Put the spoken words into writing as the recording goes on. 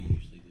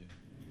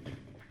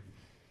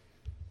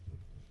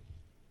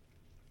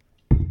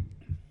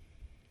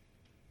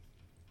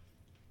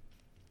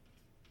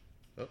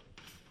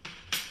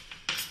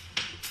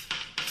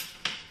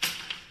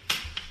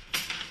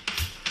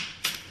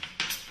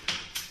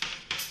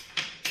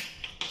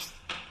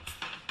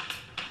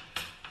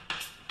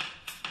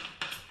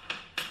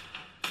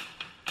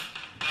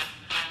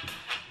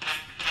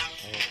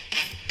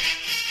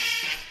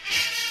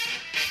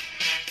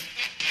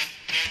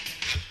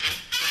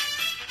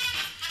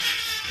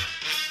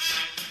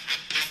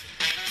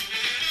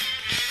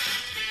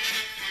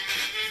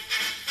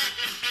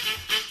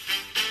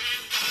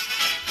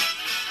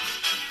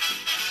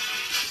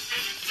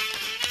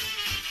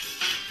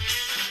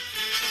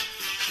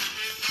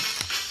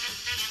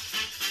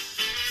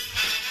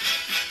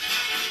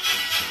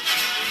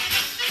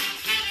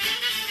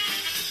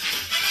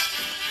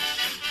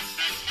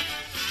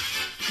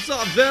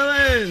up,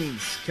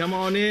 villains? Come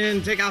on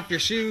in, take off your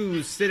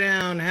shoes, sit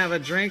down, have a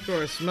drink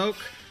or a smoke,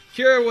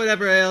 cure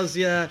whatever ails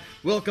ya.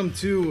 Welcome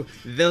to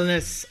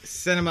Villainous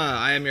Cinema.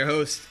 I am your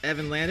host,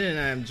 Evan Landon, and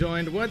I am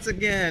joined once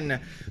again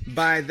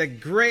by the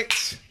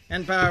great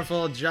and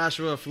powerful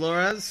Joshua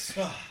Flores.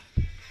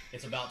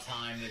 It's about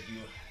time that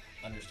you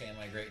understand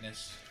my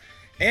greatness.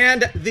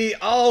 And the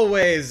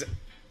always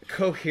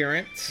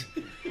coherent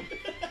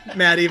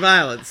Maddie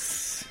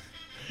Violence.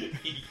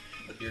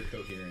 You're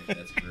coherent.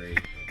 That's great.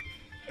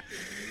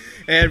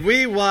 And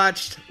we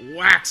watched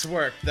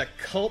Waxwork, the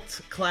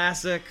cult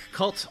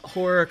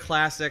horror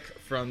classic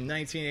from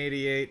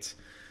 1988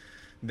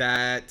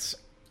 that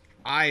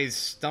I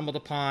stumbled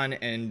upon,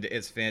 and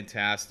it's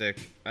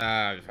fantastic.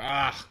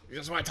 I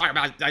just want to talk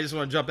about it. I just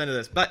want to jump into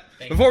this. But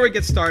before we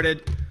get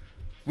started,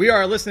 we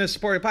are a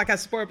listener-supported podcast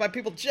supported by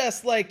people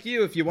just like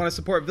you. If you want to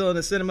support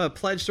Villainous Cinema,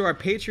 pledge to our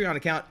Patreon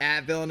account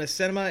at Villainous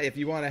Cinema. If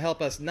you want to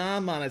help us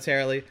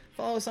non-monetarily,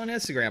 follow us on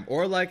Instagram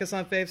or like us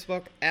on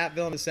Facebook at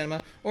Villainous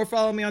Cinema, or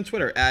follow me on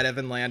Twitter at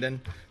Evan Landon.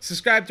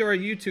 Subscribe to our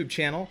YouTube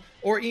channel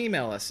or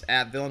email us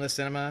at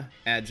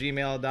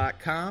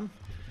villainouscinema@gmail.com.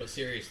 But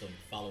seriously,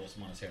 follow us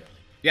monetarily.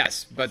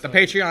 Yes, but the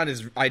Patreon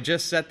is. I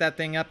just set that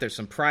thing up. There's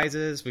some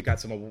prizes. We got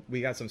some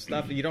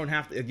stuff. You don't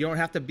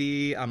have to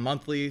be a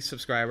monthly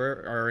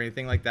subscriber or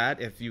anything like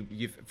that. If you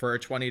for a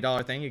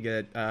 $20 thing, you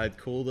get a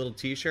cool little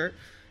T-shirt,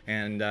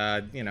 and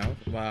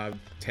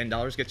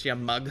 $10 gets you a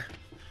mug.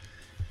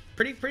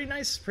 Pretty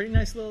nice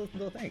little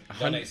thing.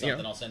 Donate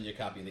something. I'll send you a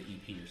copy of the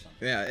EP or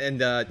something. Yeah, and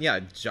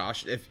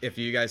Josh, if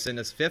you guys send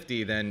us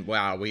 50, then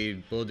wow,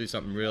 we'll do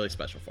something really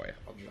special for you.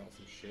 I'll draw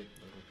some shit.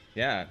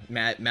 Yeah,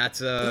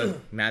 Matt's a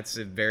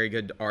very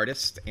good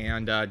artist,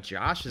 and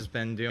Josh has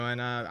been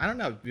doing. I don't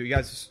know, you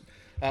guys.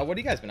 What have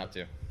you guys been up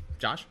to,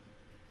 Josh?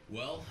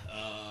 Well,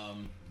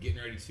 getting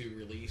ready to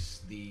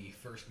release the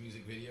first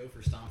music video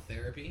for Stomp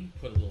Therapy.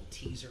 Put a little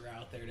teaser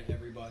out there to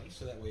everybody,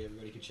 so that way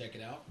everybody can check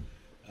it out.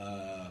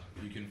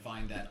 You can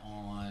find that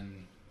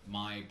on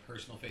my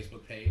personal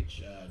Facebook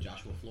page,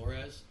 Joshua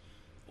Flores,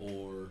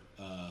 or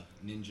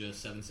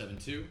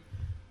Ninja772.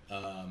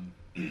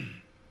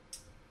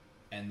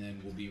 And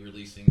then we'll be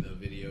releasing the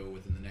video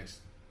within the next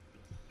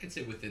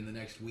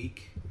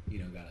week.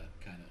 Gotta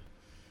kind of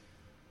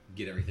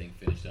get everything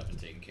finished up and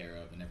taken care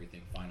of and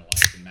everything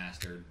finalized and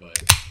mastered.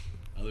 But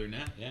other than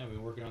that, yeah, we've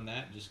been working on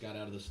that. Just got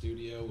out of the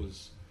studio,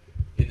 was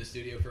in the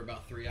studio for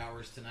about 3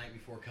 hours tonight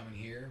before coming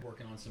here,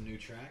 working on some new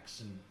tracks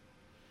and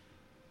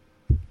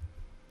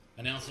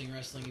announcing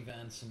wrestling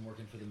events and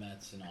working for the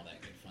Mets and all that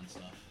good fun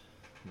stuff.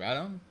 Right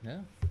on,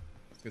 yeah,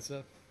 it's good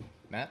stuff.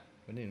 Matt,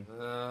 what do you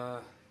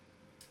know?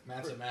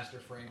 Matt's a master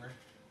framer.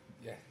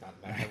 Yeah, not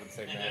Matt. I would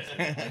say Matt.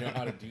 I know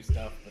how to do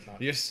stuff, but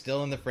not. You're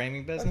still in the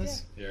framing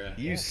business? Oh, yeah.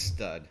 You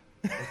stud.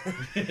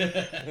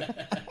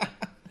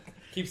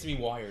 Keeps me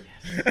wired.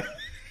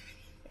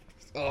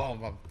 Oh,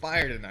 I'm on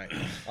fire tonight.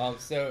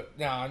 So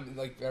now I'm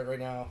right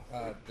now.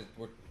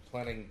 We're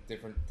planning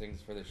different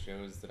things for the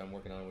shows that I'm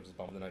working on, which is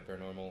Bomb of the Night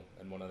Paranormal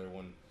and one other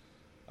one.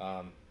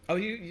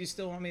 You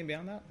still want me to be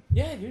on that?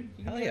 Yeah, dude.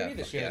 You can Hell yeah, any of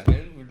the fuck shows, yeah.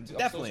 man. We're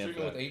Definitely still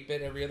streaming with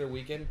 8-Bit every other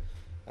weekend,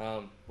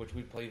 which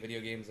we play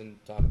video games and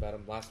talk about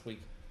them. Last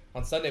week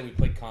on Sunday we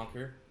played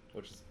Conquer,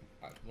 which is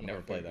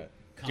Never played that.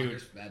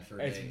 Conquer's Bad Fur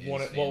Day is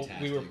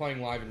we were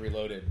playing live and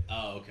Reloaded.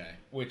 Oh, okay.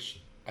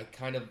 Which I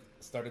kind of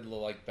started to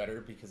like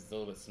better because it's a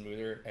little bit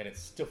smoother, and it's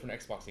still for an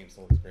Xbox game,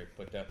 so it looks great.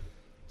 But to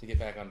get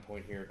back on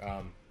point here,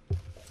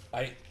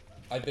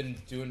 I've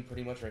been doing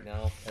pretty much right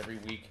now every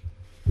week.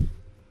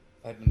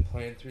 I've been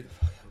playing through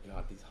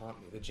these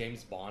haunt me. The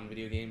James Bond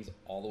video games,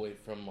 all the way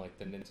from like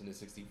the Nintendo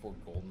 64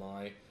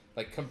 GoldenEye,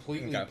 like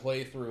completely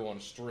play through on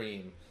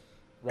stream.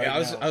 Right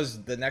now.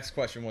 The next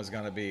question was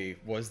gonna be: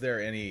 was there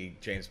any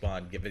James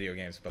Bond video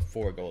games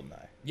before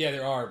GoldenEye? Yeah,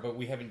 there are, but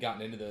we haven't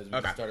gotten into those. We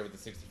just started with the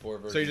 64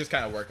 version. So you're just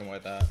kind of working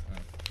with that.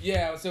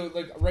 Yeah. So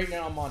like right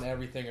now, I'm on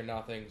Everything or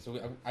Nothing. So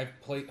I've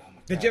played. Oh my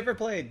God. Did you ever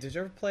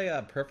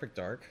play Perfect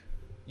Dark?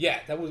 Yeah,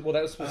 that was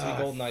supposed to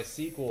be GoldenEye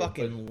sequel.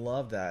 Fucking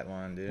love that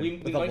one,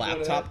 dude. With a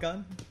laptop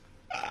gun.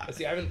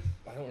 See, I don't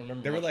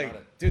remember. They were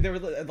they were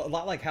a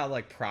lot like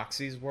how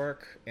proxies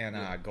work in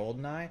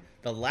GoldenEye.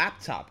 The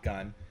laptop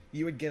gun,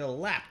 you would get a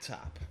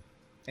laptop,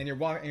 and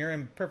you're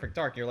in Perfect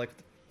Dark. You're like, what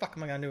the fuck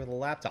am I gonna do with a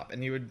laptop?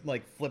 And you would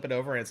like flip it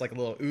over, and it's like a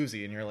little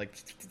Uzi, and you're like,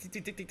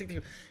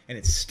 and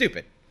it's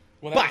stupid.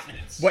 Well, but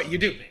what you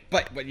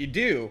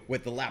do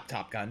with the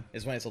laptop gun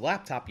is when it's a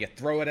laptop, you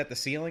throw it at the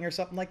ceiling or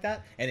something like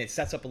that, and it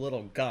sets up a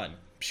little gun.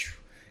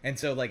 And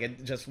so like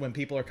it just when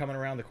people are coming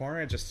around the corner,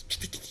 it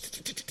just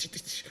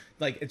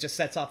like it just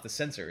sets off the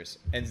sensors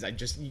and it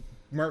just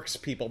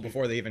murks people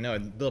before they even know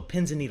it. Little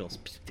pins and needles.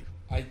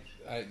 We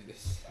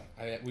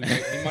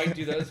might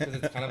do those because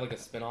it's kind of like a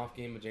spin-off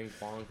game of James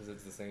Bond because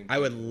it's the same. I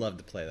would love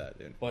to play that,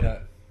 dude.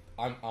 But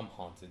I'm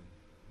haunted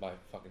by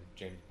fucking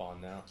James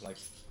Bond now. Like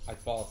I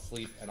fall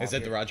asleep and is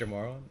it the Roger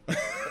Moore one?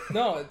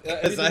 No,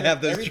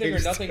 Everything or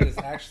Nothing is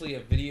actually a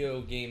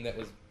video game that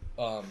was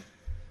a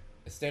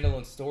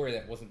standalone story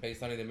that wasn't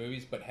based on any of the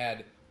movies, but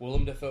had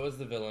Willem Dafoe as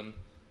the villain,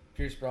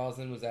 Pierce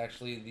Brosnan was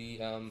actually the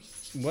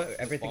What?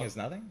 Everything Bond. is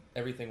nothing.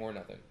 Everything or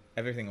Nothing.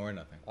 Everything or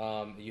nothing.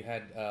 You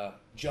had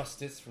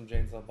Justice from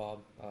Jane Silent Bob,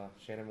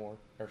 Shannon Moore,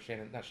 or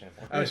Shannon, not Shannon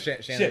Moore. Oh,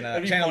 Shit, Shannon.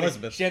 that'd be Shannon funny.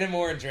 Elizabeth. Shannon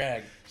Moore and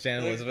drag.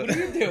 Shannon Like, Elizabeth. What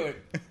are you doing?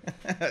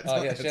 It's Oh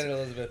yeah, it's- Shannon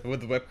Elizabeth.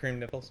 with the whipped cream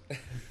nipples.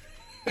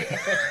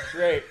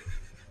 Great.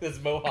 This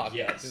mohawk.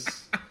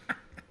 Yes.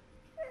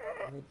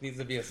 It needs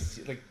to be a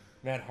like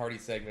Matt Hardy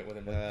segment with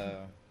him.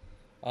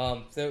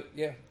 So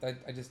yeah,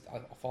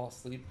 I'll fall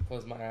asleep,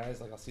 close my eyes,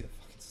 like I'll see the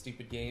fucking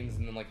stupid games,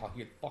 and then like I'll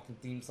hear the fucking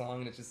theme song,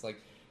 and it's just like,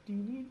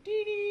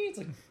 it's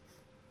like, I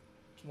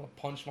just want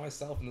to punch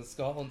myself in the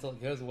skull until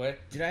it goes away.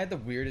 Dude, I had the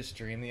weirdest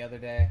dream the other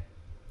day,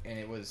 and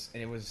it was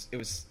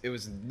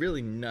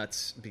really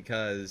nuts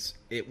because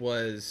it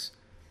was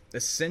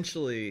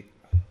essentially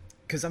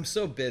because I'm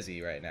so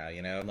busy right now,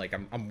 you know, like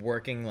I'm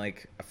working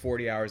like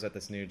 40 hours at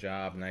this new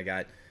job, and I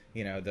got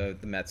the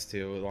Mets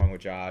too, along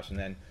with Josh, and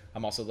then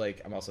I'm also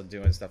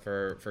doing stuff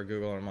for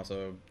Google, and I'm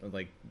also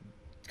like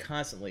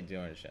constantly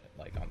doing shit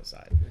like on the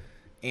side.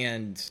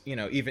 And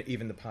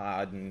even the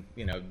pod, and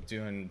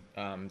doing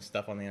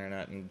stuff on the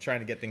internet and trying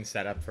to get things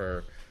set up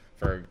for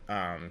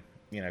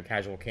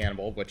Casual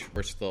Cannibal, which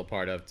we're still a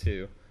part of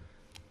too,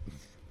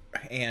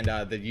 and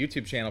the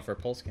YouTube channel for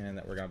Pulse Cannon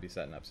that we're gonna be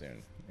setting up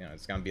soon.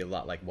 It's gonna be a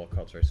lot like Woke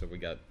Culture, so we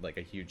got like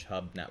a huge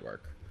hub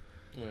network,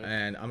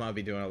 and I'm gonna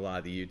be doing a lot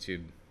of the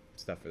YouTube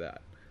stuff for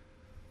that.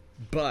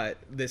 But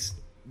this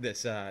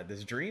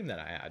dream that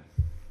I had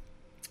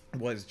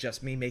was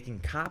just me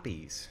making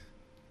copies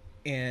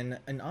in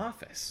an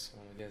office.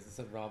 Oh, I guess it's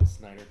a Rob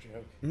Snyder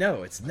joke.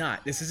 No, it's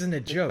not. This isn't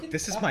a joke.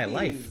 This is my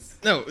life.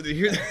 No,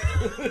 here's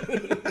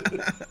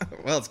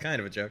well, it's kind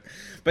of a joke,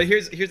 but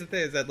here's the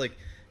thing: is that like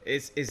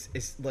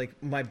it's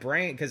like my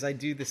brain, because I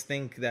do this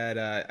thing that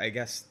I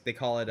guess they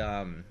call it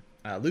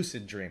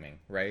lucid dreaming,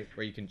 right?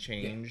 Where you can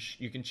change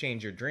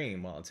your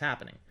dream while it's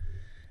happening,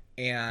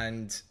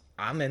 and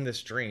I'm in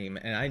this dream,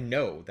 and I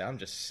know that I'm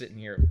just sitting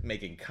here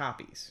making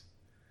copies,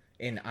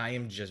 and I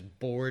am just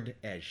bored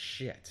as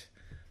shit.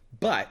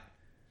 But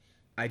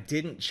I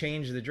didn't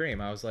change the dream.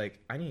 I was like,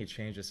 I need to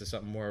change this to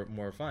something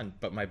more fun.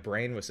 But my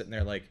brain was sitting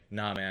there like,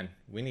 nah, man,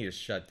 we need to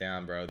shut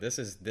down, bro. This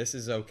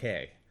is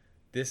okay.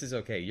 This is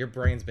okay. Your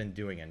brain's been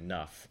doing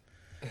enough.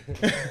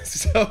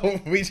 So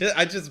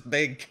I just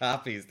made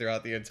copies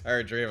throughout the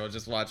entire dream. I was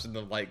just watching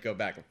the light go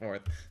back and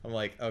forth. I'm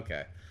like,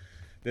 okay,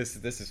 this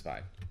is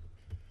fine.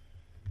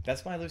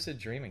 That's my lucid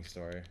dreaming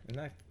story. Isn't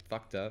that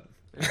fucked up?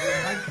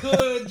 I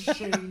could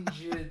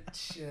change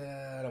it.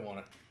 I don't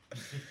want to.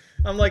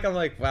 I'm like,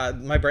 wow.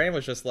 My brain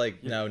was just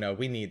like, no,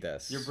 we need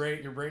this. Your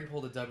brain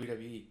pulled a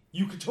WWE.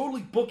 You could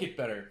totally book it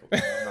better.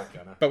 But I'm not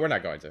gonna. But we're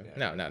not going to.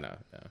 Yeah. No.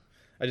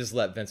 I just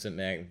let Vince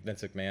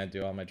McMahon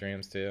do all my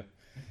dreams too.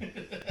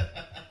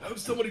 How'd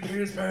somebody beat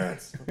his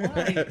parents?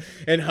 Why?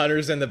 And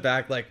Hunter's in the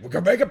back like, we're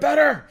gonna make it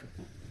better.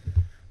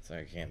 So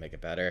I can't make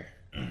it better.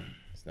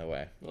 There's no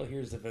way. Well,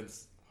 here's the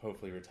Vince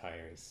hopefully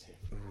retires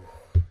soon.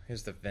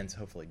 Here's the Vince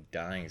hopefully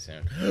dying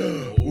soon.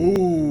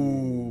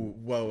 Ooh.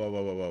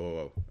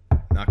 Whoa.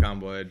 Knock on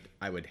wood.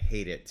 I would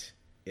hate it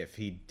if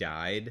he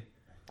died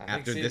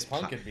after this.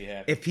 Punk could be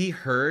happy. If he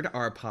heard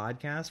our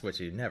podcast, which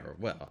he never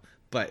will,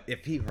 but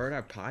if he heard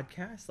our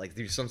podcast, like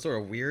through some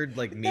sort of weird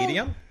like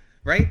medium,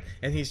 right?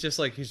 And he's just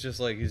like,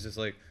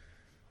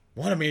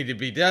 wanted me to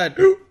be dead.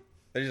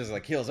 It just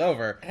like keels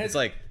over. It's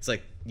like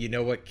you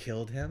know what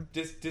killed him?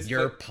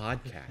 Your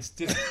podcast.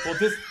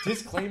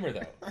 Disclaimer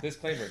though.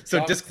 Disclaimer.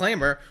 So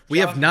disclaimer: we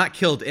have not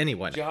killed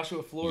anyone.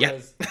 Joshua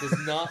Flores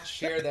does not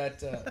share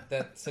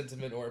that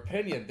sentiment or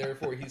opinion.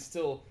 Therefore, he's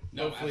still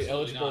hopefully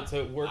eligible not.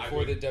 to work for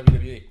would- the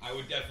WWE. I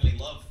would definitely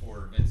love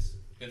for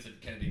Vincent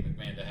Kennedy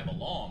McMahon to have a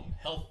long,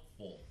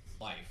 healthful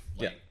life,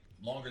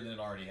 longer than it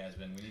already has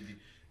been.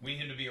 We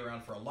need him to be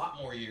around for a lot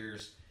more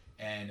years,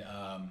 and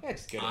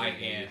Just get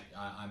him,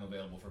 I'm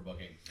available for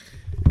booking.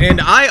 And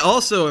I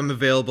also am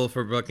available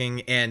for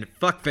booking. And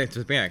fuck Vince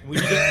McMahon. We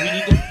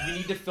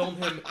need to film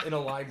him in a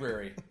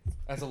library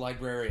as a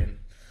librarian.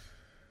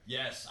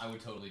 Yes, I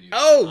would totally do that.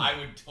 Oh, I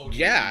would totally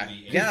yeah, do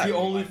yeah. It's the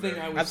only thing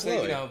I was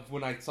Absolutely. thinking of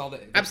when I saw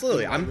that.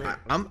 Absolutely.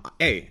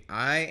 library.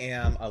 I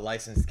am a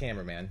licensed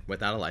cameraman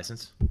without a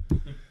license.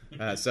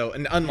 So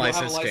an You don't have a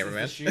unlicensed license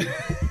cameraman. to shoot?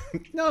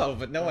 No,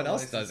 but no one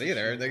else license does to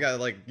either. shoot. They got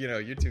like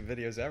YouTube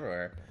videos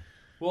everywhere.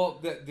 Well,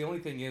 the only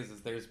thing is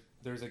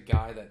there's a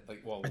guy that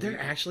like Are there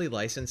actually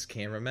licensed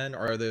cameramen,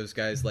 or are those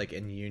guys like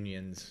in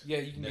unions? Yeah,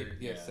 you can get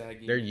Yeah.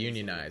 SAG. They're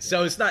unionized,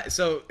 so it's not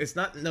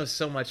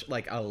so much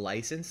like a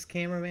licensed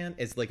cameraman.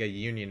 It's like a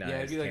unionized Yeah,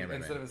 it'd be like cameraman.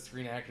 instead of a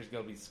Screen Actors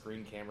Guild, it'd be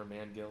Screen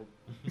Cameraman Guild.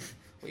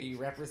 We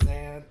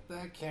represent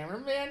the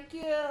Cameraman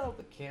Guild.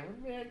 The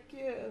Cameraman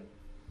Guild.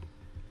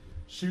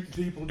 Shooting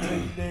people,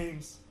 taking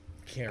names.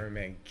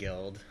 Cameraman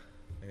Guild.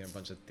 They're a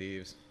bunch of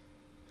thieves.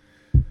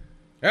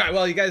 All right,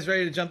 well, you guys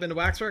ready to jump into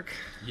Waxwork?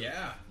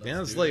 Yeah.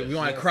 Yeah, it's do late. this. We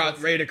want Yes,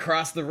 to ready to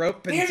cross the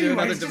rope Damn into you! I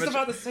another was just dimension.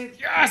 about to say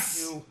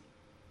Yes! All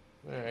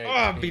right, Oh,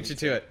 I'll beat you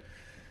to it.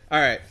 All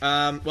right.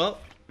 Well,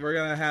 we're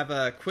gonna have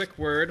a quick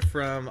word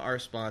from our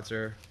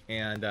sponsor,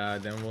 and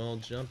then we'll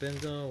jump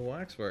into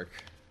Waxwork.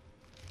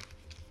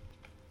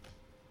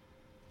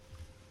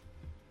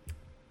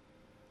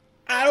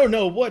 I don't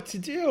know what to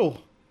do.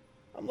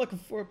 I'm looking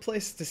for a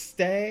place to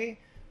stay,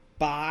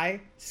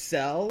 buy,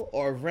 sell,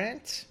 or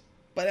rent.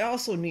 But I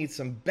also need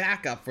some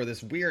backup for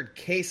this weird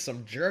case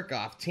some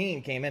jerk-off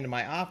teen came into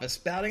my office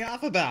spouting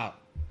off about.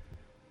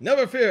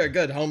 Never fear,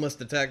 good homeless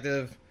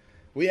detective.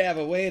 We have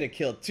a way to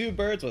kill two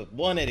birds with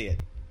one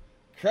idiot.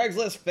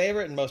 Craigslist's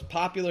favorite and most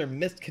popular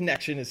missed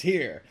connection is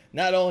here,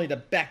 not only to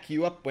back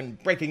you up when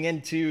breaking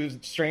into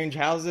strange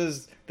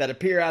houses that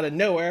appear out of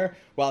nowhere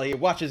while he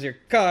watches your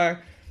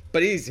car,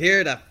 but he's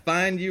here to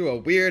find you a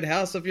weird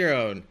house of your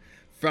own.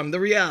 From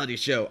the reality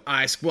show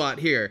I Squat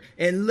Here,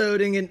 and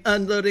loading and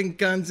unloading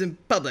guns in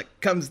public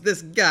comes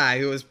this guy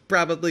who was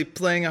probably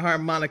playing a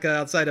harmonica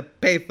outside a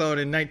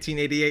payphone in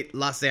 1988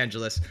 Los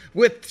Angeles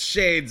with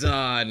shades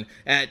on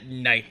at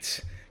night.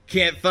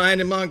 Can't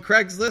find him on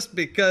Craigslist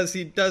because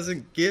he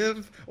doesn't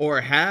give or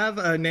have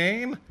a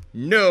name?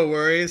 No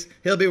worries,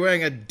 he'll be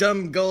wearing a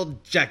dumb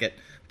gold jacket,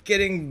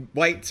 getting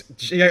white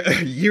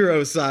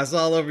Euro sauce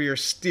all over your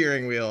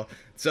steering wheel.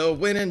 So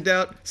when in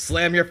doubt,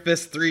 slam your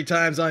fist 3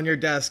 times on your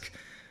desk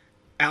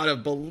out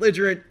of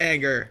belligerent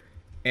anger,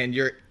 and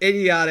your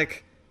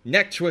idiotic,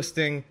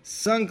 neck-twisting,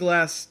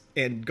 sunglass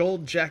and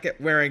gold jacket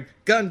wearing,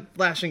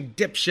 gun-flashing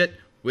dipshit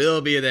will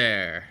be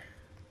there.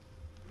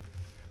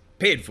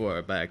 Paid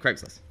for by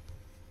Craigslist.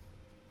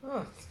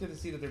 Oh, it's good to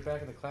see that they're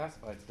back in the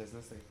classifieds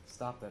business. They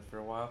stopped that for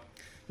a while.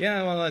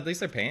 Yeah, well, at least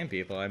they're paying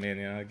people. I mean,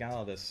 they got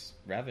all this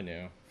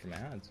revenue from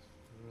ads.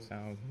 So,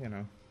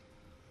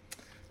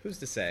 who's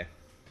to say?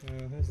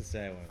 Who's to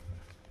say what?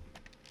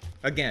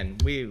 Again,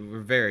 we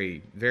were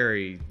very,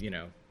 very,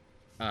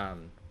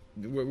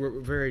 we're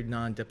very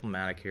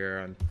non-diplomatic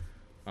here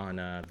on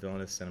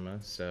Villainous Cinema.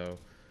 So,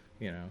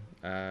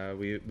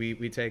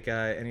 we take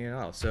any and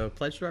all. So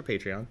pledge to our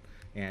Patreon,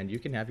 and you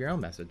can have your own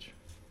message.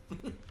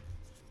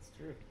 It's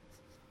true.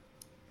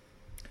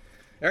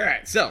 All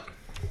right, so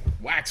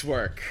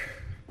Waxwork.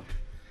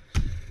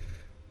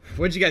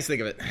 What did you guys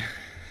think of it?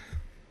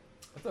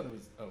 I thought it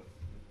was. Oh,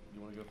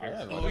 you want to go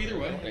first? Oh, either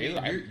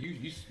way.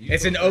 You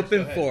It's go an first, open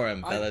go ahead.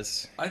 forum,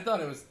 fellas. I thought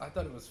it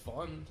was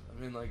fun.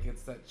 I mean, like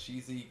it's that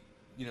cheesy,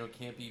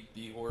 campy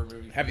B horror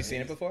movie. Have you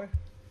seen it before?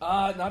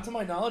 Not to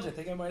my knowledge. I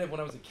think I might have when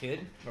I was a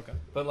kid. Okay.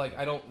 But like,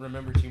 I don't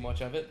remember too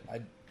much of it. I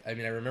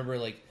mean, I remember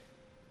like,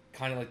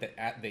 kind of like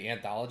the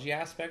anthology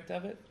aspect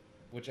of it,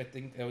 which I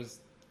think I was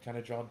kind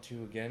of drawn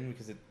to again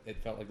because it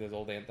felt like those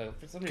old anthologies.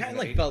 For some reason, Kind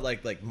of like felt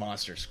like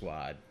Monster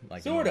Squad,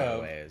 like Sort in a lot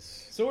of.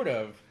 ways. Sort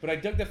of, but I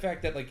dug the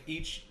fact that like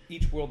each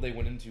world they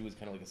went into was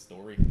kind of like a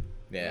story,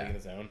 Yeah. like in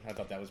its own. I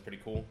thought that was pretty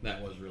cool.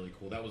 That was really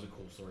cool. That was a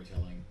cool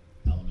storytelling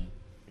element.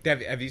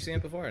 Have you seen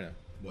it before or no?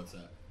 What's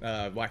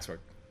that?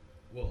 Waxwork.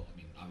 Well, I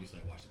mean, obviously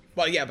I watched it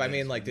before. Well, yeah, but I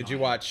mean, It's like, did you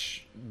mine.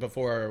 watch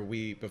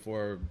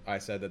before I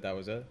said that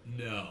was it?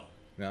 No.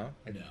 No.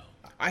 No.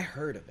 I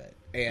heard of it,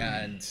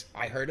 and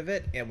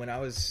when I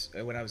was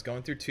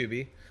going through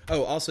Tubi.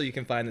 Oh, also you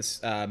can find this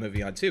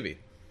movie on Tubi.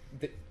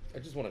 I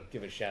just want to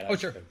give a shout out. Oh,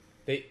 sure.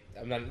 To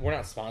them. We're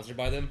not sponsored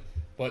by them,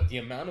 but the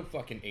amount of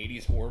fucking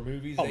 80s horror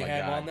movies Oh they my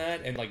have God. on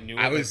that, and like new.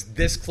 I was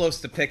this close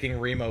to picking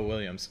Remo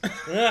Williams.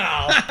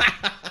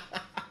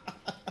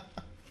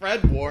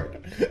 Fred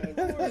Ward.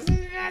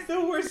 That's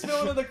the worst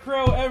villain of The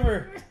Crow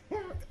ever.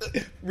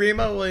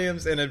 Remo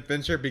Williams in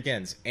Adventure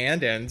Begins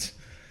and Ends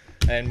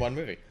in one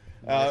movie.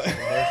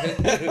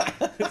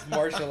 His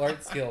martial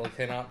arts skill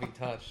cannot be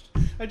touched.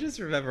 I just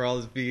remember all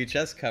his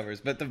VHS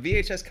covers, but the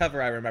VHS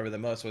cover I remember the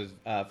most was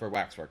for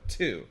Waxwork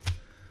 2.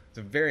 It's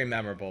a very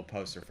memorable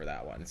poster for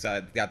that one. So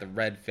it got the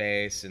red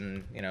face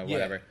and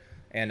whatever.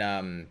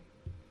 And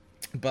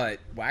but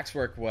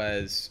Waxwork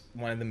was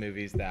one of the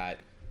movies that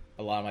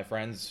a lot of my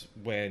friends,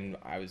 when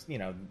I was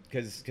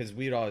because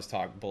we'd always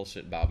talk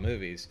bullshit about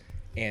movies,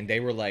 and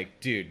they were like,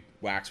 dude,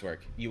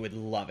 Waxwork, you would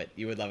love it.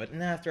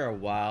 And after a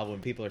while,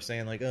 when people are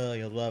saying like, oh,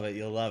 you'll love it,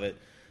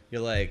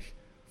 you're like,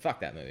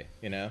 fuck that movie,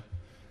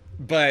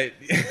 But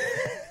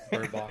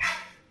Bird Box.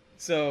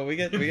 so we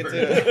get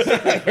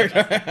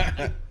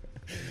to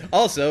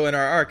also in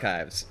our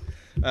archives.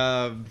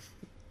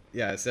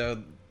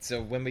 So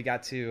when we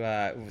got to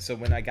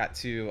when I got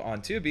to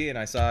on Tubi and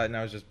I saw it and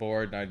I was just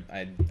bored and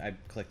I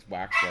clicked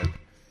Waxwork,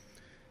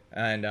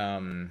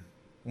 and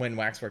when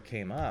Waxwork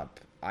came up,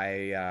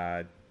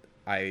 I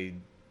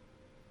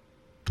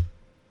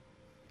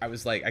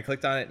was like, I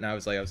clicked on it and I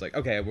was like,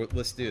 okay,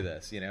 let's do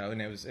this,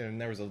 and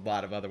there was a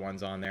lot of other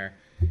ones on there,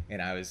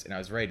 and I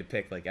was ready to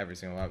pick like every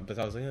single one, but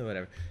I was like,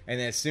 whatever.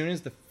 And then as soon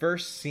as the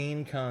first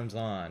scene comes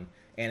on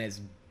and it's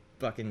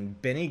fucking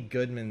Benny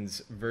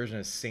Goodman's version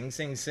of Sing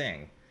Sing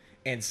Sing,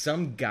 and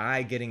some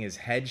guy getting his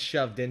head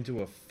shoved into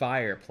a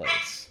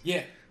fireplace.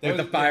 Yeah. With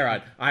the fire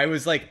on. I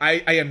was like,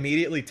 I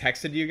immediately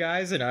texted you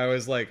guys, and I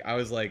was like,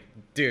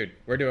 dude,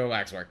 we're doing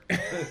Waxwork.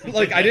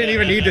 Like, I didn't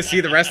even need to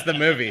see the rest of the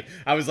movie.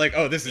 I was like,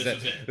 oh, this is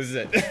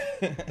it.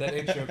 That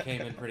intro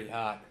came in pretty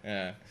hot.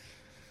 Yeah.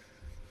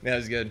 That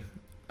was good.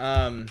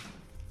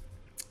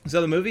 So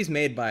the movie's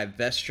made by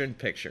Vestron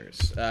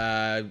Pictures,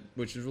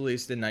 which was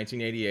released in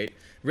 1988,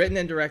 written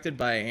and directed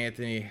by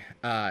Anthony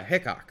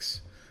Hickox,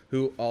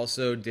 who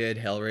also did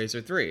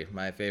Hellraiser 3,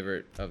 my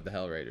favorite of the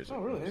Hellraisers. Oh,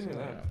 really? I didn't know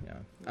that.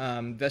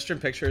 Yeah.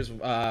 Vestron Pictures,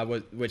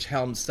 which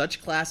helmed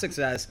such classics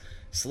as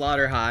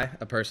Slaughter High,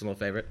 a personal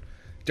favorite,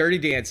 Dirty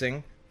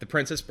Dancing, The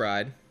Princess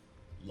Bride,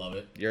 Love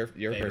it. your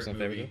personal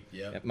movie.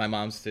 favorite, Yep. my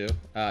mom's too,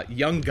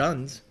 Young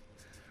Guns,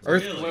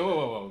 Earth, Really?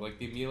 Whoa. Like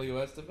the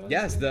Emilio Estevez?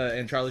 yes,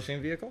 and Charlie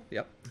Sheen vehicle,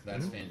 yep.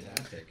 That's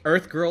fantastic.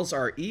 Earth Girls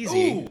Are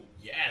Easy, Ooh!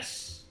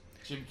 Yes.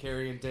 Jim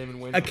Carrey and Damon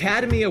Wayans.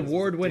 Academy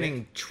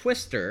Award-winning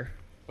Twister,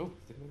 Oh,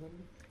 didn't know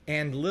that?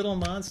 and Little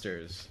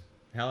Monsters,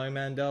 Howie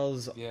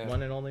Mandel's Yeah.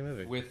 one and only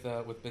movie. With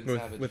Ben With-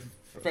 Savage. with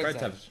Fred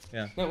Savage.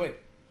 Yeah. No, wait.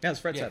 Yeah, it's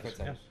Fred Yeah, Savage.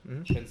 Fred Savage. Yeah.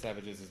 Mhm. Ben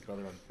Savage is his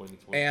brother on Boy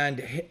Meets World. And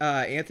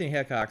Anthony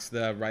Hickox,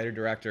 the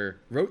writer-director,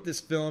 wrote this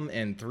film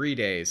in 3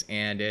 days,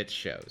 and it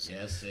shows.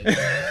 Yes, it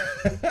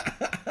does.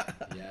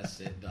 Yes,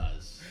 it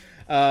does.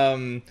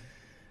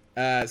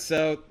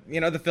 So,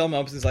 the film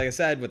opens, like I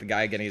said, with the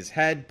guy getting his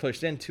head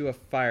pushed into a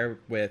fire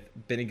with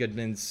Benny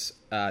Goodman's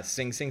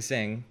Sing Sing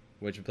Sing,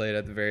 which we played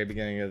at the very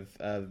beginning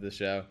of the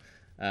show.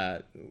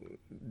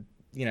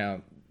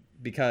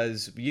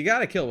 Because you got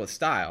to kill with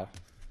style.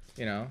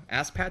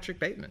 Ask Patrick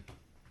Bateman.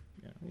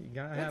 You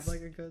gotta have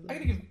like a good. I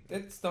gotta give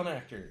that stunt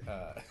actor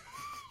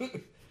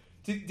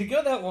to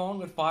go that long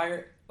with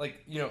fire,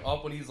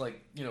 up when he's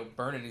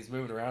burning, he's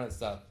moving around and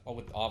stuff. All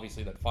with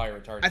obviously that fire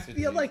retardant. I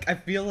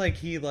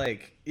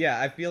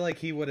feel like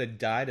he would have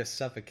died of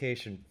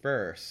suffocation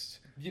first,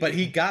 but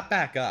he got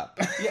back up.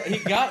 Yeah, he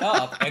got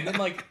up, and then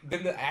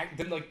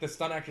the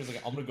stunt actor's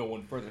like, I'm gonna go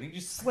one further. And he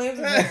just slams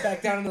his head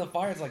back down into the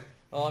fire. It's like,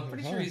 oh, I'm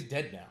pretty sure he's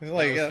dead now.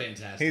 Like, That was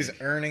fantastic. he's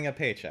earning a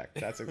paycheck.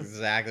 That's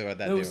exactly what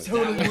that It dude was was.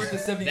 totally That worth the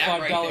was- $75 that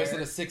right there. in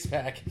a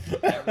 6-pack.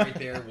 That right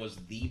there was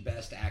the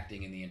best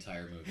acting in the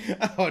entire movie.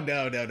 Oh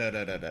no.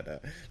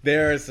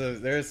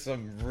 There's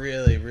some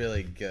really,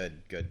 really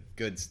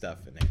good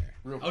stuff in there.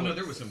 Real Oh no, quick.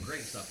 there was some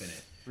great stuff in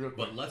it. Real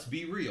quick. But let's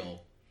be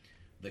real.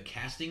 The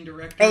casting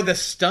director. Oh, the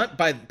stunt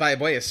by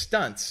way of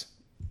stunts,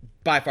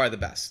 by far the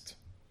best.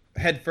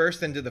 Head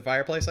first into the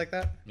fireplace like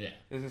that. Yeah.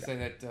 I was gonna say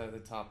that the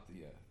top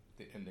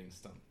the ending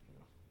stunt.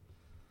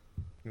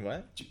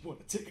 What? Do you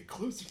want to take a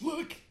closer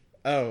look?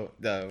 Oh,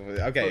 no.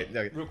 Okay. Look,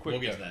 okay. real quick. We'll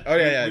get to though. that. Oh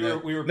yeah.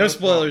 We were no both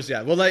spoilers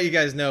yet. We'll let you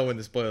guys know when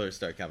the spoilers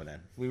start coming in.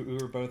 We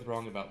were both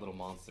wrong about Little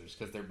Monsters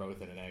because they're both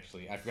in it.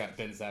 Actually, I forgot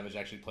Ben Savage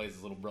actually plays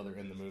his little brother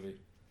in the movie.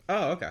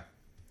 Oh, okay.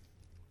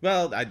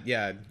 Well,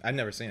 I've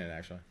never seen it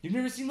actually. You've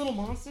never seen Little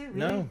Monster?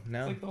 Really? No.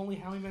 It's like the only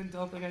Howie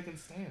Mandel thing I can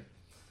stand.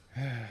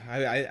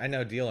 I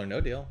know Deal or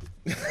No Deal.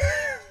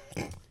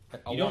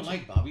 I'll You don't watch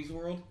like Bobby's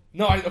World? it.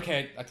 No, I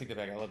take that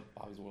back. I love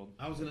Bobby's World.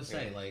 I was gonna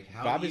say,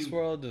 how Bobby's do you...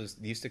 World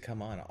used to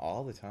come on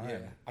all the time. Yeah,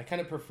 I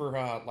kind of prefer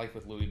Life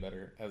with Louie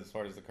better as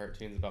far as the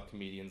cartoons about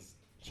comedians'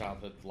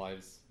 childhood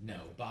lives. No,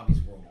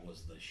 Bobby's World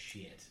was the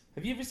shit.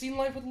 Have you ever seen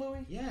Life with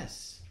Louie?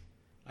 Yes.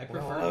 I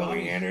prefer Louie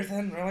Bobby's...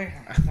 Anderson, really?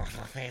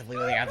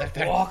 the other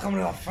thing. Welcome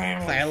to the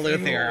family.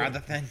 Luther, other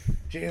thing.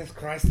 Jesus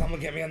Christ, I'm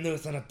gonna get me a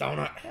noose and a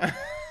donut.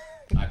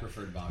 I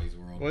preferred Bobby's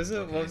World. What can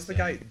I was the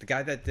say?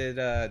 guy that did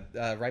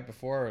right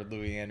before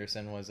Louis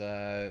Anderson was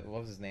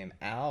what was his name?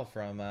 Al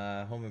from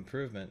Home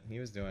Improvement. He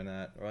was doing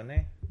that, wasn't he?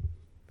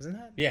 Wasn't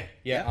that?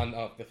 Yeah. On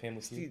the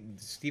Family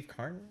Feud. Steve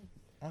Carter?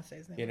 I want to say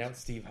his name. Yeah, now it's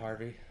Steve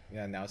Harvey.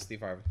 Yeah, now it's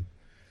Steve Harvey.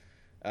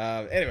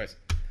 Anyways,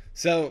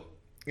 so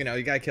you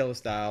gotta kill with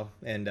style,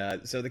 and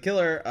so the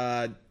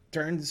killer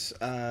turns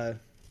it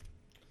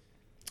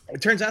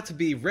turns out to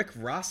be Rick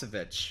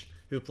Rossovich,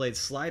 who played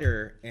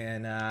Slider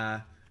in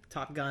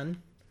Top Gun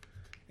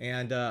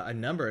and a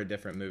number of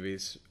different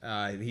movies.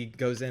 He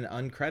goes in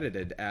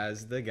uncredited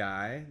as the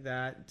guy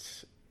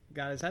that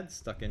got his head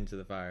stuck into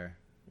the fire.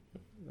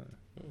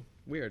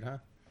 Weird, huh?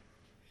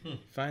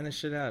 Find this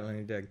shit out when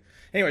you dig.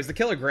 Anyways, the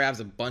killer grabs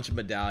a bunch of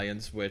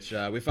medallions, which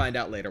we find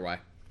out later why.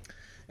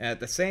 At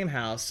the same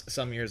house,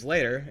 some years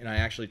later, and I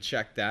actually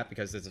checked that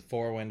because there's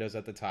 4 windows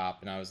at the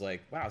top, and I was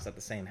like, wow, is that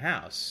the same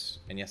house?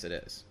 And yes, it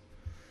is.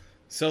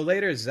 So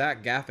later,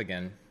 Zach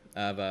Gaffigan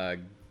of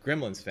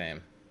Gremlins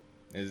fame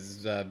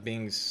is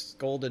being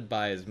scolded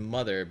by his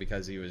mother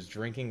because he was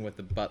drinking with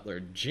the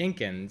butler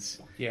Jenkins,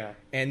 Yeah.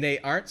 and they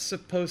aren't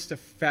supposed to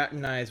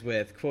fraternize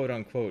with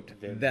quote-unquote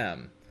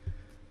them.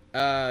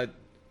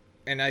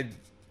 And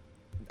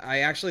I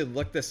actually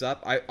looked this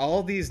up.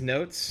 All these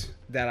notes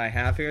that I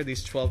have here,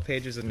 these 12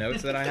 pages of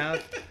notes that I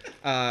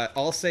have,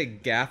 all say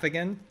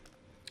Gaffigan,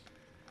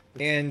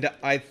 and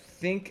I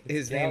think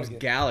his name's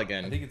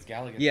Galligan. I think it's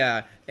Galligan.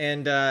 Yeah,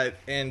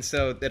 and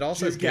so it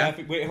also says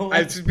Wait, hold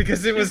on.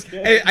 because it was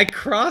I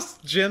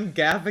crossed Jim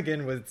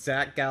Gaffigan with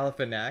Zach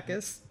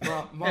Galifianakis,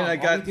 Mom, and I all we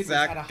got did was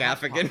Zach add a Hot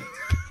Gaffigan.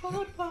 Pocket.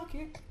 Hot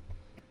Pocket.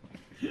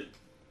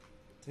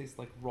 Tastes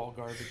like raw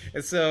garbage.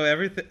 And so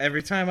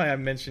every time I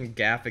mention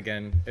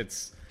Gaffigan,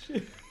 it's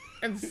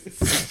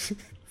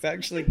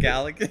actually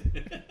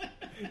Galligan.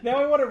 Now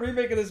I want a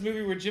remake of this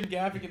movie where Jim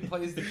Gaffigan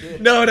plays the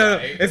kid. No,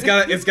 Right. it's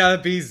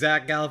gotta be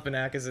Zach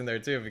Galifianakis in there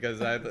too because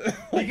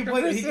He can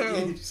play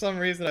for some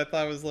reason I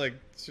thought it was like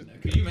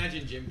Could you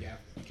imagine Jim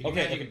Can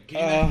you Okay, imagine, can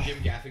you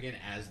imagine Jim Gaffigan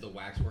as the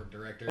Waxwork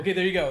director? Okay,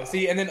 there you go.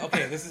 See, and then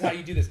this is how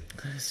you do this.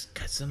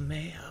 Got some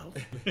mayo.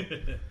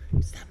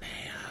 It's the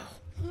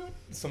mayo.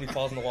 Somebody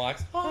falls in the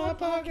wax. Hot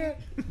pocket.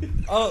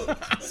 Oh,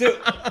 so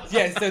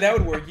that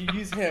would work. You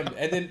use him,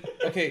 and then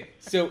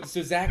so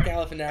Zach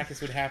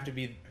Galifianakis would have to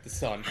be the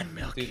son,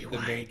 Milky the main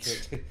White.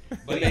 character. But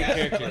The he, main has,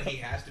 character. but he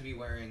has to be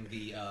wearing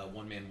the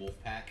one-man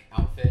Wolfpack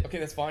outfit. Okay,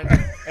 that's fine.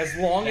 As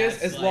long as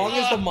That's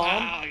the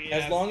mom, oh,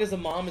 yes. as long as the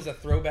mom is a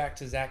throwback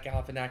to Zach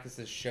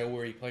Galifianakis' show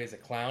where he plays a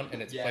clown,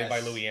 and it's played by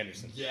Yes. Louis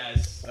Anderson.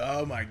 Yes.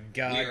 Oh my We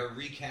god. are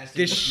recasting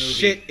This this movie.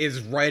 shit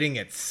is writing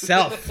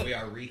itself. We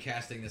are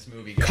recasting this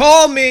movie. guys.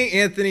 Call me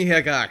Anthony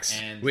Hickox.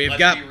 And We've let's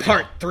got be real.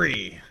 part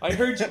 3. I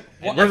heard you.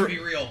 And What, let's be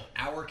real.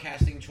 Our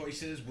casting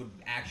choices would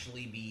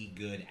actually be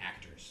good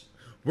actors.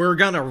 We're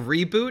gonna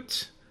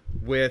reboot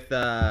with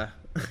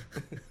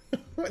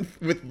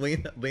with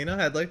Lena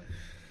Headley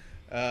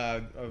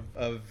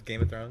of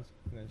Game of Thrones.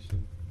 And then she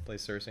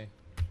plays Cersei.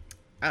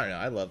 I don't know.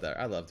 I love that.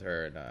 I loved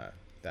her in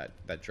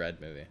that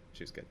Dread movie.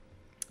 She was good.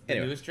 the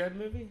Anyway, newest Dredd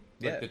movie?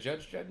 Yeah. Like the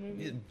Judge Dredd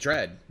movie?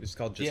 Dread. It's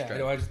called just Yeah, Dread.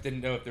 no, I just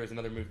didn't know if there was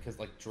another movie because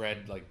like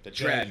Dread, like the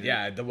Dread. Judge,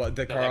 Yeah, the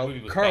that Carl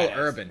movie was Carl badass.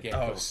 Urban. Yeah,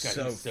 oh, God,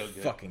 so, he's so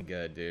good. fucking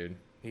good, dude.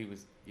 He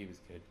was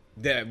good.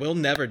 Yeah, we'll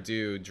never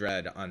do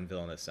Dread on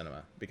Villainous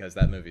Cinema because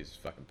that movie's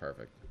fucking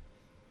perfect.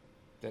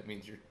 That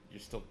means you're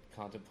still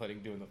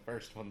contemplating doing the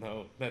first one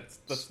though.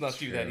 Let's not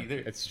do that either.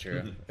 It's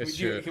true. It's We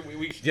do- true.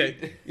 we should-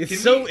 Yeah, it's Can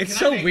so we- it's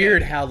can I so make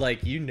weird a- how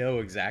like you know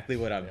exactly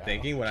what I'm Yeah.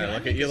 thinking when Can I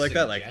look make at you a like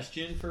that. Like,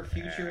 suggestion for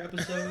future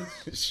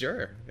episodes?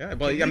 sure, yeah.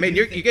 Well, Can I we mean,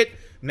 do you get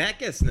Matt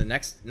gets the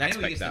next I know he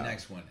pick gets though. the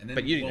next one, and then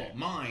But you-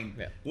 mine.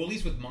 Yeah. Well, at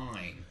least with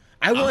mine,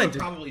 I would wanted to.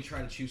 probably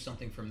try to choose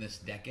something from this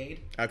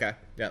decade. Okay,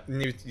 yeah.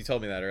 And you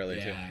told me that earlier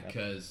Yeah, too.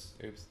 because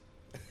Oops.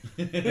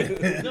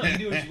 no, you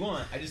do what you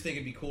want. I just think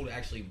it'd be cool to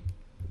actually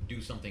do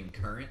something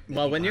current. that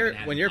Well, people when haven't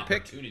had when an your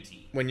pick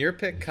opportunity. when your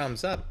pick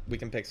comes up, we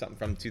can pick something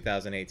from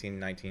 2018,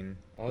 19.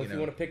 Well, if you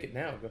want to pick it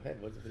now, go ahead.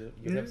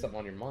 You have something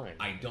on your mind.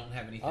 I don't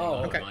have anything Oh,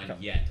 on okay. mind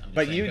yet. I'm just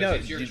But saying, you 'cause know,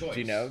 it's your do choice.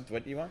 you know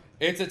what you want?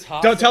 It's a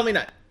toss. Don't tell me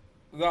that.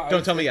 No,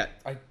 Don't tell me yet.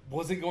 I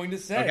wasn't going to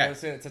say. Okay. I was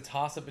saying it's a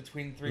toss up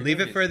between three. Leave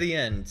it movies. for the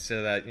end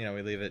so that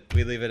we leave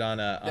it on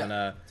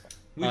a.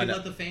 We on can a-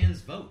 let the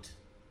fans vote.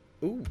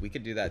 Ooh, we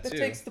could do that That too.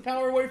 takes the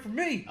power away from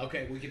me.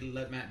 Okay, we could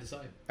let Matt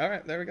decide. All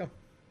right, there we go.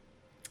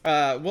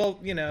 Well,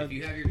 If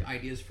you have your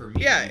ideas for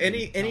me, yeah. you can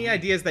Any tell me.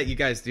 ideas that you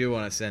guys do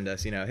want to send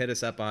us, hit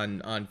us up on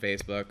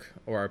Facebook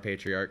or our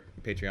Patreon,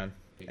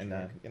 and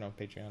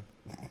Patreon,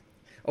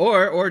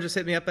 or just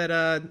hit me up at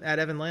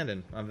Evan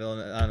Landon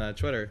on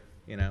Twitter,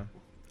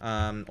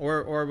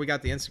 or we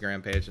got the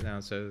Instagram page now.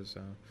 So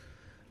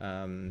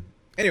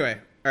anyway,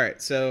 all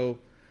right. So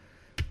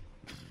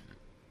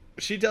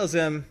she tells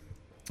him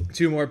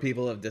 2 more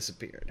people have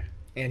disappeared.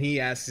 And he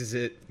asks, is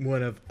it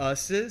one of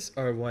us's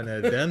or one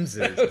of them's?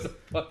 That was a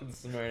fucking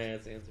smart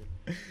ass answer.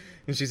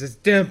 And she says,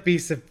 don't be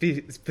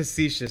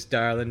facetious,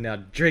 darling. Now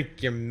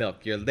drink your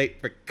milk. You're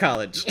late for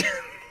college.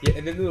 Yeah,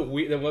 and then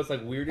the most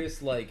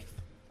weirdest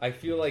I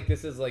feel like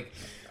this is it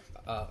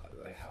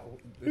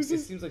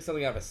seems like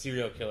something out of a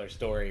serial killer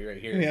story right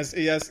here.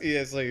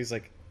 He's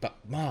like, but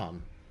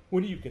Mom,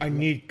 What do you? I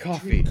need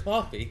coffee.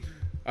 Coffee.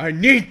 I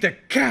need the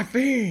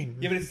caffeine.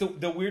 Yeah, but it's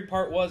the weird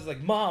part was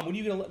Mom, when are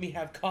you gonna let me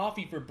have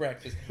coffee for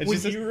breakfast? And When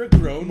she says, you're a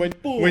grown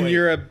boy. When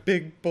you're a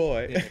big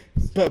boy. Yeah.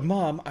 But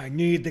Mom, I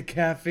need the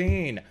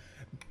caffeine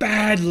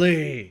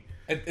badly.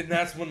 and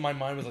that's when my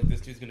mind was like,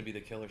 this dude's gonna be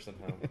the killer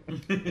somehow.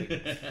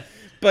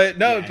 But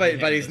no, Yeah, but he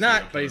but has he's a not.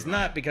 serial But he's killer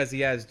not because he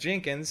has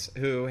Jenkins,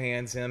 who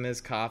hands him his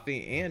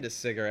coffee and a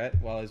cigarette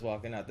while he's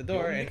walking out the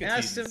door, Your and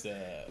nicotine's,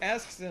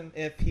 asks him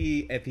if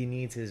he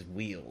needs his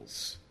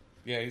wheels.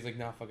 Yeah, he's like,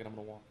 nah, fuck it, I'm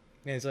gonna walk.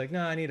 And he's like,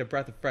 no, I need a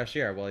breath of fresh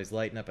air while he's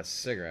lighting up a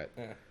cigarette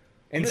Yeah.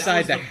 inside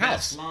was the the best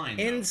house. line,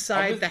 though.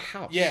 Inside the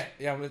house. Yeah,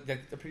 I'm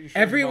pretty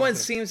sure. Everyone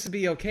Mom's seems to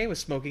be okay with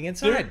smoking They're-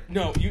 inside.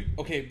 No, you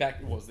okay?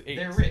 Back it was the 80s.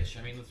 They're rich.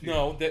 I mean, let's be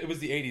No, it was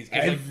the 80s. 'cause,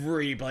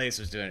 Every place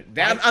was doing it.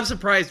 I'm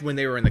surprised when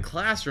they were in the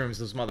classrooms,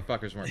 those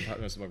motherfuckers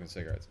weren't smoking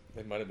cigarettes.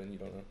 It might have been. You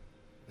don't know.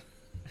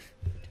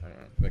 I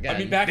don't know. Again, I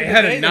mean, back they in the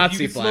had day, a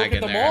Nazi you could flag smoke at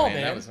in the there. mall, I mean,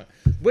 that man. was,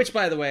 which,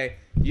 by the way,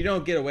 you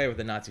don't get away with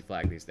the Nazi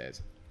flag these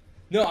days.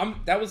 No,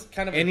 that was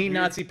kind of Any weird,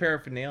 Nazi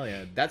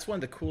paraphernalia. That's one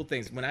of the cool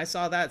things. When I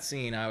saw that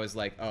scene, I was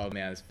like, oh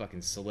man, it's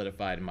fucking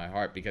solidified in my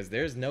heart because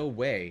there's no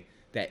way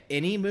that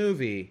any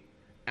movie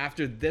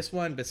after this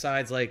one,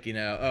 besides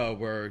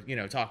we're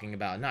talking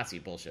about Nazi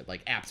bullshit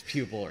like Apt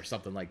Pupil or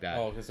something like that.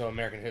 Oh, okay, so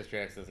American History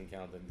X doesn't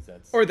count. Then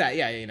that's. Or that,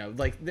 yeah,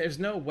 there's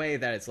no way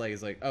that it's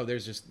like, oh,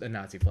 there's just a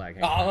Nazi flag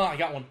hanging. Oh, I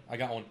got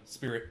one.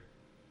 Spirit.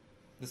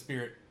 The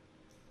Spirit.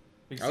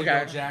 Because Okay.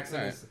 Samuel Jackson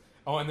Alright. is.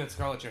 Oh, and then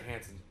Scarlett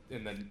Johansson.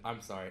 And then,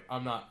 I'm sorry,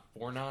 I'm not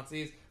for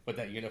Nazis, but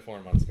that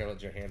uniform on Scarlett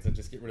Johansson,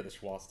 just get rid of the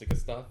swastika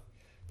stuff.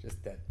 Just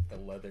the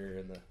leather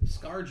and the...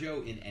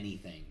 ScarJo in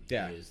anything.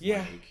 Yeah. Is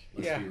Yeah,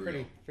 let's yeah, be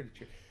real. pretty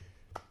true.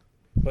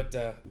 But,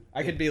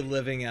 I could be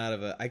living out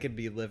of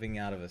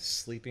a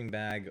sleeping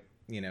bag,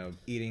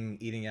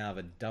 eating out of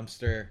a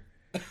dumpster.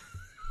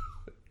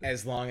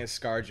 as long as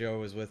ScarJo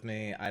was with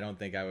me, I don't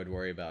think I would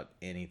worry about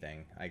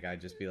anything. Like, I'd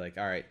just be like,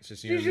 all right, it's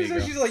just you and me, girl.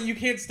 She's like, you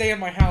can't stay in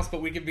my house,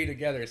 but we can be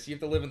together. So you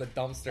have to live in the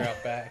dumpster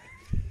out back.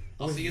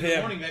 I'll see you in the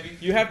morning, baby.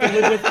 You have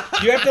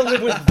to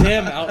live with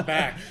them out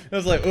back. I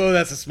was like, oh,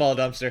 that's a small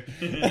dumpster.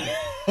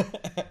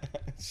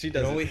 She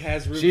doesn't. It only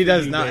has room She for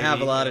does you, not baby.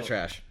 have a lot of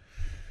trash.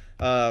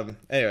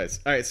 Anyways,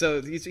 all right.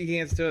 So he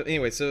hands to it.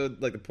 Anyway, so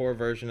like the poor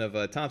version of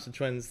Thompson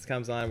Twins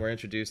comes on. We're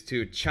introduced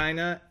to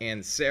China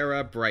and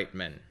Sarah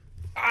Brightman.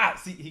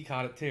 See, he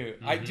caught it too.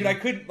 I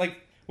couldn't like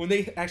when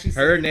they actually.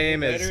 Her said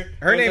name it is better,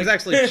 her I was name is like,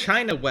 actually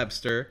China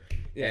Webster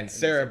Yeah, and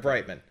Sarah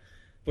Brightman.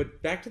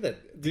 But back to the.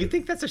 Do you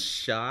think that's a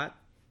shot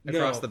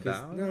across the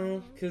bow?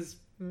 No, because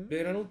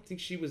man, I don't think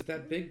she was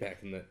that big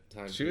back in that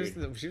time. She was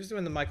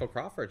doing the Michael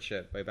Crawford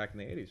shit way back in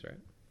the 80s, right?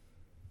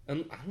 I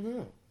don't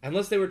know.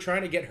 Unless they were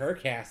trying to get her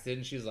casted,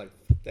 and she's like,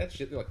 "That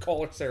shit." They're like,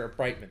 "Call her Sarah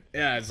Brightman."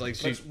 Yeah, it's like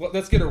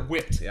Let's get her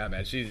whipped. Yeah,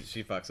 man, she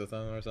fucks with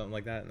them or something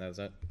like that, and that was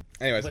it.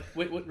 Anyways, But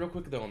wait, real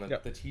quick though on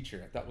the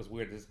teacher, I thought was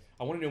weird.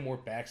 I want to know more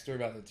backstory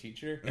about the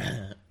teacher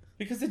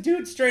because the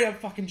dude's straight up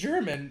fucking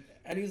German,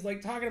 and he's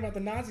like talking about the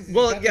Nazis. And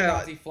well, he's got yeah, the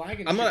Nazi flag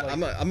and I'm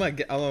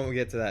shit, gonna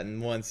get to that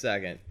in 1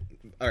 second.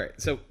 All right,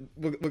 so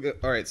we'll go,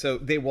 all right, so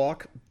they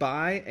walk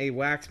by a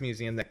wax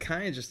museum that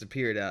kind of just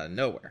appeared out of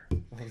nowhere,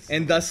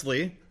 and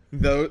thusly,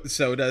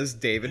 so does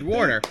David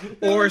Warner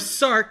or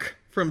Sark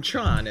from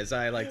Tron, as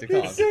I like to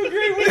call him. It's so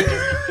great when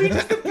he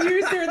just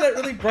appears there in that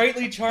really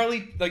brightly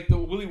Charlie, like the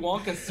Willy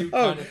Wonka suit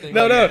kind of thing.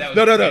 No. that was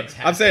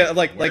fantastic. I'm saying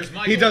like Where's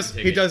my he does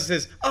golden he ticket? does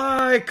his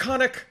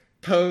iconic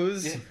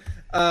pose.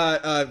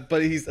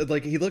 But he's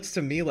like he looks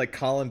to me like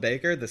Colin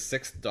Baker, the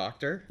Sixth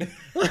Doctor.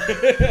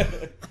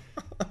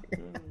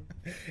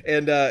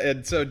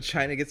 And so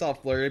China gets all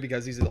flirty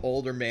because he's an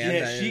older man.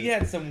 Yeah, she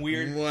had some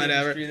weird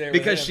whatever chemistry there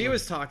because with she him.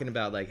 was talking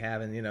about like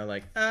having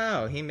like,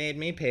 oh, he made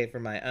me pay for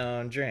my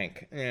own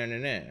drink.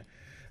 No.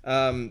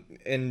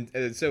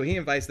 So he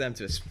invites them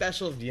to a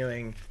special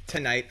viewing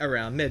tonight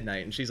around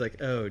midnight, and she's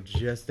like, oh,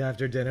 just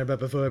after dinner but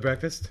before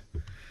breakfast.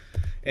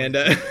 And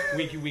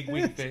winky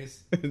wink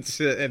face.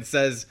 it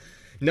says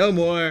no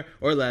more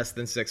or less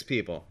than 6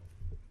 people.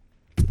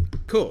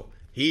 Cool.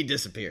 He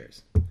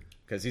disappears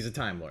because he's a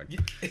Time Lord.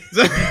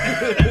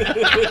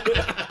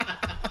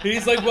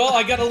 He's like, well,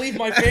 I gotta leave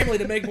my family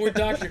to make more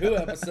Doctor Who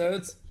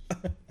episodes.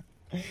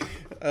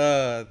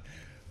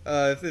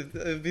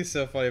 It'd be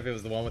so funny if it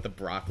was the one with the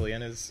broccoli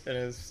in his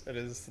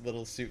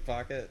little suit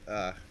pocket.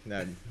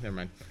 No, never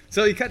mind.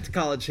 So he cut to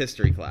college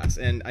history class,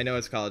 and I know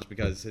it's college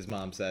because his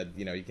mom said,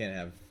 you can't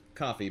have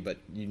coffee, but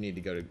you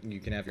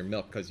can have your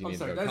milk because you need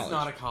to go to college. That's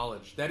not a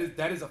college. That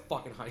is a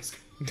fucking high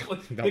school.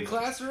 No. The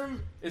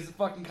classroom is a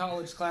fucking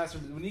college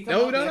classroom. When you come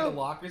out, they have the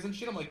lockers and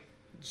shit. I'm like,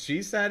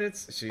 She said it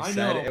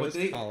was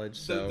college.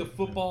 So the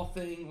football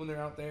thing when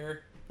they're out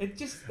there, it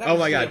just. Oh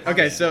my god.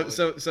 Okay, so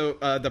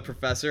the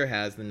professor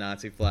has the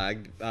Nazi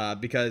flag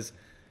because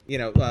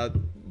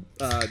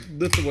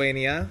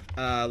Lithuania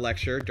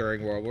lecture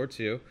during World War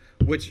II,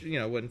 which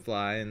wouldn't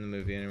fly in the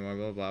movie anymore.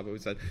 Blah blah blah. But we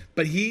said,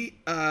 but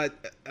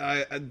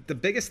the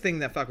biggest thing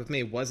that fucked with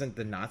me wasn't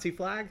the Nazi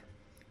flag.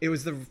 It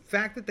was the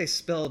fact that they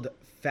spelled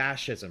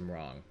fascism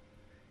wrong.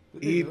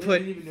 He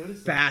put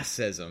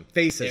fascism.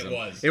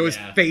 It was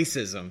yeah.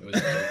 fascism. It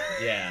was,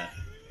 yeah.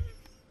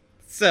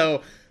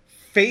 So,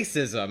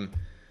 fascism.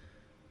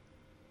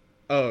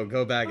 Oh,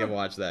 go back and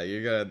watch that.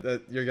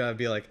 You're gonna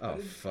be like, oh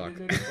fuck.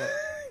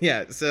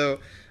 Yeah. So,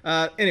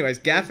 anyways,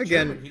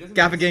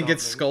 Gaffigan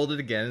gets scolded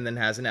again and then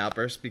has an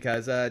outburst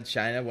because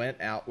China went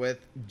out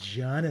with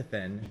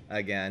Jonathan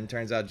again.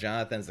 Turns out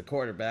Jonathan's the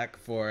quarterback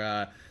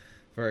for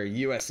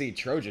USC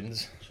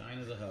Trojans.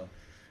 China's a hoe.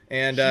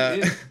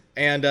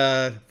 And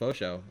faux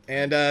show.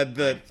 And I'd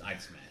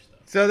smash though.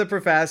 so the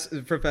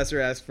professor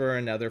asked for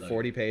another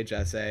 40-page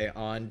essay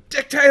on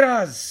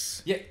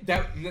dictators. Yeah,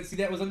 that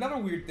was another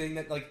weird thing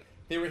that like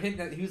they were hinting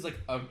that he was like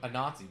a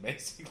Nazi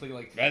basically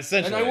like.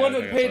 Essentially, and I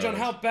wanted think a page that's on what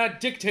it how bad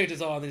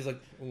dictators are. And he's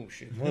like, oh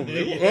shit.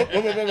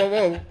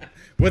 whoa.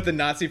 With the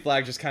Nazi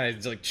flag just kind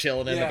of like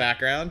chilling in the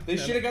background. They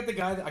should have got the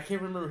guy that I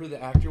can't remember who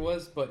the actor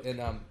was, but in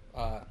a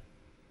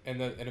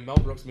Mel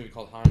Brooks movie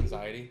called High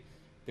Anxiety,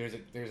 there's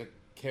a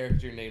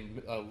character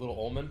named Little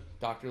Ullman,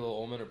 Dr. Little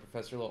Ullman or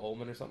Professor Little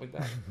Ullman or something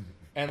like that.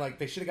 And like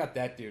they should have got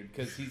that dude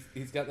because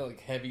he's got that like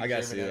heavy German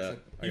accent.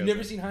 You've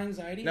never seen High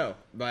Anxiety? No,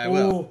 but I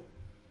will.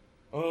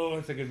 Oh,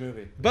 it's a good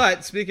movie.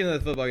 But speaking of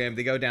the football game,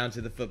 they go down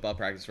to the football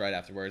practice right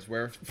afterwards,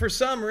 where for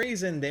some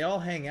reason they all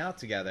hang out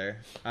together.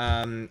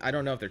 I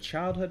don't know if they're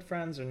childhood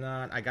friends or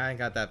not. I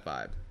got that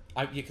vibe.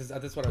 Because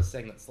that's what I was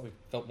saying. That's like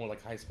felt more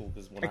like high school.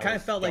 Because when It kind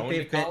of felt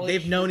like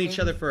they've known each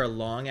other for a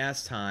long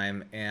ass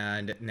time,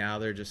 and now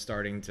they're just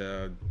starting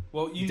to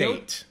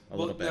date a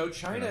little bit. No,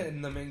 China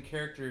and the main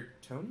character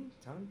Tony,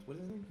 what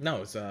is his name?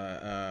 No, it's I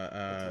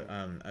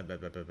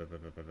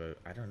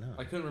don't know.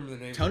 I couldn't remember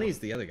the name. Tony's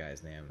the other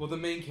guy's name. Well, the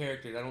main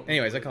character. I don't.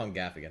 Anyways, I call him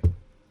Gaffigan.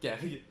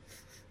 Gaffigan.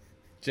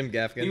 Jim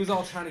Gaffigan. He was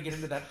all trying to get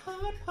into that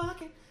hot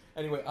pocket.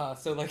 Anyway,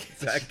 so like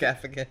Zach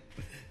Gaffigan.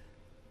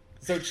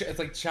 So it's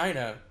like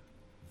China.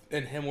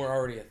 and him were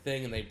already a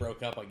thing, and they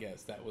broke up. I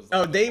guess that was.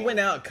 Oh, they went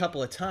out a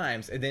couple of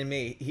times, and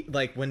then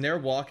like when they're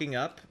walking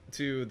up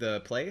to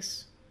the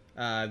place,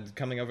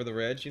 coming over the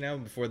ridge,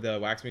 before the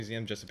wax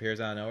museum just appears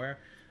out of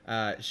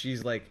nowhere.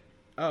 She's like,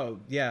 "Oh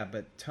yeah,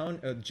 but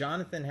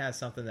Jonathan has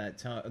something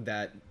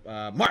that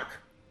Mark."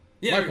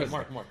 Yeah,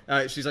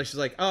 Mark. She's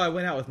like, "Oh, I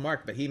went out with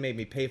Mark, but he made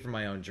me pay for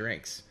my own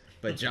drinks.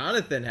 But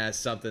Jonathan has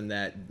something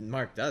that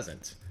Mark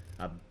doesn't,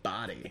 a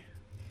body."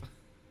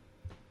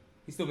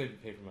 He still made me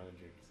pay for my own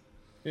drinks.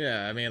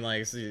 Yeah, I mean,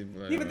 like, see,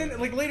 Yeah, but then,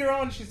 like, later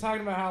on, she's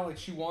talking about how, like,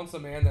 she wants a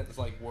man that's,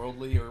 like,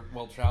 worldly or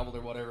well-traveled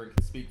or whatever and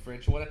can speak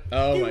French or whatever.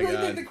 Oh, Do you my really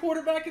God. think the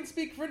quarterback can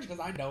speak French? Because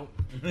I don't.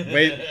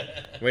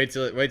 wait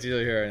till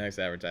you hear our next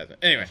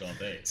advertisement. Anyway,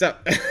 so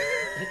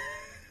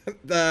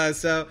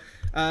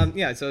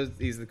so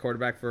he's the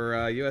quarterback for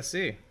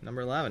USC,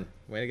 number 11.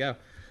 Way to go.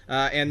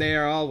 And they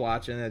are all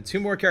watching. And two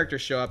more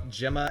characters show up,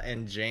 Gemma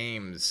and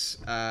James.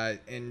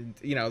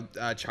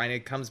 China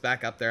comes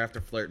back up there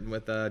after flirting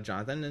with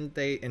Jonathan,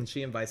 and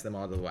she invites them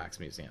all to the wax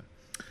museum.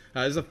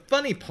 There's a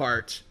funny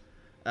part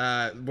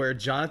where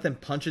Jonathan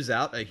punches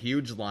out a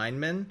huge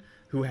lineman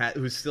who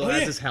still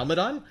has his helmet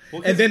on,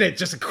 and then it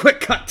just a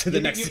quick cut to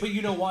the next. But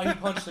you know why he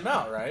punched him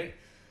out, right?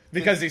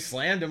 Because he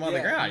slammed him on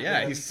the ground.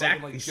 Yeah, he sacked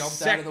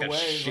jumped out of the way.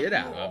 shit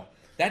out of him.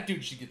 That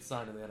dude should get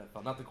signed in the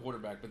NFL, not the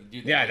quarterback, but the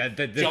dude. Yeah, that,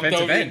 the jumped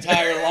defensive over end. the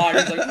entire line.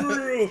 He's like,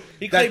 "Roo."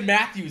 He Clay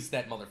Matthews,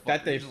 that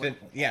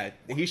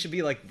motherfucker. He should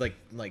be like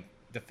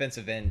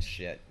defensive end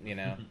shit,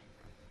 Yeah,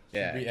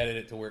 Re-edit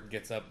it to where it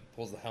gets up,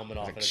 pulls the helmet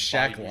off, like and it's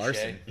Shaq body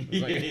Larson.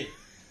 mache.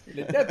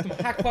 That's some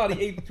hack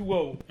body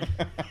 820.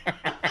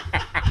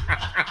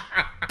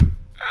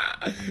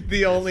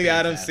 The only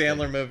Adam fantastic.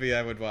 Sandler movie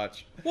I would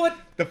watch. What?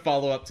 The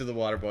follow-up to The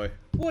Waterboy.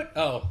 What?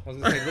 Oh, I was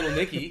gonna say Little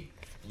Nicky.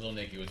 Little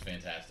Nicky was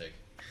fantastic.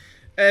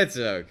 It's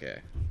okay.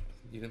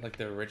 You didn't like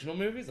the original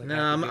movies? Like No,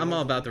 I'm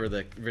all about the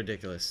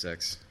Ridiculous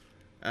Six.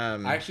 I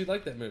actually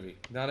liked that movie.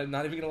 Not even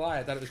gonna lie,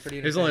 I thought it was pretty.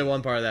 There's only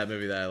one part of that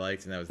movie that I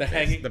liked, and that was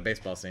hanging? the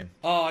baseball scene.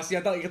 Oh, see,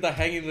 I thought you got the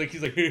hanging, like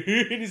he's like, and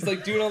he's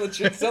like doing all the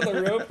tricks on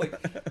the rope,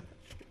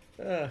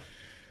 like.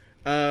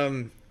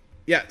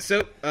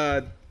 So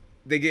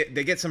they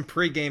get some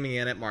pre-gaming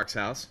in at Mark's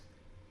house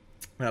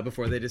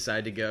before they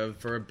decide to go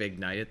for a big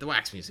night at the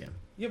Wax Museum.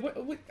 Yeah,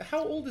 what, how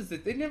old is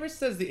it? It never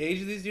says the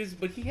age of these dudes,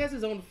 but he has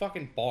his own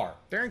fucking bar.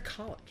 They're in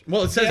college.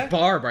 Well, it says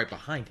bar right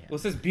behind him. Well,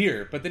 it says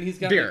beer, but then he's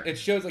got Beer. Like, it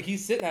shows like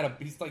he's sitting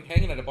he's like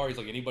hanging at a bar. He's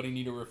like, anybody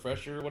need a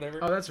refresher or whatever?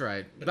 Oh, that's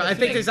right. But that's I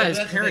think the he's at his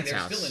thing, parents' they're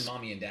house. still in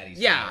mommy and daddy's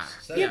Yeah. house.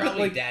 So Yeah, that's but,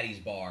 probably like, daddy's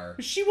bar.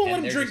 She won't let and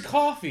him they're drink just-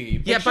 coffee.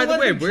 But Yeah, by she'll the let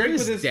way, him where drink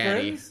is with his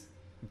Daddy? friends.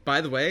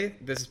 By the way,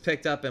 this is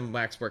picked up in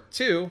Waxwork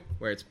 2,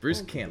 where it's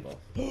Bruce Campbell.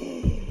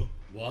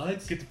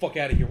 What? Get the fuck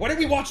out of here! Why did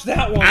we watch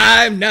that one?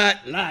 I'm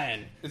not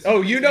lying. This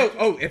Oh, is- you know.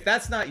 Oh, if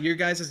that's not your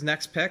guys'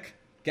 next pick,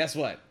 guess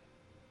what?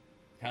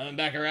 Coming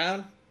back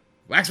around,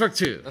 Waxwork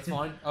 2. That's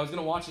fine. I was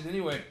gonna watch it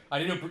anyway. I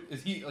didn't know.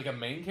 Is he like a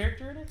main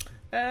character in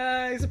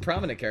it? He's a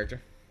prominent character.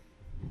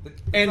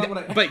 That's And not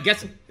what I- but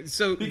guess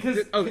so. because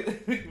okay,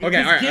 because all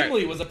right, Gimli all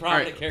right. was a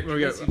prominent All right, character. we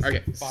go- This was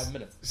okay. 5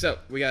 minutes. So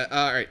we got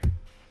all right.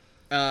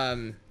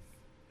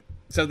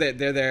 So they're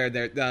there.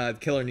 They're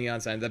killer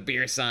neon sign, the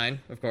beer sign,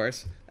 of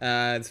course.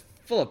 It's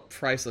full of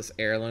priceless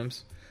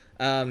heirlooms.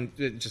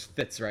 It just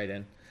fits right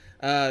in.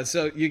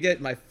 So you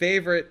get my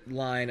favorite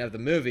line of the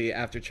movie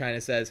after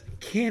China says,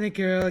 "Can a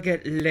girl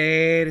get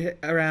laid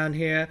around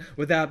here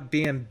without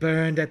being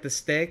burned at the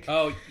stake?"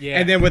 Oh yeah.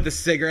 And then with the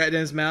cigarette in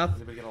his mouth,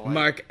 Anybody get a light?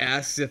 Mark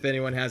asks if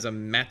anyone has a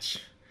match.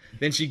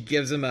 Then she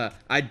gives him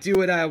 "I do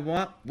what I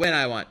want, when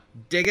I want.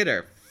 Dig it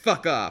or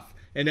fuck off."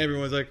 And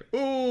everyone's like,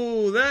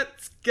 "Ooh,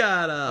 that's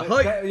got a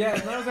hook." that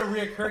was a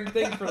reoccurring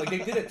thing for like they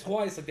did it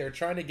twice. Like they were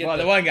trying to get. Well,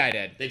 the one guy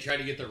did. They tried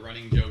to get the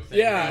running joke thing.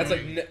 Yeah, it's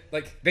going.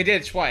 like They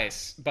did it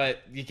twice,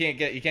 but you can't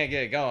get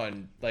it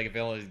going. Like if it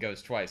only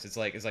goes twice, it's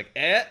like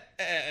they're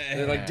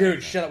like,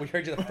 dude, shut up. We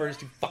heard you the first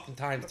 2 fucking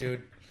times,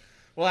 dude.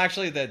 Well,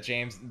 actually,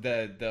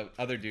 the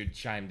other dude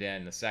chimed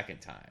in the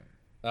second time.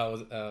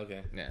 Oh,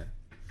 okay. Yeah.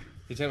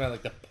 You're talking about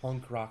like the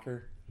punk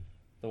rocker,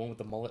 the one with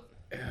the mullet.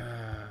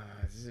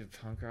 Is it a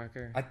punk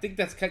rocker? I think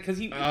that's because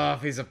he. Oh,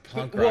 if he's a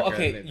punk rocker. Well,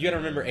 okay, then- you gotta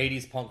remember,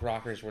 '80s punk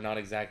rockers were not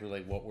exactly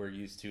like what we're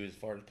used to as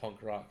far as punk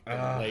rock.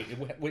 Like,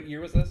 what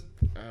year was this?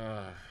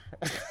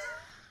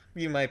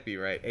 You might be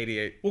right.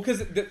 88. Well, because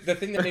the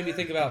thing that made me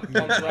think about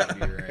punk rock.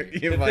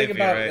 You might be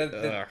right.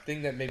 The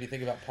thing that made me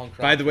think about punk rock.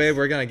 By the way,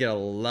 we're gonna get a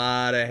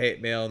lot of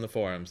hate mail in the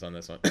forums on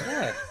this one.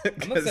 yeah, I'm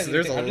not 'Cause saying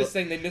there's anything. a I'm just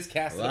saying they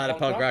miscast lot of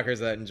punk rockers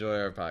that enjoy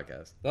our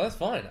podcast. No, that's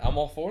fine. I'm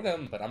all for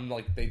them, but I'm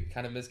like they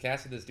kind of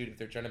miscasted this dude if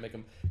they're trying to make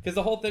him because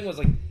the whole thing was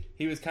like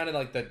he was kind of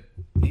like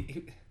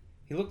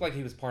he looked like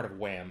he was part of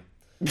Wham,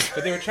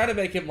 but they were trying to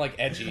make him like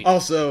edgy.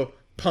 Also,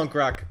 punk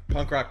rock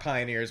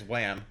pioneers,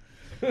 Wham.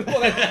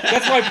 Well,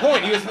 that's my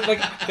point. He was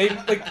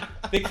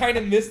they kind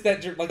of missed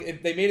that.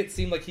 They made it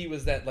seem like he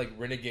was that like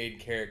renegade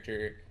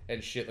character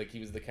and shit. Like he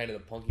was the kind of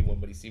the punky one,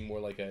 but he seemed more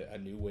like a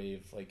new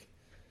wave, like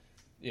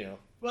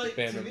Well,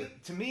 band member.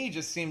 to me, he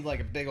just seemed like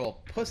a big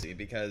old pussy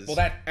because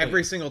Well,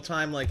 every single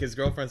time, like his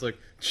girlfriend's like,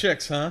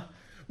 "Chicks, huh?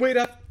 Wait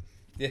up."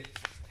 Yeah.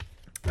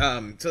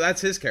 So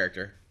that's his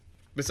character.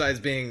 Besides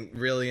being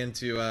really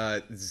into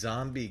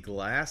zombie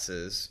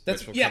glasses,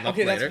 That's which will come up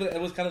okay. later. It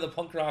was kind of the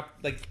punk rock,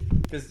 like,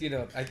 because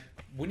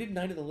when did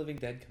Night of the Living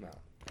Dead come out?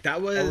 That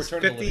was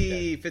Return of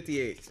the Living 50,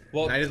 Dead. 58.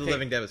 Well, Night of the okay,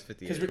 Living Dead was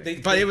 58.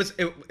 'cause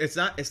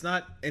But it's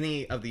not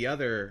any of the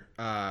other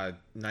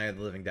Night of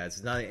the Living Dead.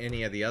 It's not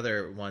any of the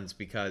other ones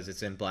because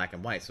it's in black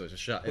and white. So it's a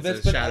shout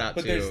out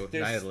to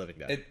Night of the Living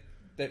Dead.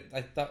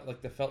 I thought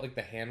it felt like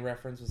the hand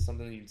reference was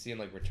something that you'd see in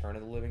like Return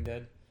of the Living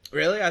Dead.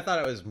 Really, I thought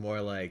it was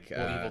more like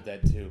Evil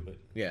Dead too, but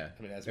yeah.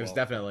 I mean, as it was well.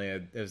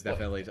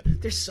 definitely.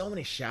 There's so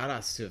many shout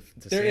outs to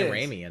There Sam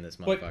is, Raimi in this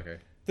but motherfucker.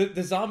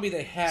 The zombie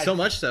they had So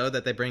much so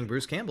that they bring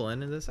Bruce Campbell in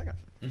the second.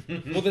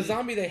 Well, the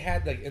zombie they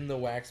had like in the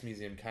wax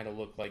museum kind of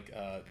looked like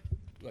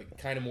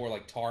kind of more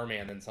like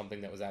Tarman than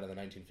something that was out of the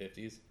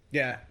 1950s.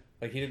 Yeah.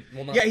 Like he didn't.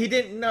 Well, not, Yeah, he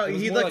didn't. No, it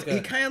was he more looked. like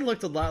He kind of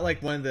looked a lot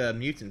like one of the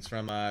mutants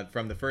from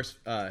the first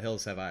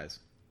Hills Have Eyes.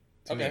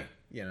 To Okay. me,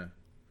 you know.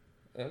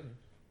 Okay.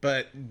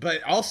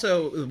 But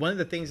also one of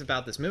the things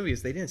about this movie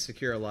is they didn't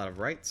secure a lot of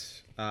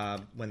rights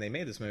when they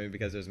made this movie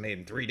because it was made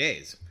in 3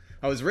 days.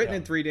 It was written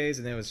in 3 days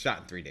and then it was shot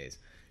in 3 days,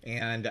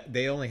 and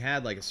they only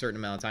had like a certain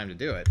amount of time to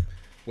do it,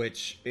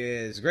 which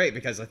is great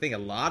because I think a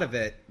lot of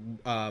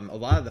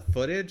the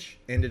footage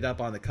ended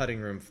up on the cutting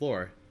room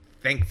floor,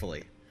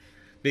 thankfully,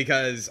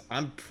 because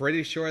I'm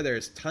pretty sure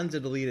there's tons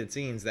of deleted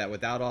scenes that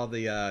without all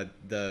the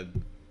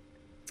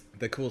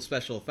cool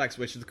special effects,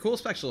 which the cool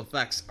special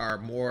effects are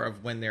more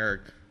of when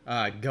they're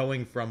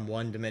going from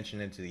one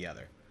dimension into the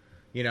other.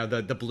 You know,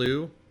 the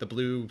blue.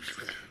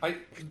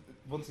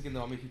 Once again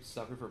though, I'm a huge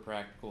sucker for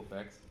practical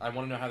effects. I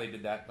want to know how they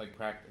did that, like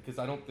because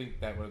I don't think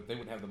they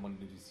would have the money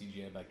to do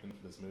CGI back then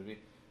for this movie.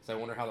 So I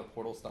wonder how the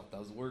portal stuff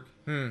does work.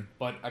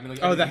 But I mean,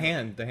 like, the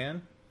hand.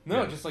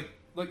 No, Yeah. just like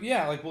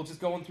we'll just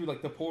going through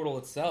like the portal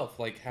itself.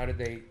 Like, how did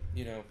they,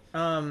 Yeah,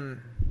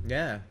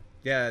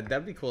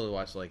 that'd be cool to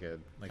watch like a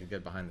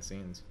good behind the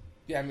scenes.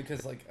 Yeah, I mean,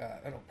 because like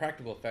I don't know,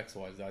 practical effects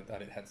wise, I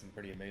thought it had some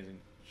pretty amazing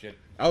shit.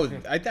 Oh,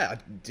 I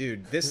thought,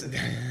 dude, this.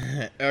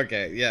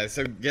 Okay, yeah.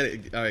 So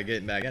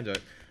getting back into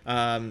it.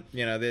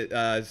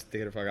 Just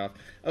take it the fuck off.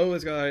 Oh,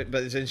 it's going.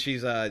 But then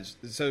she's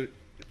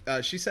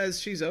she says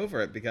she's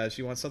over it because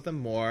she wants something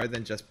more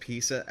than just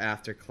pizza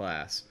after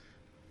class.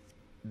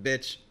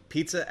 Bitch,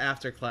 pizza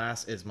after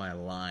class is my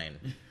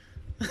line.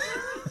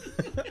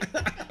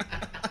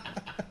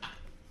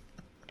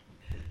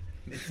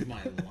 It's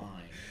my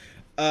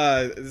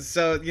line.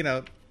 So,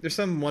 there's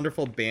some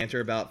wonderful banter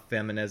about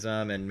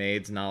feminism and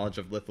Maid's knowledge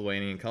of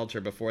Lithuanian culture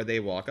before they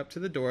walk up to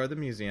the door of the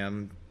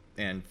museum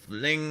and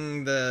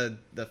fling the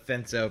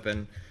fence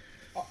open.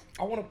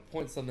 I want to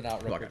point something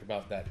out real quick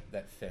about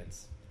that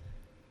fence.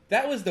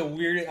 That was the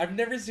weirdest. I've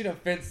never seen a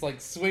fence like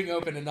swing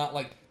open and not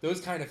like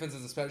those kind of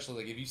fences,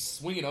 especially like if you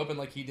swing it open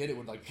like he did, it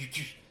would like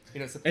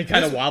and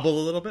kind of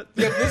wobble a little bit.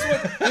 Yeah,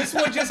 this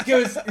one just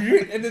goes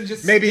and then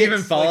just maybe sticks,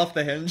 even fall like, off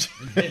the hinge.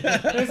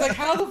 It's like,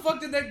 how the fuck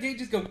did that gate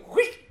just go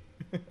quick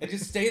and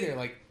just stay there?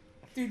 Like,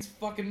 dude's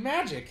fucking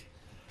magic.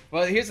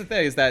 Well, here's the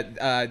thing: is that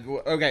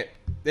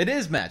it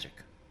is magic.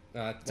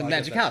 It's a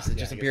magic house. It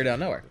just appeared out of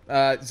nowhere.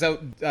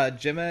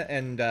 Jimma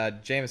and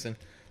Jameson.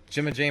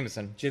 Jimma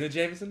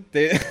Jameson.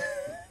 They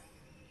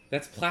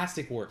That's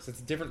Plastic Works.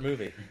 It's a different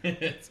movie.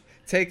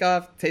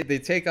 They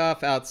take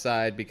off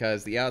outside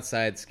because the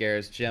outside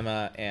scares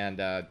Jimma,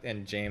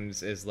 and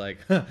James is like,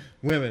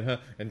 women, huh?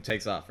 And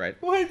takes off, right?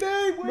 Wait,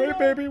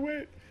 baby,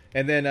 wait.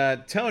 And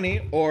then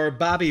Tony, or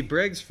Bobby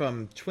Briggs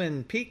from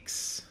Twin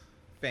Peaks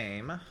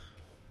fame.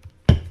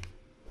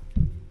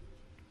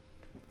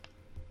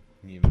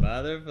 You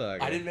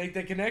motherfucker. I didn't make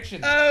that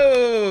connection.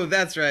 Oh,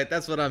 that's right.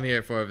 That's what I'm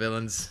here for,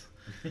 villains.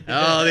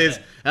 all these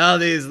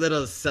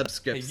little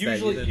subscripts.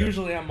 Hey,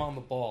 usually I'm on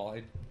the ball.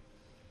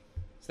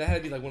 So that had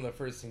to be like one of the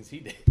first things he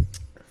did.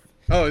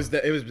 Oh, it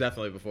was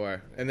definitely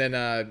before, and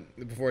then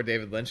before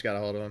David Lynch got a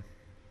hold of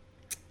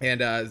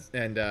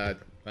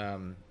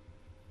him,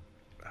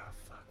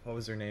 what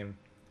was her name?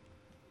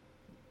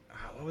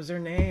 What was her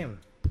name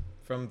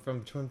from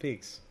Twin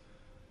Peaks?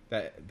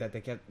 That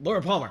they kept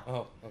Laura Palmer.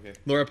 Oh, okay.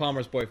 Laura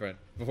Palmer's boyfriend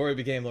before he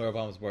became Laura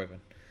Palmer's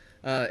boyfriend.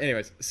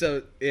 Anyways,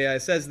 so yeah,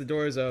 it says the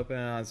door is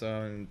open,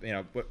 so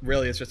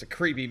really it's just a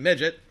creepy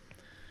midget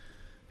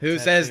who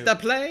says too. the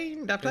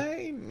plane.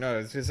 No,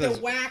 it just says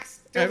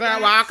wax.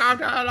 welcome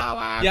to the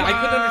wax. Yeah, I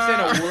couldn't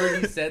understand a word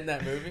he said in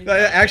that movie.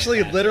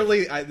 Actually,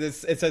 literally,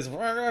 it says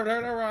my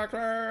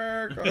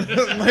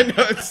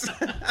notes.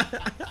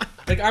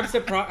 Like I'm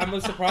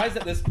surprised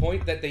at this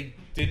point that they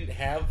didn't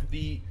have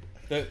the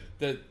I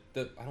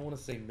don't want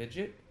to say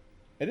midget.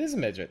 It is a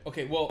midget.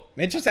 Okay, well,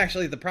 Midget's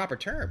actually the proper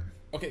term.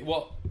 okay,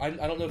 well, I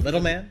don't know if Little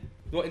man.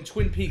 Well, in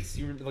Twin Peaks,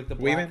 you remember like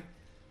Weeman?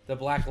 the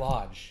Black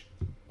Lodge.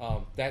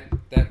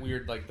 That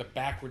weird like the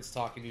backwards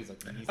talking dude. Like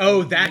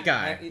That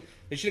guy.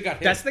 They should have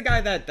got him. That's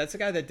the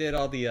guy that did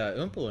all the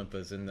Oompa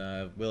Loompas in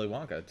Willy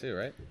Wonka too,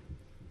 right?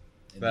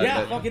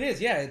 Fuck it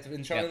is. Yeah, it's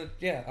in Charlie.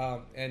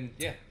 And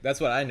yeah.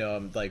 That's what I know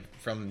him like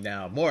from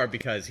now more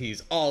because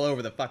he's all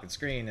over the fucking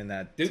screen in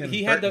that. Dude, Tim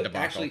he had Burton the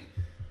debacle. actually.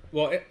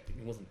 Well, it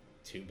wasn't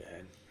too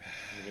bad.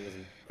 It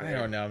wasn't. I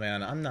don't know,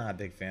 man. I'm not a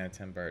big fan of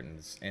Tim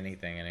Burton's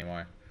anything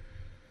anymore.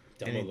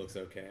 Dumbo looks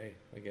okay,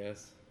 I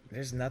guess.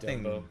 There's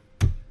nothing. Dumbo.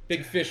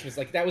 Big Fish was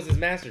like that was his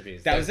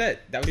masterpiece. That was it.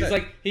 He's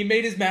like he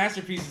made his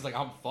masterpiece. He's like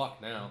I'm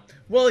fucked now.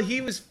 Well,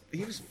 he was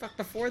fucked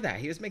before that.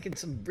 He was making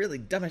some really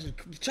dumb.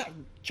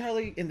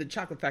 Charlie in the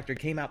Chocolate Factory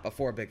came out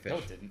before Big Fish. No,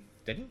 it didn't.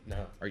 Didn't?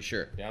 No. Are you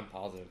sure? Yeah, I'm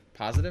positive.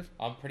 Positive?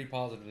 I'm pretty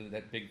positive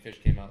that Big Fish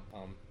came out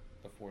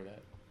before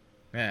that.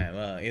 Yeah.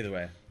 Well, either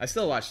way, I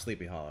still watch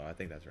Sleepy Hollow. I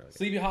think that's really good.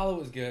 Sleepy Hollow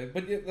was good,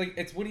 but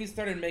it's when he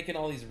started making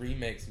all these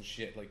remakes and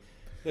shit. Like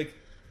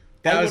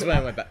That was when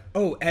I went back.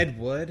 Oh, Ed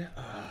Wood.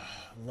 Oh,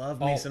 love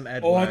me some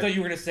Ed Wood. Oh, I thought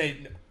you were gonna say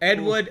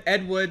Ed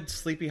Wood,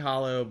 Sleepy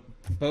Hollow.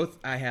 Both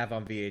I have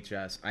on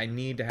VHS. I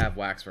need to have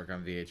Waxwork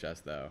on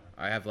VHS though.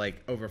 I have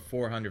like over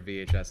 400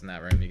 VHS in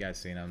that room. You guys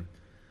seen them?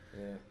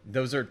 Yeah.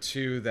 Those are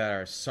two that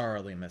are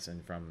sorely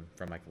missing from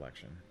my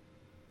collection.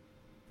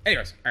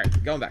 Anyways, all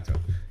right, going back to it.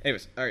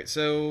 Anyways, all right,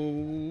 so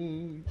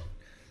we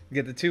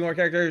get the two more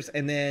characters,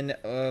 and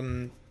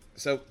then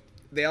so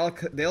they all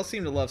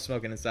seem to love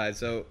smoking inside.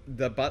 So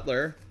the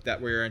butler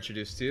that we were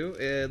introduced to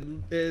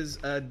is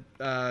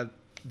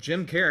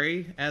Jim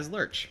Carrey as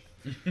Lurch.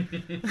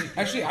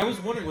 Actually, I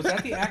was wondering, was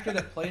that the actor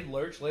that played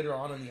Lurch later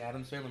on in the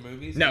Addams Family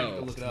movies?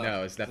 No,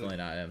 it's definitely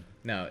not him.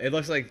 No, it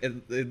looks like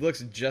it looks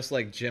just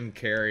like Jim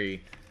Carrey.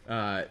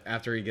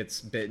 After he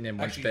gets bitten and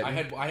once bitten.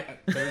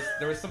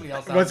 There was somebody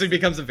else. Once he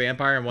becomes a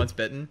vampire and once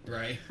bitten.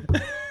 Right.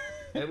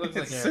 It looks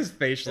like his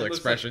facial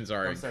expressions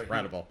are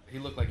incredible. He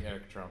looked like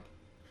Eric Trump.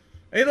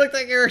 He looked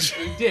like Eric.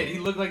 He did. He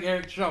looked like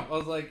Eric Trump. I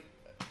was like,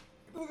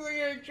 he looked like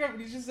Eric Trump.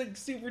 He's just like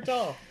super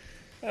tall.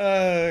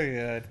 Oh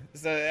god.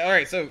 So all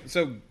right. So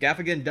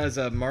Gaffigan does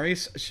a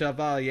Maurice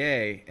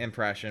Chevalier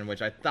impression,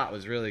 which I thought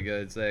was really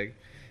good. It's like,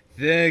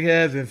 "Thank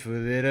heaven for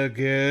little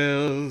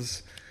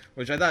girls,"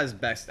 which I thought is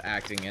best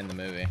acting in the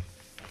movie.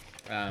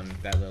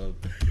 That little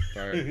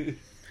part.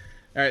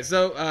 All right.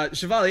 So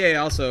Chevalier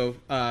also,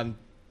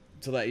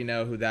 to let you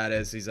know who that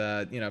is, he's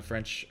a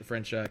French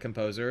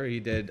composer.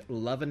 He did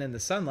 "Lovin' in the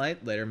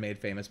Sunlight," later made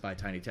famous by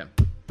Tiny Tim.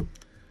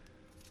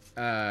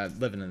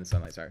 "Living in the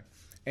Sunlight," sorry.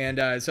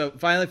 And so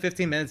finally,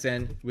 15 minutes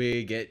in,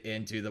 we get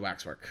into the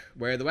waxwork,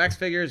 where the wax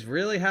figures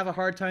really have a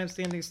hard time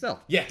standing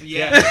still. Yeah.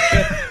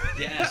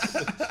 Yes.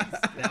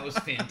 That was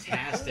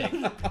fantastic.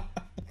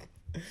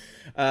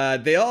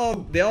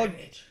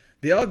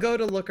 They all go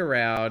to look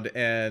around,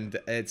 and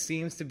it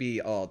seems to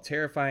be all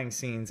terrifying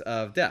scenes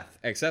of death,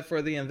 except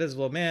for the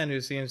Invisible Man, who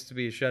seems to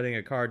be shutting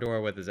a car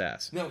door with his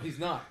ass. No, he's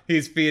not.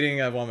 He's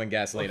feeding a woman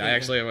gasoline. Okay. I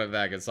actually went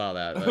back and saw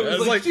that. I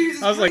was like, Jesus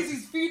Christ,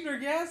 he's feeding her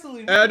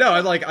gasoline. No,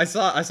 I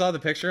saw the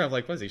picture. I'm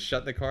like, was he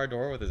shut the car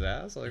door with his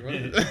ass? Like,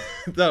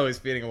 what? No, he's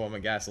feeding a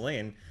woman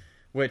gasoline,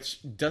 which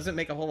doesn't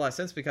make a whole lot of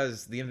sense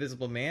because the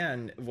Invisible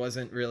Man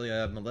wasn't really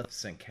a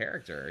Maleficent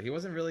character. He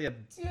wasn't really a.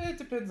 Yeah, it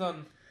depends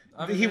on.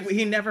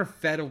 He never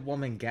fed a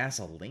woman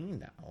gasoline,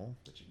 though.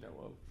 That you know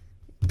of.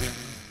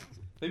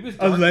 Maybe it was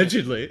Dark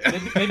allegedly.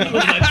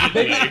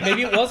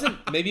 Maybe it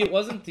wasn't. Maybe it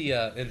wasn't the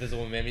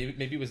Invisible Man.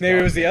 Maybe it was. Maybe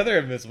Dark it was the Man. other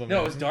Invisible Man.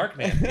 No, it was Dark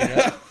Man. You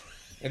know?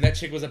 And that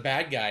chick was a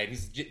bad guy. And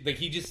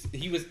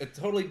he was a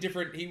totally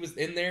different. He was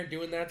in there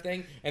doing that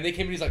thing, and they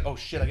came and he's like, "Oh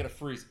shit, I gotta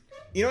freeze."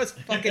 You know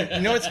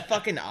what's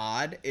fucking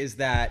odd is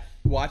that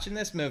watching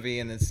this movie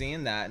and then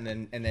seeing that and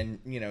then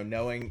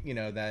knowing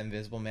that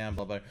Invisible Man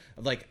blah blah,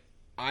 like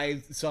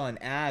I saw an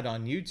ad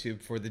on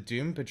YouTube for the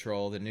Doom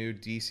Patrol, the new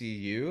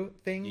DCU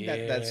thing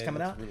that's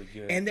coming out. Really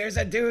good. And there's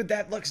a dude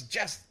that looks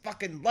just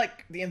fucking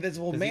like the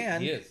Invisible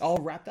Man, he is. all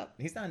wrapped up.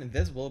 He's not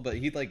invisible, but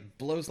he like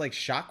blows like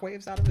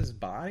shockwaves out of his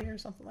body or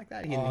something like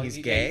that. He's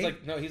gay.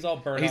 He's all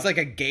burned up. He's like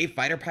a gay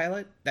fighter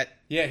pilot.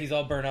 Yeah, he's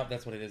all burned up.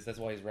 That's what it is. That's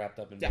why he's wrapped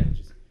up in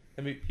bandages.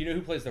 I mean, you know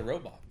who plays the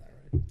robot in that,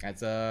 right?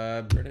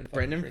 That's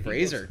Brendan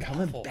Fraser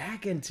coming awful.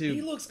 back into.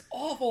 He looks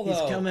awful though.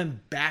 He's coming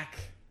back,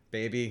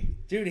 baby.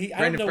 Dude,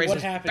 I don't know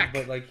what happened,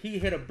 but like he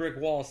hit a brick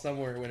wall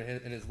somewhere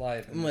in his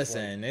life.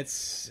 Listen,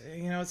 it's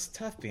it's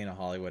tough being a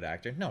Hollywood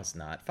actor. No, it's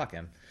not. Fuck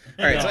him.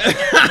 All right,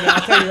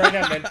 I'll tell you right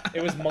now, man.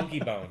 It was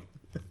Monkey Bone.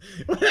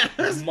 It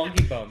was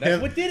Monkey Bone.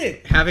 That's what did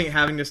it.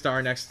 Having to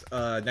star next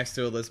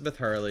to Elizabeth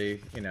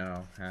Hurley, I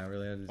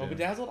really had to do. Oh,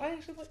 Bedazzled. I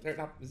actually like.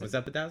 Was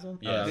that Bedazzled?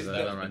 Yeah, that was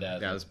Bedazzled.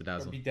 Yeah, it was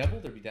Bedazzled. Or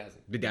Bedeviled or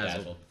Bedazzled?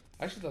 Bedazzled.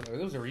 I actually thought that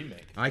was a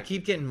remake. I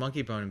keep getting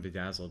Monkey Bone and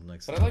Bedazzled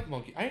mixed up. But I like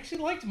Monkey. I actually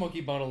liked Monkey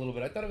Bone a little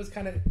bit. I thought it was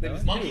kind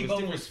of. Monkey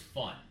Bone was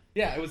fun.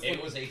 Yeah, it was.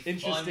 It was a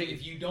interesting. Fun,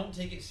 if you don't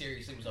take it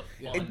seriously, it was a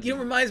fun.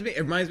 It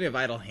reminds me of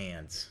Idle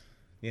Hands.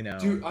 Dude,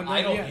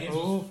 Idle Hands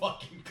was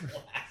fucking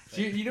classic.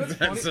 Dude, you know what's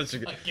funny? Such a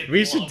good.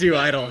 We should do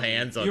Idle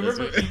Hands on this.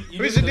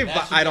 We should do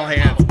Idle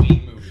Hands.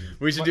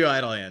 We should do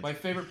Idle Hands. My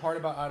favorite part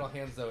about Idle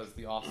Hands though is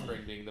the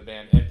Offspring being the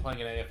band and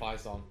playing an AFI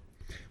song.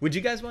 Would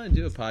you guys want to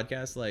do a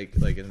podcast like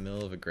in the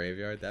middle of a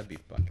graveyard? That'd be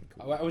fucking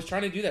cool. I was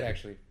trying to do that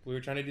actually. We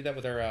were trying to do that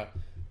with our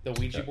the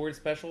Ouija board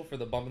special for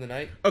the Bump of the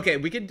Night. Okay,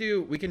 we can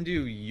do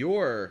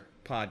your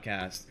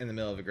podcast in the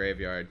middle of a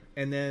graveyard,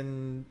 and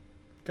then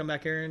come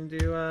back here and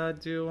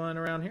do one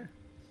around here.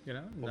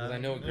 Because I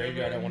know what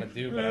graveyard I want to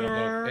do, but I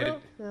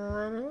don't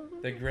know.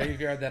 The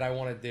graveyard that I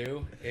want to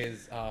do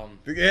is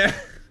yeah.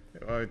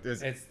 Or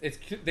is- It's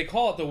they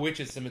call it the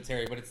Witches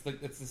Cemetery, but it's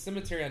the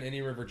cemetery on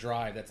Indian River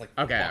Drive that's like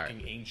Okay,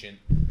 fucking ancient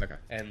okay.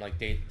 and like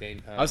I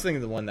was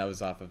thinking the one that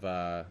was off of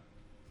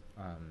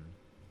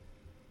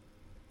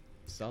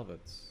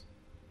Selvets.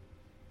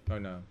 Oh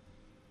no,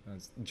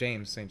 it's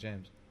James, St.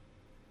 James.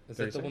 is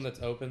that the 36? one that's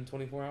open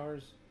 24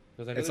 hours?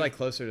 'Cause I know It's there's- like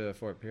closer to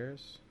Fort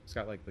Pierce. It's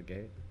got like the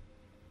gate.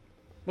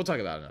 We'll talk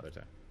about it another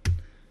time.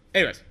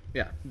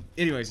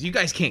 Anyways, you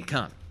guys can't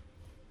come,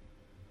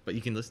 but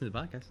you can listen to the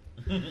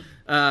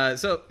podcast.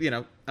 So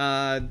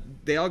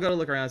they all go to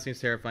look around. Seems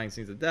terrifying.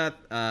 Scenes of death.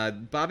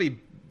 Bobby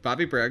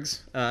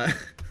Briggs,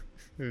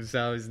 who's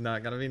how he's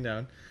not gonna be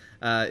known,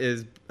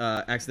 is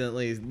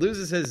accidentally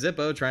loses his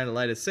Zippo trying to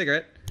light a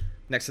cigarette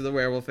next to the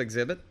werewolf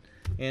exhibit,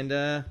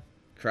 and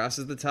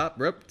crosses the top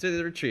rope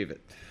to retrieve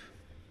it.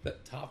 the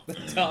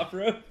top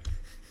rope.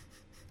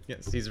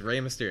 Yes, he's Rey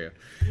Mysterio.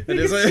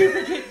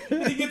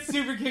 He gets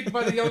super kicked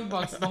by the Young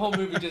Bucks, and the whole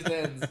movie just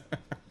ends.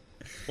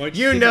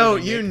 You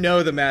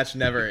know the match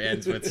never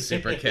ends with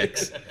super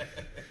kicks.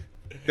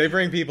 They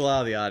bring people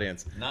out of the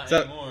audience. Not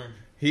anymore.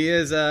 He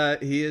is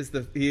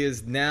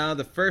now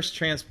the first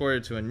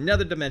transported to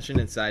another dimension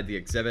inside the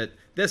exhibit.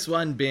 This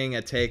one being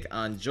a take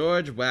on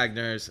George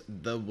Wagner's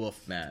The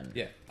Wolfman.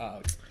 Yeah.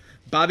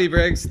 Bobby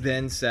Briggs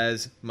then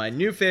says, "My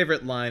new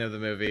favorite line of the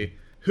movie: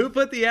 Who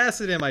put the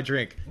acid in my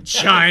drink?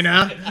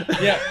 China."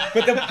 Yeah,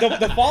 but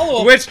the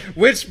follow up,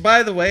 which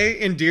by the way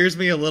endears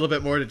me a little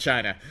bit more to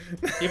China.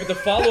 yeah, but the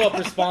follow up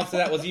response to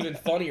that was even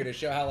funnier to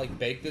show how like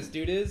baked this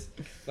dude is,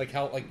 like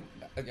how like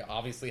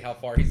obviously how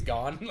far he's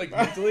gone like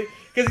mentally,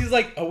 because he's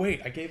like, oh wait,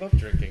 I gave up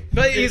drinking.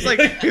 But he's like,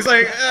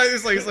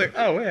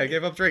 oh wait, I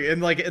gave up drinking,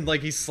 and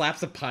like he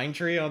slaps a pine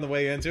tree on the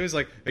way into. He's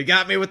like, he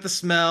got me with the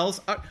smells.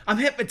 I'm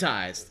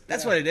hypnotized.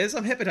 That's what it is.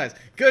 I'm hypnotized.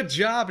 Good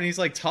job. And he's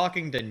like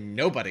talking to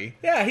nobody.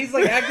 Yeah, he's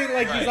like acting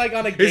like he's like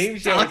on a game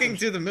He's show. talking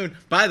to the moon.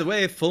 By the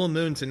way, full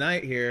moon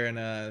tonight here in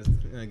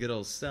good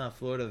old South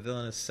Florida,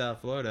 Villainous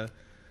South Florida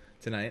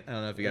tonight. I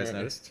don't know if you guys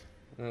noticed.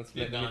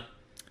 Did not.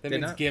 That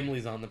Did means not.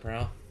 Gimli's on the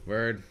prowl.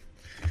 Word.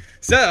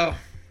 So,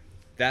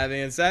 that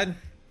being said,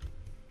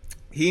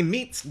 he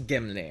meets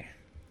Gimli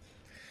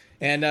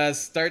and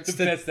starts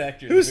The to best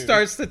actor in the movie.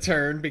 starts to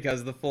turn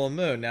because of the full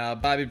moon. Now,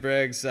 Bobby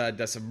Briggs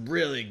does some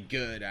really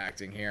good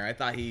acting here. I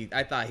thought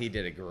he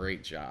did a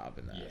great job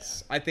in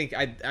this.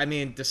 Yeah. I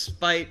mean,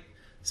 despite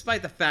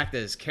the fact that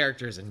his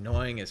character is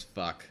annoying as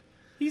fuck.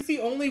 He's the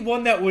only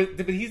one that would,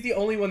 but he's the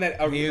only one that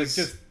like, He's-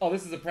 just, oh,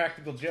 this is a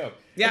practical joke.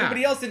 Yeah.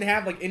 Everybody else didn't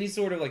have like any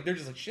sort of like, they're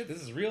just like, shit,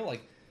 this is real.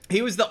 Like,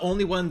 He was the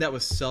only one that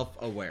was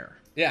self-aware.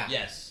 yeah,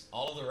 Yes,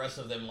 all of the rest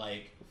of them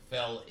like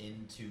fell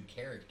into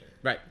character.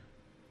 Right.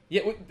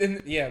 yeah,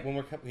 when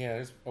we're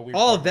there's a weird.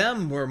 All part. of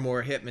them were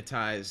more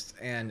hypnotized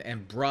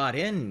and brought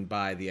in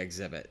by the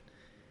exhibit.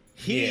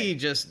 He Yeah.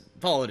 just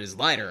followed his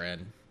lighter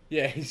in,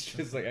 Yeah, he's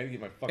just like, I need to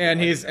get my fucking. and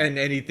life he's back. and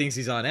he thinks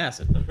he's on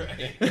acid,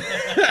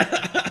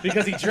 Right.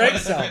 because he drank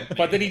some,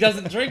 but then he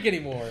doesn't drink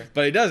anymore.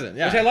 but he doesn't.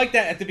 Yeah, Which I like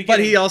that at the but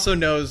beginning. he also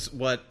knows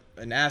what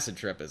an acid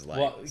trip is like,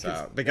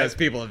 Well, because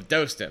people have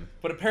dosed him.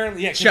 But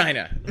apparently, yeah, 'cause-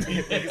 China,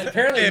 because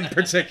apparently, in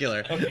particular.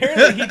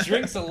 apparently he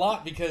drinks a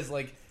lot because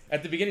like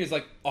at the beginning he's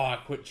like, oh, I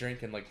quit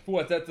drinking. Like,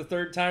 what? That's the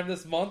third time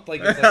this month.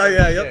 Like, it's like, Oh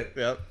yeah, holy yep, shit.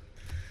 yep.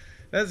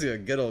 That's a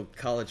good old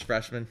college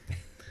freshman.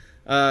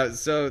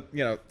 So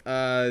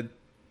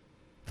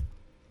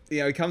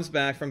he comes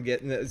back from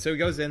so he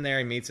goes in there,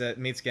 he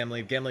meets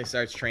Gimli. Gimli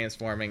starts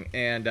transforming,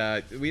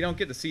 and we don't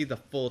get to see the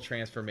full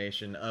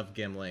transformation of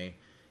Gimli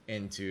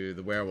into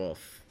the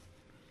werewolf.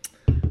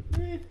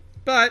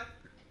 But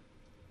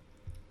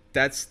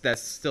that's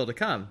still to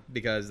come,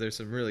 because there's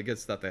some really good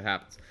stuff that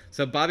happens.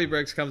 So Bobby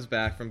Briggs comes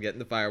back from getting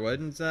the firewood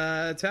and is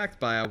attacked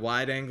by a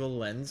wide-angle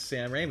lens,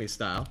 Sam Raimi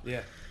style.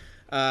 Yeah.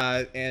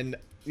 And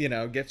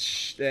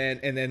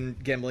and then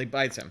Gimli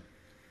bites him.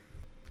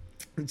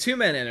 Two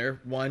men enter.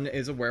 One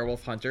is a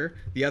werewolf hunter.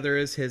 The other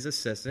is his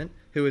assistant,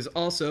 who is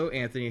also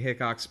Anthony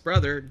Hickok's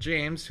brother,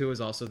 James, who is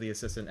also the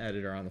assistant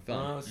editor on the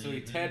film. Oh, so he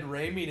Ted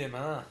Raimi'd him,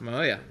 huh?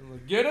 Oh yeah.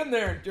 Get in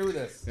there and do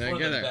this. Yeah, One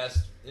get of the there.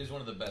 best. It was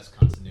one of the best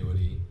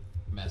continuity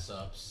mess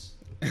ups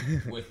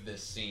with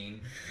this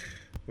scene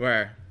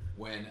Where?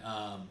 when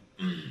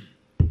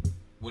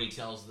when he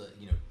tells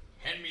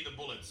hand me the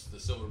bullets, the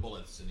silver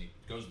bullets, and he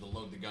goes to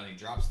load the gun. He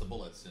drops the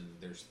bullets, and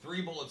there's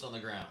 3 bullets on the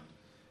ground.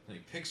 And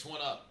he picks one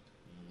up,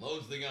 and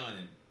loads the gun,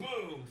 and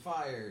boom,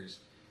 fires.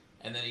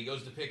 And then he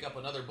goes to pick up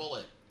another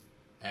bullet,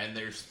 and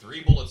there's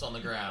 3 bullets on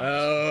the ground.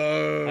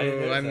 Oh, I didn't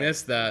notice I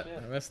missed that. Yeah.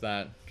 I missed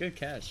that. Good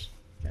catch.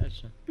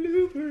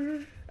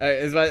 Blooper.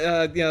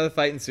 The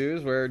fight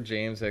ensues where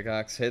James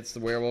Hickox hits the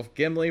werewolf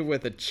Gimli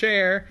with a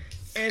chair,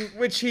 in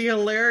which he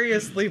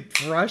hilariously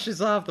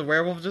brushes off. The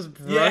werewolf just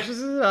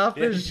brushes it off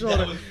his That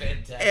shoulder. was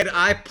fantastic. And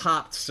I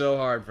popped so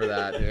hard for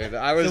that, dude.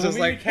 I was So just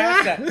when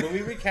we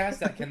like, recast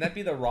that, can that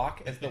be The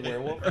Rock as the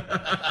werewolf?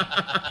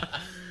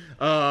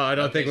 oh, I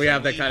don't think we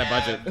have that kind of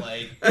have, budget.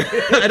 Like,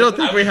 I don't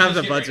think I we was have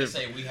the just getting ready to budget.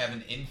 say we have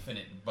an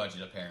infinite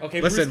budget apparently.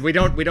 Okay, Listen, Bruce-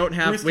 we don't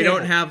have Bruce we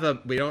don't Campbell.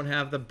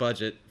 have the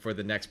budget for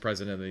the next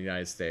president of the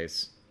United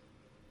States,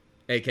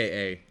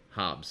 aka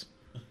Hobbs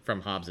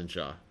from Hobbs and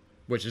Shaw.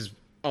 which is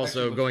Actually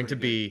also looks going to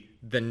pretty be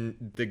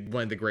the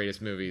one of the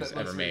greatest movies That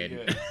looks ever really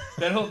made. good.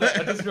 That whole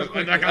just real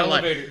quick, I'm not the gonna lie.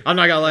 elevator- I'm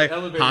not gonna lie. the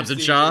elevator Hobbs and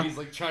scene Shaw. where He's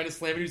like trying to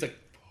slam it. He's like,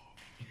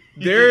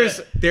 There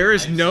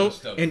is I'm no, so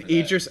stoked and for that.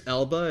 Idris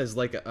Elba is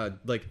like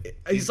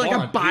he's like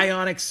Bond. a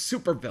bionic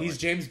supervillain. he's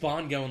James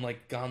Bond gone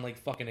like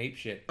fucking ape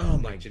shit. Oh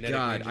my Like, genetically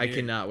god, I engineered.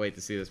 cannot wait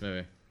to see this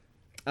movie.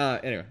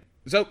 Anyway,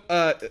 so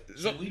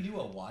Should we do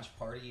a watch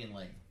party and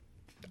like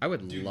I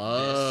would do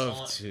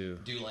love this on, to.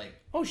 do like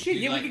Oh shit! do,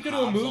 Yeah, like, we could go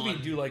to a Hobbs movie,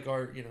 on- do like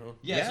our, you know.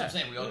 Yeah, that's what Yeah. I'm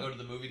saying. We all go to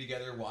the movie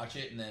together, watch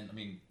it, and then I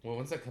mean, Well,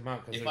 when's that come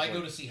out? 'Cause if there's, I go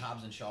like- to see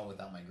Hobbs and Shaw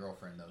without my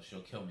girlfriend though,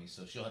 she'll kill me,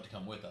 so she'll have to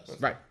come with us.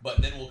 Right.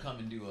 But then we'll come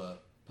and do a.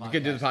 You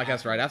could do the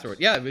podcast right afterward.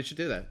 Yeah, we should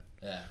do that.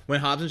 Yeah.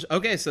 When Hobbs and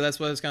okay, so that's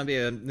what it's gonna be.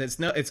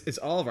 It's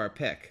all of our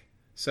pick.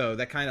 So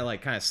that kind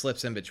of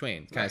slips in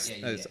between. Right,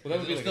 yeah. Well, that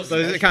would be like a So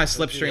it special- kind of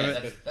slipstream. Yeah,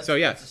 that's- So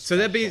yeah, that's a so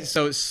that'd be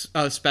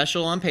special.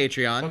 special on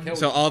Patreon. Okay,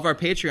 so we- all of our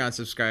Patreon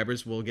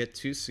subscribers will get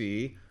to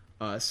see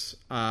us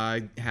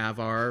have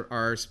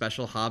our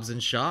special Hobbs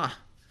and Shaw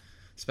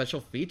special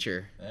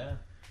feature. Yeah.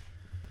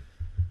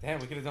 Damn,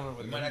 we could have done it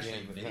with We might the actually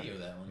game, but video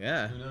that one.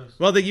 Yeah. Who knows?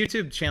 Well, the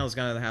YouTube channel is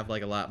gonna have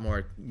like a lot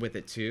more with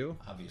it too.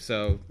 Obviously.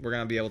 So we're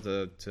gonna be able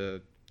to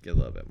get a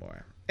little bit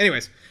more.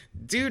 Anyways,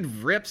 dude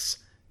rips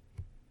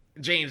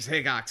James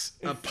Hickox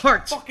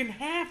apart Fucking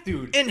half,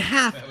 dude. in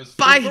half That was-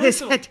 by Well, his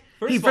First of- head.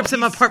 first He of all, rips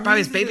him apart by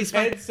his squeezes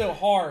baby's head so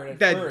hard at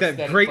first that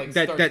it, great like,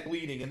 that starts that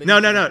bleeding. And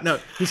then no.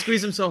 He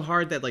squeezed him so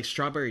hard that like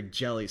strawberry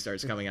jelly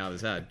starts coming out of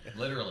his head.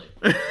 Literally.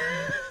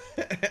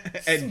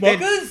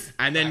 Smuckers?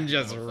 and then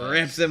just Practical rips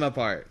effects. him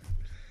apart.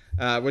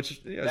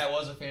 Which you know, is That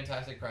was a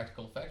fantastic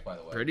practical effect, by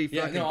the way. pretty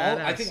Yeah, fucking no,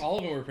 badass. I think all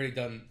of them were pretty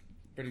done.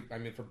 Pretty, I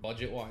mean, for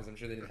budget wise, I'm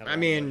sure they didn't have. a I lot of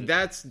mean, budget.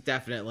 that's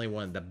definitely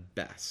one of the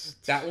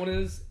best. that one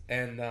is,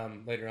 and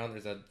later on,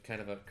 there's a kind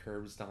of a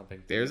curb stomping.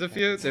 thing There's a that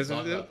few. happens. There's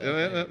talk a about few.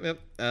 that, Yep.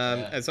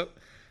 yeah. And so,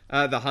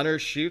 the hunter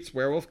shoots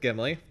werewolf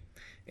Gimli,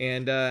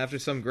 and after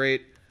some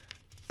great,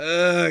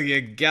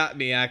 you got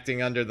me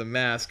acting under the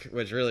mask,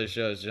 which really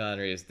shows John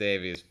Rhys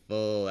Davies'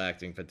 full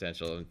acting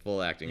potential and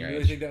full acting You really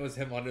range. think that was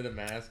him under the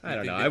mask? I You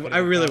don't think know. they put I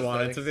him in really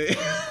want it to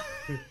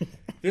prosthetics? be.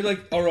 They're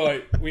like, all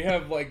right, we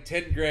have like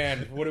 10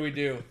 grand. What do we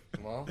do?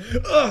 Well, You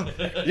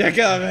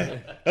got me.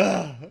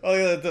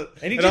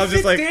 and he I just was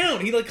sits like,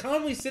 down. He like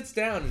calmly sits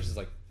down and just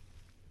like.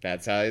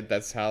 that's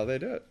how they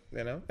do it,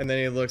 you know. And then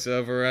he looks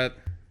over at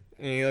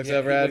He was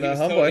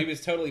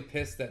Homeboy. totally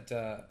pissed that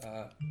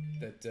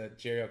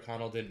Jerry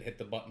O'Connell didn't hit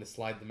the button to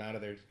slide them out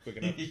of there quick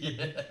enough.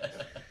 Yeah.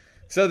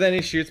 So then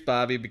he shoots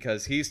Bobby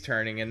because he's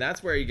turning, and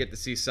that's where you get to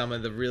see some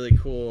of the really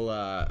cool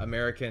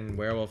American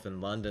Werewolf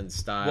in London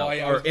style Well, I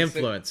or was gonna say-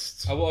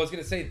 influenced. Well, I was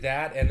gonna say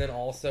that, and then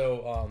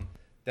also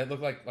that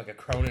looked like a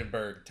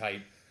Cronenberg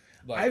type.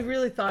 Like, I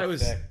really thought it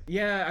was. effect.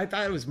 Yeah, I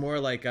thought it was more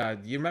like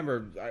you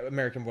remember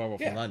American Werewolf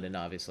in Yeah. London,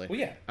 obviously. Well,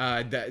 yeah.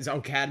 That is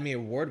Academy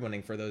Award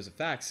winning for those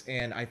effects,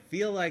 and I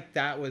feel like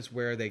that was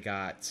where they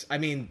got. I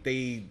mean,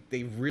 they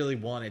really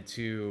wanted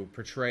to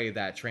portray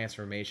that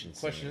transformation.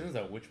 Question scene. is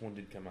though, which one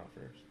did come out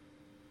first?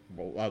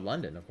 Well,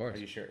 London, of course. Are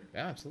you sure?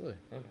 Yeah, absolutely.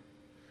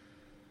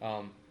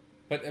 Okay.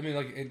 But I mean,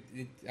 like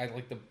I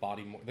like the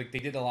body. Like they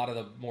did a lot of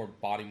the more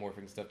body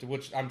morphing stuff, to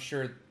which I'm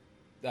sure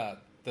the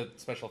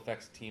special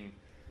effects team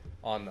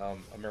on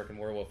American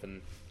Werewolf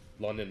in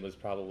London was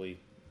probably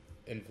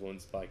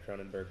influenced by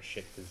Cronenberg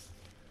shit, because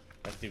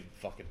that dude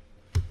fucking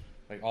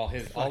like all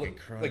Fucking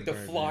like the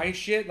Cronenberg, fly man.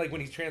 shit, like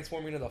when he's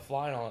transforming into the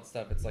fly and all that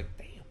stuff. It's like,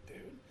 damn, dude,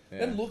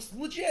 Yeah. that looks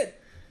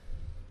legit.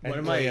 One of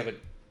And, my yeah, but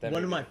that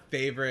one of movie- my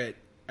favorite.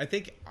 I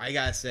think I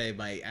gotta say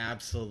my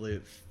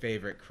absolute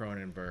favorite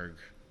Cronenberg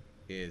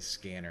is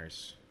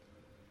Scanners.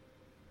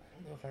 I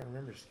don't know if I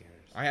remember Scanners.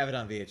 I have it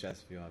on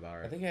VHS if you want to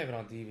borrow I it. think I have it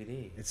on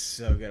DVD. It's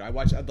so good.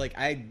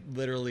 I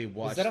literally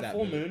watched Was that a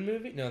full movie. moon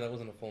movie? No, that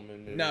wasn't a full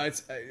moon movie. No,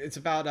 it's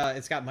about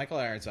it's got Michael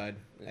Ironside,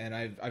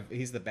 and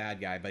he's the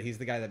bad guy, but he's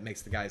the guy that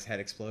makes the guy's head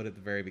explode at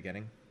the very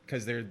beginning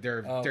because they're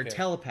okay.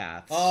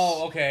 telepaths.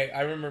 Oh, okay.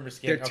 I remember They're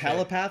Scanners. Okay.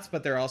 telepaths,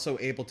 but they're also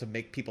able to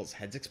make people's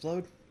heads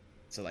explode.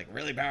 So like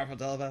really powerful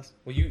telepaths.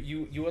 Well,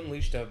 you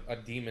unleashed a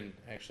demon.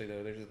 Actually,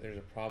 though, there's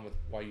a problem with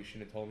why you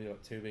shouldn't have told me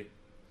about Tubi.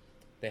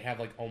 They have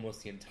like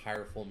almost the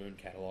entire full moon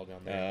catalog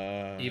on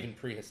there, even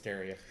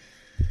pre-Hysteria.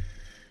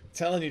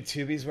 Telling you,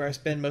 Tubi's where I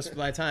spend most of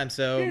my time.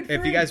 So Dude,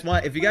 if you guys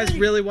free.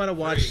 really want to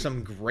watch Free.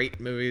 some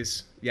great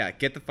movies, yeah,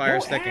 get the Fire No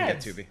Stick and get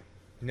ads. Tubi.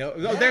 No,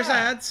 there's Yeah.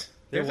 ads.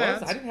 There There's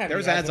was. ads. I didn't have.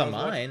 There's any ads when on I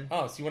was watching- mine.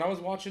 Oh, see, when I was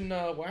watching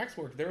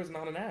Waxwork, there was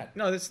not an ad.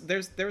 No,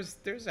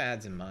 there's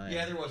ads in mine.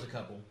 Yeah, there was a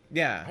couple.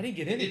 Yeah. I didn't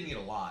get It any. didn't get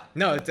a lot.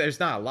 No, there's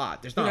not a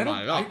lot. There's Dude, not I a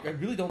lot at all. I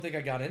really don't think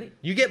I got any.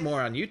 You get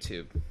more on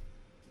YouTube.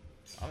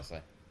 Honestly.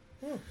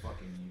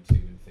 Fucking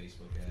YouTube and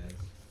Facebook ads.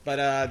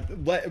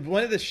 But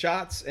one of the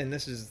shots, and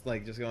this is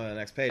like just going to the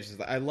next page, is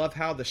I love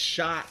how the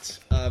shot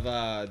of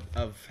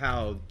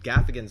how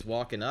Gaffigan's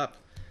walking up,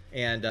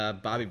 and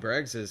Bobby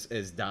Briggs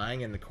is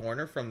dying in the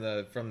corner from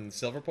the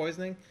silver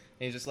poisoning,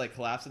 and he just like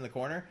collapsed in the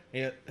corner,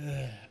 and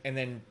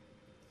then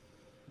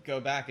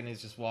go back, and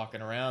he's just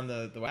walking around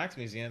the wax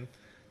museum,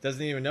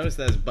 doesn't even notice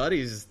that his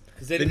buddy's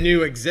they the didn't-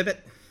 new exhibit.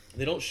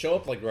 They don't show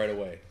up like right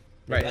away.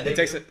 Right. Yeah, It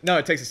takes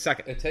it takes a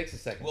second. It takes a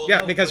second. Well, Yeah,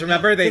 no, because but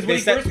remember they 'Cause when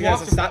he said first he has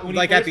walks to stop. in- when he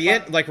Like at first the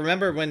end, walks- like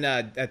remember when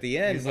at the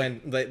end He's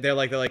when they're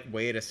like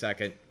wait a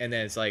second, and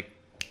then it's like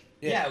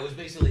yeah, it was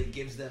basically it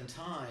gives them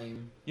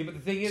time yeah, but the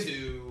thing is,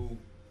 to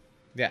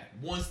yeah,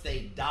 once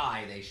they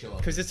die, they show up.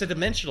 because it's a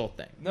dimensional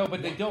thing. no,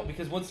 but they don't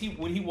because when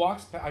he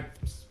walks,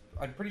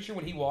 I'm pretty sure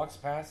when he walks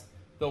past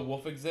the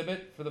wolf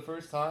exhibit for the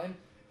first time,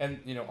 and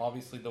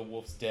obviously the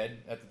wolf's dead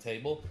at the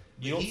table.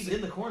 You don't He's see,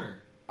 in the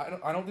corner.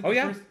 I don't think. Oh, the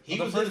yeah? first, He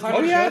the was first in the time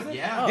corner. it Oh, yeah? shows it?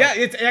 Yeah. Yeah,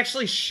 it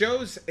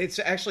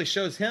actually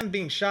shows him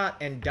being shot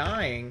and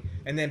dying,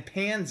 and then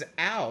pans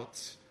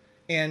out,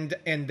 and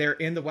they're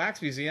in the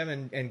wax museum,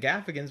 and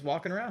Gaffigan's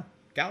walking around.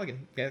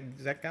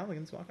 Zach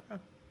Galligan's walking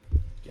around.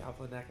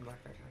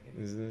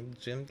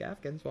 Jim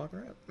Gaffigan's walking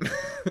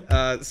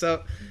around.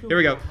 So here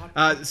we go.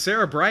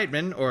 Sarah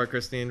Brightman, or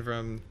Christine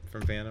from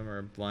Phantom,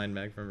 or Blind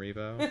Meg from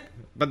Repo.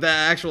 But the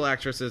actual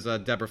actress is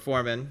Deborah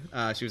Foreman.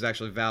 She was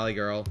actually Valley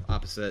Girl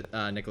opposite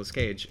Nicolas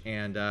Cage,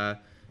 and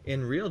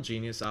in Real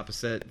Genius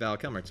opposite Val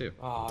Kilmer too.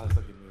 Oh, that's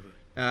a good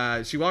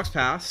movie. She walks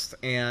past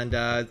and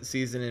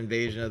sees an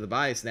Invasion of the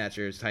Body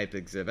Snatchers type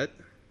exhibit.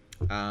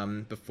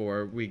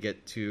 Before we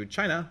get to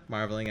China,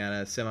 marveling at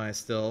a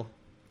semi-still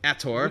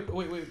Ator.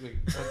 Wait.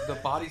 The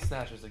Body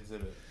Snatchers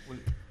exhibit.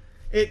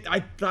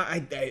 I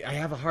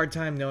have a hard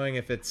time knowing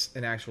if it's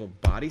an actual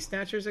Body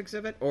Snatchers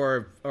exhibit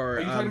or you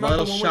a talking about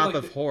Little the one Shop with,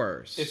 like, of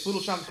Horrors. It's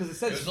Little Shop because it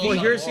says. There's feed. Well,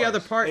 Shop here's of the other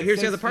Horrors. part. It Here's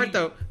the says other part, feed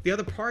though. me. The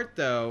other part,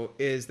 though,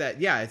 is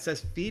that it says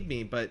feed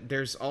me, but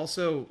there's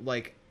also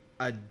like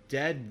a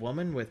dead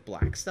woman with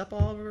black stuff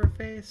all over her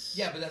face.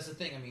 Yeah, but that's the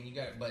thing. I mean, you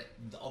got, but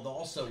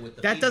also with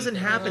the That feed doesn't me,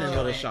 happen in there's a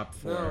Little giant- Shop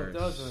of No, Horrors. it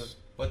doesn't.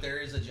 But there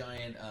is a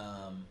giant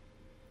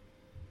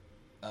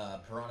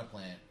piranha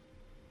plant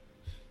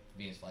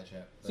Venus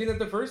flytrap. See that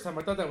the first time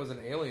I thought that was an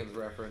Aliens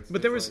reference.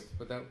 But there It's was-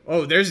 but that.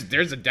 Oh, there's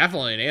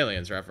definitely an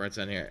Aliens reference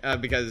in here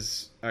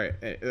because all right,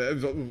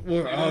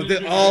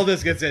 all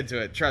this gets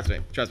into it. Trust me.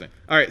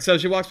 All right, so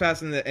she walks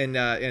past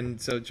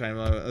and so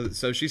China,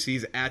 so she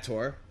sees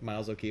Ator,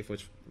 Miles O'Keefe,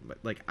 which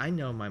like I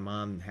know my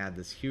mom had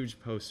this huge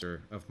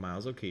poster of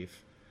Miles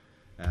O'Keefe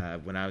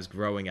when I was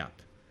growing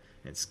up,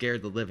 and it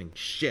scared the living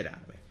shit out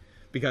of me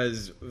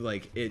because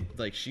like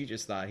she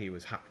just thought he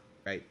was hot.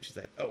 Right? She's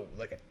like, oh,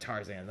 look at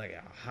Tarzan, look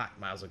at how hot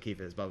Miles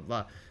O'Keefe is, blah, blah,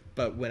 blah.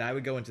 But when I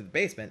would go into the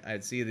basement,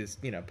 I'd see this,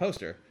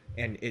 poster,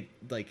 and it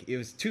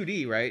was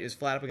 2D, right? It was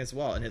flat up against the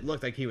wall, and it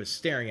looked like he was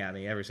staring at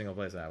me every single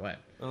place that I went.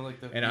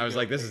 And I was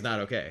like, this is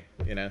not okay,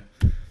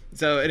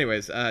 So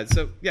anyways,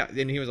 yeah,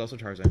 and he was also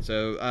Tarzan.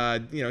 So,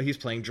 he's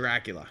playing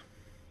Dracula.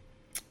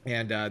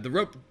 And the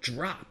rope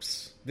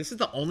drops. This is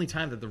the only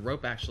time that the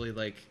rope actually,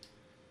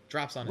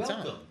 drops on its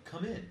own. Welcome,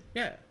 come in.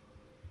 Yeah.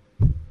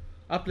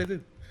 Appelez-vous.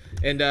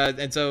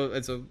 And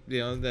so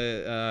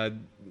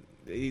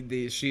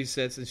she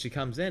sits and she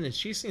comes in and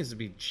she seems to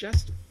be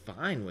just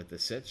fine with the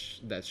sitch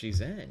that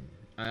she's in.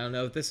 I don't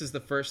know if this is the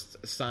first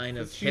sign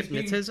of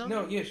hypnotism.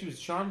 She was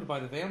charmed by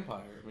the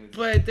vampire. I mean,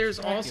 But there's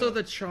Dracula. also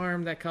the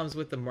charm that comes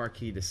with the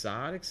Marquis de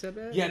Sade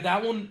exhibit. Yeah,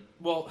 that one.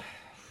 Well,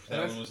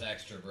 That one was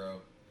extra, bro.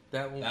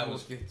 That one. that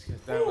Was, was-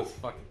 that was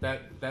fucking.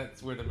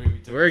 That's where the movie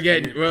took. We're a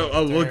getting weird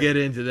we'll turn. get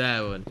into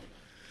that one.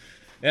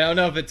 I don't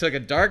know if it took a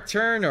dark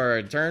turn or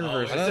a turn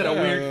for I said a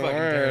weird fucking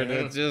turn.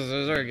 It just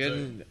started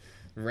getting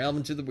realm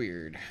into the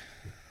weird.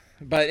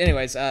 But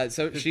anyways, so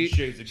 50 she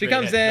Shades of Grey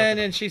comes had nothing in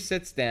on- and she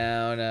sits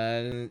down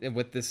and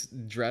with this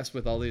dress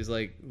with all these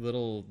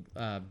little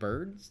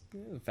birds,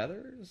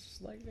 feathers,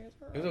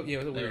 It was a They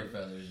were weird.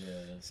 feathers, yeah.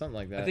 something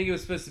like that. I think it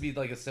was supposed to be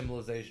like a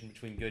symbolization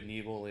between good and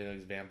evil.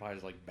 These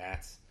vampires like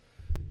bats.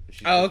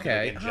 She's Oh, like,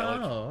 okay.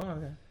 angelic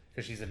Okay.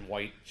 because she's in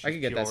white. She's I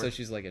could get that. pure. So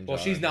she's like in. Well,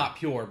 she's not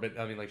pure, but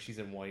I mean, like she's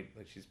in white.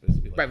 Like she's supposed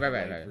to be like Right.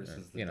 white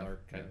versus the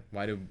dark kind of.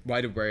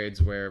 Why do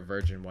braids wear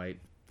virgin white?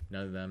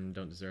 None of them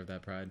don't deserve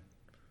that pride.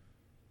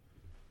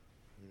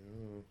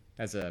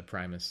 That's a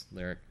Primus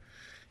lyric.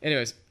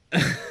 Anyways.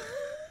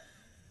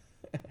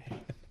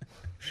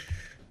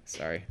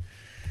 Sorry.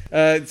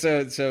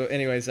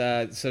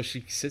 So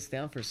she sits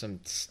down for some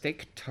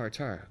steak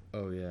tartare.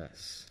 Oh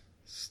yes.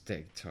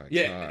 Steak tartare.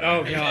 Yeah.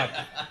 Oh god.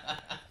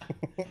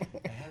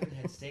 I haven't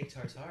had steak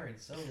tartare in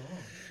so long.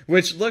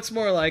 Which looks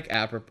more like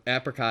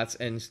apricots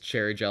and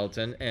cherry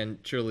gelatin,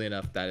 and truly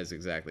enough, that is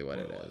exactly what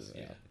it is.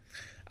 Yeah.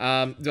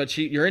 But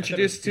you're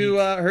introduced to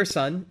her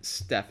son,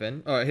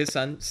 Stefan, or his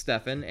son,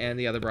 Stefan, and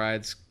the other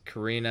brides,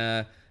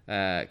 Layla,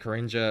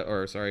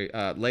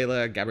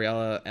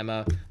 Gabriella,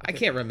 Emma. I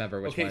can't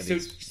remember which one of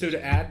these. So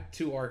to add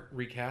to our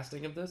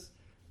recasting of this,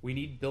 we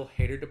need Bill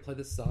Hader to play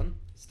the son,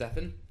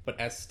 Stefan, but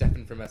as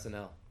Stefan from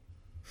SNL.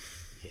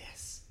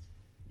 Yes.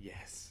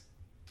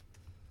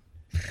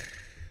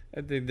 I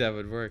think that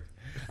would work.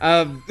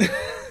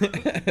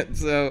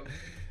 It's a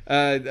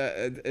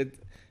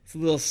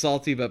little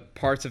salty, but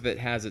parts of it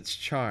has its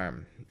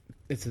charm.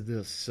 It's a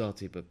little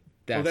salty, but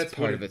that's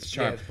part of its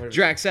charm.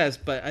 Drax says,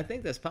 but I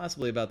think that's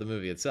possibly about the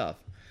movie itself.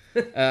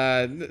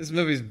 This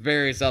movie's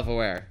very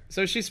self-aware.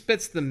 So she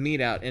spits the meat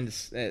out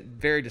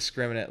very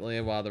discriminately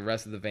while the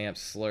rest of the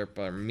vamps slurp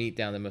or meat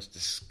down the most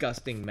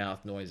disgusting mouth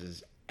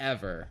noises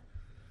ever.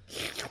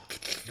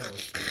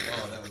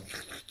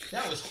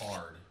 That was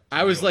hard.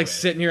 I was like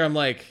sitting here. I'm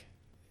like,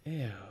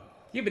 ew.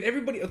 Yeah, but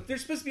everybody, they're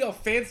supposed to be all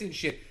fancy and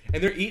shit,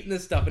 and they're eating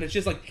this stuff, and it's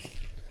just like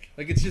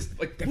it's just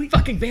like They're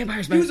fucking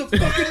vampires, man. use a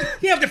fucking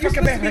yeah, but you're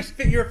supposed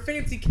to be, you're a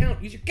fancy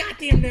count. Use your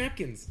goddamn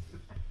napkins.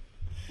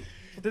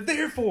 What they're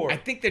there for. I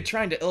think they're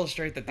trying to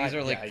illustrate that these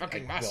are like Yeah,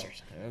 fucking well,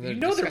 monsters. you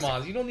know they're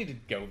monsters. You don't need to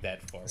go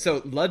that far.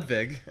 So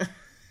Ludwig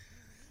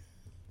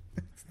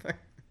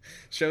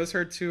shows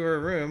her to her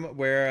room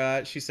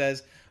where she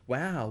says,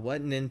 "Wow,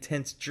 what an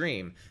intense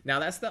dream." Now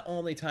that's the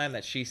only time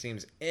that she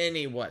seems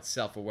anywhat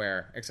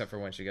self-aware, except for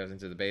when she goes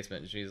into the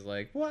basement and she's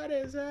like, "What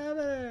is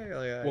happening?"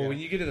 Like, Well, when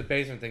you get to the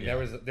basement thing,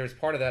 there's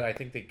part of that. I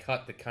think they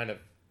cut the kind of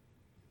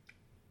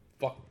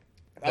fuck.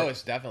 Oh,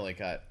 it's definitely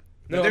cut.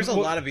 But No, there's a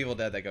well- lot of Evil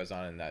Dead that goes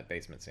on in that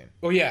basement scene.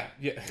 Oh yeah.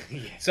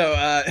 So,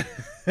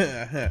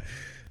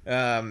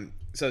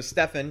 so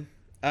Stefan,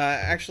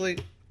 actually,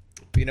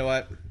 you know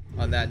what?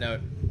 On that note,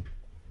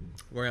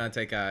 we're gonna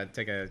take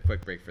a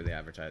quick break for the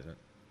advertisement.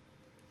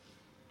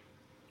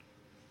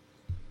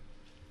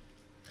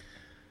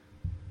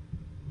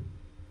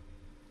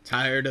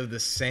 Tired of the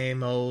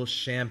same old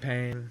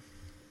champagne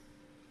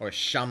or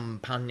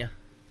champagne?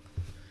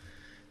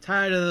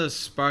 Tired of those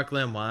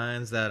sparkling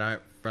wines that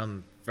aren't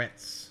from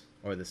France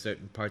or the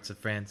certain parts of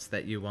France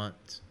that you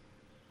want?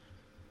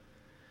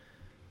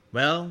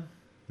 Well,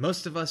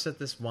 most of us at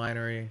this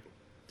winery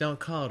don't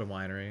call it a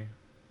winery.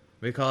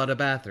 We call it a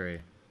bathery.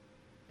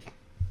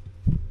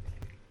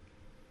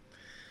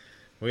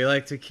 We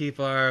like to keep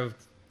our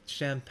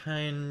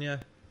champagne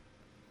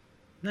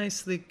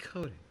nicely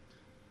coated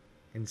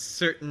in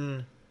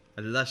certain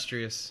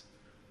illustrious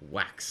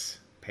wax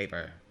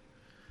paper.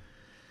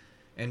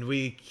 And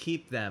we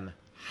keep them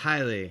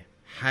highly,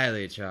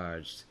 highly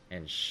charged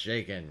and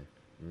shaken,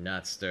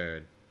 not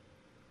stirred.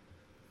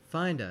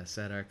 Find us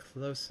at our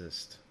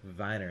closest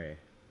vinery.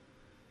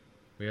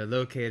 We are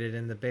located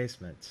in the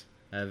basement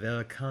of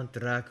El Count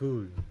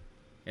Dracul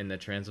in the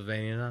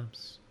Transylvanian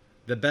Alps.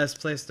 The best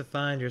place to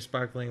find your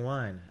sparkling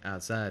wine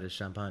outside of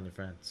Champagne,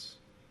 France.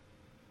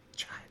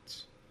 Try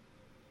it.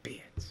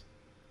 Be it.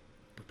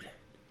 Buble.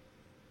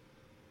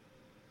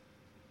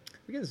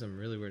 We're getting some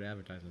really weird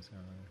advertisements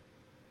going on.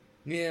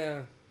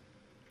 Yeah.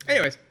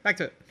 Anyways, back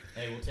to it.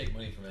 Hey, we'll take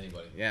money from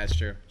anybody. Yeah, it's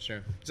true. It's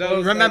true. So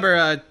Well,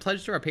 remember,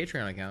 pledge to our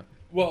Patreon account.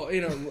 Well,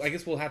 I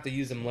guess we'll have to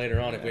use them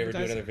later on if we ever do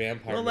another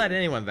vampire. We'll movie. let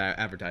anyone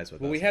advertise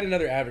with Well, us. we had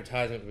another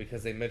advertisement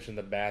because they mentioned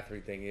the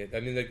bathroom thing. I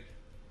mean,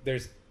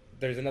 there's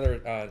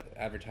another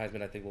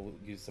advertisement I think we'll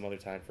use some other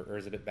time for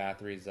Erzabet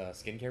Bathory's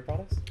skincare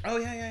products. Oh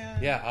yeah.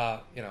 Yeah,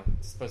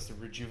 it's supposed to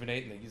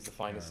rejuvenate, and they use the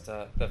finest,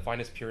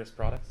 purest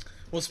products.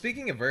 Well,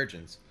 speaking of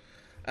virgins,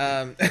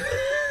 um,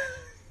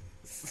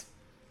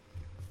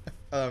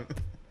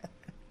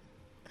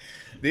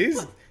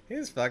 these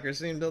fuckers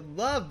seem to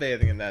love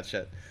bathing in that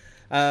shit.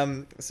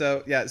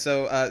 So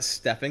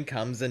Stefan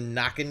comes and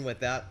knocking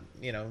without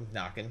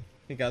knocking.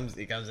 He comes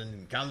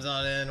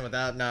on in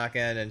without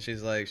knocking, and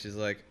she's like, he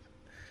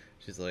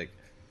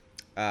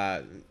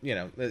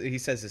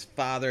says his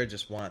father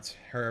just wants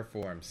her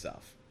for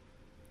himself.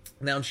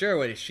 Now I'm sure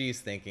what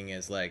she's thinking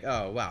is like,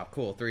 oh wow,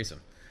 cool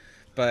threesome,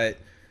 but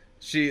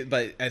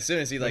as soon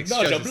as he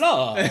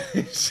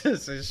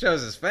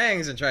shows his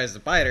fangs and tries to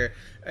bite her,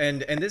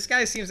 and this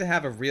guy seems to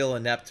have a real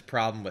inept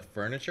problem with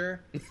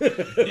furniture,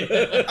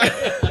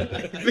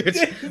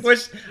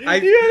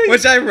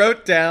 which I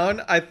wrote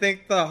down. I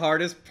think the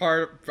hardest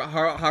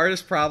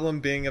problem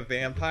being a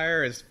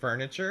vampire is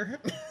furniture.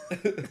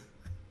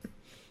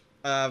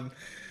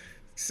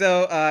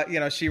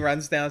 So she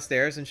runs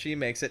downstairs and she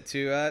makes it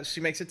to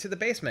the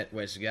basement,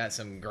 which got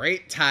some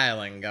great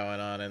tiling going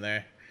on in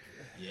there.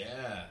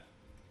 Yeah.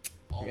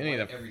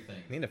 Everything.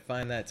 You need to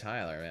find that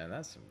Tyler, man.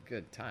 That's some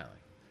good tiling.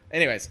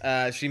 Anyways,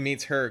 she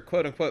meets her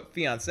quote-unquote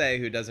fiancé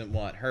who doesn't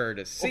want her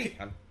to see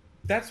him.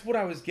 That's what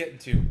I was getting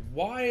to.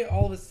 Why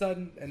all of a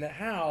sudden, and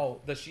how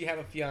does she have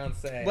a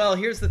fiancé? Well,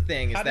 here's the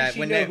thing: is How that does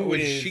she know who when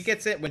it is? she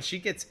gets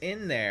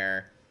in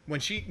there, when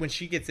she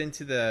gets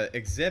into the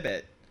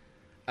exhibit,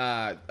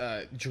 El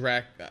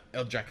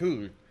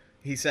Dracul,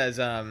 he says,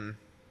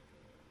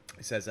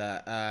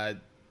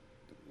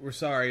 we're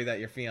sorry that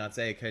your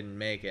fiancé couldn't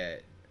make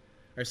it.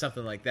 Or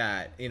something like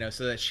that,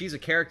 so that she's a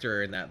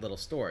character in that little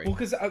story. Well,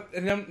 because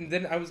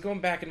then I was going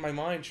back in my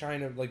mind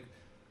trying to like.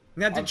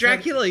 Now, did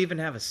Dracula even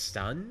have a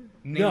son?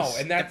 No,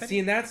 and that's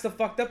the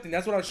fucked up thing.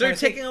 That's what I was. So they're trying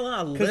to taking a lot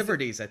of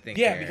liberties, I think.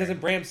 Yeah, there. because in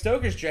Bram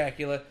Stoker's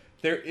Dracula,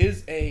 there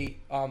is a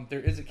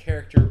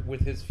character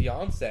with his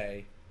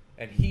fiance,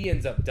 and he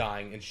ends up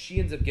dying, and she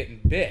ends up getting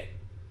bit,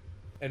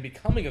 and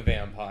becoming a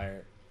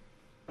vampire.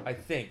 I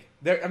think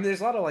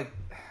there's a lot of like.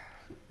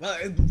 Well,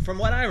 from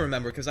what I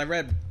remember, because I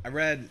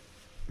read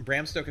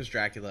Bram Stoker's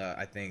Dracula,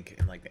 I think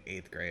in like the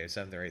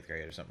 7th or 8th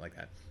grade or something like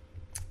that.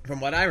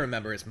 From what I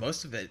remember, is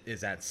most of it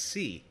is at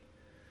sea.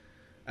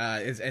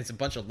 It's a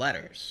bunch of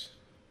letters.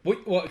 Well,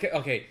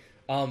 okay.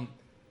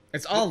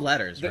 It's all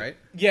letters, right?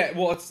 Yeah,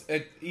 well,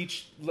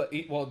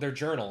 they're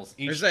journals.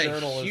 Each There's a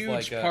journal is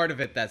huge like part of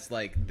it that's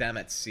like them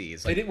at sea.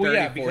 It's like 30, well,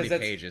 yeah, 40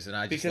 that's, pages, and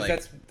I just because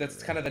like...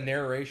 that's kind of the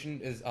narration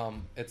is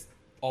it's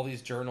all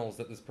these journals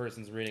that this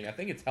person's reading. I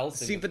think it's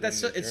Helsing. See, but that's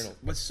so, reading these it's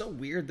journals. what's so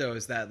weird though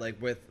is that like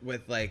with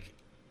like,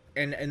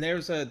 and there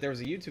was a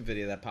YouTube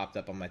video that popped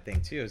up on my thing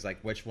too. Is like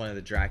which one of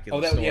the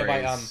Dracula stories?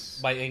 Yeah,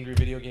 by Angry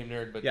Video Game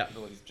Nerd, but yeah,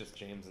 it's just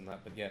James and that.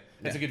 But yeah,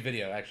 it's a good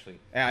video actually.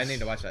 Yeah, I need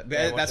to watch that.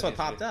 Yeah, that's what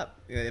popped up.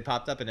 It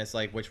popped up, and it's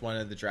like which one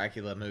of the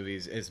Dracula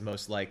movies is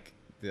most like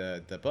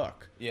the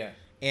book. Yeah.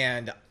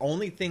 And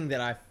only thing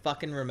that I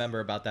fucking remember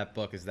about that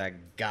book is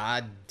that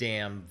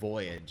goddamn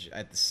voyage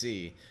at the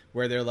sea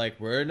where they're like,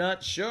 we're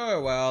not sure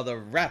while the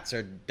rats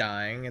are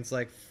dying. It's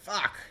like,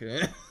 fuck.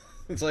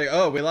 It's like,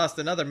 oh, we lost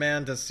another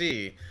man to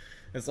sea.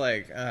 It's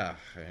like,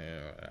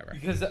 whatever.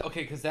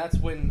 Because that's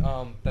when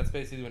that's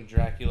basically when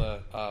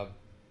Dracula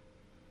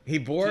he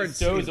boards,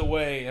 stows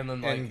away, and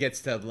then and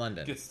gets to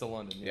London.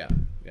 Yeah.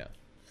 Yeah.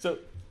 So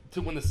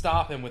to when they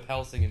stop him with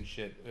Helsing and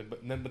shit,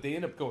 but they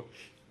end up going.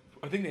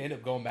 I think they end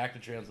up going back to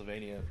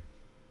Transylvania.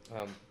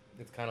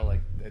 It's kind of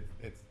like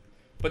it's.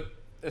 But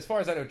as far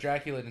as I know,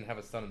 Dracula didn't have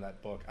a son in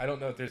that book. I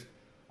don't know if there's.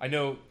 I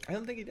don't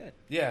think he did.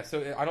 Yeah,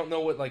 so I don't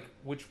know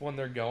which one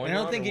they're going. And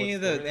I don't think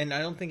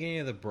any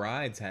of the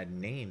brides had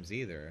names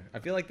either. I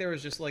feel like there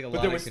was just like a lot.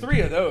 But there was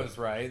 3 of those,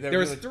 right? There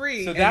was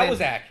 3, so that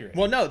was accurate.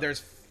 Well, no,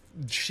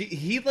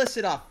 he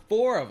listed off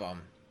 4 of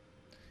them.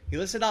 He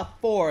listed off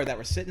 4 that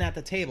were sitting at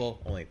the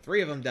table. Only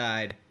 3 of them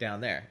died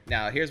down there.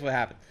 Now, here's what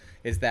happened: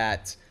 is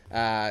that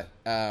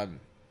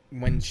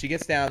when she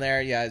gets down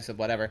there, so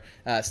whatever.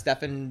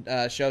 Stefan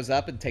shows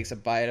up and takes a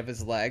bite of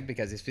his leg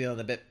because he's feeling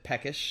a bit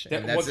peckish,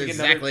 and that's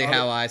exactly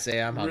how I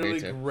say I'm hungry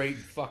too. Really great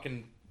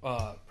fucking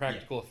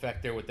practical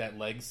effect there with that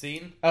leg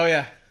scene. Oh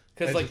yeah,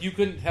 because like you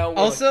couldn't tell.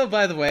 Also,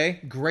 by the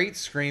way, great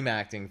scream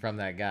acting from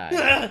that guy.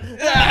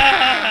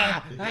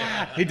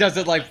 He does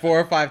it like 4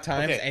 or 5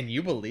 times, and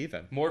you believe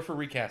him. More for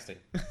recasting.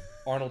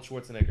 Arnold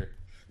Schwarzenegger.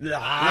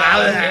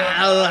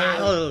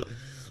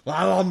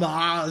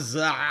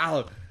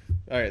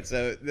 All right,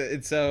 so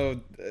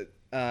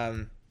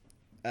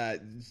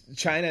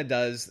China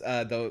does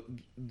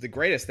the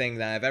greatest thing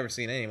that I've ever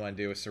seen anyone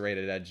do with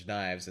serrated edge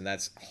knives, and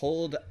that's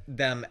hold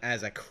them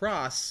as a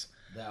cross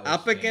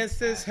up against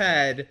his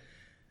head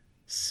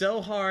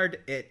so hard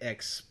it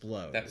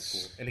explodes. That was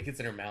cool, and it gets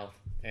in her mouth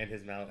and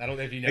his mouth. I don't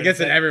know if you know. It gets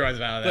in everyone's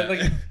mouth. But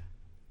like,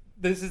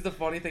 this is the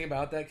funny thing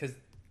about that because.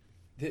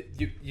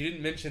 You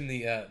didn't mention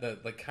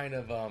the kind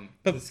of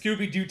the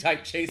Scooby-Doo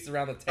type chase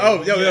around the table.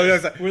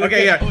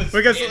 Okay, yeah.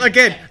 Because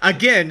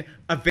again,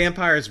 a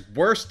vampire's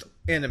worst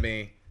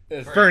enemy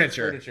is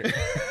furniture.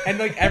 And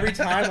like every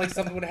time like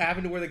something would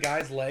happen to where the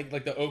guy's leg,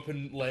 like the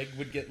open leg,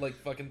 would get like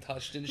fucking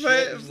touched and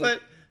shit. But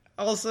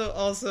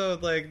also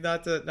like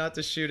not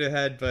to shoot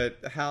ahead, but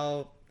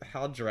how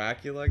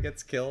Dracula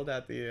gets killed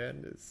at the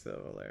end is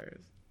so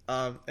hilarious.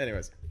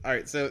 Anyways, all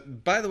right. So,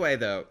 by the way,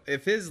 though,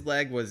 if his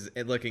leg was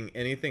looking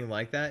anything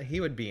like that,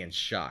 he would be in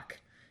shock.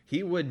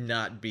 He would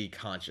not be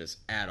conscious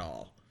at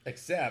all.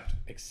 Except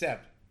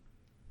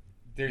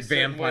there's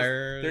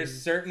vampire.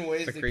 Certain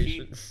ways to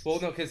keep. Well,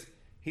 no, because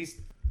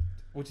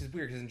which is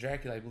weird because in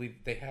Dracula, I believe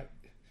they have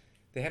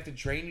to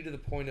drain you to the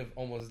point of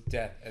almost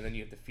death, and then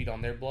you have to feed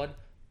on their blood.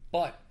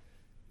 But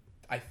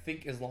I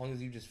think as long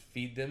as you just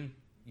feed them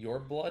your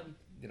blood.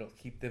 It'll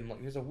keep them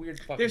like there's a weird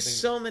fucking there's thing.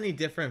 So many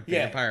different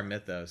vampire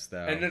mythos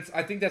though, and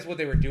I think that's what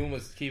they were doing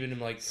was keeping them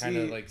like kind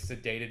of like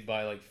sedated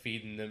by like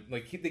feeding them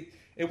like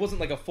it wasn't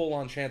like a full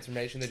on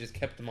transformation. They just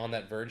kept him on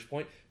that verge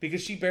point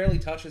because she barely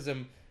touches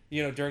him,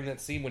 during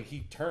that scene when he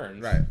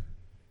turns, right?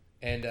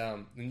 And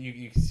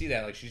you can see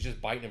that like she's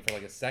just biting him for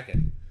like a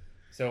second.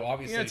 So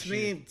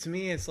obviously, to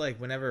me, it's like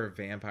whenever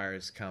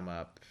vampires come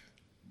up,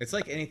 it's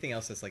like anything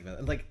else that's like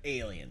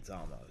aliens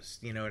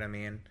almost. You know what I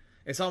mean?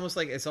 It's almost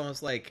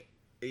like.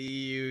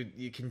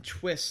 You can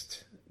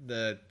twist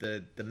the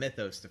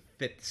mythos to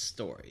fit the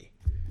story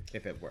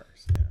if it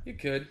works. Yeah. You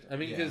could. I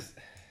mean, because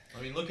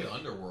look at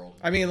Underworld.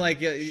 I mean, like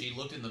she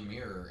looked in the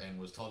mirror and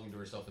was talking to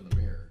herself in the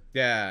mirror.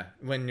 Yeah,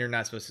 when you're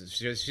not supposed to,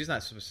 she's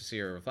not supposed to see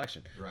her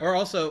reflection. Right. Or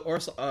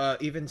also,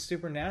 even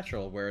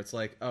Supernatural, where it's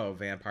like, oh,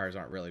 vampires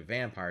aren't really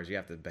vampires. You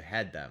have to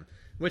behead them.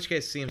 In which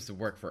case seems to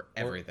work for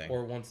everything.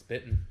 Or Once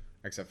Bitten,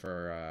 except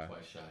for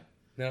Quite shy.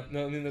 No.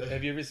 I mean,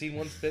 have you ever seen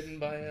Once Bitten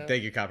by?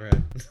 Thank you,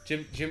 Copperhead.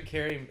 Jim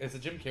Carrey. It's a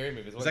Jim Carrey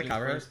movie. It's one of his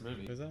first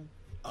movies. Is that?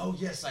 Oh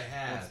yes, I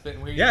have.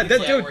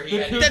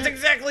 That's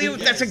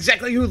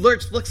exactly who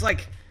Lurch looks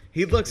like.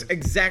 He looks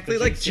exactly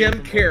like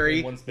Jim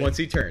Carrey once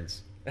he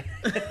turns,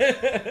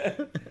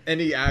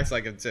 and he acts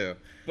like him too.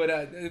 But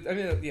I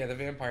mean, yeah, the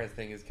vampire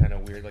thing is kind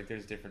of weird. Like,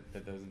 there's different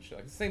mythos and shit.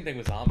 Like, the same thing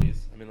with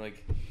zombies. I mean,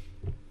 like,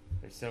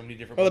 there's so many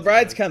different. Well, the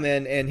brides come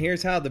in, and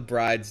here's how the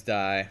brides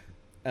die.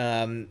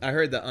 I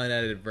heard the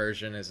unedited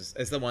version is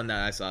the one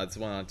that I saw. It's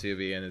the one on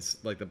Tubi, and it's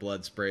like the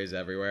blood sprays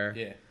everywhere.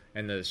 Yeah.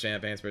 And the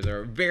champagne sprays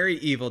are very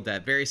Evil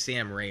Dead, very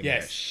Sam Raimi-ish.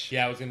 Yes.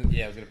 Yeah, I was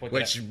gonna point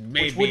which that.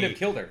 Which wouldn't have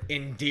killed her.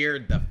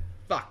 Endeared the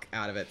fuck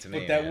out of it to me.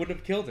 But that wouldn't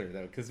have killed her,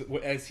 though, because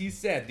as he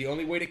said, the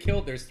only way to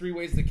kill, there's 3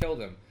 ways to kill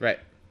them. Right.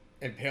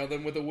 Impale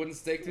them with a wooden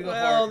stake through the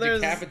Well, heart,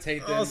 there's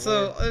decapitate them.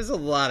 also there's a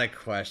lot of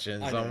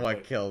questions I know, on what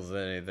but- kills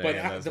anything. But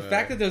in this the movie.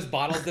 fact that those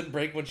bottles didn't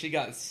break when she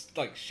got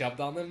like shoved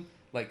on them,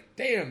 like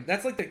damn,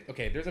 that's like the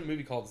okay. There's a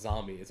movie called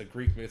Zombie. It's a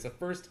Greek movie. It's the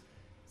first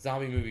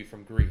zombie movie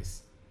from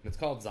Greece. And it's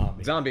called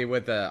Zombie. Zombie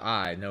with the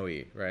I, no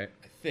E, right?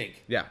 I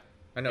think. Yeah,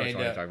 I know which And,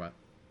 one you're talking about.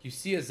 You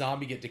see a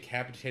zombie get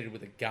decapitated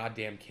with a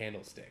goddamn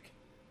candlestick.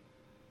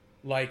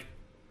 Like,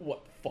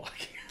 what the fuck?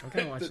 I'm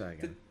gonna watch that again.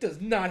 That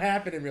does not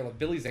happen in real life.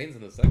 Billy Zane's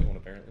in the second one,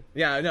 apparently.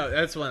 Yeah, no,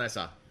 that's the one I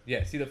saw.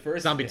 Yeah, see the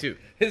first Zombie 2.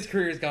 His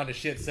career's gone to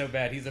shit so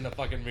bad. He's in a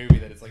fucking movie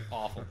that it's like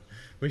awful.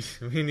 We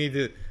need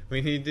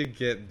to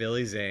get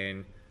Billy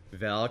Zane,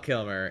 Val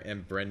Kilmer,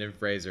 and Brendan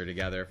Fraser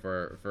together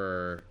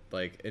for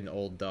like an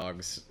old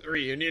dogs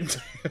reunion.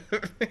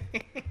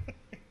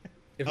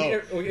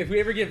 If we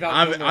ever get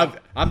Val Kilmer,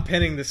 I'm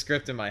pinning the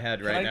script in my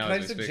head right now. Can I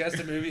as we suggest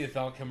speak. a movie if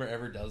Val Kilmer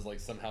ever does like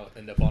somehow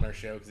end up on our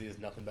show because he has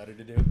nothing better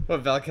to do? Well,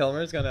 Val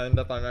Kilmer is gonna end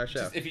up on our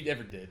show. Just if he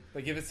ever did,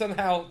 like if it's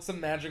somehow some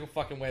magical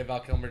fucking way Val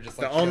Kilmer just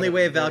like The only showed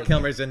way up Val and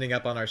Kilmer's ending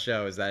up on our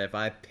show is that if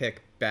I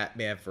pick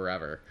Batman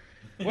Forever.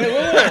 Wait.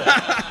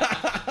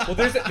 Well,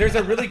 there's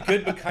a really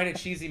good but kind of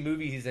cheesy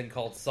movie he's in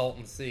called Salt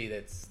and Sea.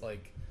 That's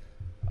like,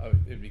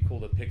 it'd be cool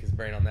to pick his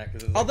brain on that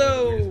because it's like one of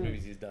the weirdest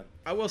movies he's done.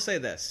 I will say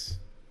this: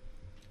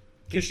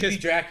 Kiss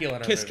Dracula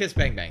in our Kiss movie. Kiss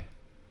Bang Bang.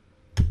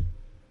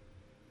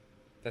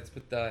 That's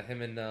with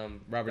him and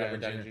Robert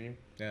Downey Jr.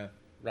 Jr. Yeah.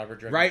 Robert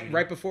Downey Right Jr.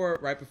 right before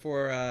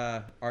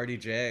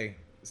RDJ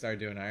started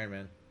doing Iron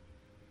Man.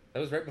 That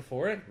was right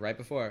before it. Right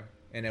before,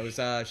 and it was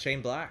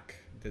Shane Black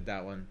did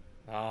that one.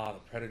 Ah, the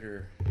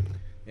Predator.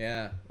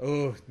 Yeah.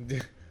 Oh.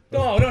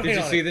 No, don't Did hate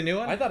you on see it. the new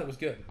one? I thought it was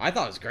good. I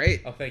thought it was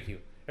great. Oh, thank you.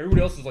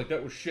 Everybody else was like,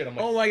 that was shit. I'm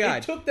like, Oh my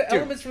God. They took the Dude.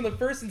 elements from the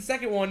first and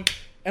second one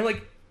and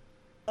like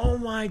Oh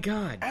my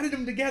god. added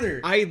them together.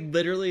 I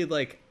literally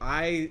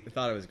I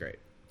thought it was great.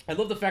 I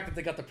love the fact that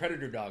they got the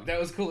Predator dog. That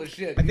was cool as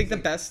shit. I think He's the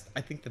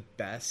like,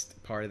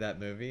 best part of that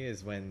movie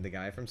is when the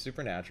guy from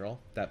Supernatural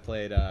that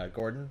played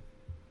Gordon,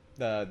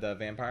 the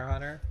vampire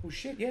hunter, oh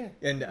shit, yeah.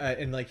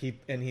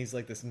 and he's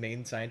like this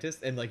main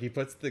scientist, and like he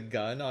puts the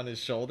gun on his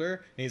shoulder,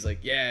 and he's like,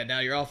 yeah, now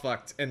you're all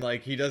fucked, and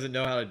like he doesn't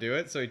know how to do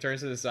it, so he turns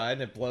to the side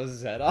and it blows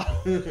his head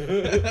off.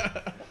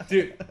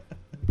 Dude,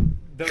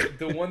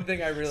 the one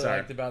thing I really Sorry.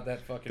 liked about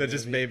that fucking That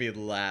just movie made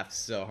me laugh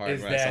so hard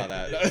is when I saw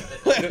that.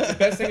 the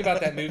best thing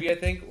about that movie, I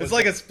think, was It's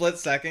like a split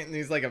second, and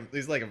he's like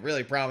a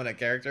really prominent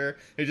character.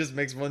 He just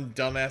makes one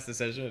dumbass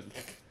decision.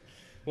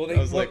 well, I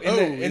was like, in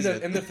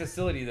oh, the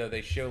facility though,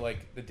 they show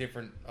like the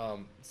different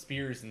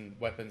spears and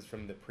weapons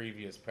from the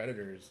previous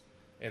Predators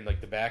in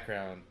like the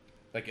background,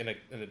 like in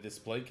a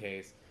display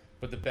case.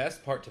 But the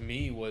best part to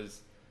me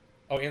was,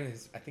 I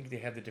think they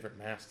had the different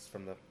masks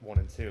from the 1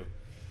 and 2.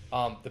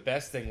 The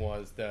best thing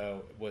was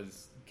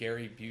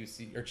Gary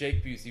Busey or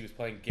Jake Busey was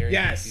playing Gary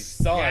Busey's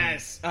son.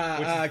 Yes. which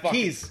is fucking-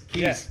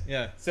 Keys.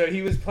 Yeah. So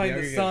he was playing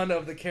Yeah, the you're son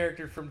of the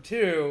character from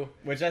 2,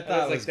 Which I and thought I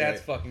was like, was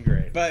that's great. fucking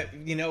great. But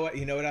you know what?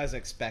 You know what I was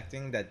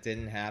expecting that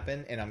didn't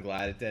happen, and I'm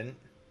glad it didn't.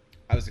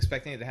 I was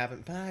expecting it to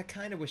happen, but I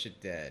kind of wish it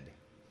did.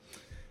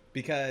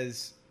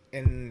 Because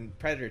in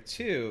Predator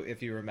 2,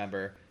 if you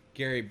remember,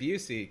 Gary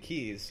Busey,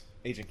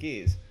 Agent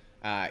Keys,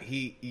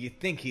 you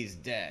think he's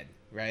dead,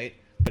 right?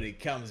 But he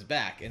comes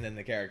back, and then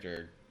the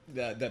character,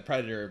 the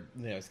Predator,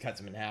 cuts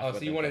him in half. Oh, with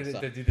so you the wanted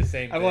stuff. to do the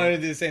same I thing? wanted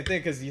to do the same thing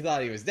because you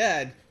thought he was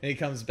dead, and he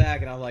comes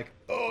back, and I'm like,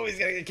 oh, he's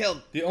gonna get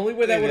killed. The only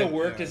way that Yeah, would have yeah,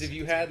 worked yeah, is if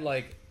you had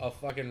like a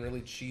fucking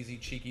really cheesy,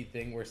 cheeky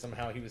thing where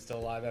somehow he was still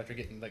alive after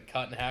getting like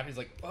cut in half. He's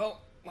like,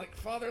 well, like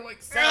father,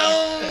 like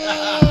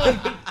son,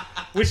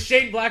 which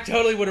Shane Black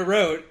totally would have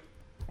wrote.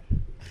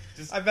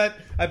 I bet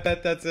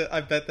that's it.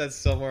 I bet that's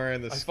somewhere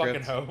in the I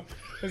script. fucking hope.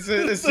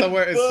 It's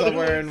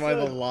somewhere in one of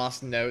the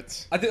lost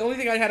notes. The only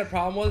thing I had a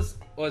problem was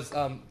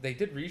they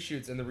did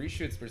reshoots, and the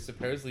reshoots were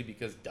supposedly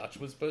because Dutch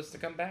was supposed to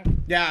come back.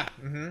 Yeah,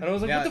 mm-hmm. And I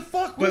was like, yeah. what the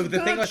fuck? But Where's the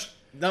thing Dutch? was,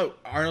 no,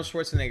 Arnold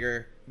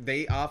Schwarzenegger.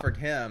 They offered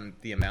him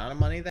the amount of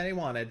money that he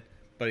wanted,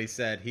 but he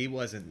said he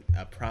wasn't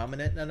a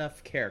prominent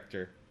enough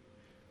character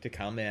to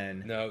come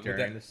in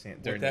during the scene,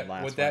 during the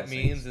last. What that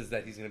final means scenes. is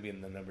that he's going to be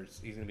in the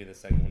numbers. He's going to be in the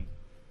second one.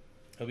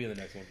 He'll be in the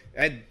next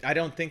one. I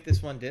don't think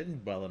this one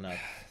did well enough.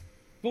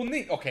 Well,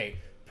 okay,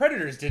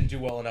 Predators didn't do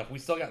well enough. We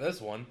still got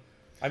this one.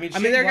 I mean,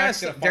 Shane they're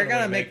Black's gonna find a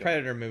way to make them.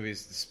 Predator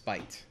movies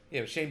despite.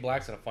 Yeah, but Shane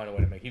Black's gonna find a way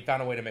to make. He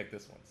found a way to make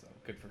this one, so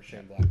good for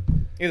Shane Black.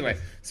 Either way,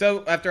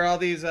 so after all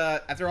these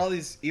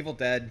Evil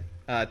Dead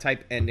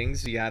type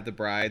endings, you have the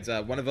brides.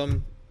 One of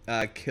them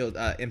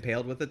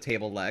impaled with a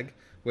table leg,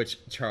 which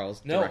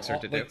Charles directs her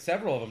to do.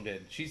 Several of them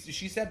did. She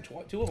said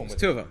two of them.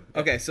 Two of them.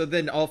 Okay, so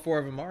then all four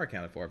of them are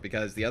accounted for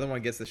because the other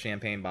one gets the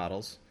champagne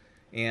bottles,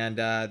 and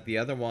the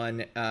other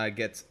one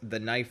gets the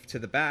knife to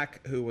the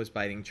back. Who was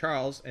biting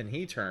Charles, and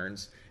he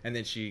turns, and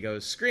then she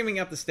goes screaming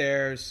up the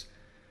stairs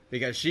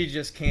because she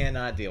just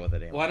cannot deal with it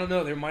anymore. Well, I don't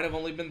know. There might have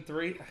only been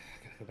 3. I gotta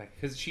go back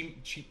because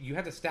you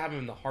had to stab him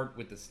in the heart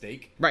with the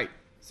stake. Right.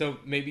 So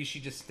maybe she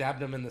just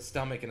stabbed him in the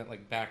stomach and it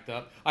like backed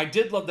up. I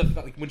did love the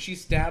like when she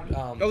stabbed.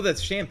 Oh, the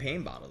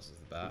champagne bottles is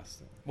the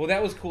best. Well,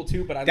 that was cool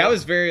too, but that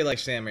was very like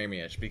Sam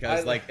Raimi-ish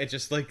because I- like it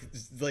just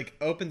like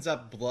opens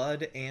up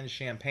blood and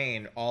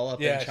champaign all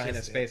up in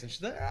China's face, and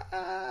she's like,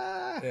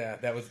 ah. Yeah,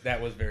 that was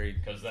very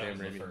Because that Sam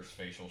was Raimi. the first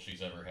facial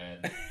she's ever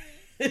had.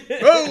 Whoa!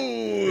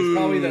 It's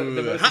probably the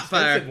most hot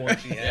expensive fire. one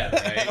she had.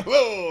 Yeah, right.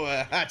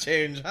 Whoa! Hot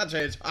change!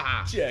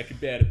 Ah. Jack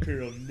about a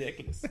pearl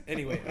necklace.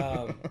 Anyway,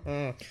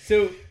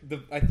 so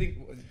I think.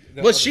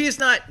 Well, she's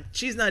not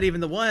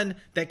even the one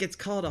that gets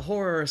called a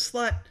whore or a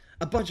slut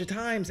a bunch of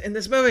times in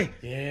this movie.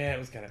 Yeah, it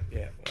was kind of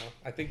Well,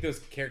 I think those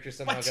characters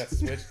somehow What? got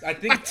switched. I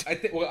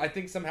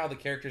think somehow the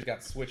characters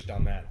got switched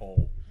on that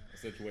whole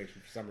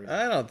situation for some reason.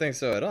 I don't think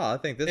so at all. I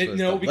think this was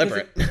Because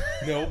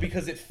deliberate.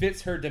 because it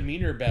fits her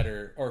demeanor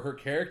better or her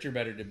character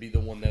better to be the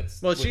one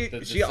that's. Well, with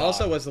the she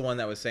also side. was the one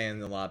that was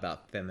saying a lot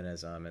about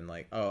feminism and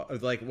like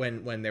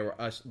when they were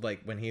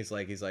when he's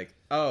like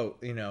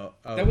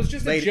That was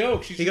just lady. a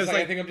joke. She's He just goes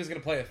like, I think I'm just gonna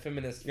play a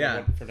feminist.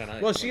 For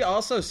tonight. Well, she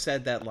also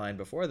said that line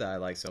before that I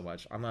like so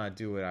much. I'm gonna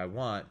do what I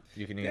want.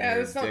 You can either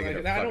that's not dig like it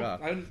or that. fuck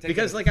off. I don't take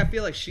Because that- like I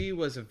feel like she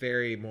was a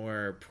very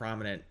more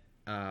prominent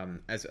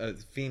as a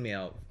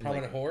female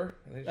prominent whore.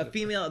 I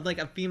think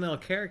a female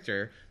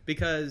character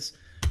because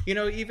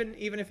even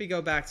if you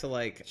go back to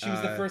like she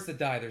was the first to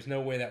die. There's no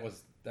way that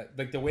was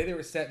like the way they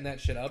were setting that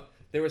shit up.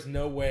 There was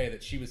no way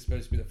that she was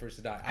supposed to be the first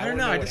to die. I don't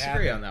know. I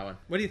disagree on that one.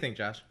 What do you think,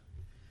 Josh?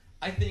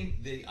 I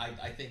think they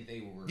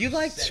were. You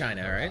liked setting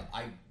China, her right?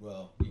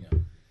 up.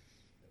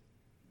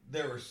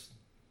 There were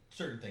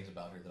certain things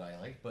about her that I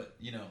liked, but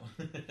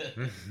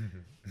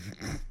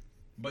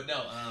but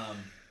no,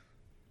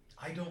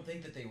 I don't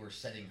think that they were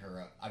setting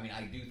her up. I mean,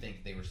 I do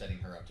think they were setting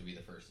her up to be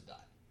the first to die.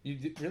 You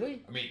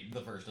really? I mean,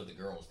 the first of the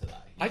girls to die.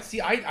 I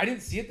see. I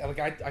didn't see it. Like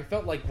I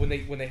felt like when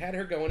they had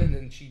her going in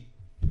and she.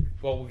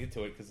 Well, we'll get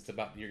to it because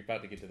you're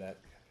about to get to that.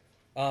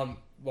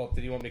 Well,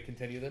 did you want me to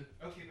continue then?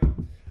 Okay.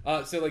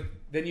 So like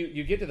then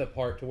you get to the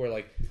part to where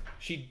like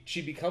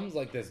she becomes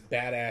like this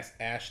badass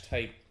Ash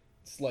type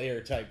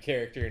Slayer type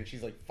character and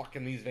she's like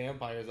fucking these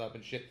vampires up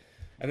and shit.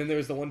 And then there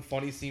was the one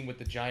funny scene with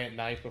the giant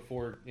knife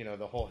before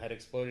the whole head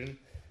explosion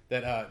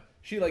that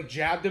she like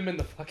jabbed him in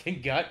the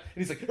fucking gut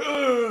and he's like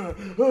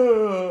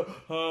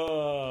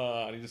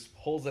and he just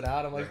pulls it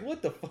out. I'm like,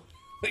 what the fuck?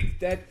 Like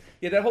that.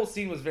 Yeah, that whole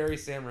scene was very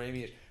Sam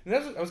Raimi-ish. And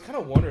I was kind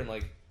of wondering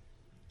like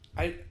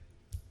I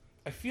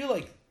feel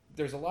like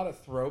there's a lot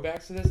of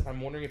throwbacks to this.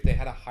 I'm wondering if they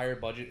had a higher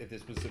budget if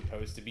this was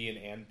supposed to be an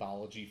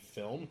anthology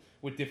film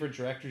with different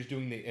directors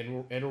doing the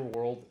inner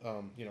world,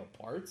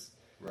 parts.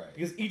 Right.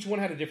 Because each one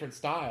had a different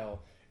style.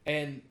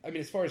 And, I mean,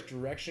 as far as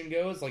direction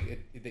goes, like,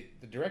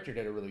 the director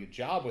did a really good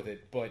job with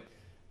it. But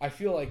I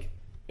feel like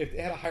if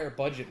they had a higher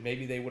budget,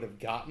 maybe they would have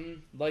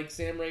gotten, like,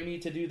 Sam Raimi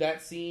to do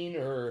that scene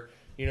or,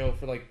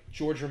 for, like,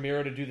 George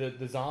Romero to do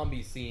the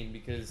zombie scene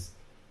because...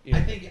 I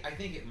think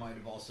it might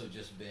have also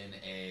just been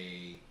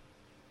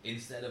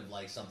instead of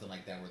like something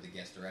like that where the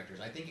guest directors,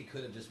 I think it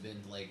could have just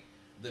been like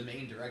the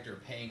main director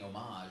paying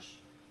homage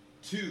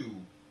to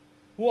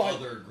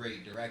other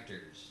great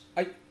directors.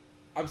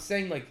 I'm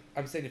saying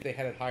if they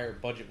had a higher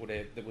budget, would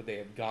they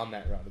have gone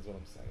that route? Is what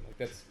I'm saying.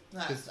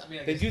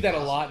 Like they do that a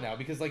lot now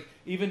because like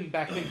even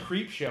back then,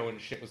 Creepshow and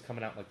shit was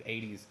coming out in like the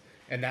 '80s,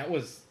 and that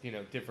was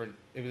different.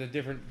 It was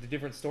the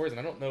different stories, and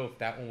I don't know if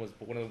that one was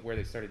one of where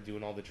they started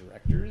doing all the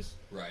directors,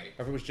 right?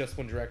 Or if it was just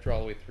one director all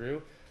the way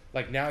through.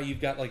 Like now you've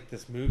got like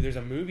this movie. There's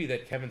a movie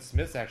that Kevin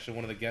Smith's actually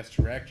one of the guest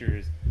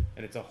directors,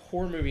 and it's a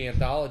horror movie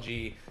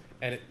anthology,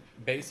 and it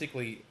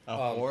basically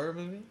horror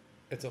movie.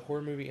 It's a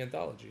horror movie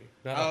anthology,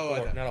 not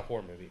okay. not a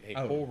horror movie,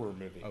 a horror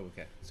movie. Oh,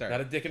 okay. Sorry.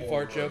 Not a dick and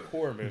fart joke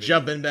horror movie.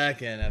 Jumping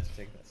back in after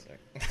taking that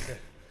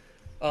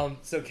second.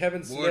 So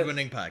Kevin Smith,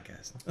 award-winning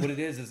podcast. what it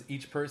is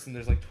each person,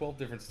 there's like 12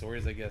 different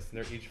stories, I guess, and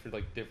they're each for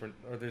like different,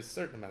 or there's a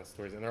certain amount of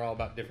stories, and they're all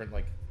about different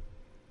like,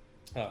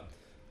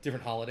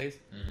 different holidays.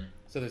 Mm-hmm.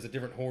 So there's a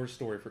different horror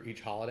story for each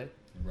holiday.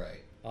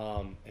 Right.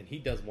 And he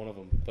does one of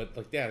them, but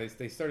like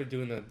they started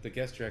doing the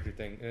guest director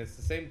thing, and it's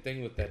the same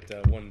thing with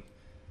that one.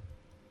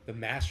 The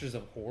Masters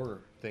of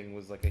Horror thing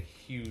was like a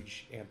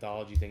huge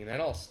anthology thing, and that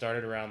all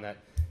started around that,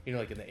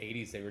 like in the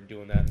 80s they were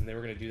doing that, and they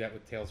were going to do that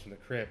with Tales from the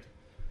Crypt,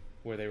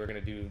 where they were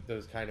going to do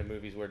those kind of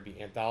movies where it'd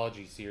be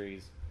anthology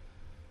series,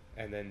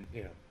 and then,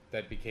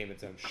 that became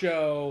its own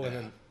show, and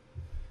then,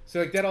 so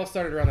like that all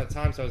started around that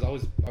time, so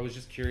I was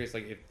just curious,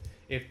 like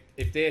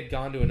if they had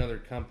gone to another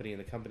company and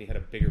the company had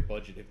a bigger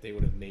budget, if they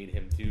would have made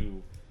him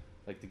do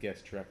like the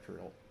guest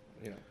directorial,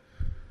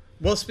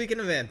 Well, speaking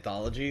of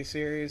anthology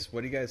series,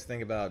 what do you guys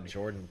think about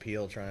Jordan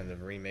Peele trying to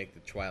remake the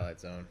Twilight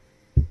Zone?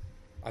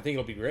 I think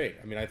it'll be great.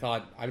 I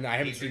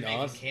haven't seen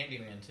Us.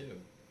 Candyman too.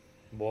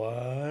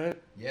 What?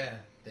 Yeah,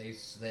 they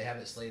have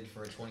it slated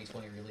for a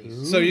 2020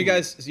 release. So you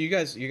guys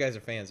are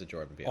fans of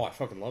Jordan Peele? Oh, I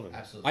fucking love him.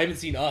 Absolutely. I haven't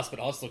seen Us, but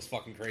Us looks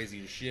fucking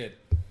crazy as shit.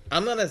 I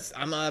know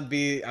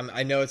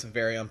it's a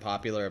very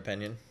unpopular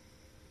opinion,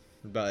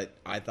 but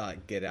I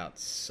thought Get Out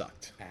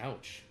sucked.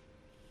 Ouch.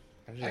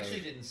 I actually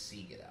didn't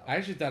see Get Out. I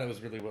actually thought it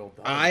was really well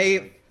done.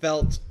 I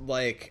felt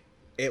like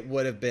it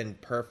would have been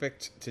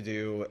perfect to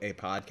do a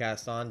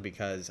podcast on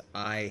because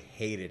I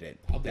hated it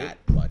I'll do that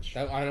it. much.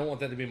 I don't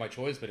want that to be my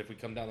choice, but if we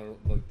come down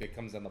the, like it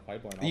comes down the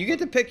pipeline, You get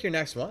to pick your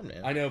next one,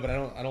 man. I know, but I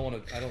don't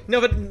want to. I don't. No,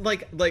 but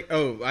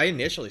I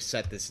initially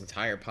set this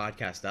entire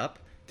podcast up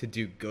to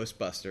do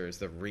Ghostbusters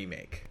the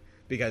remake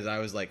because I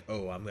was like,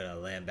 oh, I'm gonna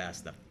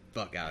lambast the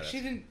fuck out of She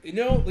it.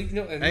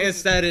 didn't. And I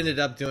instead ended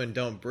up doing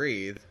Don't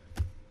Breathe,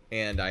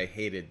 and I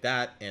hated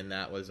that, and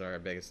that was our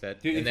biggest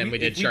hit. Dude, and if then we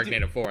did if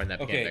Sharknado 4, and that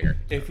became okay, bigger.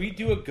 if we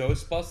do a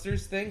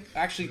Ghostbusters thing,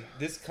 actually,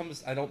 this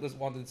comes. I don't just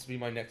want this to be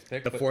my next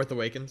pick. The but Fourth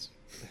Awakens.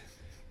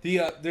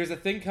 there's a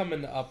thing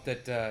coming up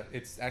that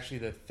it's actually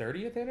the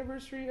 30th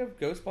anniversary of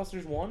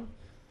Ghostbusters 1.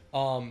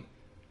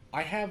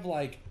 I have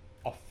like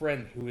a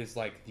friend who is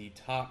like the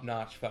top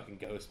notch fucking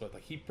Ghostbuster.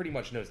 Like he pretty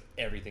much knows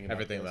everything about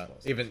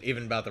Ghostbusters.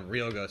 Even about the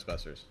real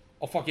Ghostbusters.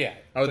 Oh fuck yeah!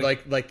 I would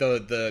like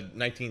the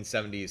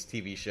 1970s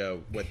TV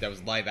show that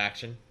was live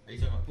action. Are you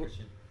talking about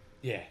Christian?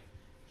 Yeah.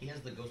 He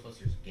has the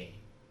Ghostbusters game,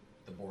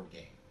 the board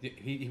game.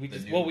 We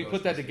just new we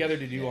put that Ghostbusters. together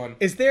to do on.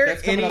 Is there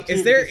That's coming any up, too,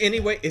 is there because- any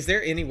way is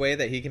there any way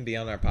that he can be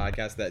on our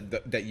podcast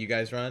that you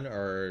guys run,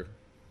 or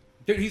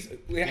Dude, He's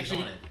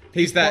actually on it.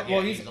 he's that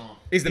Well, he's on.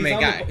 he's the main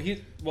on guy.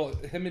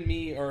 him and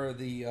me are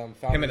the Him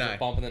founders and I. of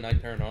Bump in the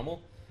Night Paranormal.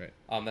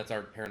 Right. That's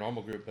our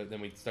paranormal group. But then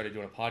we started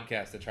doing a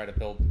podcast to try to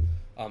build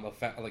a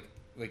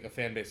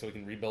fan base so we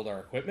can rebuild our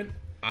equipment.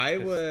 I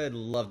would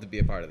love to be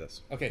a part of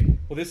this. Okay,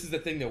 well this is the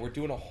thing though. We're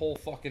doing a whole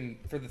fucking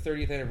for the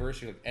 30th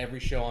anniversary. Like every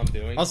show I'm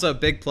doing. Also,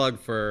 big plug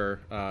for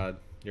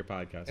your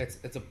podcast.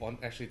 It's a bunch.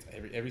 Actually, it's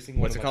every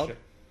single. What's one it of my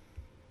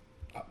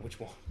called? Which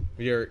one?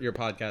 Your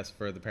podcast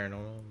for the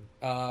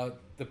paranormal.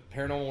 The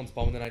paranormal one's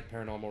Bump in the Night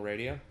Paranormal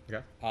Radio.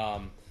 Okay.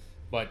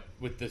 But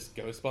with this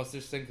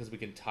Ghostbusters thing, because we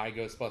can tie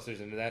Ghostbusters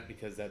into that,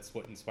 because that's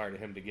what inspired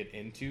him to get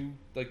into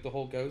like the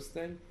whole ghost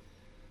thing.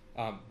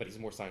 But he's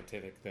more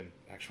scientific than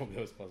actual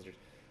Ghostbusters.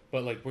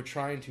 But like we're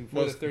trying to for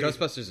Well, the 30th.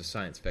 Ghostbusters is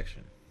science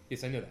fiction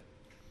Yes, I know that.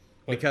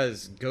 But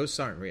because ghosts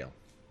aren't real.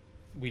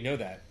 we know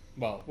that.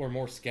 Well, we're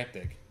more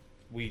skeptic.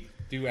 We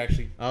do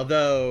actually.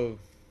 Although,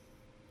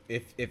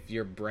 if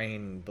your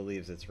brain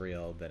believes it's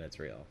real, then it's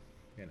real.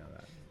 You know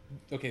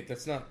that. Okay,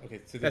 that's not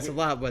okay. So That's a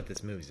lot what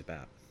this movie's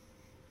about.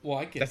 Well,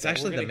 I get That's that.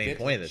 actually We're the gonna main get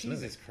point to- of this movie.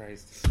 Jesus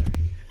Christ!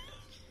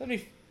 Let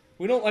me.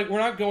 We don't like. We're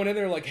not going in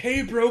there like,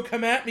 "Hey, bro,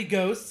 come at me,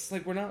 ghosts."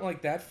 Like, we're not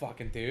like that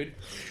fucking dude.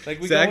 Like,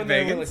 we Zach go in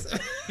there. We're Bagans?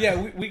 like,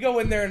 yeah, we go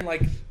in there and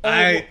like. Oh,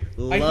 I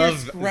well, hear love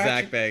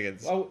scratching- Zach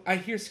Bagans. Oh, I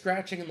hear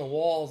scratching in the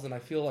walls, and I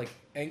feel like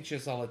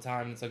anxious all the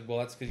time. And it's like, well,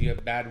 that's because you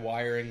have bad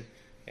wiring,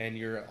 and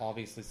you're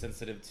obviously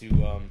sensitive to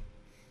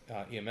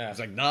EMF. It's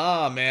like,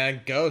 nah,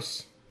 man,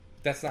 ghosts.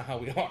 That's not how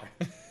we are.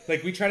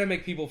 Like, we try to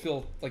make people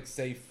feel like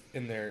safe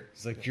in their.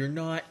 It's like you're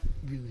not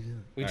really.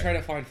 We try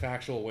to find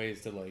factual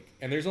ways to like,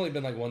 and there's only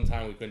been like one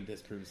time we couldn't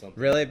disprove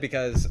something. Really,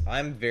 because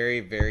I'm very,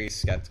 very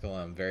skeptical.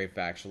 I'm very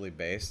factually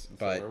based.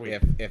 But are we.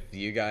 if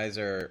you guys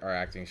are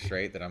acting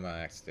straight, then I'm gonna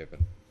act stupid.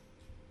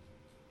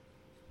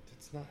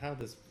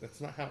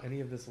 That's not how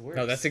any of this works.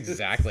 No, that's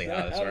exactly how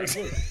That's this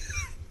not works.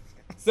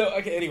 So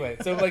okay, anyway,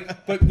 so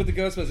like, but with the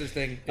Ghostbusters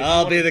thing, if you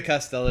I'll wanna- be the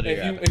Costello.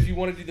 If you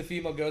want to do the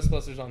female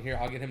Ghostbusters on here,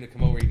 I'll get him to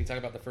come over. You can talk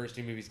about the first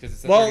two movies because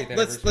it's the Well, 30th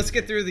let's anniversary.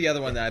 get through the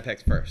other one that I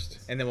picked first,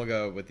 and then we'll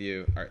go with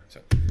you. All right.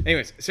 So,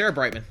 anyways, Sarah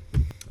Brightman.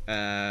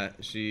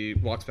 She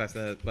walks past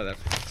the whatever.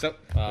 So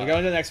we'll go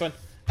into the next one.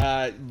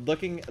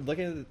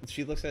 Looking.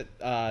 She looks at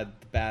the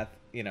bath.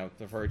 You know,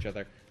 for each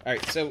other. All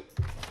right. So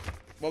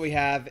what we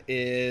have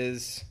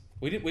is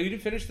We didn't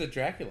finish the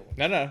Dracula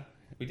one. no.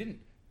 We didn't.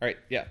 All right.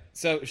 Yeah.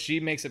 So she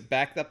makes it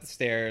back up the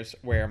stairs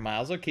where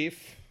Miles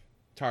O'Keefe,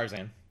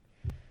 Tarzan,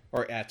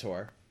 or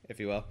Ator,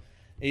 if you will.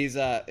 He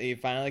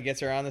finally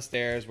gets her on the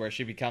stairs where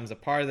she becomes a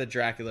part of the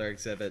Dracula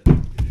exhibit.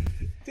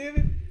 Damn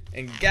it!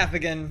 And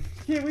Gaffigan,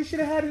 Yeah, we should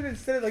have had it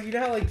instead of like you know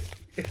how like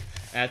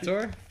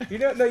Ator. you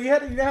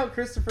know how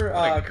Christopher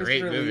What a great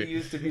Christopher Lee movie.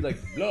 used to be like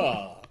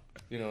blah.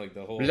 You know, like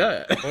the whole.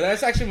 Blah. Well,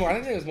 that's actually more. I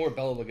think it was more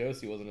Bela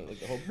Lugosi, wasn't it? Like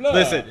the whole. Blah.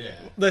 Yeah.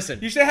 Listen.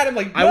 You should have had him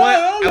like. I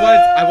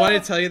want to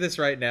tell you this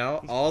right now.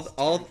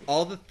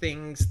 All the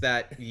things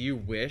that you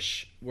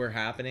wish were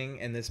happening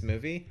in this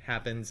movie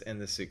happens in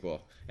the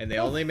sequel, and they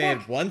only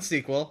made one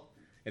sequel.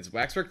 It's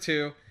Waxwork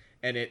 2,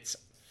 and it's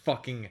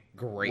fucking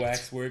great.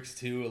 Waxworks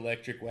 2,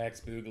 Electric Wax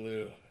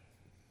Boogaloo.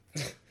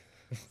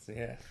 So,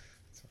 yeah.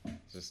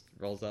 Just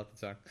rolls off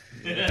the tongue.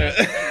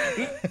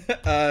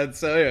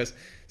 So anyways,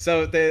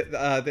 so they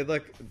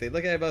look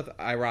at it both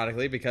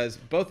ironically because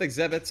both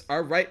exhibits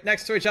are right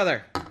next to each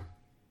other.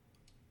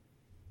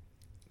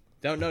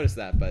 Don't notice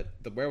that, but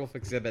the werewolf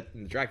exhibit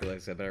and the Dracula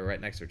exhibit are right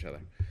next to each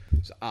other.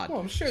 It's odd. Well,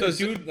 I'm sure So the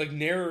dude like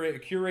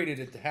curated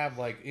it to have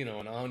like an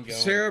ongoing.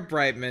 Sarah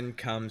Brightman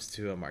comes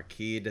to a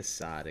Marquis de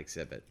Sade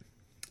exhibit,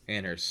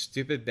 and her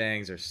stupid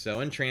bangs are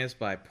so entranced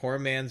by poor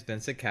man's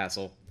Vincent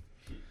Castle.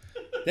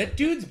 That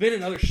dude's been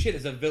in other shit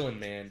as a villain,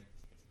 man.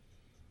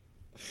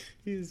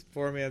 He's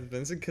poor man's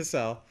Vincent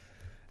Cassell.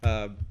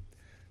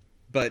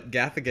 But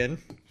Gaffigan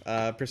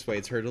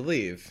persuades her to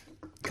leave.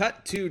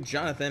 Cut to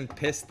Jonathan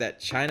pissed that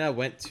China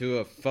went to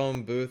a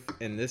phone booth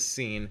in this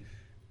scene.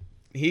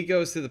 he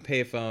goes to the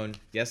payphone.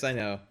 Yes, I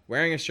know,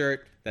 wearing a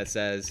shirt that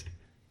says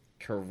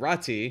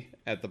karate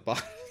at the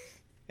bottom,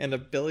 and a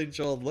Billy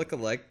Joel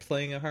lookalike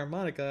playing a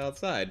harmonica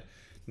outside,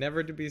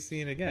 never to be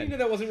seen again. You know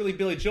that wasn't really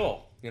Billy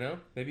Joel. You know,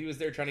 maybe he was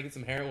there trying to get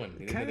some heroin.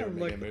 He Kinda didn't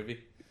make a looked- movie.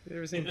 You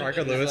ever seen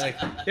Parker Lewis?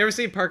 You ever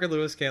seen Parker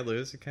Lewis Can't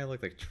Lose? He kind of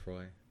looked like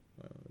Troy.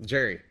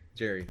 Jerry.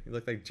 He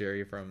looked like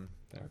Jerry from.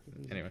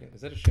 Anyway, is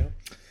that a show?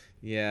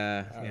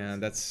 yeah, I yeah.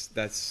 was-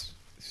 That's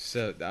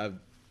so.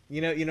 You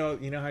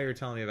know how you were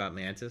telling me about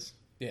Mantis.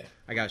 Yeah.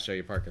 I gotta show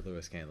you Parker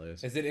Lewis Can't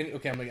Lose. Is it any,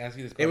 okay? I'm gonna ask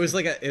you this. It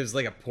Question. was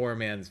like a poor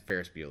man's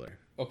Ferris Bueller.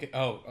 Okay.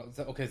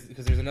 Okay.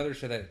 Because there's another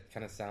show that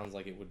kind of sounds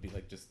like it would be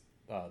like just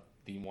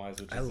theme wise,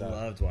 which is I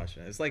loved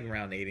watching it. It's like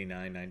around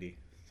 89, 90,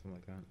 something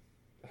like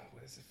that.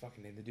 what is the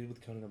fucking name? The dude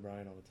with Conan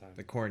O'Brien all the time.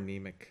 The Corn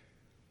Nemic.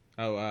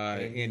 Oh,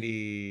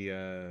 Andy.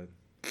 Yeah.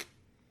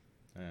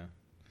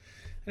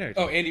 I know what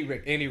you're Andy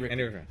Richter. Andy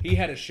Richter. He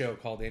had a show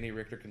called Andy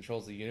Richter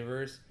Controls the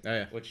Universe. Oh,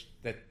 yeah. Which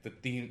that the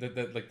theme,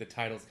 like the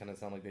titles kind of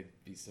sound like they'd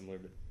be similar,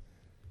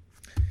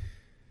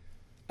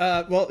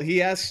 but Well,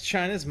 he asks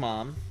China's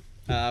mom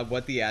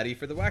what the addy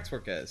for the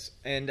waxwork is,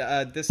 and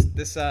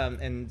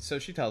and so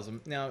she tells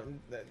him. Now,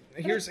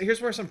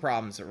 here's where some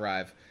problems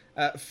arrive.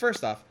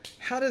 First off,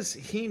 how does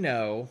he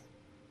know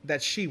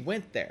that she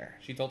went there?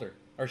 she told her,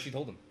 or she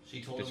told him.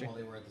 She told Did him she? while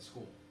they were at the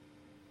school.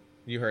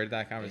 You heard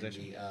that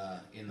conversation?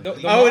 In the No,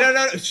 bleachers. Oh, mom-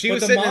 no! She but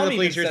was the sitting in mom the even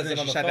bleachers says and then it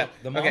on she the shut phone. down.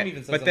 The mom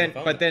even says it on the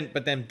phone.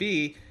 But then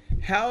B,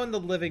 how in the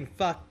living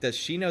fuck does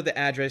she know the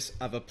address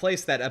of a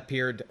place that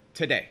appeared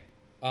today?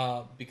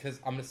 Because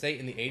I'm gonna say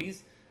in the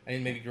 80s,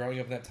 and maybe growing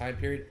up in that time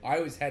period, I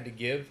always had to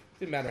give.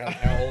 Didn't matter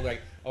how old.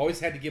 Like, I always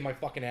had to give my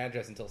fucking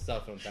address until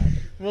cell phones happened.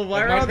 Well, why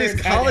Like, are my all these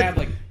parents had to college? have,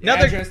 like, the No,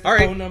 they're- address, the all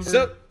right. phone number.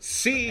 So,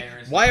 see,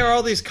 Parents. why are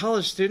all these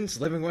college students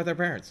living with their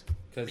parents?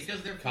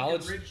 Because they're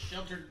college. college rich,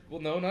 sheltered.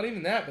 Well, no, not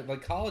even that. But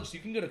like college, you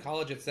can go to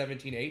college at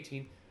 17,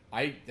 18.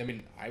 I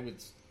mean, I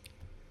was,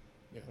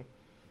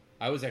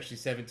 I was actually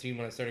 17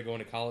 when I started going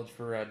to college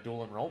for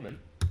dual enrollment.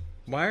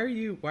 Why are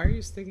you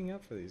sticking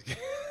up for these guys?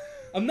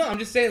 I'm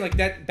just saying like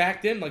that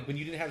back then, like when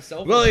you didn't have cell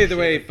phones. Well, and either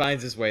way, he shit,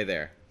 finds his way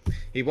there.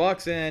 He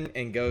walks in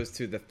and goes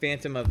to the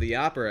Phantom of the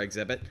Opera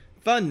exhibit.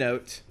 Fun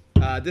note,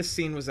 this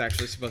scene was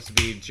actually supposed to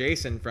be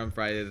Jason from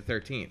Friday the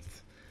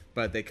 13th,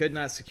 but they could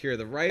not secure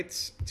the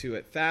rights to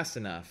it fast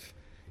enough,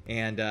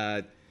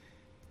 and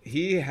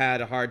he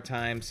had a hard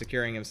time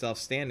securing himself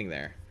standing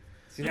there.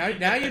 See now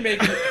you're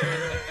making.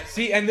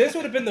 See, and this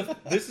would have been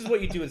this is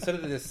what you do instead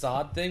of the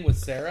Assad thing with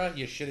Sarah.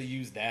 You should have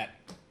used that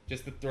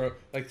just to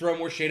throw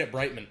more shade at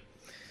Brightman.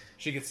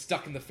 She gets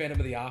stuck in the Phantom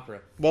of the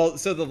Opera. Well,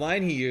 so the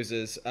line he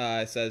uses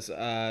says,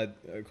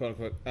 quote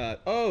unquote,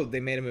 oh, they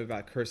made a movie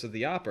about Curse of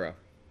the Opera.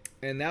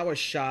 And that was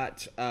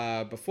shot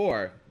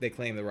before they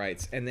claimed the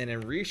rights. And then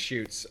in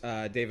reshoots,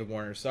 David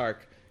Warner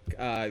Sark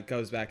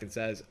goes back and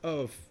says,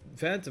 oh,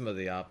 Phantom of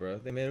the Opera.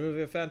 They made a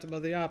movie of Phantom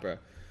of the Opera.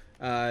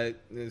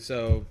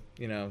 So,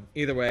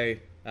 either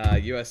way,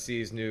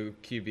 USC's new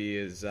QB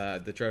is,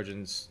 the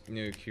Trojans'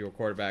 new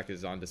quarterback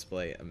is on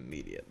display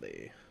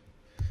immediately.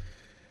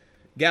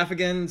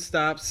 Gaffigan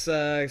stops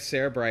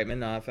Sarah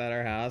Brightman off at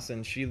her house,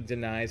 and she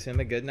denies him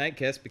a goodnight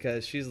kiss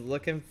because she's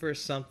looking for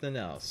something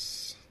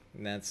else.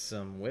 And that's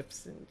some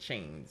whips and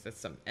chains. That's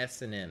some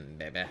S&M,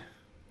 baby.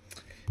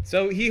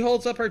 So he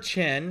holds up her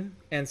chin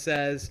and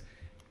says,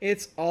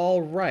 it's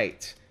all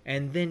right.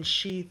 And then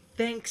she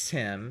thanks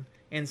him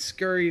and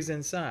scurries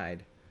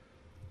inside.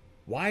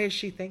 Why is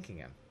she thanking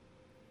him?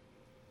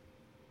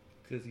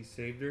 Because he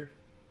saved her.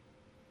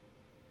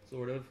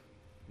 Sort of.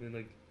 I mean,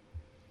 like,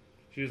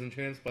 she was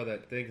entranced by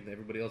that thing and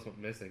everybody else went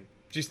missing.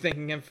 She's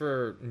thanking him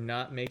for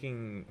not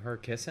making her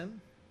kiss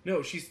him?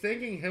 No, she's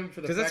thanking him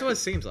for the fact Because that's what it that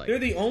seems like. they're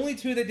the only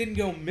two that didn't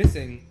go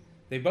missing.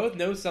 They both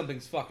know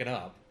something's fucking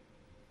up.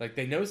 Like,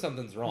 they know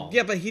something's wrong.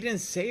 Yeah, but he didn't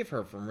save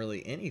her from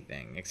really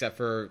anything except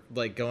for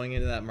like going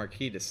into that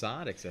Marquis de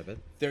Sade exhibit.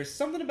 There's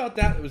something about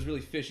that was really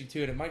fishy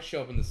too, and it might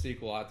show up in the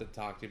sequel. I'll have to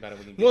talk to you about it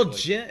when you get Well,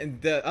 to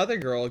it. the other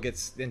girl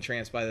gets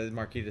entranced by the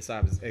Marquis de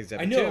Sade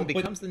exhibit I know, too, and but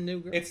becomes the new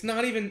girl. It's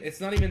not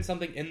even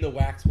something in the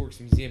Waxworks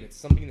Museum. It's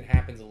something that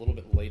happens a little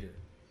bit later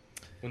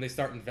when they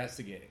start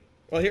investigating.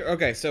 Well,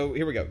 so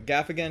here we go.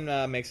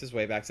 Gaffigan makes his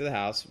way back to the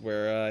house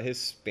where his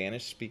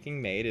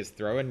Spanish-speaking maid is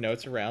throwing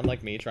notes around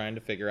like me, trying to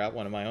figure out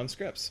one of my own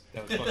scripts.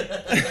 That was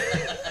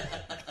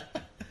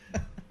funny.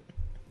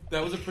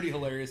 That was a pretty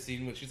hilarious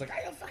scene when she's like,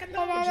 "I don't fucking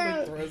know," and she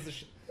like throws the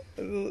shit.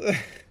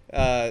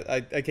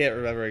 I can't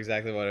remember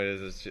exactly what it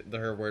is. It's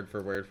her word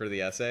for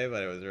the essay,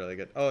 but it was really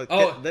good.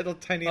 Oh, little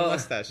tiny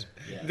mustache.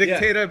 Yeah.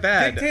 Dictator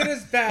bad.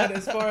 Dictator's bad,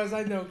 as far as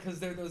I know, because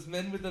they're those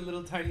men with the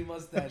little tiny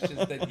mustaches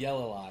that yell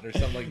a lot, or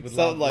something like with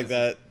Something loud like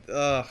that.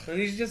 Ugh. And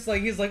he's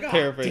like, oh,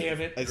 Paraphrase.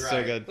 damn it. It's so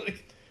Right. good.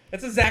 Like,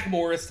 that's a Zach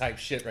Morris type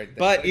shit right there.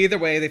 But either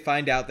way, they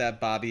find out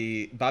that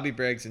Bobby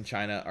Briggs and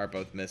China are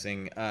both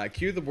missing.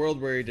 Cue the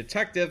world-weary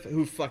detective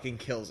who fucking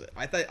kills it.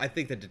 I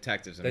think the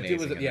detective's that amazing.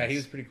 dude was, in yeah, this. he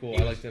was pretty cool. He I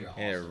was liked him.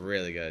 awesome. Yeah,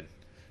 really good.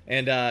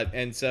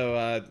 And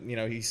so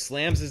he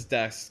slams his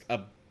desk a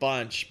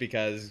bunch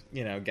because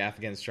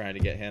Gaffigan's trying to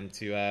get him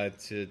to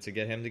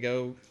get him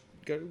to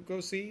go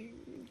see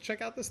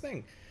check out this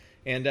thing.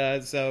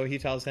 And so he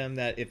tells him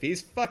that if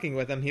he's fucking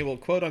with him, he will,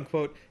 quote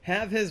unquote,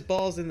 have his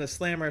balls in the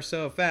slammer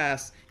so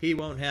fast he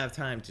won't have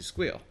time to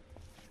squeal.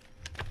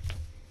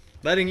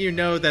 Letting you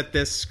know that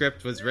this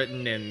script was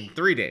written in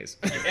 3 days.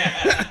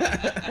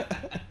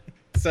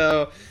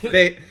 So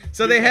they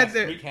head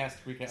there. Recast.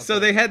 So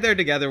they head there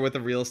together with a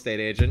real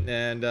estate agent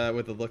and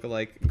with a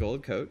lookalike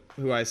gold coat,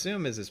 who I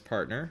assume is his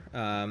partner.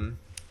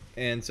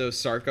 And so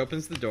Sark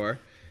opens the door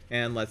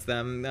and lets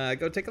them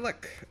go take a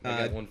look.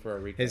 I got one for a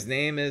recap. His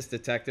name is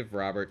Detective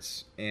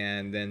Roberts,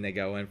 and then they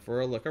go in for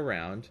a look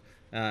around.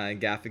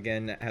 And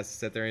Gaffigan has to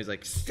sit there and he's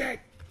like, "Sit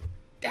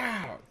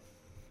down,"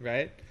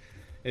 right?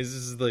 This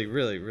is like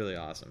really, really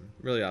awesome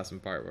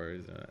part where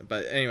he's.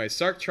 But anyway,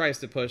 Sark tries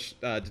to push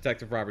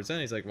Detective Roberts in.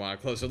 He's like, "Want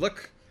a closer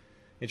look?"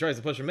 He tries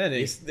to push him in. And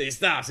he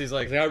stops. He's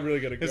like, "I really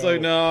gotta go." He's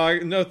like,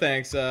 "No,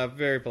 thanks."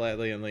 Very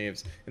politely, and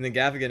leaves. And then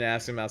Gaffigan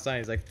asks him outside.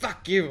 He's like,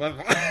 "Fuck you."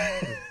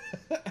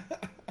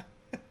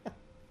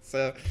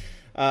 So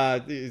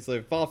he's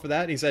like, "Fall for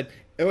that?" And he said,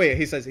 "Oh wait,"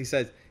 he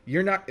says,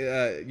 "You're not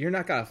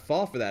gonna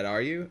fall for that,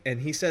 are you?"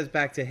 And he says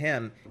back to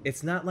him,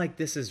 "It's not like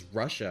this is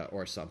Russia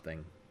or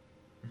something."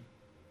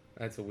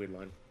 That's a weird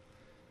line.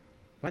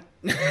 What?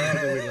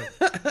 That's a weird line.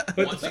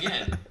 But Once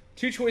again,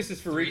 2 choices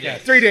for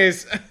recast. 3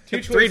 days. 2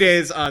 choices. 3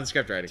 days on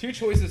script writing. 2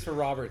 choices for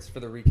Roberts for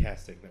the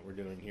recasting that we're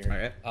doing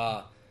here. All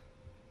right.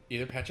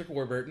 Either Patrick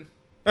Warburton.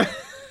 Yeah.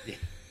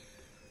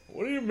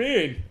 What do you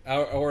mean?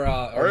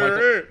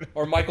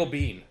 Or Michael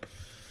Biehn.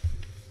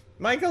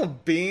 Michael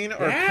Biehn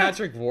or Yeah.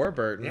 Patrick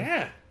Warburton?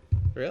 Yeah.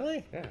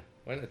 Really? Yeah.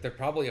 Why not? They're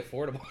probably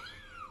affordable.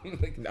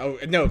 Like,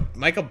 No.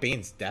 Michael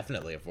Bihn's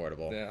definitely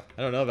affordable. Yeah.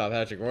 I don't know about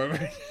Patrick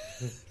Warburton.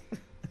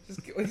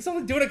 he's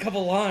only doing a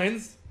couple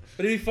lines,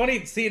 but it'd be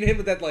funny seeing him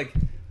with that like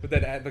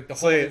the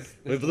It's whole. like,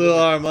 we blew all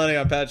our money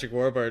on Patrick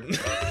Warburton.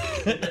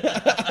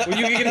 Well,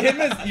 you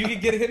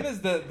could get him as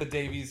the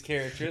Davies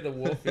character, the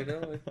wolf. You know,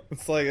 like,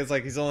 It's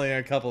like he's only in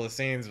a couple of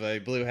scenes, but he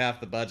blew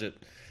half the budget.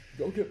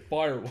 go get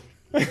firewood.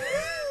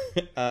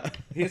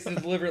 He has to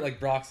deliver it like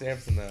Brock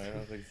Sampson though. You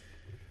know? Like,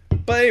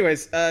 But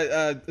anyways,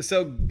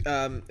 so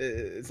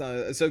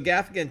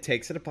Gaffigan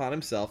takes it upon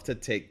himself to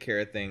take care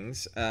of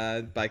things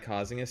by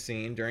causing a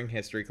scene during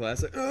history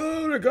class. Like,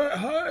 oh, the guy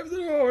hives.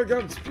 Oh my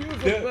God, it's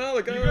beautiful. Yeah. Well,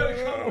 the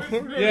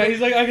guy, yeah, he's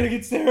like, I gotta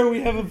get Sarah.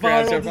 We have a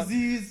viral Sarah.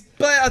 disease.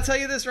 But I'll tell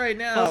you this right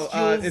now,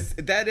 Pustules.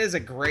 that is a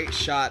great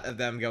shot of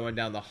them going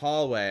down the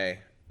hallway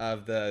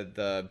of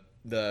the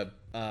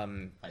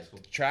high school.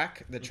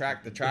 track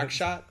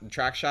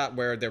shot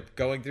where they're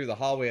going through the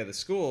hallway of the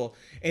school.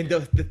 And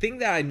the thing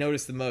that I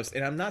noticed the most,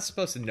 and I'm not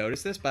supposed to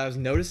notice this, but I was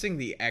noticing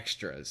the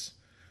extras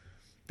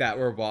that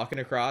were walking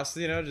across,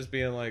 just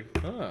being like,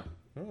 oh,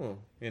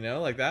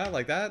 like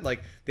that,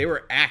 like they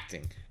were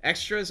acting.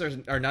 Extras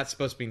are not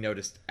supposed to be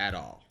noticed at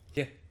all.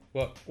 Yeah,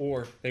 well,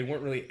 or they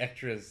weren't really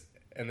extras,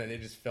 and then they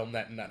just filmed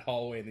that in that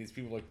hallway, and these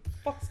people were like,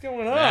 "What's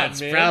going on, That's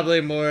man?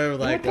 probably more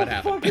like what the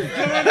happened. fuck is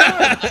going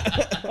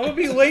on? I'm gonna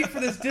be late for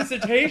this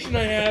dissertation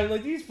I have.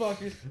 Like these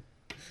fuckers."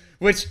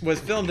 Which was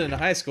filmed in a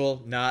high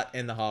school, not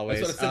in the hallways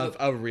That's what I of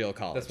said. a real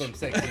college. That's what I'm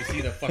saying. You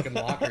see the fucking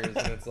lockers,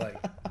 and it's like,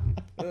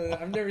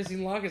 I've never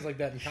seen lockers like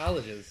that in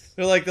colleges.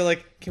 They're like,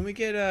 can we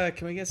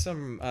get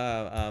some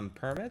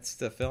permits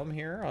to film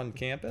here on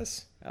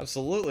campus?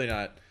 Absolutely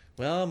not.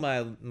 Well,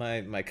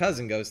 my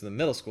cousin goes to the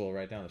middle school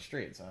right down the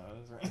street,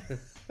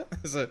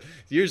 so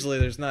usually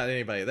there's not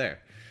anybody there.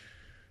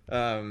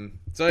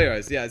 So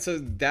anyways, yeah, so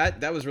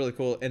that was really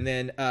cool. And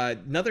then a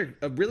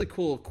really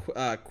cool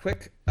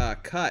quick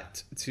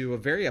cut to a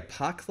very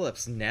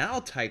Apocalypse Now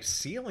type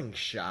ceiling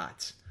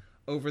shot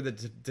over the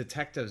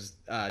detective's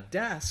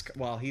desk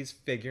while he's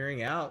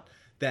figuring out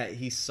that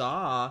he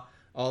saw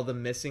all the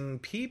missing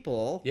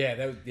people.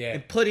 Yeah,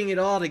 And putting it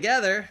all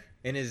together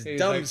in his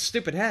dumb,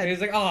 stupid head. And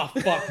he's like, "Oh,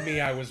 fuck me,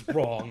 I was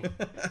wrong."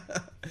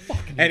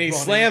 And he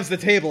slams the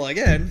table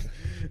again,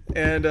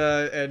 and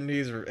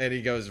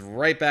he goes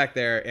right back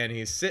there, and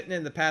he's sitting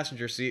in the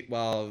passenger seat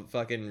while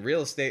fucking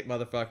real estate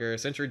motherfucker,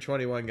 Century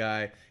 21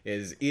 guy,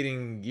 is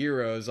eating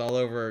gyros all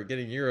over,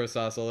 getting gyro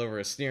sauce all over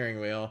his steering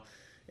wheel,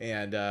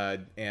 and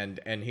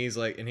he's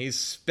like, and he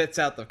spits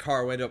out the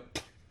car window.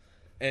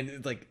 And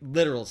it's like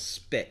literal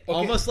spit, Okay.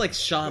 almost like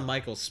Shawn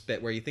Michaels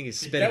spit, where you think he's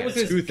spitting. That was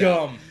a his tooth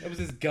gum. out. That was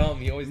his gum.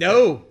 He always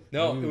No,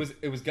 no,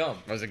 it was gum.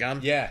 Was it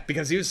gum? Yeah.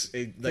 Because he was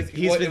he's Well,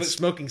 been it was-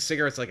 smoking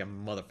cigarettes like a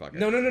motherfucker.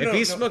 No. If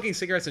he's no. smoking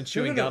cigarettes and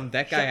chewing no. gum,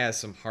 that guy has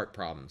some heart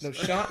problems. No,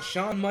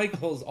 Shawn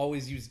Michaels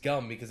always used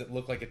gum because it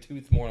looked like a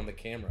tooth more on the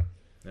camera.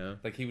 Yeah.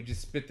 Like he would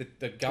just spit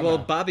the gum Well,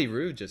 out. Bobby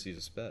Roode just used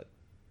a spit.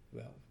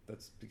 Well,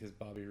 that's because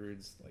Bobby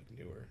Roode's like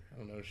newer. I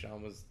don't know.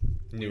 Shawn was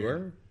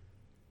Newer?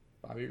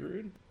 Bobby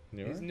Roode?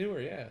 Newer? He's newer,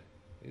 yeah.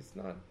 He's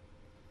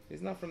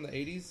not from the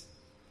 80s.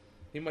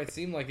 He might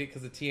seem like it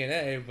because of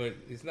TNA, but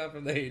he's not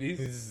from the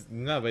 80s.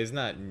 But he's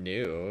not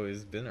new.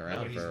 He's been around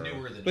No, but he's for.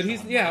 newer than But Shawn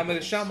I mean,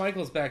 Michaels. Shawn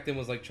Michaels back then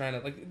was like trying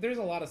to, like, there's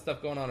a lot of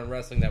stuff going on in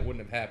wrestling that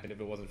wouldn't have happened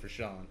if it wasn't for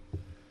Shawn.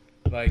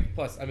 Like,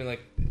 plus, I mean,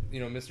 like,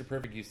 Mr.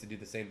 Perfect used to do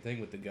the same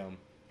thing with the gum.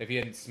 If he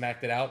hadn't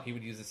smacked it out, he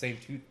would use the same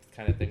tooth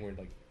kind of thing where,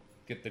 like,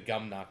 get the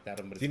gum knocked out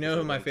of him. But Do you know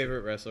who my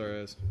favorite wrestler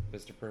is?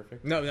 Mr.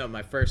 Perfect? No,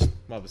 my first.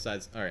 Well,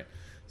 besides, all right.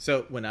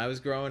 So when I was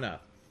growing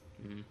up,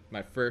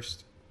 my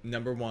first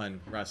number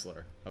one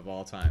wrestler of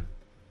all time,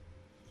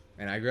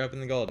 and I grew up in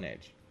the golden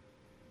age.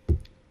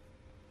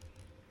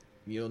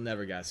 You'll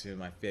never guess who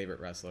my favorite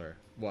wrestler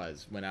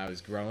was when I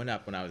was growing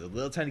up. When I was a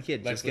little tiny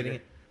kid, When I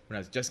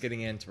was just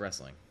getting into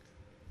wrestling.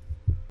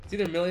 It's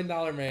either $1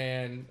 Million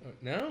Man.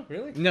 No,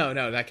 really?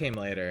 No, that came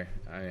later.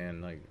 I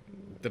mean, like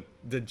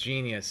the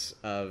genius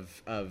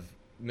of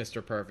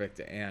Mr. Perfect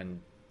and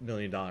 $1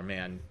 Million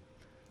Man,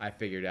 I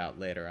figured out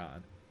later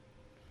on.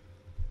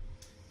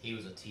 He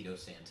was a Tito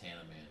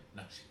Santana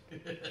man.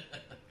 No.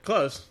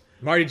 Close.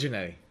 Marty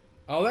Jannetty.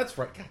 Oh, that's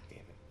right. God damn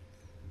it.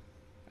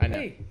 I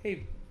know.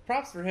 Hey,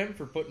 props for him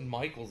for putting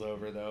Michaels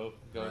over, though.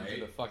 Going through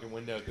Right. the fucking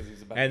window because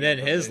he's about And to then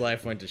go his in.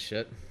 life went to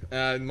shit.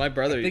 My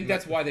brother. I think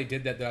that's why they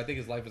did that, though. I think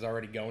his life was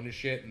already going to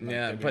shit. And, like,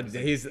 Yeah, WWE but was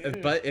like, he's. "Yeah."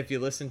 But if you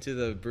listen to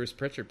the Bruce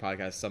Pritchard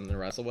podcast, Something to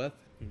Wrestle With,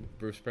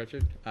 Bruce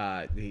Pritchard,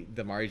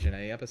 the Marty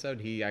Jannetty episode,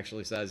 he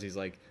actually says he's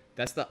like,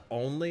 that's the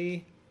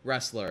only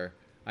wrestler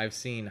I've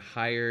seen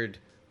hired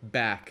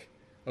back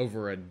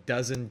over a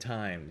dozen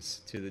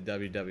times to the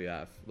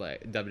WWF,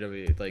 like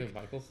WWE, like Who,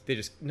 Michaels? they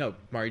just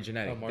Marty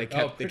Jannetty. Oh, they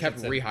kept Pritchard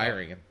said-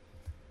 rehiring him.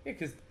 Yeah,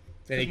 because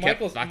And he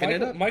kept fucking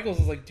it up. Michaels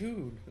is like,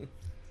 dude,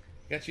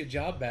 got you a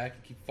job back.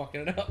 You keep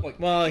fucking it up. Like,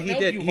 Well, "Can't he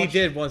help did. you He much."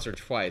 did once or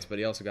twice, but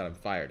he also got him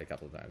fired a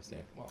couple of times too.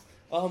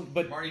 Well,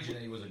 but Marty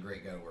Jannetty was a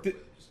great guy to work Th-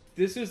 with.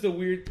 this is the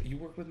weird. You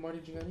work with Marty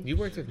Jannetty? You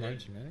worked with Marty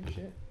Jannetty.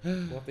 Shit.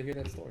 We'll have to hear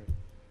that story.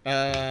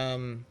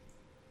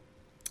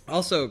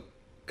 Also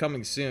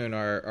coming soon,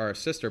 our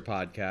sister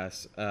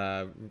podcast,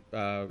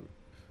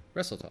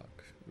 Wrestle Talk.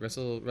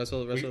 Wrestle.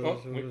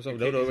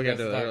 No, we got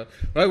to.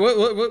 Right,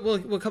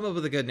 we'll come up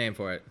with a good name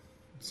for it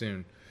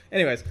soon.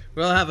 Anyways,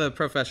 we'll have a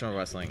professional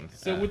wrestling.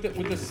 So with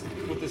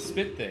the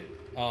spit thing,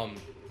 that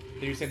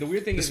you're saying the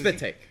weird thing the is spit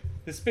take.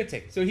 The spit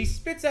take. So he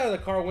spits out of the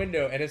car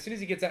window, and as soon as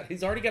he gets out,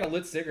 he's already got a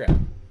lit cigarette.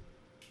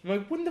 I'm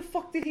like, when the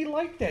fuck did he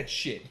like that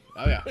shit?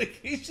 Oh yeah. Like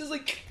he's just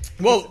like.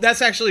 Well,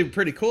 that's actually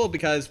pretty cool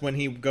because when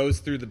he goes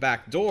through the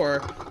back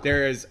door,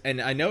 there is, and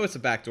I know it's a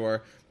back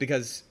door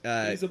because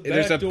He's a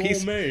there's a backdoor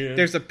piece. man.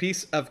 There's a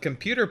piece of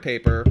computer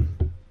paper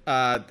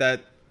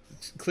that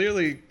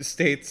clearly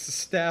states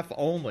staff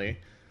only.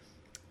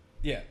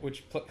 Yeah,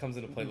 which comes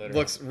into play later.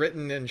 Looks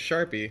written in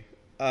Sharpie.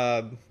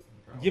 Yeah,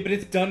 but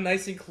it's done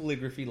nice in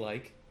calligraphy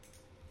like.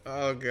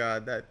 Oh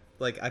god, that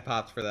I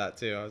popped for that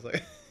too. I was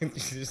like,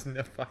 there's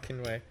no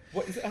fucking way.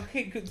 What is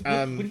okay? 'Cause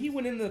when he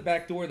went in the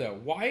back door, though,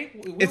 why?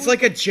 It's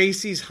like a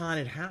JC's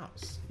haunted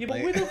house. Yeah, but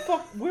Like-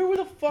 where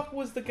the fuck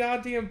was the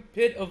goddamn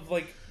pit of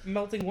like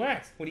melting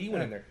wax when he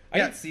went in there? I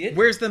Yeah, didn't see it.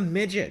 Where's the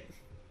midget?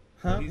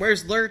 Huh? He's-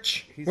 Where's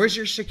Lurch? he's- Where's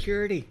your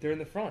security? They're in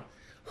the front.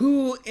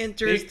 Who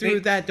enters They- through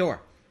that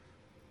door?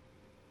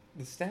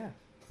 The staff.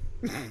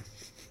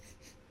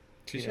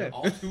 Touche. Yeah.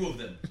 All two of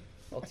them.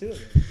 All two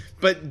of them.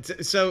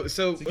 But so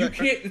You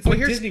can't. It's well, like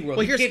here's- Disney World.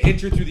 well, you here's- can't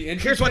enter through the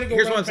entrance. Here's You what gotta go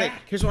here's what around I'm saying.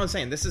 back. Here's what I'm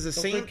saying. This is the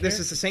Don't same. they This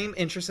care? is the same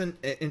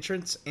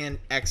entrance and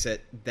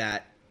exit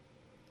that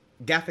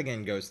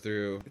Gaffigan goes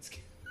through It's,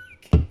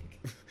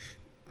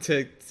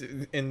 to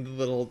in the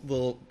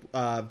little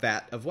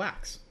vat of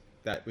wax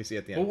that we see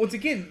at the end. well, once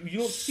again, you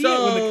don't see it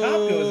when the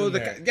cop goes in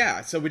there.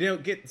 Yeah, so we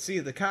don't get to see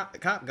the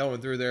cop going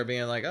through there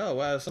being like, oh,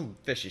 well, some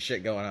fishy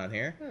shit going on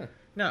here. Huh.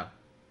 No.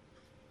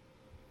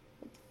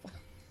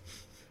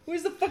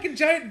 Where's the fucking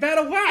giant vat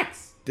of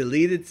wax?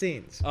 Deleted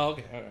scenes. Oh,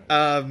 okay.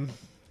 All right.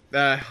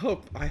 I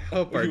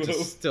hope are You just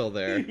hope. still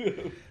there.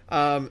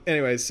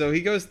 Anyway, so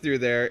he goes through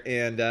there,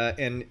 and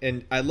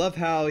I love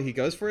how he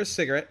goes for a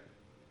cigarette,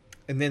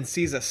 and then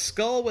sees a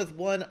skull with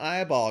one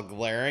eyeball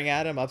glaring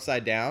at him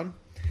upside down,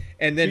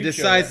 and then Creep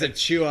show, decides right? to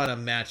chew on a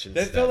match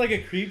instead. That felt like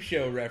a creep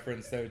show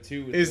reference, though,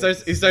 too. with he the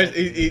starts smoke.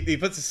 he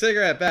puts the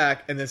cigarette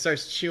back and then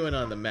starts chewing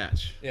on the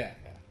match. Yeah.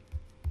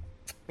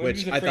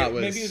 Which he was I afraid, thought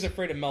was- maybe he was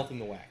afraid of melting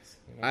the wax.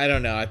 You know? I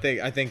don't know. I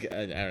think I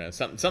don't know.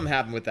 Something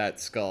happened with that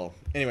skull.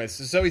 Anyways,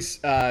 so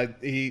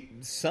he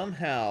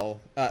somehow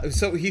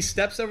so he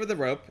steps over the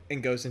rope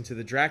and goes into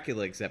the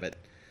Dracula exhibit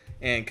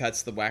and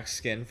cuts the wax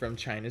skin from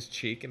China's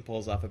cheek and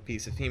pulls off a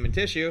piece of human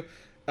tissue.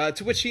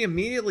 To which he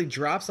immediately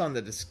drops on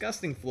the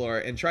disgusting floor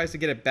and tries to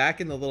get it back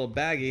in the little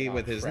baggie Oh,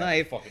 with his crap.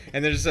 knife, Fuck it.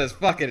 and then just says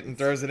 "fuck it" and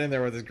throws it in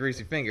there with his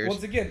greasy fingers.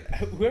 Once again,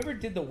 whoever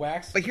did the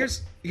wax. But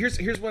here's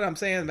what I'm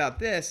saying about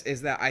this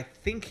is that I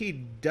think he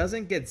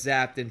doesn't get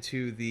zapped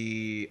into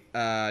the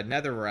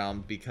nether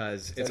realm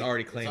because it's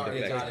already claimed a already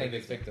victim. got claimed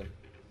as victim.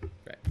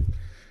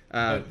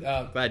 Right.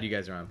 But, Glad you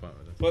guys are on point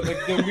with this. But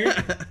like the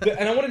weird,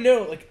 and I want to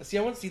know, like, see,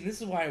 I want to see.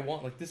 This is why I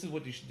want, like, this is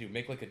what you should do: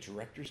 make like a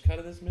director's cut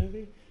of this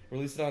movie,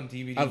 release it on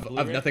DVD, Of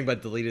Blu-ray. nothing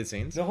but deleted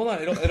scenes. No, hold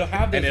on. It'll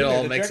have this. And in it'll there.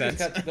 all The make director's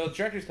sense. Cut, the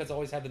director's cuts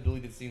always have the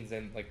deleted scenes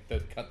and like the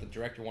cut the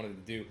director wanted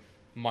to do,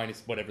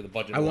 minus whatever the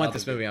budget. I want allowed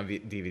this them to movie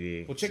on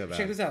DVD. Well, check so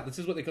bad. this out. This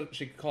is what they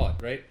should call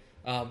it, right?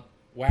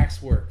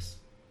 Waxworks,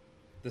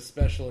 the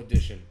special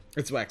edition.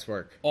 It's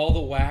waxwork. All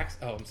the wax.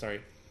 Oh, I'm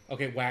sorry.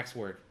 Okay,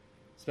 Waxwork,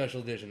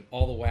 special edition.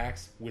 All the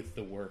wax with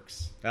the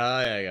works.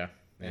 Oh, yeah, yeah.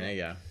 There you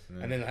go.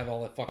 And then have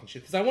all that fucking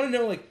shit. Because I want to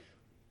know, like,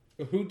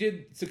 who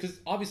did... So, because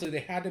obviously they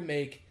had to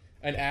make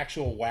an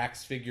actual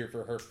wax figure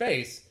for her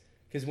face.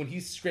 Because when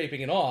he's scraping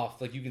it off,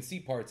 like, you can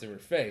see parts of her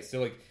face. So,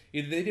 like,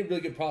 either they did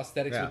really good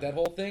prosthetics with that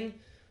whole thing.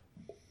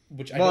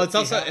 Which it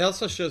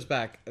also shows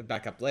back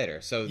up later.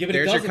 So yeah, but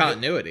there's your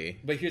continuity.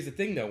 But here's the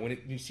thing, though. When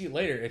you see it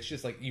later, it's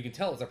just, like, you can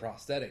tell it's a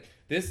prosthetic.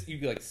 This, you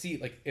can, like, see,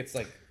 like, it's,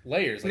 like,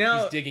 layers. Like,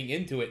 now, he's digging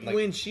into it. And, like,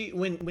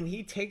 when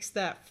he takes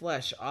that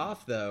flesh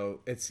off, though,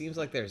 it seems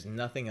like there's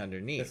nothing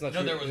underneath. No,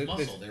 there was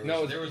muscle. There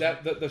was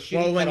the shit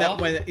he cut off.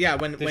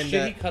 When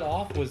shit he cut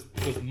off was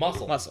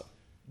muscle. Muscle.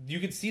 You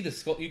can see the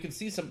skull. You can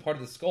see some part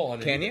of the skull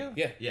underneath. Can you?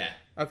 Yeah. Yeah.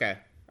 Okay,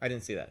 I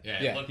didn't see that.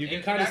 Yeah. You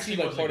can kind of see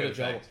like part of the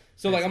jaw.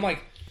 So like, I'm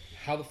like,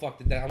 how the fuck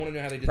did that? I want to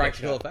know how they did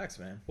practical that. effects,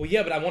 man. Well,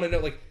 yeah, but I want to know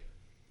like,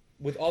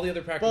 with all the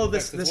other practical. Well,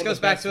 effects, this goes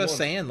back to us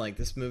saying like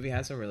this movie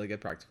has some really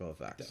good practical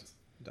effects.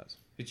 It does.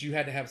 But you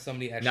had to have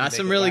somebody actually. Not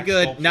some really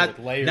good, not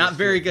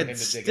very good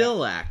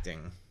still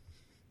acting.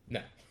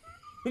 No.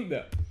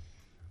 No.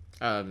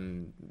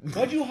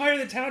 Why'd you hire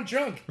the town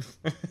drunk?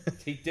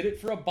 He did it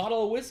for a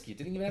bottle of whiskey. It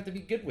didn't even have to be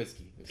good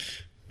whiskey.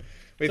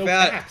 We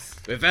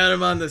found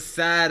him on the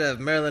side of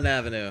Merlin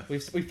Avenue. We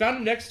found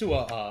him next to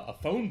a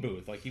phone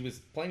booth. Like he was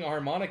playing a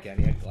harmonica and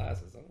he had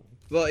glasses. Oh.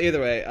 Well, either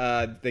way,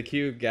 they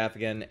cue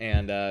Gaffigan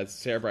and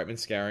Sarah Brightman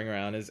scouring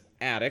around his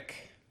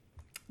attic,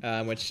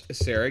 which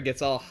Sarah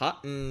gets all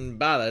hot and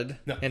bothered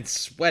and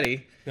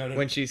sweaty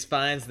when she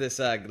finds this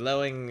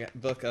glowing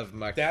book of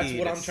Marquis That's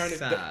what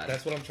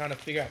I'm trying to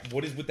figure out.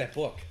 What is with that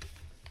book?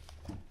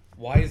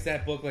 Why is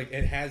that book like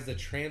it has the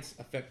trance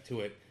effect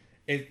to it?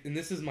 And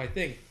this is my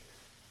thing.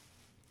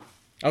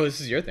 Oh,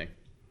 this is your thing.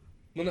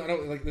 Well, no, I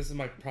don't like. This is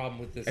my problem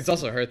with this. It's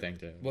also her thing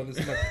too. Well, this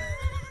is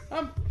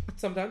my.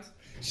 Sometimes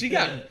she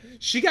got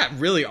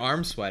really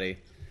arm sweaty.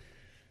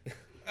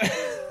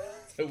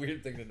 It's a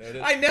weird thing to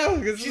notice. I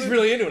know. She's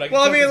really into it.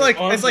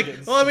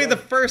 The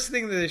first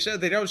thing that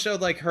they don't show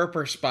like her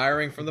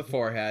perspiring from the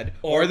forehead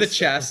or the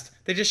chest.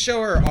 They just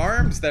show her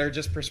arms that are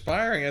just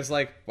perspiring. It's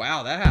like,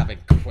 wow, that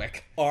happened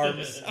quick.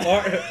 Arms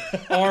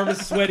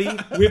sweaty,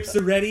 whips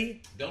are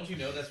ready. Don't you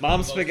know that's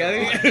Mom's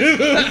spaghetti?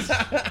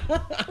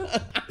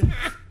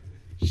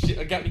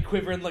 Shit, got me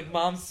quivering like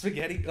mom's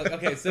spaghetti. Like,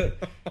 okay, so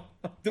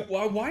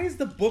why is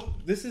the book?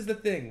 This is the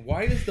thing.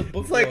 Why is the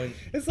book going?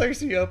 It's like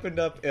she opened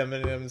up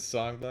Eminem's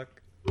songbook.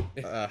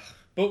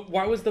 But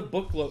why was the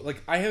book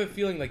like? I have a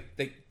feeling like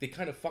they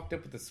kind of fucked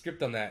up with the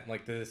script on that,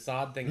 like the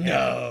Assad thing.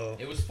 No,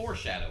 it was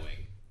foreshadowing.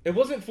 It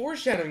wasn't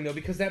foreshadowing though,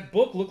 because that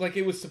book looked like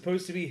it was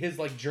supposed to be his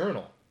like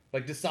journal,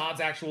 like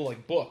Desaad's actual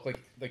like book,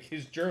 like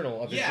his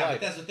journal of his life. Yeah,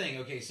 but that's the thing.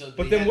 Okay, so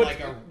but they then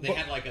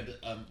had like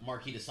a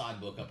Marquis de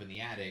Sade book up in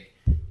the attic,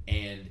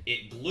 and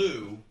it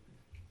glowed,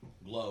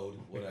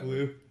 whatever.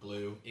 It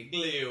glowed.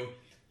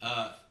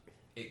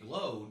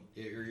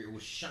 It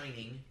was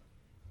shining,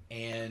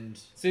 and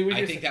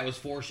I think that was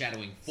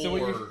foreshadowing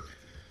for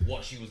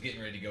what she was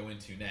getting ready to go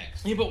into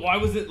next. Yeah, but why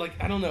was it like,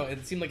 I don't know,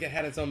 it seemed like it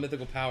had its own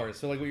mythical powers.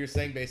 So like what you're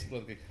saying basically,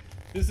 like,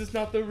 this is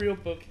not the real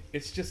book,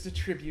 it's just a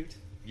tribute.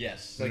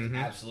 Yes, like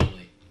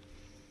absolutely.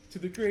 To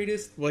the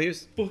greatest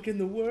book in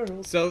the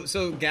world. So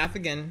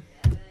Gaffigan.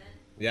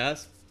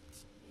 Yes?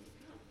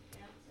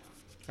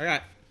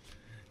 Alright.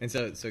 And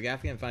so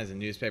Gaffigan finds a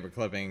newspaper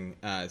clipping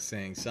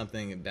saying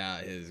something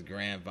about his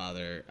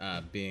grandfather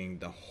being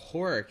the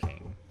Horror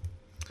King,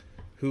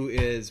 who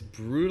is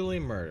brutally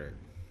murdered.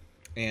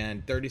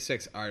 And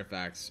 36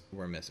 artifacts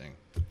were missing.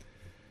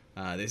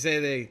 They say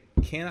they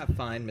cannot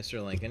find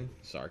Mr. Lincoln,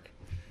 Sark,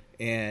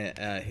 and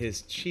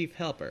his chief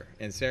helper.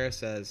 And Sarah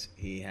says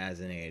he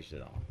hasn't aged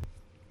at all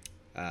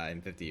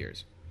in 50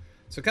 years.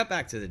 So cut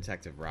back to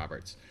Detective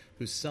Roberts,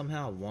 who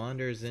somehow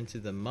wanders into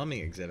the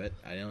mummy exhibit.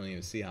 I don't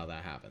even see how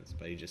that happens,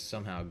 but he just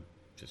somehow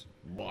just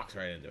walks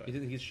right into it. He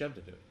gets shoved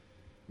into it.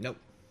 Nope.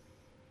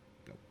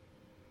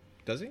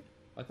 Does he?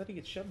 I thought he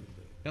gets shoved into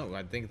it. No,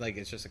 I think like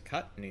it's just a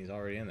cut and he's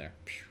already in there.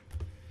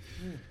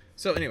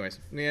 So, anyways,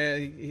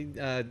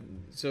 yeah,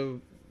 so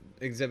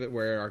exhibit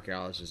where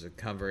archaeologists are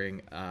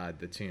covering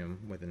the tomb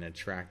with an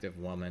attractive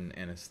woman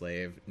and a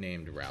slave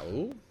named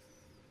Raoul.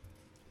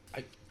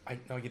 I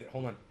get it.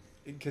 Hold on,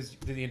 because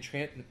the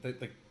entrance,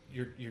 like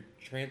your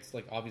trance,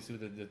 like obviously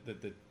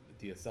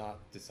the Assad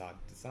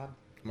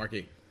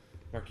Marquis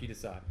de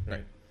Sade,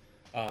 right?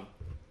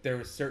 There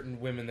were certain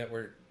women that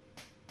were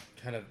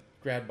kind of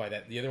grabbed by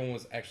that. The other one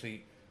was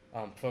actually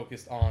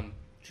focused on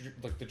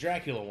like the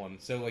Dracula one.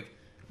 So like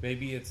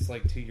maybe it's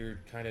like to your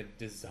kind of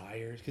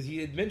desires, because he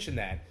had mentioned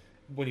that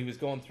when he was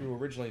going through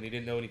originally and he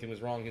didn't know anything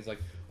was wrong. He's like,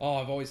 oh,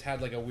 I've always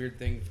had like a weird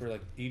thing for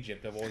like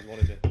Egypt. I've always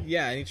wanted to.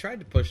 Yeah, and he tried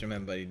to push him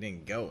in, but he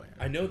didn't go in.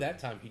 I know that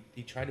time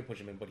he tried to push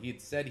him in, but he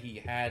had said he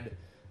had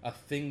a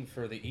thing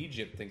for the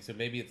Egypt thing. So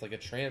maybe it's like a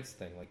trance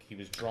thing. Like he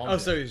was drawn. Oh,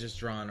 so he's just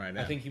drawn right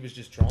now. I think he was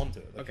just drawn to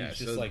it. Like, okay,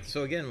 he was just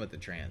so again with the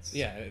trance.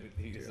 Yeah,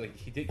 he was like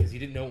he did, because he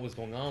didn't know what was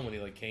going on when he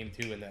like came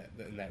to in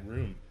that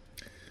room.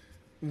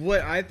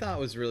 What I thought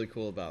was really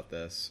cool about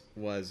this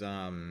was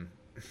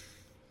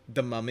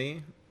the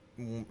mummy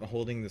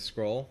holding the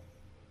scroll.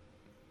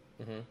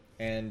 Mm-hmm.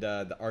 and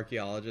the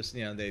archaeologists,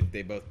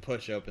 they both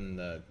push open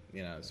the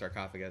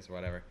sarcophagus or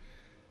whatever,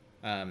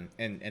 and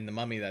the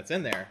mummy that's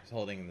in there is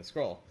holding the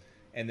scroll,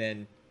 and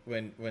then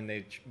when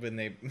they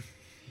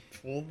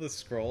pull the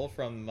scroll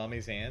from the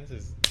mummy's hands,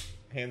 his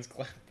hands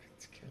clap back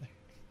together.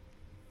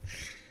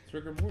 It's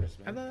rigor mortis,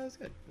 man. I thought that was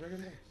good. Rigor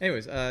mortis.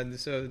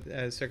 Anyways,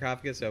 so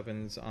sarcophagus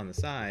opens on the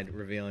side,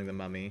 revealing the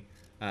mummy,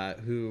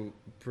 who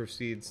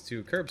proceeds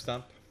to curb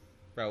stomp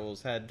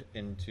Raoul's head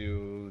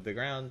into the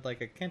ground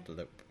like a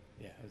cantaloupe.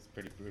 Yeah, it was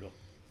pretty brutal.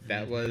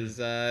 That was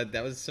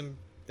some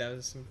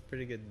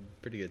pretty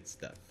good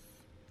stuff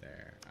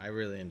there. I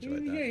really enjoyed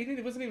that. Yeah,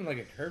 it wasn't even like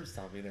a curb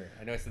stomp either.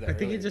 I know I said that. I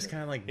think earlier, he just but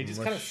kind of like he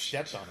just kind of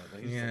stepped on it.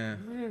 Like, he's Yeah,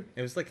 like,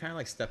 it was like kind of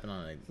like stepping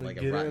on a like,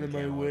 a get rotten out of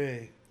my cantaloupe.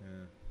 way. Yeah.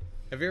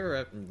 Have you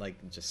ever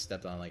just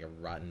stepped on like a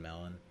rotten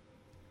melon?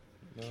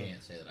 No.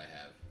 Can't say that I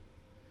have.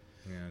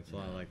 Yeah, it's a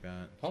lot like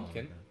that. It's a lot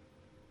Pumpkin. like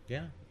that.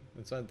 Yeah,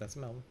 that's a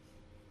melon.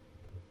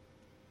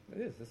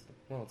 It is. It's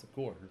a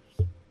gourd.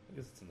 I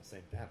guess it's in the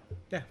same battle.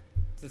 Yeah.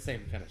 It's the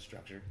same kind of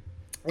structure.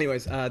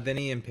 Anyways, then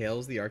he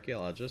impales the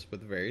archaeologist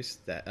with the very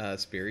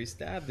spear he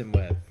stabbed him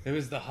with. It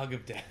was the hug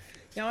of death.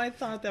 Now I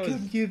thought that was.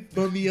 Come give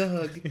Mummy a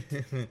hug.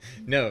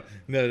 No.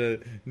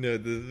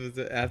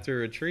 After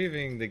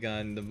retrieving the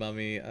gun, the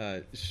mummy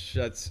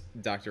shuts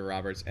Dr.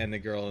 Roberts and the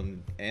girl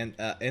in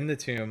the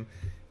tomb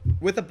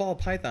with a ball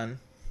python?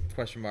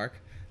 Question mark.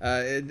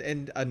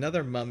 And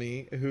another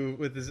mummy who,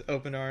 with his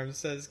open arms,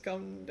 says,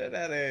 "Come to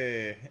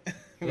daddy."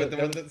 With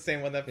the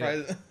same one that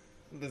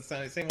the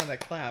same one that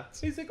clapped.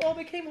 He's like, oh,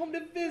 they came home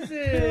to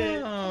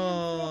visit.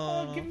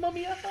 Oh, Give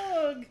Mummy a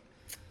hug.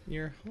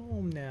 You're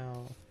home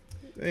now.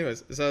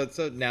 Anyways,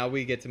 so now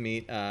we get to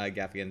meet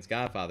Gaffigan's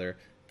godfather,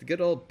 the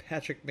good old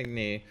Patrick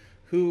Macnee,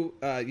 who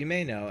you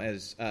may know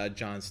as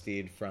John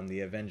Steed from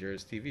the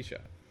Avengers TV show.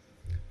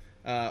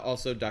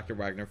 Also, Dr.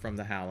 Wagner from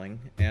The Howling,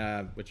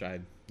 which I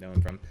know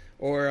him from,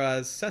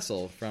 or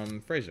Cecil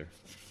from Frasier.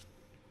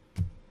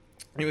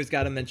 Anyways,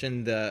 got to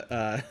mention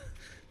the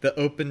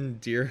open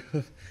deer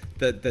hoof,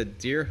 the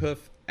deer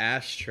hoof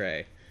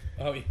ashtray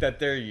that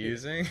they're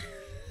using.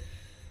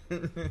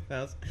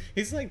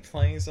 He's like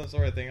playing some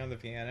sort of thing on the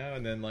piano,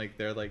 and then like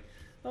they're like,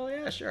 "Oh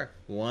yeah, sure,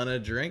 wanna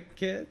drink,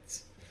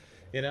 kids?"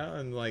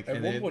 And like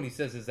At one point he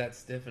says, "Is that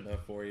stiff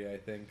enough for you?" I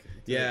think.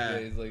 Yeah.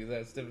 He's like, "Is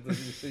that stiff enough?"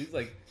 He's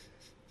like,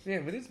 "Yeah,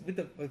 but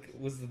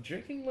was the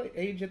drinking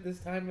age at this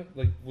time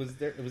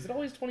was it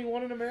always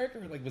 21 in America,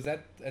 or was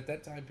that at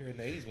that time period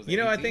in the 80s? Was it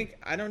 18?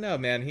 I don't know,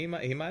 man. He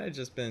might have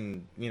just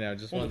been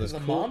just one of those because the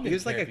cool. mom He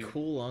was didn't like care a if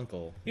cool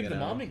uncle. Yeah, but the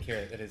mom didn't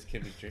care that his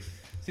kid was drinking.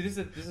 See, this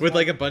is with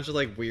why, like a bunch of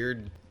like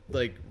weird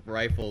like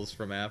rifles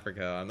from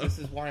Africa on them. This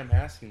is why I'm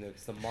asking though,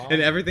 because the mom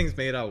And everything's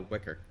made out of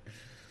wicker.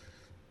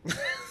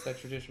 It's that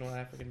traditional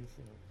African,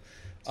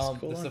 Just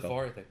cool the uncle.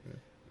 safari thing. Yeah.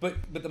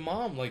 But the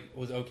mom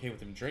was okay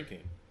with him drinking.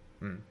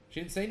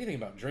 She didn't say anything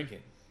about drinking.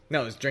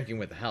 No, it was drinking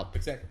with the help.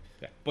 Exactly.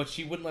 Yeah. But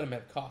she wouldn't let him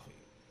have coffee.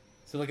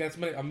 So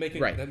I'm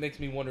making Right. that makes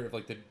me wonder if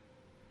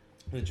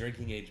the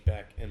drinking age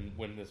back and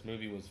when this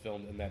movie was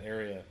filmed in that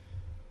area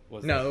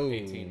was No.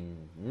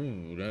 18. Ooh,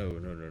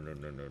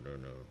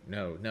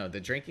 no. The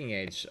drinking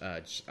age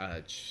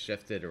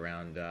shifted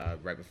around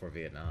right before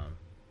Vietnam.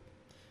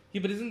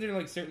 Yeah, but isn't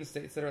there certain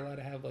states that are allowed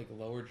to have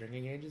lower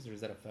drinking ages, or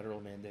is that a federal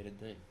mandated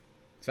thing?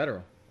 It's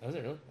federal. Oh, is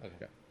it really? Okay.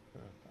 Yeah. Oh,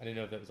 I didn't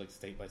know if that was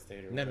state by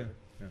state or No. whatever.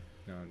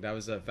 That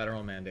was a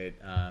federal mandate.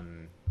 I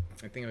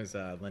think it was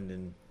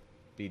Lyndon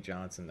B.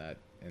 Johnson that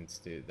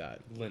instituted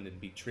that. Lyndon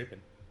be tripping.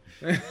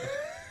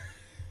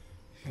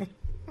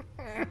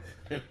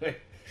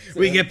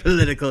 We get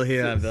political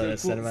here on the cool,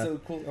 cinema. so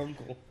cool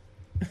uncle.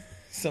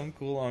 Some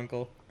cool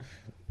uncle,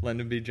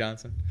 Lyndon B.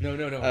 Johnson. No,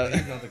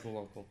 he's not the cool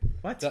uncle.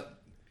 What?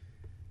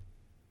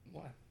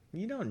 What?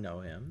 You don't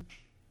know him.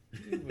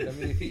 But, I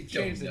mean, if he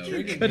changed the Don't know.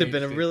 drinking Could have age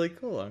been a to- really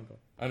cool uncle.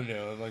 I don't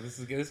know. This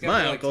guy's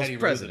My more uncle's Teddy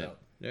president.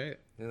 Roosevelt.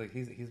 Yeah. They're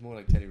he's more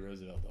like Teddy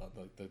Roosevelt.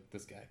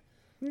 This guy.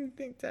 You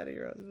think Teddy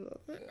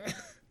Roosevelt?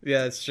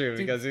 Yeah, it's true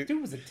because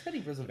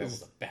Teddy Roosevelt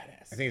was a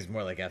badass. I think it's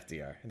more like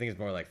FDR. I think it's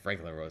more like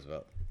Franklin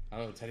Roosevelt. I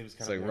don't know. Teddy was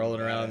kind It's of like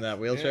rolling around in that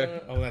wheelchair. Yeah.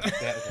 Oh, that's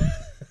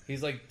that.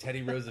 He's like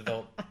Teddy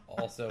Roosevelt.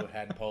 Also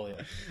had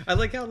polio. I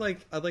like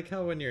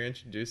how when you're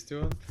introduced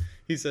to him,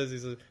 he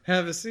says,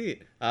 "Have a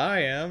seat." I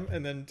am,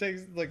 and then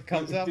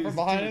comes out from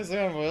behind his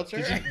own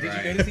wheelchair.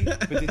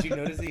 Did you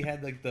notice he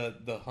had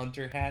the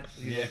hunter hat?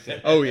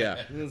 Oh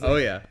yeah, oh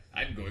yeah.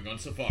 I'm going on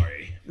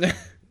safari.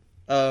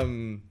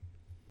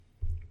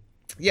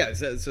 Yeah.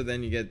 So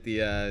then you get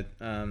the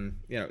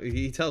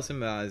he tells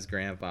him about his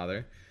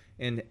grandfather,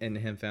 and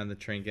him found the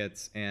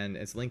trinkets, and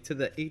it's linked to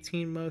the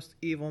 18 most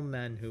evil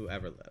men who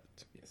ever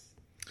lived. Yes.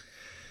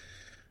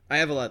 I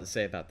have a lot to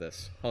say about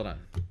this. Hold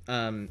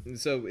on.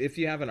 So if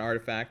you have an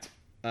artifact,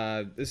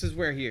 this is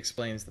where he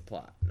explains the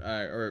plot,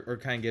 or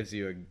kind of gives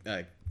you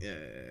a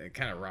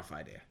kind of rough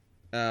idea.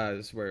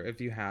 This is where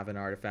if you have an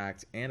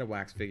artifact and a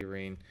wax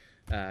figurine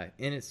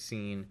in its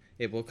scene,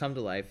 it will come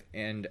to life,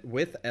 and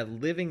with a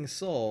living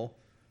soul,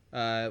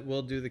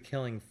 will do the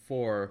killing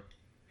for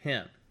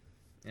him.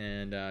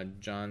 And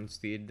John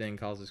Steed then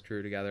calls his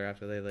crew together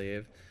after they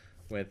leave.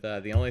 with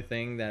the only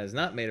thing that is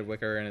not made of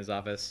wicker in his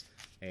office,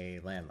 a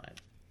landline.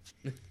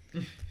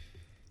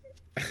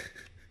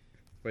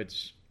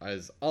 Which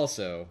is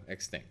also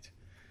extinct.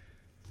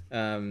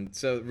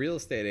 So real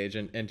estate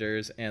agent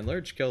enters and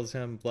Lurch kills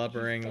him,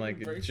 blubbering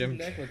like breaks Jim. his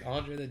neck with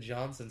Andre the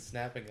Johnson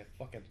snapping a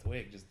fucking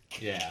twig. Just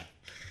Yeah.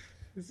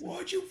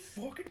 why'd you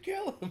fucking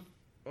kill him?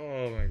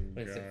 Oh my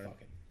But it's god!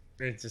 fucking.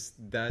 It's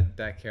just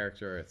that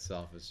character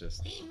itself is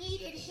just. We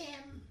needed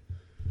him.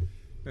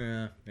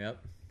 Yeah. Yep.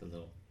 The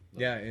little.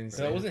 Yeah. Insane.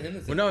 So it wasn't him.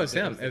 That Well, no, it was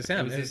him. It was him.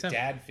 It was It his was him.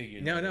 dad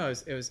figure. No,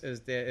 it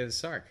was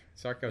Sark.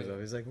 Sark goes over.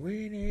 He's like,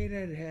 we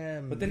needed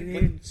him. But then- we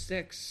but- needed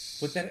 6.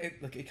 But then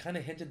it kind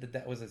of hinted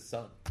that was his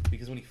son,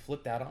 because when he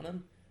flipped out on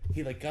him,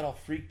 he like got all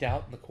freaked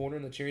out in the corner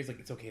in the chair. He's like,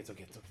 "It's okay, it's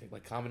okay, it's okay,"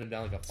 like calming him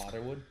down like a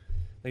father would.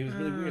 Like it was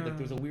really weird. Like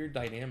there was a weird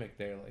dynamic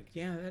there. Like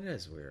Yeah, that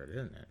is weird,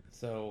 isn't it?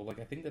 so, like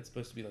I think that's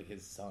supposed to be like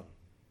his son.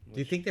 Do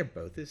you think they're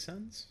both his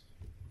sons?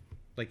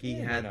 Like he Yeah,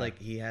 why had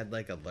not?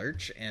 like a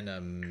Lurch and a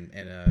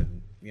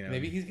you know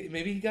Maybe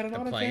he got it A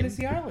on a plane?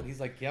 Fantasy Island. He's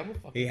like, yeah, I'm a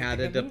fucking. he had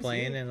taking a that booze,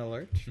 plane yeah. and a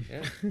Lurch.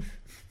 Yeah.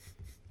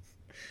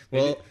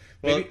 Well,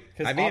 maybe-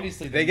 'cause I mean,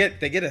 obviously they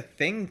then- get a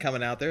thing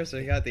coming out there. So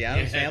you got the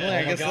Addams Yeah. family. Oh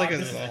I my guess God, like this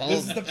a is- whole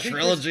This is the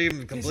trilogy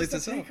precursor- completes this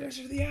is the itself.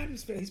 precursor to the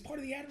Addams family. He's part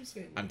of the Addams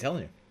family. I'm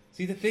telling you,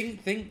 See the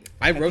thing.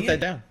 I at the wrote that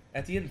end- down.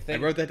 At the end, I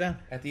wrote that down.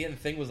 At the end,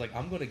 Thing was like,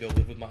 I'm going to go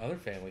live with my other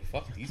family.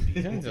 Fuck these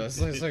people. Yeah,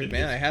 so it's like,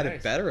 man, I had it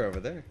Christ. better over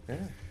there. Yeah.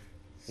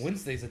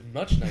 Wednesday's a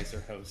much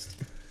nicer host.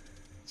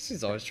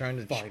 She's always trying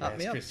to Fine chop ass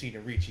me up. Christina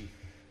Ricci.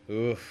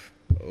 Oof.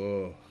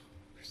 Oh.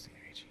 Christina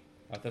Ricci.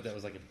 I thought that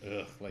was like an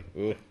ugh. Like,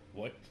 Ooh.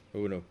 what?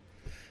 Oh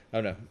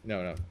no.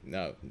 Oh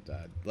no.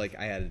 Like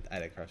I had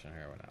a crush on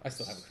her when I was. I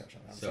still have a crush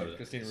on her. I'm So sorry. do-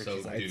 Christina so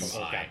Ricci's like, do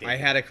oh, I. goddamn. I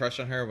had a crush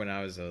on her when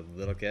I was a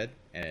little kid,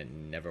 and it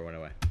never went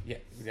away. Yeah,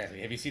 exactly.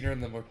 Have you seen her in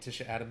the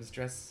Morticia Addams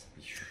dress?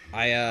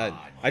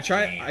 I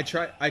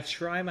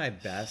try my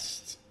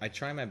best. I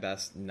try my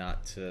best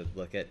not to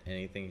look at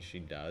anything she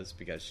does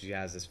because she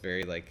has this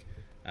very like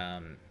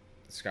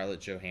Scarlett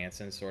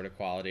Johansson sort of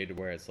quality to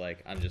where it's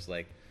like I'm just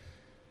like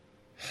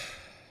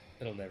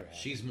It'll never happen.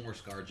 She's more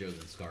ScarJo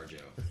than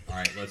ScarJo. All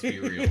right, let's be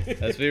real.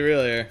 let's be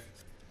real here.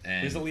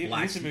 And There's a Liam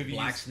Neeson movie.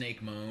 Black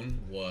Snake Moan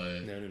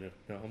was.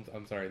 No.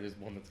 I'm sorry. There's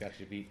one that's got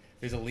you beat.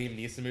 There's a Liam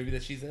Neeson movie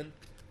that she's in,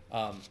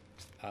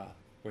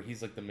 where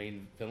he's like the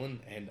main villain,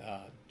 and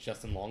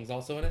Justin Long's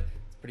also in it.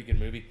 It's a pretty good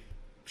movie.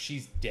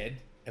 She's dead,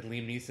 and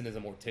Liam Neeson is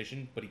a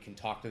mortician, but he can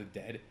talk to the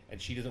dead,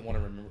 and she doesn't want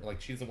to remember. Like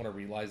she doesn't want to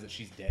realize that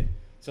she's dead.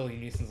 So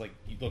Liam Neeson's like,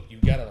 "Look, you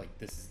gotta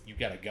you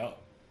gotta go.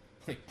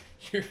 Like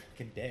you're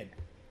fucking dead.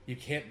 You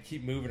can't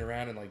keep moving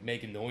around and like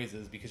making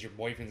noises because your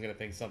boyfriend's gonna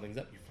think something's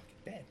up. You're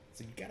fucking dead.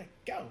 So you gotta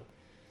go."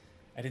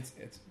 And it's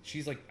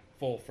she's like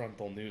full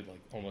frontal nude like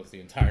almost the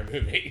entire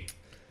movie.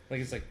 Like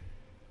it's like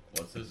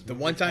What's this? The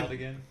movie one time- called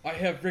again? I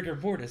have rigor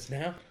mortis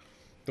now.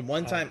 The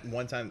one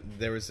time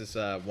there was this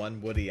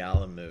one Woody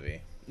Allen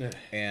movie,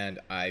 and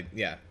I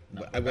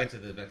Back went. to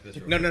this.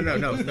 No.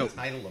 What's the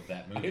title of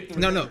that movie?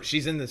 No,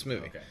 she's in this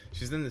movie. Okay.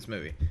 She's in this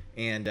movie,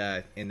 and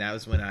that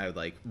was when I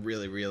like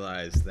really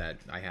realized that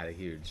I had a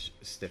huge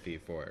stiffy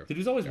for her. It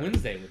was always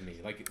Wednesday with me.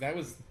 Like that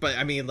was But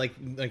I mean, like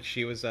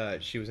she was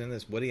in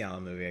this Woody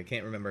Allen movie. I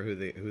can't remember who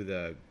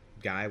the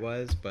guy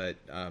was, but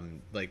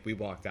like we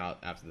walked out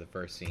after the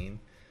first scene,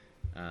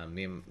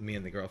 me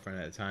and the girlfriend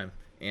at the time,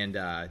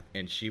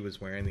 and she was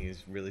wearing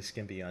these really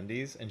skimpy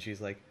undies, and she's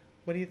like,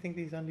 "What do you think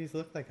these undies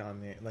look like on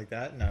me?" Like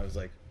that, and I was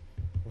like,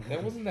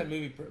 that wasn't that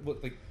movie.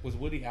 Like was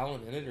Woody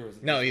Allen in it or was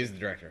it? "No, he's the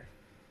director."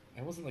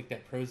 That wasn't like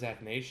that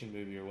Prozac Nation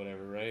movie or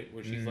whatever, right?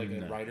 Where she's like a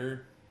No.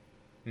 writer.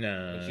 No,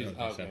 And I she's don't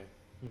think so. okay.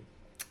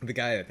 The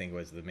guy I think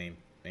was the main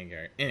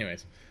character.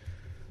 Anyways,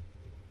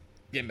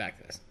 getting back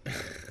to this.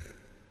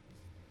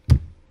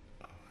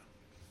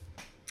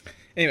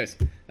 Anyways,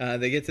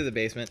 they get to the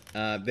basement.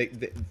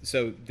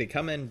 So they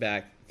come in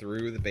back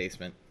through the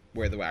basement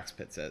where the wax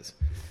pit is,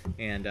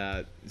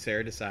 and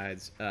Sarah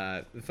decides,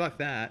 fuck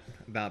that,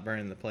 about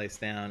burning the place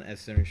down as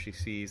soon as she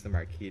sees the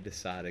Marquis de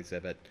Sade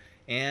exhibit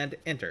and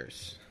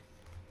enters.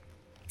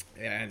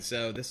 And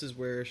so this is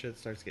where shit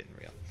starts getting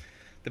real.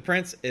 The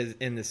prince is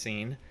in the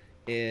scene.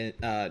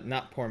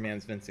 Not poor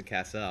man's Vincent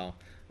Cassel.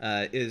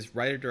 Is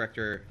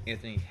writer-director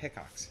Anthony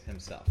Hickox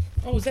himself.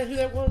 Oh, is that who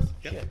that was?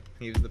 Yep. Shit.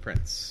 He was the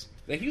prince.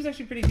 Like he was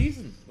actually pretty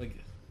decent. Like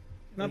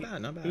Not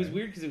bad. It was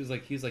weird because it was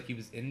like he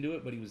was into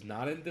it, but he was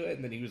not into it,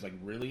 and then he was like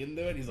really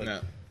into it. He's like,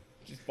 No.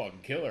 just fucking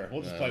kill her.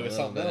 We'll just A play with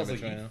little something bit else. in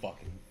Like you between.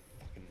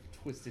 fucking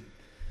twisted.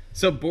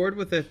 So bored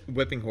with the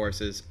whipping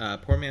horses,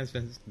 poor man's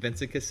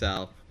Vincent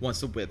Cassel wants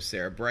to whip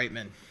Sarah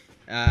Brightman.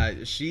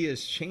 She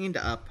is chained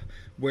up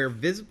where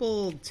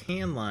visible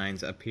tan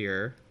lines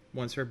appear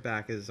once her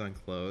back is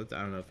unclothed.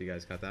 I don't know if you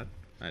guys got that.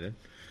 I did.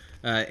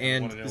 wanna know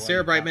And why Sarah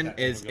you thought Brightman that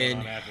one is was going in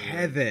on after you.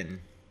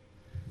 heaven.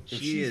 So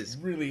She she's is.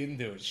 really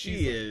into it. She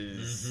She's like,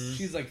 is.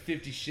 She's like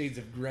 50 Shades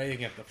of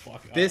Greying at the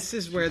fuck. This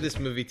is where this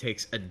movie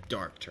takes a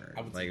dark turn.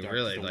 I would say Like dark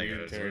really, is a like weird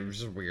it's turn.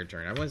 just a weird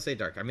turn. I wouldn't say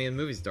dark. I mean, the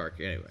movie's dark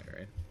anyway,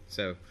 right?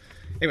 So,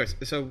 anyways,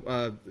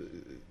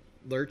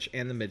 Lurch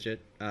and the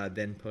midget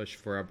then push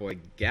for our boy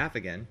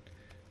Gaffigan.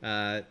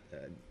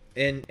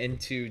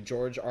 into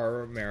George A.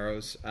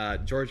 Romero's Night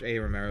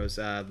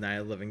of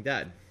the Living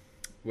Dead,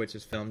 which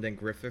is filmed in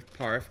Griffith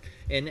Park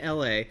in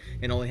L.A.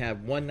 and only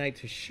had one night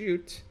to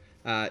shoot.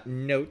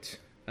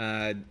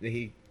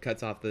 He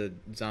cuts off the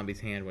zombie's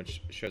hand,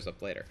 which shows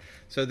up later.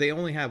 So they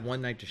only have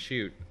one night to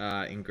shoot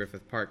in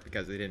Griffith Park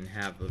because they didn't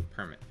have the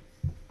permit.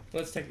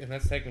 Well,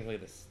 that's technically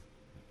this.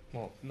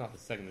 Well, not the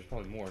second. There's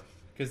probably more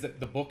because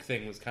the book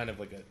thing was kind of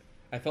like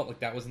I felt like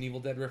that was an Evil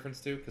Dead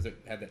reference too because it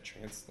had that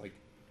trance. Like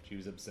she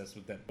was obsessed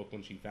with that book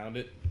when she found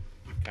it.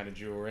 Kind of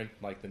drew her in,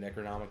 like the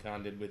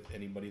Necronomicon did with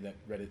anybody that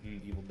read it in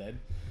Evil Dead.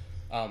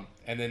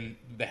 And then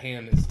the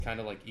hand is kind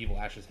of like Evil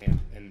Ash's hand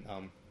and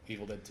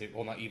Evil Dead 2.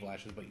 Well, not Evil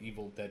Ash's, but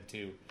Evil Dead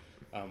 2.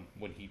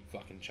 When he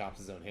fucking chops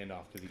his own hand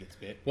off because he gets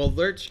bit. Well,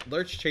 Lurch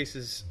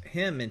chases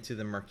him into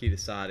the Marquis de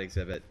Sade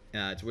exhibit,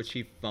 to which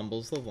he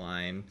fumbles the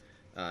line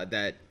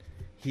that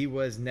he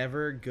was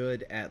never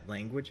good at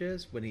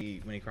languages when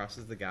he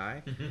crosses the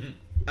guy.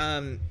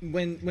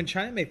 When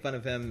China made fun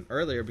of him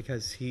earlier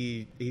because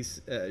she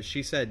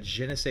said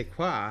je ne sais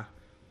quoi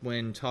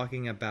when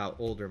talking about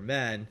older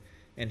men,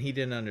 and he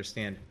didn't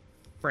understand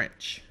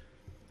French.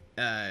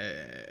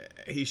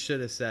 He should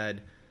have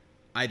said,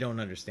 I don't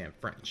understand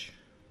French.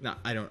 No,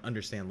 I don't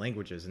understand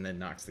languages, and then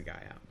knocks the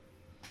guy out.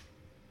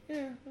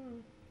 Yeah.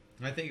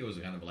 I think it was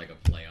kind of like a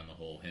play on the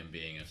whole him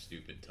being a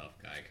stupid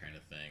tough guy kind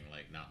of thing,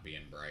 like not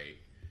being bright.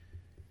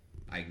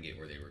 I can get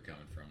where they were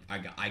coming from. I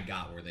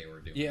got where they were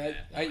doing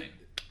that line.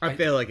 I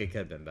feel like it could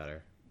have been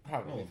better.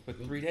 Probably, but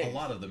 3 days. A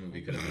lot of the movie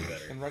could have been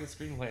better. And write a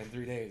screenplay in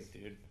 3 days,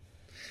 dude.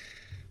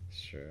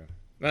 Sure.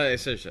 Well,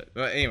 it's so shit.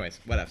 But anyways,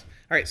 what else?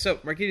 All right, so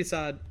Marquis de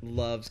Sade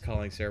loves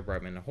calling Sarah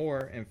Brightman a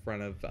whore in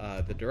front of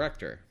the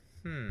director.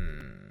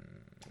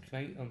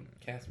 Can I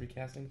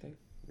recasting thing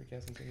real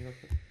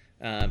quick?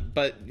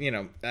 But,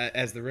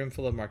 as the room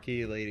full of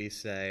Marquis ladies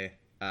say,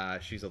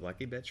 she's a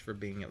lucky bitch for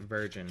being a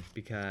virgin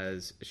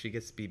because she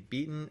gets to be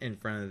beaten in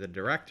front of the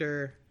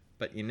director.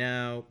 But,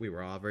 we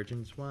were all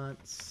virgins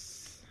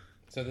once.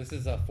 So this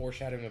is a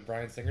foreshadowing of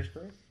Bryan Singer's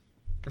career?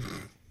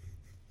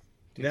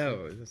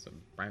 No, is this a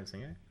Bryan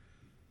Singer?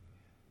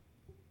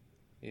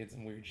 He had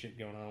some weird shit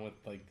going on with,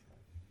 like,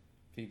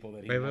 people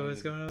that he Wait, what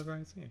was going on with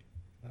Bryan Singer?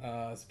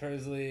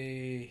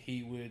 Supposedly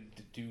he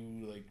would do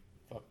like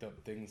fucked up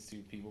things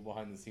to people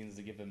behind the scenes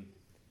to give him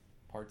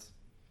parts.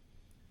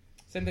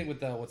 Same thing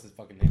with what's his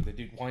fucking name? The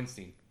dude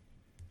Weinstein.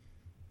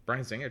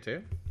 Bryan Singer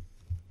too?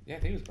 Yeah, I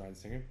think it was Bryan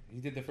Singer. He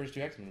did the first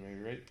 2 X-Men,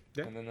 maybe, right?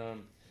 Yeah. And then I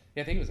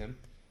think it was him.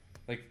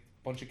 Like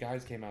a bunch of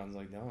guys came out and was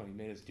like, no, he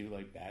made us do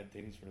like bad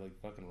things for like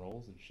fucking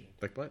roles and shit.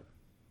 Like what?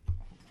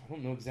 I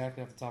don't know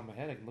exactly off the top of my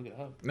head. I can look it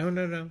up. No.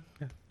 No,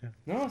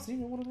 see, I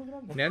want to look it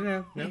up.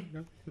 No.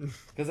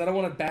 Because I don't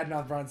want to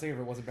badmouth Bryan Singer if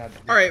it wasn't bad.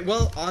 All right.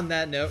 Well, on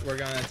that note, we're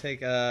gonna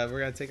take our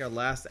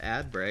last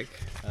ad break.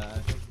 Yeah,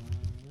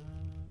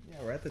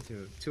 we're at the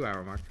 2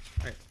 hour mark.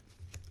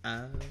 All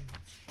right.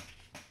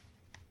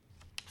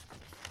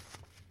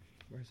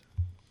 Where's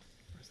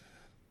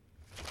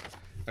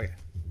that? Okay.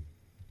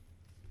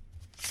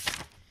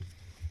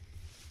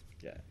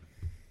 Yeah.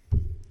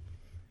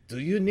 Do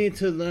you need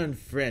to learn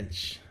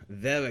French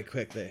very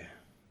quickly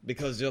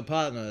because your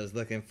partner is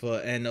looking for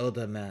an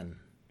older man,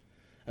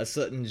 a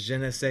certain je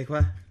ne sais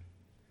quoi?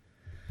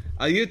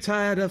 Are you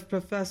tired of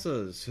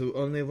professors who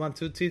only want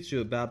to teach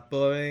you about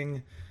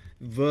boring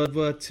World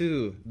War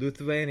II,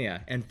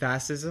 Lithuania, and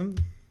fascism?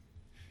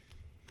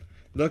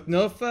 Look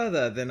no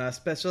further than our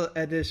special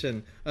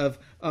edition of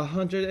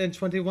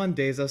 121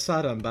 Days of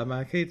Sodom by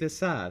Marquis de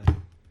Sade.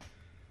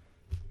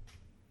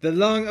 The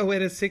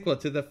long-awaited sequel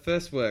to the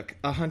first work,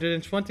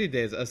 120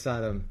 Days of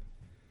Sodom.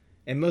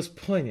 And most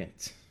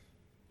poignant,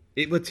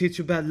 it will teach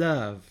you about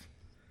love,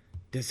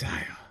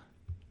 desire,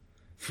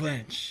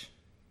 French,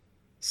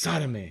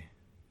 sodomy,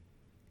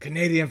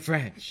 Canadian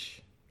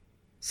French,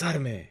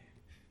 sodomy,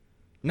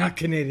 not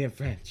Canadian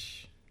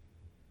French,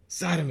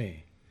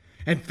 sodomy,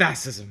 and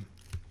fascism.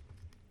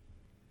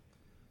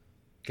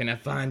 Can I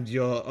find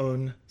your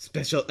own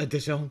special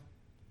edition?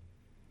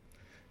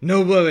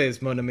 No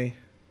worries, mon ami.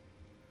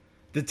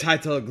 The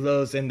title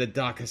glows in the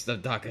darkest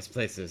of darkest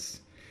places,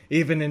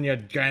 even in your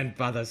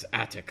grandfather's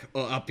attic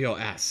or up your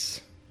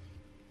ass.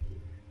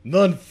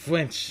 Learn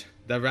French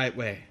the right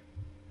way.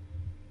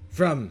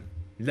 From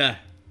Le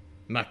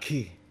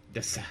Marquis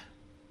de Sade.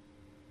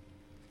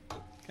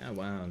 God,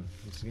 wow. I'm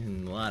just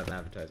getting a lot of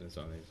advertisements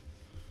on these.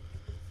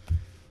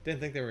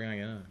 Didn't think they were going to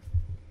get on.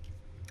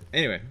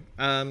 Anyway,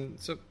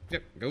 so,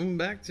 yep, going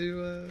back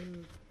to,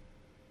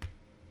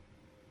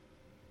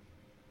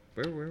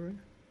 where were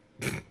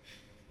we?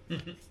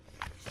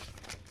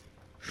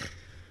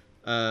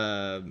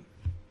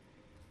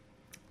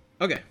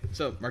 Okay,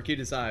 so Marquis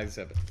de Sade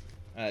exhibit.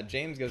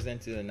 James goes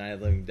into the Night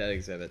of the Living Dead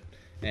exhibit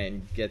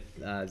and get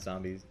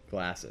zombies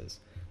glasses.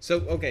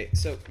 So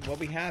what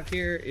we have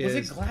here is...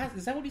 Was it glass?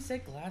 Is that what he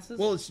said, glasses?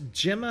 Well, it's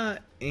Gemma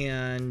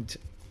and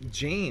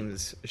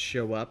James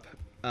show up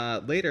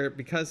later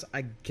because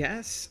I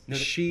guess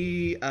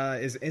she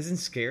isn't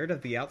scared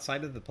of the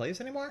outside of the place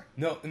anymore.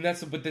 No, and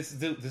this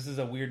is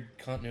a weird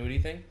continuity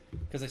thing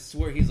because I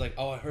swear he's like,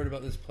 oh, I heard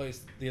about this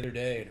place the other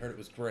day and heard it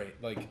was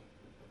great. Like,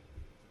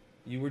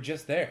 you were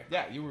just there.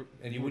 Yeah, you were,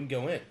 and you wouldn't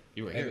go in.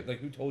 You were here. Like,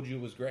 who told you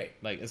it was great?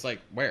 Like, it's like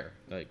where?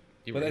 Like,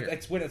 you were but here.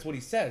 that's what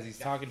he says. He's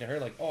talking to her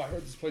like, oh, I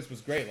heard this place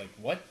was great. Like,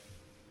 what?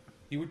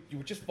 You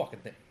were just fucking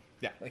there.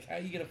 Yeah. Like, how are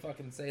you gonna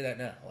fucking say that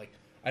now? Like,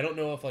 I don't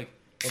know if like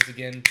once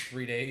again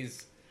 3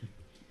 days.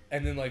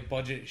 And then like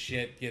budget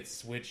shit gets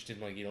switched, and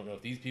like you don't know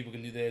if these people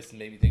can do this, and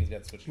maybe things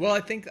got switched. Well,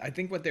 I think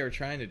what they were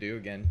trying to do,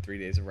 again, 3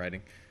 days of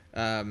writing.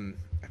 I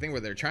think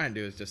what they're trying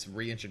to do is just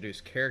reintroduce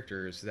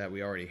characters that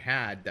we already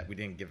had that we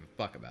didn't give a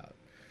fuck about.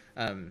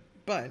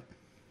 But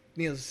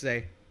needless to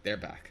say, they're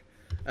back.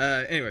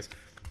 Anyways,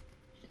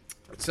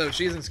 so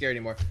she isn't scared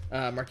anymore.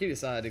 Marquis de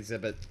Sade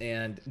exhibit,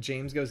 and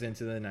James goes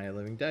into the Night of the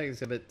Living Dead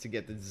exhibit to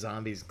get the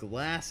zombies'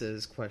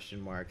 glasses? ?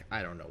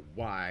 I don't know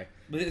why.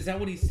 But is that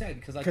what he said?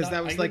 Because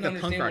that was like the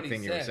punk rock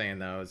thing you were saying,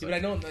 though. Yeah,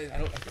 like,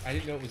 but I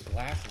didn't know it was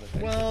glasses.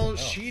 Well,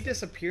 she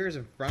disappears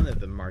in front of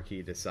the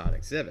Marquis de Sade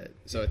exhibit,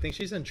 so I think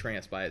she's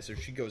entranced by it. So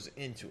she goes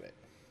into it,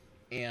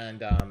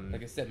 and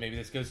like I said, maybe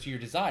this goes to your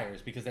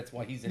desires because that's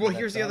why he's. Well,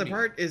 here's the other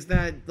part: is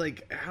that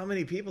like how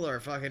many people are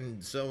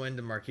fucking so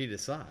into Marquis de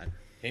Sade?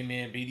 Hey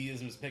man,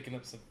 BDism is picking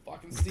up some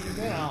fucking steam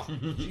now.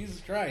 Jesus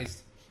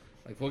Christ!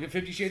 Like, look at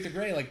 50 Shades of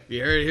Grey. Like,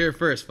 you heard it here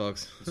first,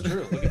 folks. It's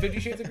true. Look at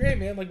 50 Shades of Grey,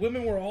 man. Like,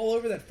 women were all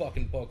over that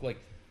fucking book. Like,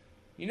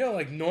 you know,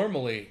 like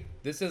normally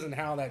this isn't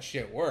how that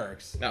shit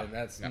works. No, and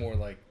that's more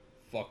like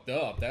fucked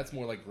up. That's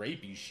more like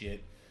rapey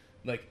shit.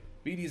 Like,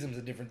 BDism's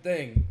a different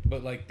thing,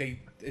 but like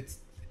it's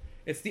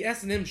the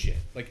S&M shit.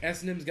 Like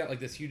S&M's got like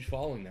this huge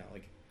following now.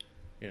 Like,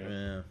 you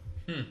know,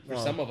 for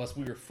some of us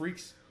we were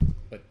freaks,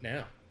 but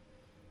now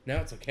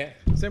it's okay.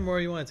 Is there more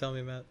you want to tell me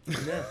about?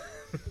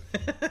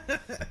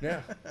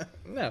 No.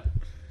 No.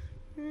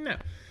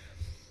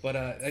 But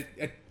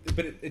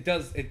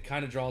it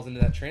kind of draws into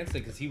that trance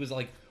thing because he was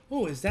like,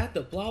 oh, is that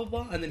the blah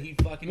blah blah? And then he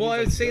fucking. Well, I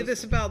would say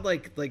this about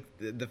like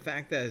the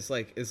fact that he's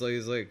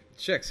like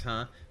chicks,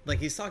 huh? Like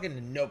he's talking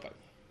to nobody.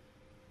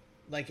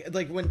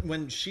 Like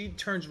when she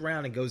turns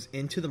around and goes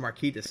into the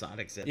Marquis de Sade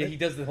exhibit. Yeah, he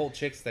does the whole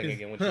chicks thing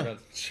again when she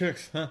runs.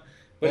 Chicks, huh?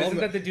 But isn't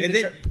that the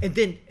dude?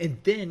 And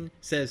then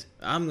says,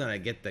 "I'm gonna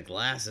get the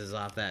glasses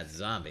off that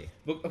zombie."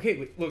 Look,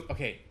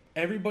 okay.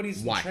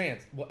 Everybody's in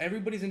trance. Well,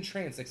 everybody's in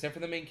trance except for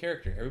the main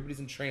character. Everybody's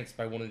entranced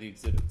by one of the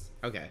exhibits.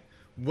 Okay.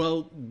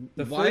 Well,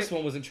 the first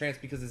one was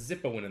entranced because the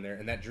Zippo went in there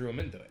and that drew him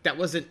into it. That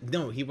wasn't.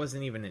 No, he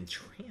wasn't even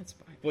entranced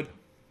by it. But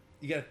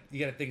you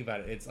gotta think about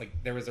it. It's like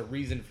there was a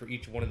reason for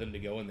each one of them to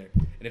go in there,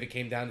 and if it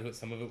came down to it,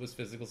 some of it was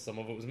physical, some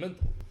of it was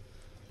mental.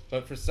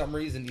 But for some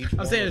reason, each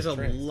one. I'm saying there's a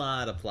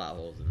lot of plot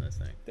holes in this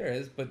thing. There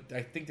is, but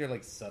I think they're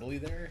like subtly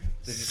there.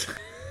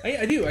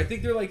 I do. I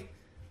think they're like.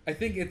 I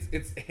think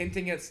it's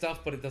hinting at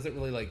stuff, but it doesn't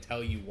really like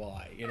tell you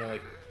why. You know,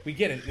 like we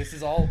get it. This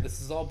is all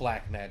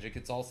black magic.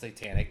 It's all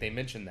satanic. They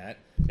mentioned that.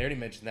 They already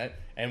mentioned that.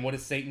 And what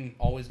does Satan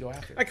always go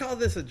after? I call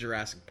this a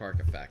Jurassic Park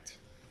effect.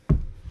 Oh,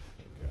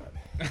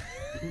 God.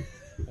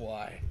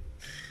 Why?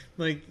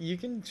 Like you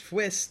can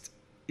twist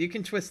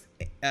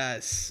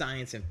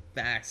science and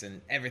facts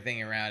and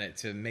everything around it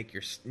to make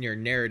your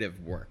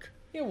narrative work.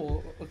 Yeah,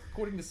 well,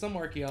 according to some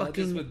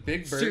archaeologists with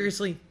Big Bird...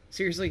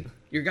 Seriously,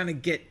 you're gonna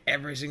get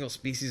every single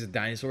species of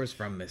dinosaurs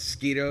from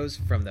mosquitoes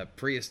from the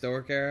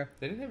prehistoric era?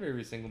 They didn't have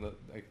every single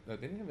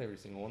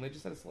one. They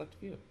just had a select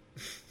few.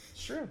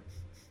 It's true.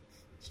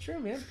 It's true,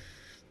 man.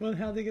 Well,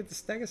 how'd they get the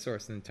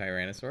Stegosaurus and the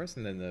Tyrannosaurus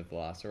and then the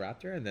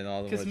Velociraptor and then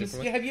all the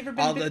different have you ever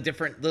been the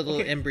different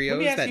little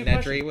embryos that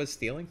Nedry was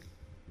stealing?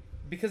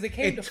 Because they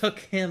came. It took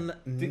him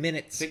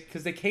minutes.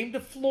 Because they came to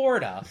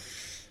Florida.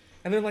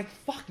 And they're like,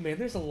 fuck, man,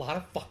 there's a lot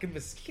of fucking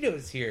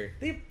mosquitoes here.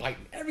 They're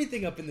biting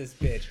everything up in this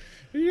bitch.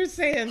 You're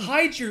saying...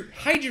 Hide your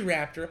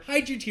Raptor,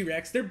 hide your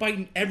T-Rex, they're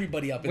biting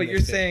everybody up in this bitch. What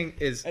you're saying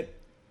is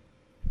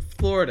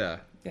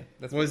Florida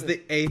was the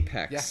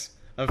apex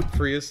of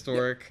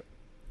prehistoric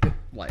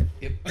life.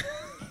 Yep.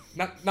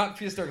 Not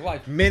prehistoric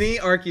life. Many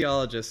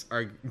archaeologists,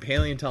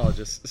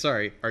 paleontologists,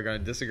 are going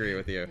to disagree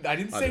with you. I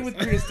didn't say with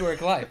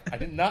prehistoric life. I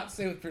did not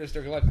say with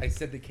prehistoric life. I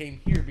said they came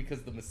here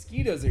because the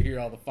mosquitoes are here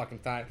all the fucking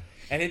time.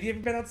 And have you ever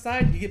been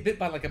outside? You get bit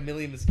by like 1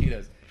 million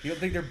mosquitoes. You don't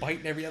think they're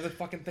biting every other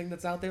fucking thing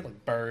that's out there?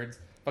 Like birds,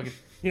 fucking,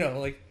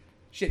 like,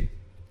 shit.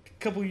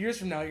 A couple years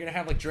from now, you're going to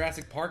have like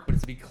Jurassic Park, but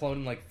it's going to be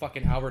cloning like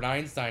fucking Albert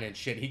Einstein and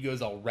shit. He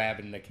goes all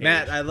rabid in a cage.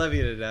 Matt, I love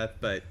you to death,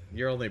 but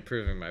you're only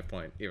proving my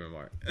point even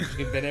more.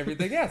 You can bit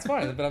everything. Yeah, it's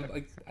fine. But I'm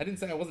like, I didn't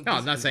say I wasn't. No,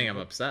 I'm not saying I'm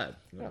upset.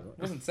 No, I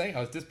wasn't saying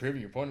I was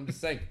disproving your point. I'm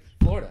just saying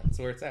Florida. That's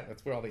where it's at.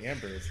 That's where all the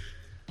amber is.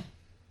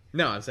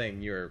 No, I'm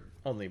saying you're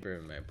only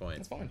proving my point.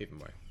 That's fine. Even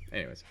more.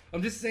 Anyways.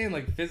 I'm just saying,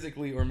 like,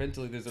 physically or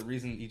mentally, there's a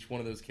reason each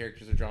one of those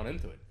characters are drawn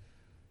into it.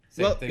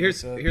 Well,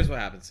 here's what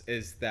happens,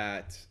 is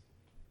that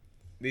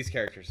these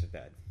characters are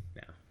dead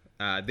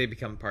now. They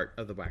become part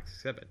of the wax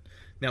exhibit.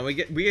 Now, we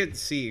get to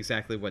see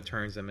exactly what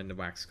turns them into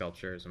wax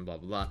sculptures and blah,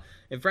 blah, blah.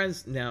 And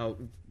friends, now,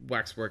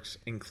 Waxworks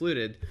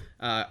included,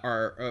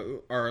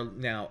 are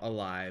now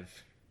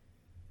alive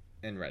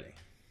and ready.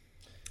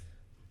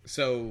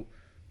 So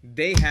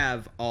they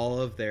have all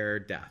of their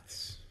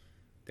deaths.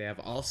 They have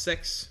all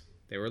 6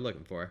 they were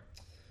looking for.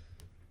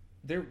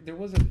 There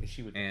was an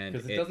issue with And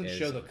because it doesn't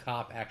show the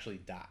cop actually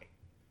die.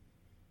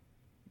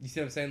 You see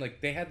what I'm saying?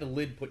 Like, they had the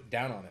lid put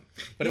down on him,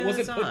 but Yeah, it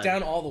wasn't that's put odd.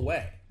 down all the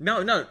way.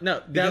 No.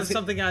 That Because was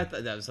something I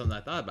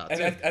thought about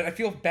too. And I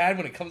feel bad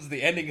when it comes to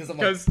the ending because I'm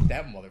like, 'Cause-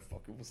 that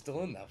motherfucker was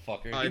still in that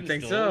fucker. I He was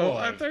think still so.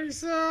 alive. I think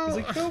so. He's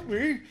like, help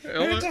me.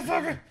 Help It's me. a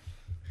fucker.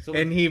 So,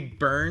 And he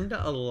burned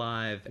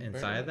alive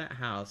inside alive. that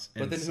house,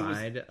 But then who was-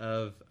 inside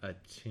of a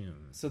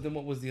tomb. so then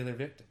what was the other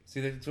victim? See,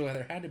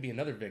 there had to be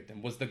another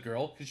victim. Was the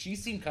girl? Because she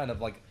seemed kind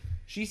of like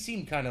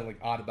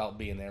odd about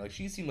being there. Like,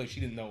 she seemed like she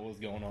didn't know what was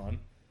going on.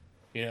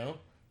 You know?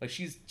 Like,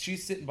 she's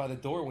sitting by the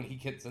door when he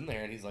gets in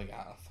there, and he's like,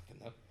 I don't fucking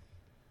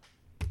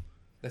know.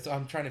 That's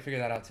I'm trying to figure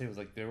that out too. It was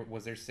like,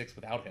 was there 6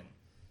 without him?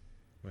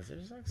 Was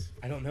there 6?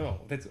 I don't know.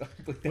 That's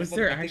like, Was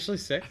there actually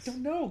 6? I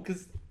don't know,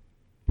 because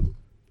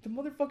the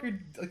motherfucker,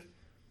 like,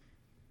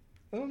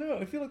 I don't know.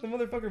 I feel like the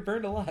motherfucker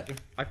burned alive.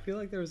 I feel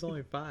like there was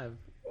only 5.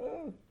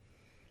 Oh.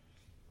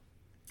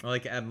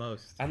 Like at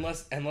most.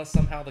 Unless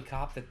somehow the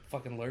cop that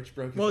fucking Lurch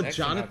broke his Well, neck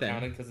somehow Jonathan.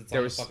 counted because it's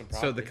There on was the fucking so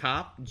property. the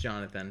cop,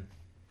 Jonathan,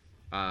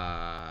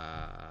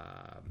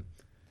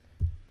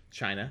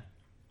 China,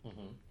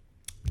 Mhm.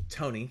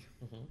 Tony,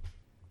 Mhm.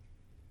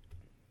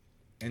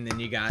 and then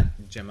you got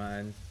Gemma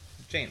and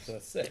James. So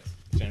that's 6.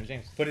 Gemma and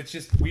James. But it's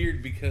just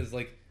weird because,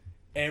 like,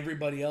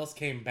 everybody else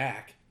came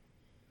back.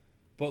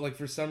 But, like,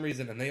 for some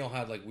reason, and they all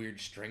had, like, weird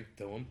strength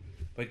to them.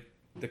 But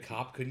the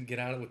cop couldn't get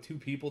out of it with 2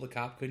 people. The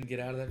cop couldn't get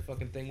out of that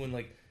fucking thing when,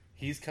 like,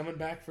 he's coming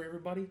back for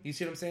everybody. You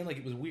see what I'm saying? Like,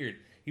 it was weird.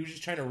 He was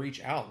just trying to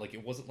reach out. Like,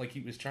 it wasn't like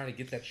he was trying to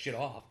get that shit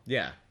off.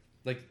 Yeah.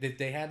 Like,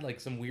 they had, like,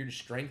 some weird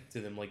strength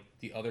to them, like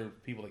the other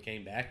people that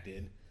came back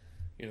did.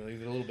 You know, they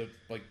were a little bit,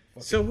 like,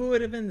 fucking... So who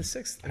would have been the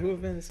 6th? Who would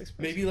have been the 6th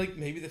person?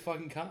 Maybe the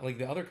fucking cop, like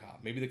the other cop.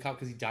 Maybe the cop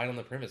because he died on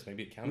the premise.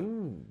 Maybe it counted.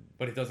 Ooh.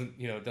 But it doesn't,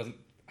 it doesn't...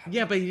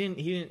 Yeah, but he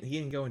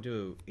didn't go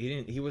into.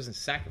 He wasn't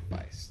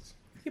sacrificed.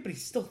 Yeah, but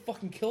he's still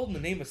fucking killed in the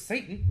name of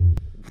Satan.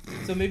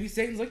 So maybe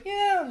Satan's like,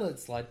 yeah, let it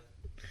slide.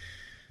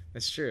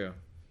 That's true.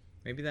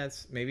 Maybe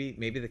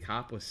the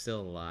cop was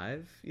still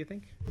alive. You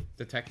think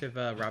Detective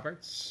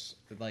Roberts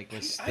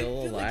was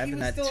still alive in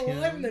that tomb?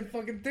 alive in that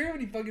fucking tomb,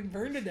 and he fucking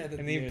burned to death.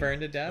 And he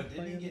burned to death.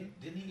 But didn't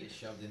he get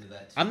shoved into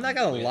that? I'm not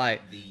gonna with lie.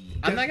 The...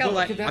 I'm not gonna Well,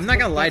 lie. that's I'm not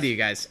gonna what- lie to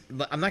that's- you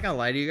guys. I'm not gonna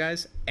lie to you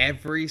guys.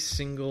 Every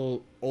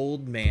single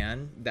old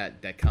man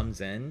that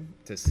comes in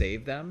to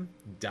save them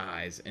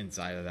dies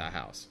inside of that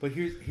house. But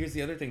here's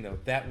the other thing though.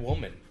 That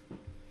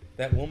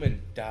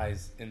woman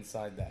dies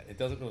inside that. It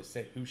doesn't really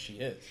say who she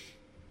is.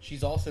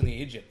 She's also in the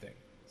Egypt thing.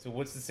 So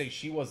what's to say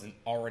she wasn't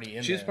already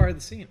in She was there? part of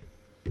the scene.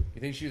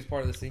 You think she was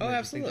part of the scene? Oh, Or you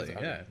think absolutely.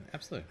 that's- Yeah,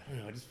 absolutely. I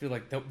don't know. I just feel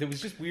like it was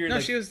just weird. No,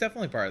 like, she was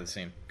definitely part of the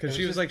scene because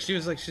It was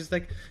she's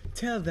like,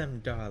 tell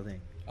them,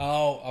 darling.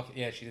 Oh, okay.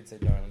 Yeah, she did say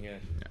darling. Yeah,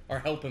 or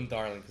help him,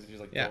 darling, because she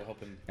was like, Yeah. "Go help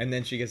him." And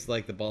then she gets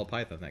like the ball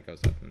python that goes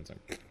up, and it's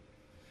like,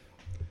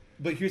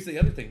 But here's the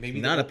other thing. Maybe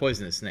not the a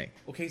poisonous snake.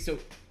 Okay, so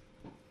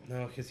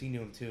no, because he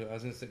knew him too. I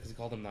was gonna say because he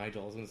called him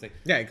Nigel. I was gonna say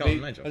Yeah, he called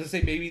him Nigel. I was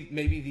gonna say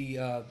maybe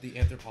the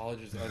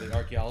anthropologist or the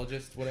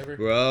archaeologist, whatever.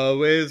 We're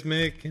always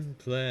making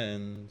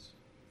plans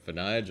for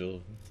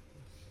Nigel.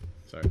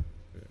 Sorry,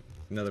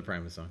 another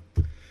Primus song.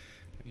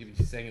 You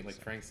sang it like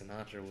Frank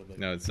Sinatra would. Like,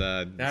 No, it's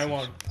I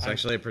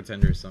actually a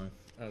Pretenders song.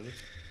 I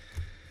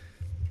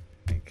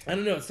think.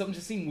 don't know. Something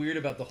just seemed weird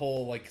about the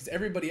whole because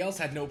everybody else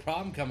had no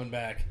problem coming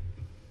back.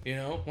 You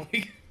know,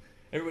 like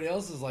everybody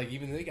else is like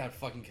even they got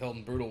fucking killed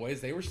in brutal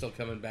ways. They were still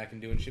coming back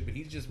and doing shit, but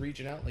he's just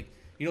reaching out. Like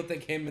you don't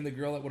think him and the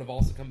girl that would have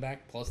also come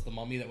back, plus the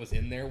mummy that was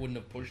in there, wouldn't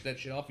have pushed that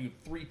shit off? You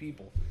had 3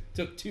 people. It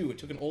took 2. It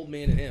took an old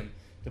man and him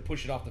to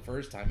push it off the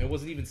first time. It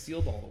wasn't even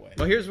sealed all the way.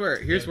 Well, here's where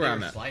They I'm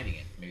were at. sliding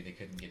it. Maybe they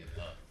couldn't get it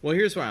up. Well,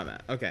 here's where I'm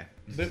at. Okay.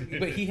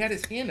 But he had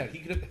his hand out. He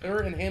could have,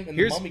 her and him and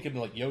Here's- the mummy could have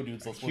been like, "Yo,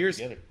 dudes, let's work here's-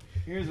 together.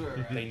 Here's where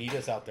we're They need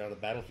us out there on the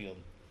battlefield."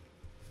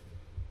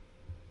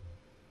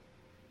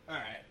 All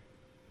right.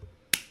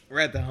 We're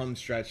at the home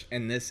stretch,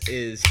 and this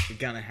is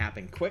gonna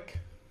happen quick.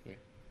 Yeah.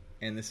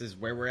 And this is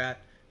where we're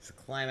at. It's the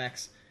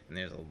climax, and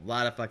there's a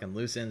lot of fucking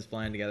loose ends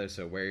flying together.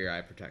 So wear your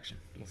eye protection.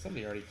 Well,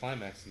 somebody already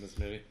climaxed in this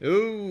movie.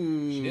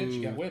 Ooh. She did.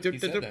 She got whipped. He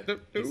said that.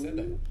 He said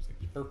that.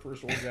 Her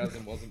first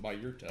orgasm wasn't by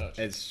your touch.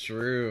 It's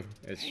true.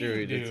 It's true.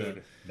 He did.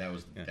 Dude. That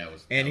was Yeah. that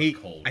was And that he,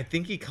 was cold. I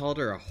think he called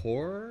her a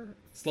whore.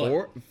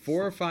 Slut.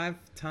 Four or 5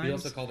 times. He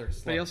also called her a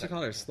slut. But he also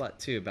called her a slut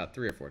too, about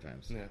 3 or 4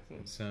 times. Yeah.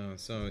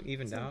 So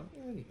evened out.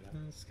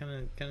 It's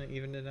kind of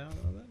evened it out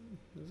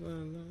a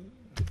little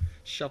bit.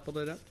 Shuffled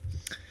it up.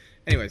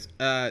 Anyways,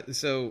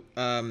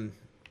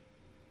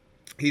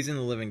 he's in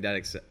the Living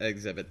Dead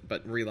exhibit,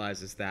 but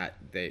realizes that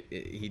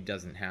he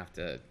doesn't have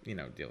to,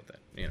 deal with it.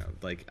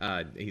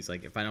 He's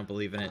like, if I don't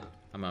believe in it,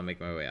 I'm gonna make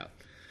my way out.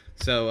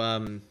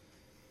 So,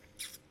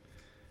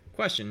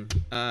 question: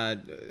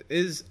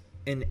 is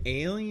an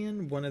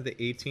alien one of the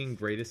 18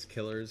 greatest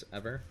killers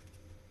ever?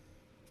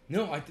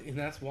 No, and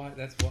that's why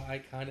I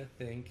kind of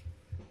think.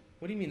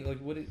 What do you mean? Like,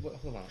 what?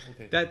 Hold on.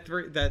 Okay. That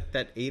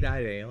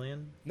 8-eyed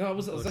alien? No, it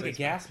was like a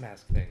gas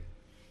mask thing.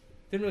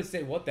 Didn't really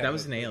say what That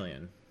was an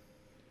alien.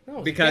 No, it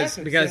was Because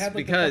a gecko, 'cause it had,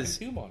 like, the because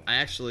fucking tomb on it. I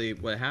actually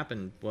what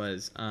happened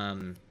was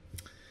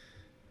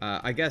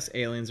I guess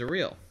aliens are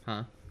real,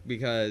 huh?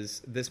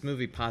 Because this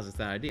movie posits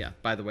that idea.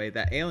 By the way,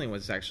 that alien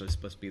was actually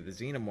supposed to be the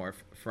xenomorph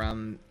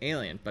from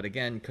Alien, but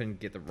again,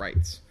 couldn't get the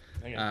rights.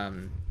 Okay.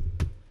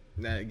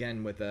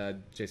 Again, with the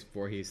Jason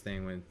Voorhees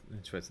thing when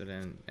twisted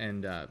in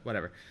and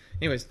whatever.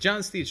 Anyways,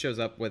 John Steed shows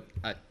up with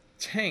a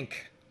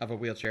tank of a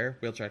wheelchair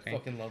tank.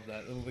 Fucking love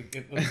that.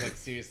 It was like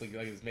seriously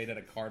like it was made out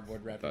of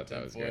cardboard wrapped in Thought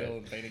that was foil great.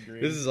 and painted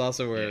green. This is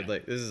also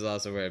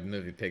where a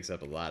movie picks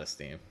up a lot of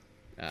steam.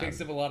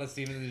 Picks up a lot of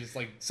steam and just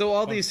like So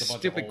all pumps these a bunch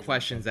of stupid holes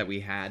questions that we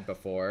had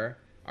before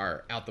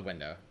are out the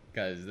window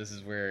because this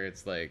is where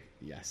it's like,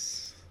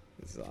 yes,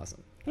 this is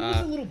awesome. What was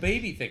the little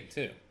baby thing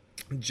too?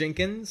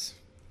 Jenkins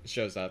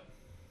shows up,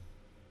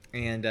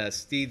 and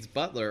Steed's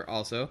butler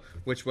also,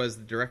 which was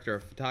the director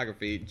of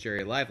photography,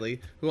 Jerry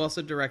Lively, who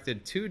also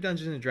directed 2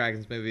 Dungeons and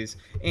Dragons movies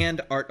and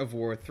Art of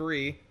War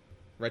 3,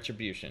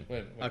 Retribution,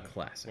 a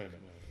classic. Wait a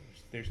minute.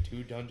 There's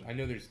 2 dungeons. I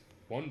know there's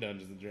 1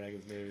 Dungeons and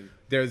Dragons movie.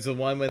 There's the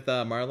one with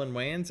Marlon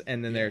Wayans,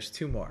 and then there's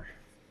 2 more.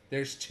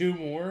 There's 2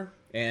 more.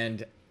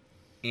 And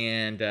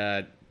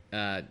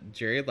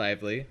Jerry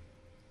Lively,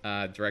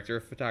 director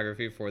of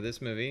photography for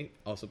this movie,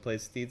 also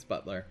plays Steed's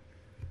butler.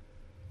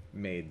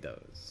 Made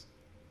those.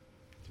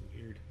 It's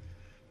weird.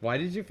 Why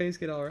did your face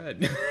get all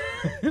red?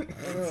 I don't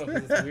know.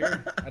 'Cause it's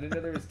weird. I didn't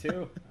know there was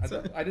 2.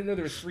 I didn't know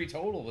there was 3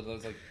 total. But I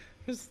was like,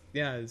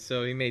 Yeah,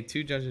 so he made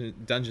 2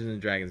 Dungeons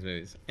and Dragons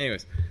movies.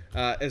 Anyways,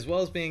 as well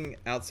as being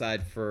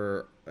outside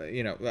for,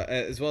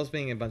 as well as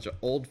being a bunch of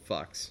old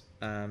fucks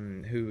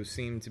who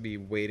seem to be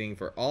waiting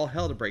for all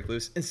hell to break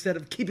loose instead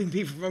of keeping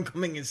people from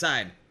coming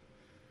inside.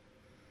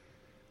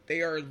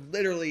 They are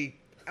literally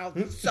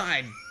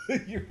outside.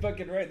 you're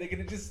fucking right. They could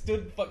have just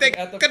stood fucking They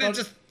at the could have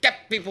front. just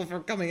kept people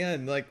from coming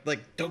in. Like,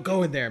 don't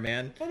go in there,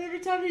 man. And every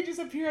time he just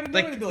appear out of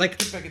Like- nowhere, they'd be like,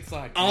 get back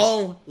inside.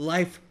 All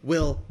life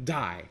will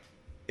die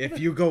if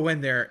you go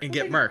in there and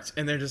get murked.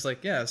 And they're just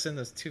like, yeah, send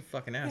those 2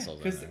 fucking assholes.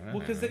 Because in there.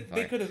 because they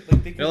Fine. could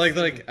have They're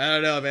like, I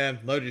don't know, man.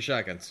 Load your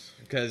shotguns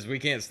because we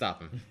can't stop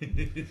them.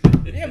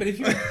 yeah, but if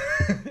you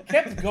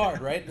kept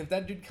guard, right, and if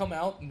that dude come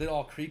out and they're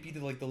all creepy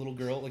to like the little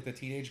girl, like the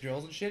teenage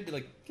girls and shit, be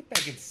like, get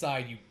back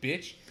inside, you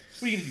bitch.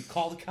 What are you gonna do?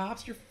 Call the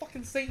cops? You're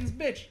fucking Satan's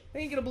bitch.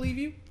 They ain't gonna believe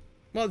you.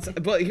 Well,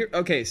 but here,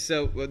 okay.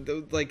 So, they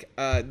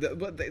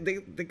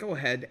go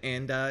ahead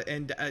and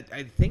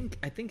I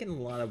think in a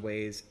lot of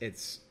ways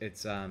it's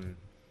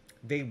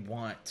they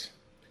want.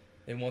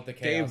 They want the They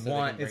chaos.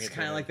 want. It's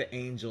kind of like the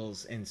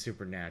angels in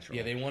Supernatural.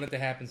 Yeah, they want it to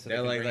happen so they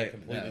They're can like, bring it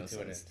completely no, to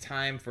so an it's end.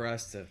 time for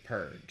us to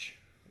purge.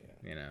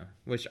 Yeah. You know,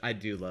 which I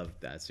do love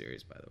that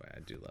series. By the way, I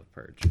do love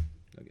Purge.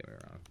 Don't get me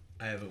wrong.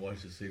 I haven't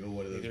watched a single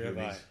one of those Neither have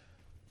I. movies.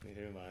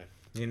 Neither am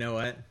I. You know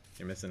what?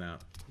 You're missing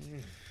out.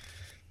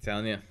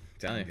 Telling you.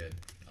 I'm good.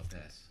 I'll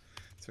pass.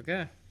 It's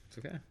okay. It's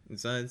okay.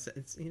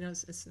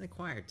 It's an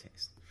acquired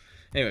taste.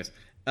 Anyways,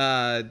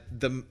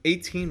 the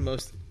 18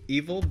 most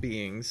evil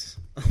beings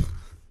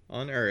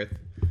on Earth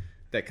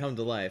that come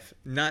to life.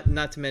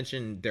 Not to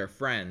mention their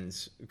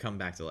friends come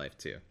back to life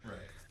too.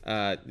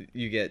 Right.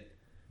 You get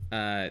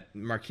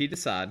Marquis de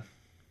Sade,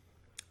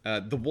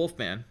 the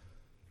Wolfman,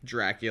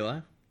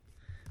 Dracula,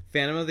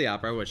 Phantom of the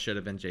Opera, which should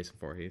have been Jason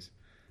Voorhees,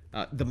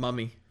 the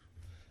Mummy,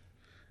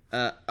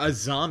 a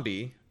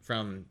zombie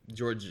from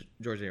George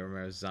A.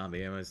 Romero's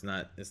Zombie. And it's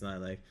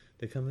not like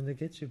they're coming to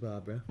get you,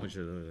 Barbara, which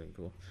is really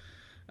cool.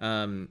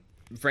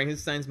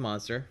 Frankenstein's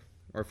monster,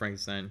 or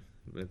Frankenstein,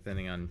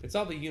 depending on It's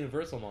all the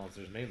Universal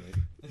monsters mainly.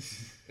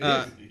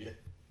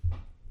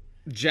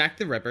 Jack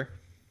the Ripper,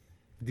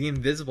 the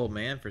Invisible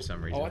Man for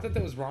some reason. Oh, I thought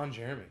that was Ron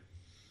Jeremy.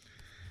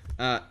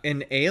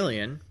 An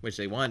alien, which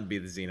they wanted to be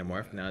the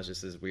xenomorph. Now it's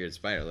just this weird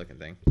spider-looking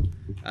thing.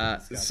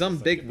 Some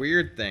just big like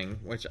weird thing,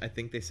 which I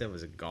think they said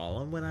was a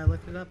golem when I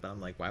looked it up.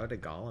 I'm like, why would a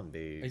golem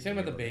be? Are you talking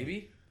about the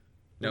baby?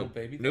 No, Little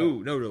baby?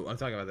 no. I'm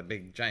talking about the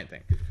big giant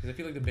thing. 'Cause I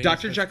feel like the baby.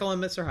 Dr. Jekyll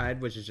and Mr.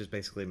 Hyde, which is just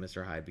basically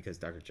Mr. Hyde because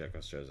Dr.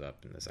 Jekyll shows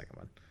up in the second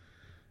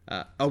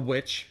one. A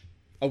witch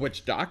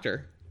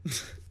doctor,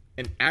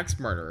 an axe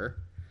murderer,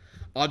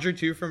 Audrey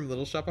 2 from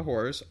Little Shop of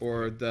Horrors,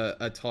 or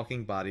a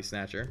talking body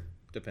snatcher,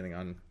 depending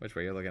on which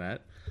way you're looking at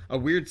it. A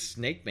weird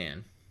snake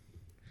man,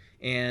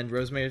 and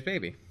Rosemary's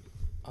Baby.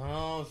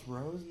 Oh, it's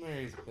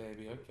Rosemary's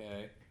Baby.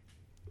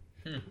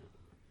 Okay.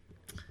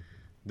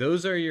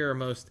 Those are your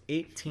most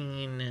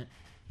 18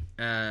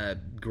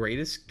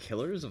 greatest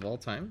killers of all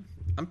time.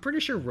 I'm pretty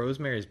sure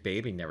Rosemary's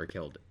Baby never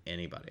killed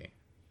anybody.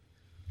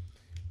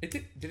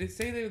 Did it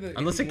say they were the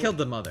Unless it 18 killed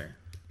the mother.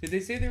 Did they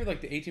say they were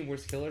like the 18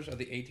 worst killers or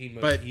the 18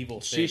 most But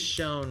evil she's things?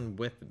 shown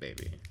with the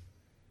baby.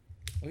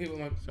 Okay,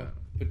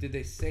 but did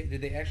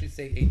they actually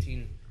say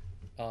 18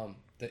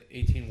 the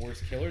 18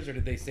 worst killers, or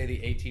did they say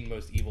the 18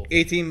 most evil things?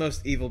 18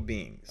 most evil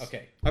beings.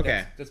 Okay.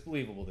 Okay. That's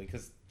believable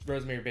because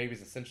Rosemary Baby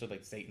is essentially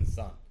like Satan's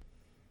son.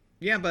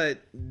 Yeah, but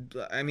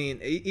I mean,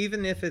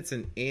 even if it's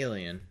an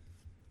alien,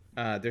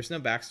 there's no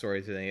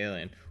backstory to the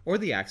alien or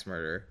the axe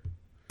murderer.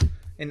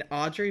 And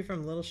Audrey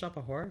from Little Shop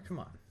of Horror, come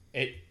on.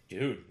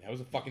 Dude, that was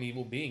a fucking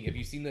evil being. Have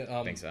you seen the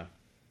I think so.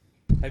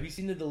 Have you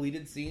seen the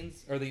deleted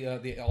scenes or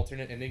the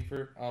alternate ending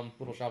for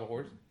Little Shop of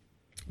Horrors?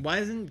 Why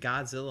isn't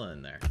Godzilla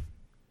in there?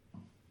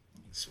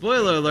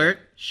 Spoiler alert,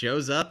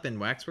 shows up in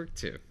Waxwork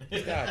 2.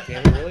 God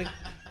damn it, really?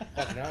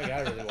 Fuck, now I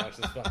gotta really watch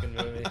this fucking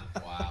movie.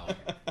 Wow.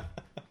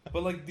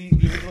 But like the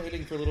original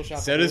ending for Little Shop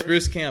of So Horrors. does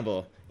Bruce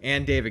Campbell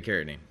and David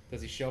Carradine.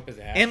 Does he show up as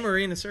Ash? And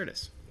Marina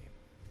Sirtis.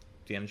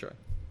 Deanna Troy.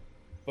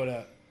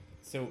 But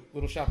so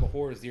Little Shop of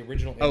Horrors, the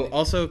original Oh, ending.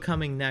 also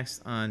coming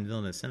next on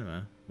Villainous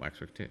Cinema,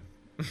 Waxwork 2.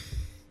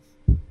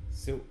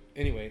 So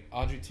anyway,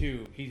 Audrey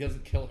 2, he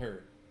doesn't kill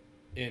her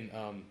in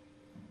or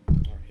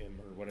him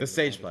or whatever. The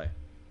stage play.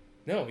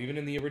 No, even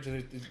in the original,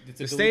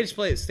 it's a The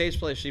stage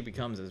play, she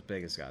becomes as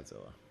big as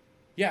Godzilla.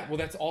 Yeah, well,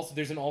 that's also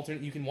there's an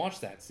alternate. You can watch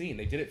that scene.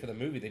 They did it for the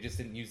movie. They just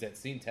didn't use that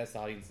scene. Test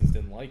audiences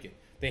didn't like it.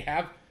 They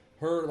have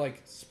her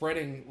like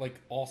spreading like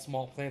all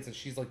small plants, and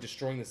she's like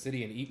destroying the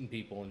city and eating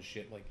people and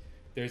shit. Like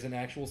there's an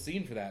actual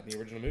scene for that in the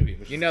original movie.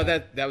 Which You is know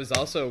fine. that was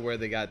also where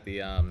they got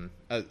the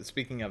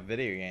speaking of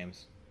video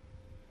games,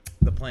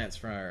 the plants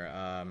for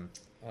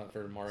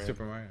for Mario.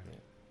 Super Mario.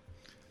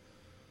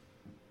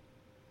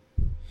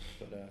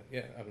 But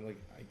yeah, I mean, like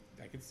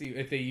I could see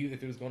if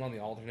it was going on the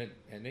alternate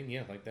ending.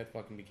 Yeah, like that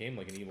fucking became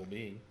like an evil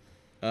being.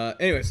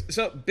 Anyways,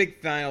 so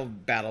big final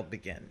battle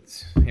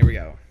begins. Here we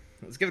go.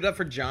 Let's give it up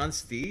for John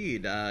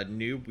Steed,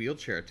 new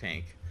wheelchair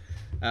tank,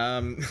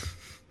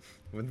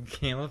 with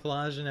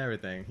camouflage and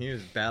everything. He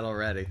was battle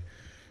ready.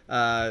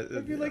 I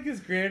feel like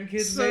his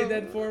grandkids made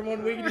that for him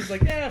one week, and he's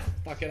like, "Yeah,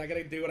 fuck it, I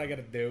gotta do what I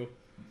gotta do."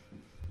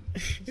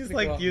 he's Think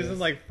like about using this.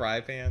 like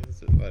fry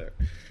pans, whatever.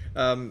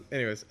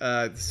 Anyways,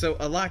 so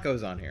a lot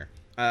goes on here.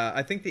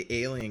 I think the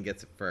alien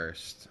gets it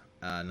first.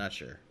 Not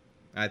sure.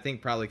 I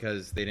think probably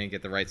because they didn't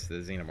get the rights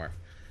to the xenomorph.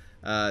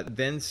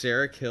 Then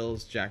Sarah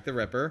kills Jack the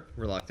Ripper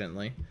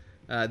reluctantly.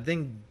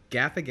 Then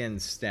Gaffigan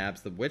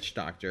stabs the witch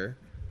doctor,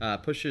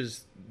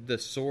 pushes the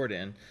sword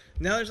in.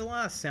 Now there's a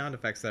lot of sound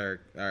effects that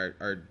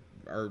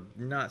are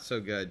not so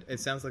good. It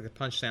sounds like the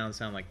punch sound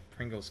like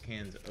Pringles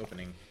cans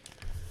opening.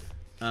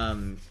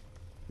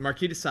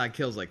 Marquis de Sade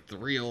kills like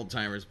 3 old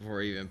timers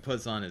before he even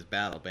puts on his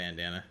battle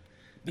bandana.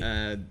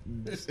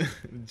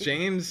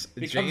 James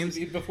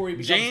Before he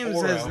becomes James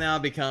Oro. has now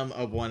become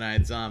a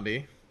one-eyed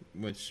zombie,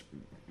 which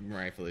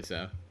rightfully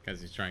so,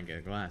 because he's trying to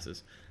get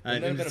glasses.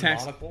 Wouldn't that And have been a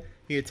attacks, monocle?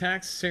 he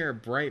attacks Sarah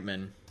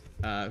Brightman,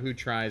 who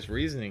tries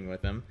reasoning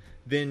with him,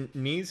 then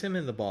knees him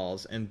in the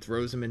balls and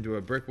throws him into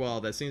a brick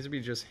wall that seems to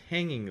be just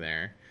hanging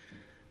there.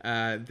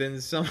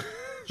 Then some.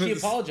 She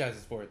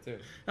apologizes for it too.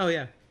 Oh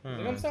yeah.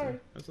 Like, I'm sorry.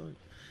 Absolutely.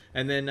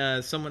 And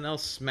then someone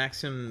else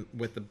smacks him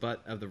with the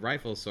butt of the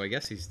rifle, so I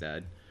guess he's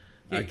dead.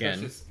 Yeah, Again.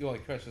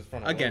 crushed his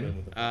frontal lobe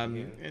Again, with the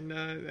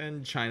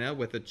and China,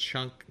 with a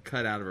chunk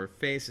cut out of her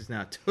face, is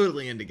now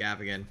totally into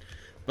Gaffigan.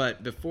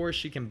 But before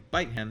she can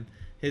bite him,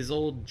 his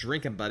old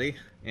drinking buddy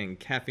and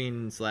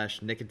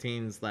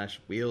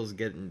caffeine/nicotine/wheels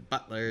getting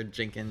butler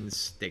Jenkins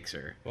stakes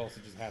her. who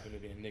also just happened to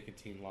be a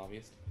nicotine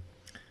lobbyist.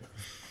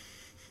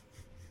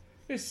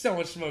 There's so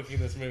much smoking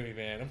in this movie,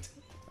 man.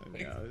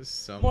 I know, there's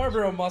so much.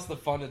 Marlboro must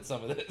have funded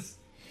some of this,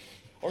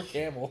 or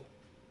Camel.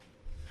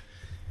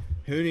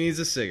 Who needs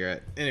a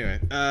cigarette? Anyway,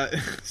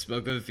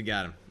 smoke them if you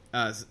got him.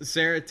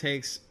 Sarah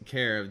takes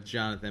care of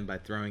Jonathan by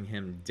throwing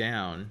him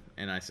down,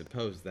 and I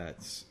suppose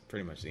that's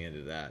pretty much the end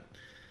of that.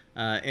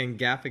 And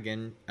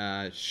Gaffigan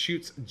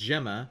shoots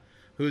Gemma,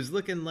 who's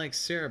looking like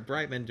Sarah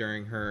Brightman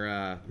during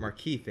her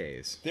Marquis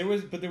phase. There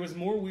was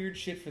more weird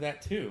shit for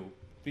that too,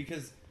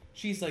 because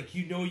she's like,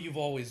 you've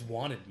always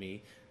wanted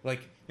me,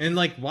 like. And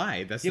like,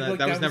 why? That's Yeah, not, like,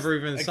 that was never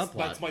even a like, subplot.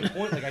 That's my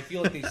point. Like, I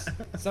feel like they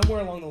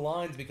somewhere along the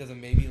lines, because of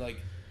maybe like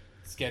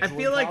scheduling. I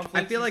feel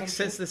conflicts or like some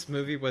since shit. this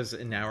movie was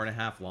an hour and a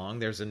half long,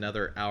 there's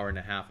another hour and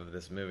a half of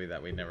this movie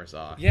that we never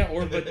saw. Yeah,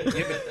 but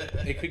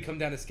it could come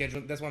down to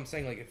scheduling. That's what I'm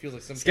saying. Like, it feels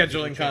like some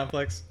Scheduling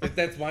conflicts. But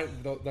that's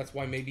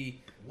why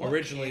maybe What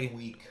originally. can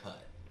we cut?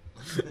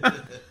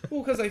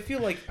 Well, because I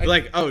feel like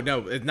Oh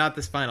no, it's not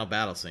this final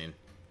battle scene,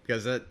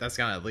 because that's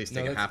gonna at least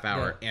take a that's- half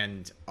hour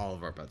and all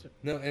of our budget.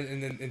 no,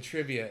 and then in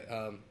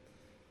trivia,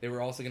 they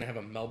were also gonna have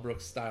a Mel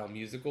Brooks style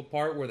musical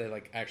part where they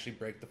like actually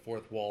break the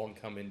fourth wall and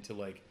come into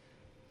like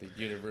the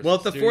universe. Well,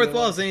 if the fourth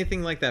wall is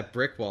anything like that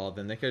brick wall,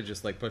 then they could have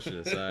just like pushed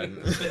it aside.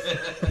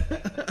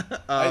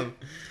 Oh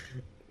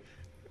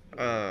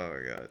my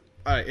god.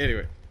 All right.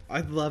 Anyway,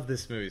 I love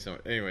this movie so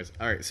much. Anyways,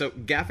 all right. So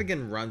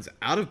Gaffigan runs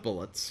out of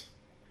bullets,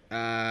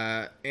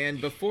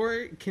 and before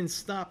it can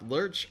stop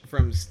Lurch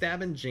from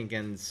stabbing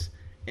Jenkins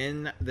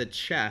in the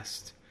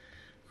chest,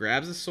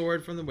 grabs a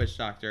sword from the witch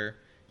doctor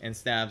and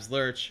stabs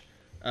Lurch,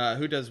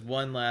 who does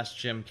one last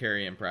Jim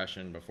Carrey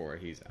impression before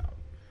he's out.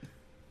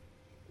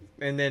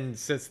 And then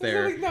sits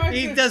there.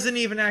 He doesn't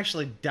even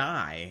actually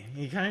die.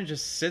 He kind of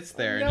just sits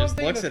there and No, just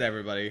I'm looks thinking at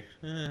everybody.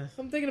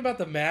 I'm thinking about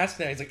the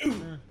mask now. He's like,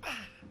 ooh,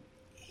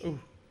 Ooh.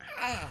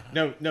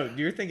 No,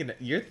 you're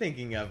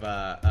thinking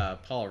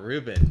of Paul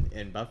Rubin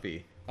in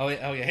Buffy. oh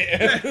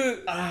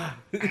yeah.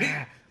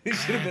 He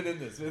should have been in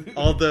this movie.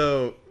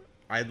 Although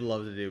I'd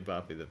love to do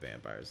Buffy the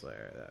Vampire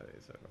Slayer. That would be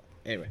so cool.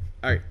 Anyway,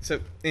 all right. So,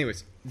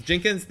 anyways,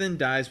 Jenkins then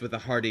dies with a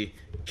hearty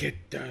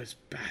 "Get those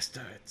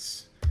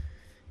bastards,"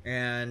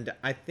 And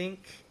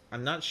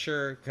I'm not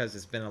sure because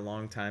it's been a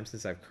long time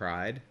since I've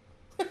cried.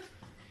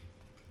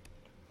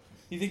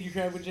 You think you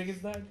cried when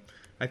Jenkins died?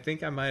 I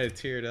think I might have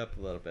teared up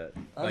a little bit.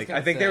 I was Like, gonna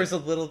I think say. there was a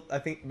little. I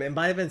think it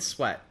might have been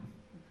sweat,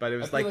 but it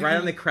was I feel like like right he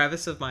on the was-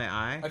 crevice of my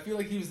eye. I feel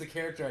like he was the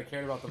character I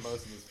cared about the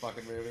most in this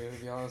fucking movie,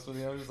 to be honest with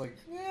you. I was just like,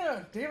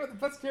 yeah, damn it, the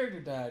best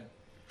character died.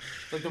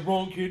 Like, the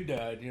wrong kid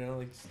died, you know?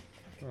 Like,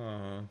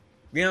 Aw.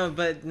 You know,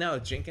 but no,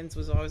 Jenkins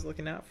was always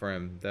looking out for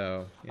him,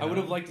 though. you I would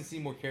know? have liked to see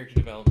more character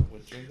development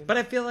with Jenkins. But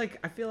I feel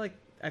like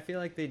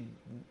they,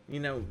 you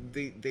know,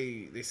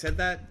 they said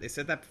that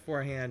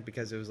beforehand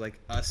because it was like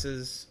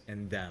us's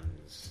and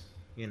them's,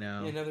 you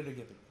know. yeah, never to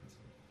get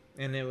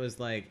the And it was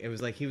like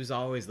he was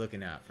always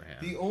looking out for him.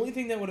 The only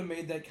thing that would have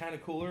made that kind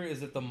of cooler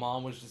is if the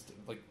mom was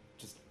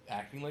just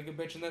acting like a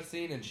bitch in that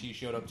scene, and she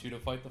showed up too to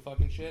fight the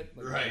fucking shit.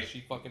 Like, Right.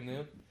 She fucking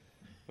knew.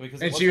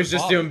 Because And it she was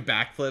wasn't just her doing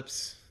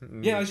backflips.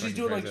 and Yeah, she's fucking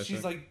doing like crazy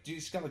stuff.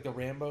 she's got like the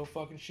Rambo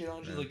fucking shit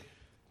on. She's Yeah. like,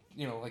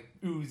 you know, like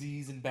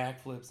Uzis and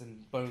backflips and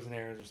bows and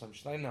arrows or some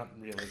shit. I'm not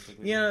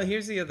realistically. You know,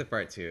 here's the other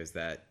part too: is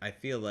that I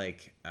feel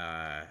like,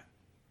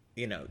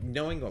 you know,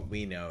 knowing what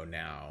we know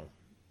now,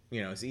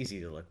 you know, it's easy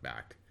to look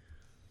back.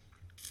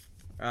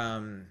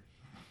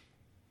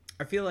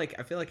 I feel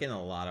like in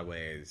a lot of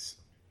ways,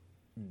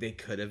 they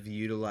could have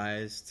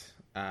utilized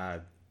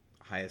high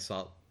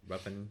assault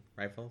weapon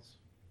rifles.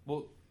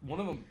 Well, one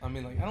of them. I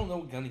mean, like, I don't know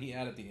what gun he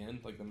had at the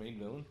end, like the main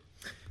villain.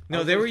 I No,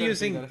 was they were always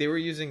trying to think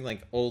using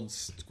like old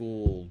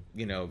school,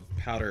 you know,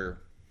 powder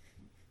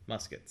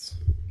muskets.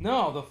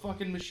 No, the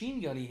fucking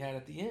machine gun he had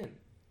at the end.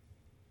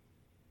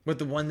 But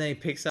the one that he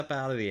picks up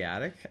out of the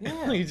attic,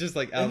 Yeah. he just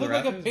like out It of the looked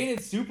like a rafters?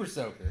 painted super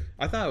soaker.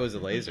 I thought it was a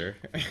laser.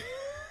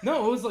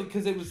 No, it was like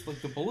because it was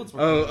like the bullets were.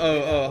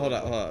 Hold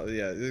on.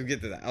 Yeah, we'll get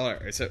to that. All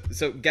right. So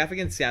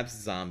Gaffigan stabs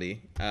the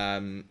zombie,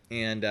 and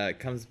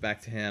comes back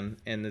to him,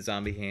 and the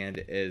zombie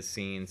hand is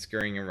seen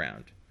scurrying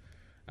around.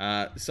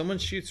 Someone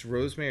shoots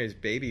Rosemary's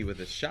baby with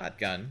a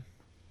shotgun.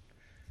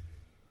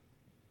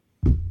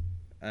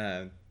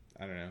 I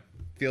don't know.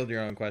 Field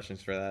your own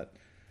questions for that.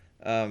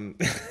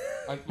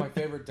 My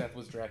favorite death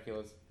was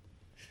Dracula's.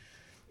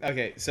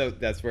 Okay, so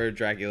that's where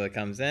Dracula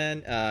comes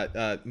in.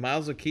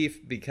 Miles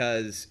O'Keefe,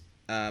 because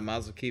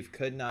Miles O'Keefe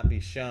could not be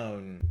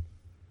shown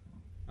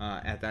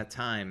at that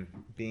time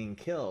being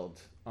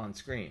killed on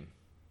screen.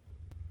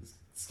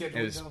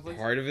 Scheduled It was conflicts?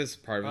 part of his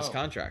Oh.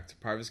 contract.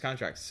 Part of his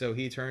contract. So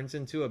he turns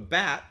into a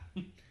bat,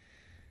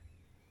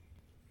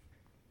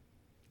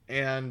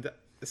 and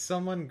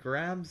someone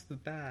grabs the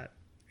bat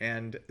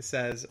and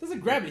Doesn't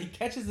grab it. He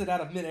catches it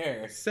out of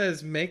midair.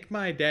 says "Make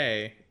my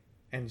day,"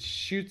 and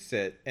shoots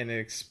it, and it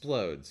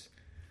explodes.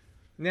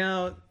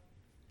 Now,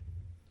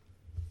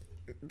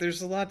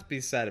 there's a lot to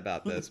be said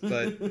about this,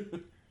 but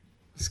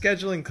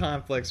scheduling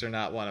conflicts are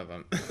not one of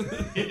them.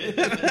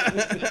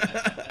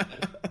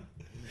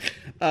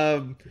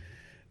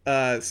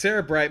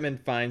 Sarah Brightman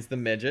finds the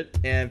midget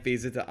and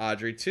feeds it to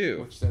Audrey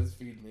too. Which says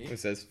feed me. It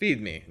says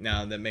 "feed me."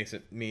 Now that makes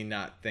me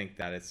not think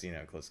that it's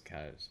close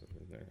encounters.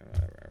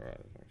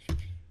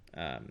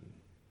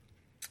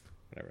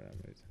 Whatever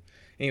that means.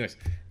 Anyways,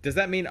 does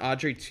that mean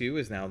Audrey 2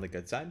 is now on the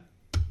good side?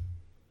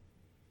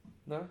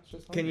 No, it's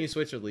just Can hungry. you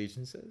switch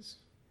allegiances?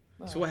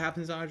 No. So what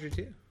happens to Audrey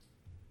 2?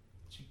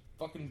 She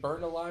fucking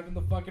burned alive in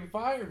the fucking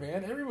fire,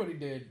 man. Everybody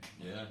did.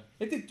 Yeah.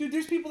 Dude,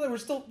 there's people that were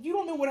still... You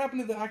don't know what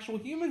happened to the actual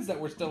humans that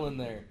were still in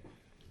there.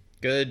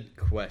 Good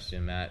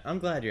question, Matt. I'm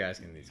glad you're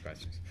asking these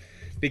questions.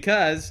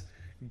 Because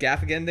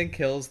Gaffigan then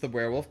kills the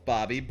werewolf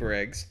Bobby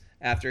Briggs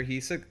after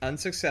he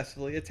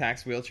unsuccessfully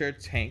attacks wheelchair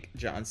tank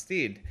John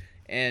Steed.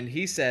 And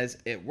he says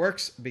it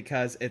works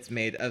because it's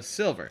made of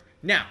silver.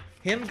 Now,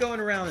 him going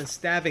around and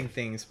stabbing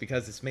things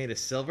because it's made of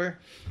silver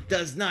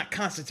does not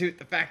constitute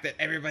the fact that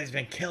everybody's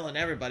been killing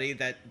everybody.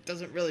 That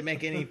doesn't really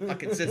make any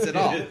fucking sense at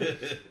all.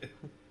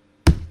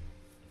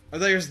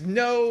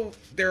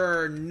 There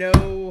are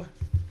no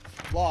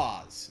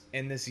laws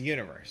in this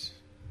universe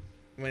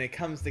when it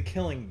comes to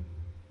killing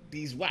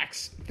these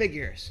wax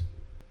figures.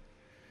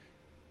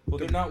 Well,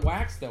 they're not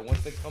waxed, though.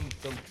 Once they come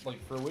to,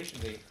 like, fruition,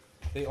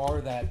 they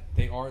are that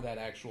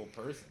actual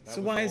person. That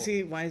So was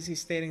why is he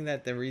stating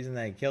that the reason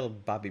that he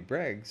killed Bobby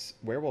Briggs,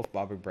 werewolf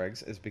Bobby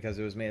Briggs, is because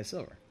it was made of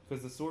silver?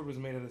 Because the sword was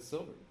made out of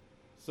silver.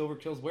 Silver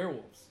kills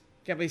werewolves.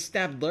 Yeah, but he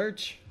stabbed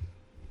Lurch.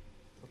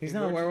 He's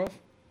not a Lurch- werewolf.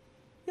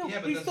 Yeah, Yeah,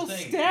 but he that's still the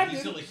thing. stabbed He's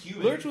him. still a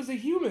human. Lurch was a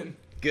human.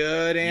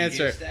 Good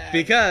answer. gets stabbed.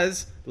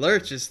 Because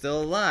Lurch is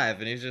still alive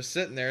and he's just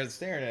sitting there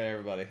staring at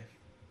everybody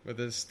with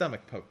his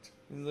stomach poked.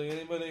 He's like,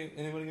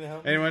 anybody gonna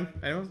help me? Anyone?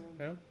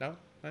 No? No?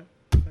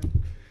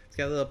 He's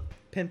got a little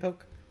pin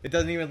poke. It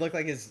doesn't even look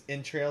like his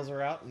entrails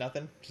are out.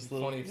 Nothing. Just a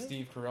little. Funny if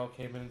Steve Carell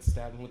came in and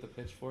stabbed him with a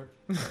pitchfork.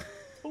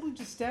 Totally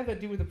just stabbed that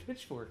dude with a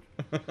pitchfork.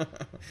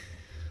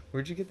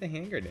 Where'd you get the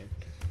hand grenade?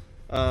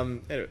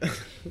 Anyway.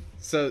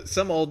 So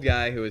some old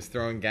guy who is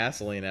throwing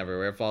gasoline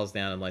everywhere falls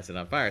down and lights it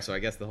on fire. So I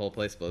guess the whole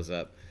place blows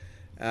up.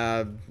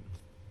 I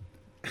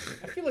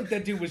feel like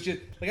that dude was just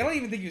like, I don't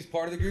even think he was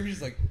part of the group. He's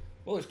just like,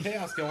 well, there's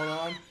chaos going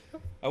on.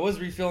 I was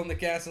refilling the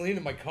gasoline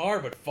in my car,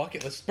 but fuck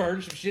it, let's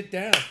burn some shit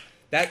down.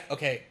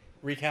 Okay,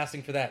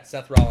 recasting for that.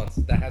 Seth Rollins.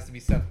 That has to be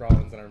Seth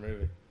Rollins in our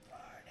movie.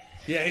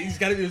 Yeah, he's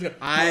got to be.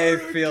 I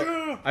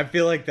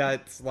feel like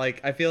that's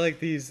like I feel like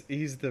he's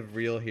the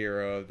real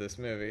hero of this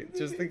movie.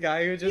 Just the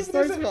guy who just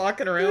starts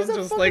walking around,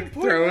 just like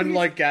throwing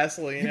like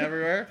gasoline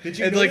everywhere,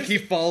 and like he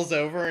falls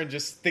over and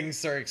just things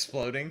start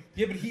exploding.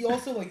 Yeah, but he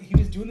also like he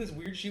was doing this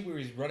weird shit where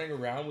he's running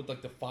around with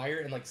like the fire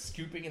and like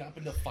scooping it up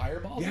into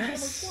fireballs. Yes. And I'm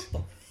like, what the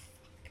fuck?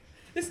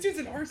 This dude's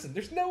an arson.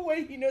 There's no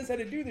way he knows how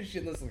to do this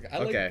shit. Listen, I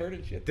like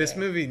burning shit. This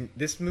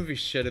movie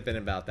should have been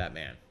about that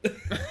man.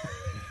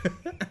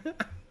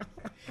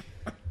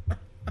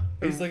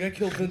 He's like, I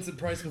killed Vincent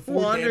Price before.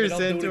 Wanders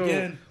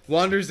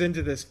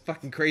into this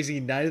fucking crazy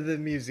Night of the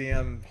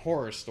Museum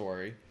horror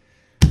story,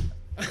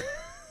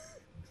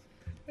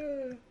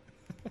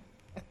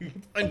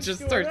 and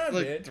just starts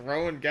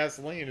throwing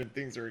gasoline and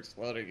things are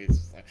exploding. He's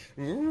just like,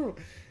 ooh.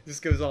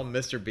 Just goes all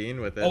Mr. Bean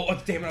with it. Oh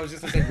damn it! I was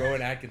just gonna say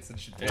Rowan Atkinson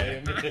should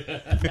play him.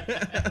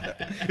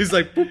 He's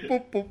like, boop,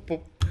 boop, boop,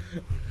 boop.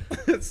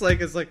 It's like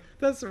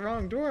that's the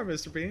wrong door,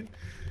 Mr. Bean.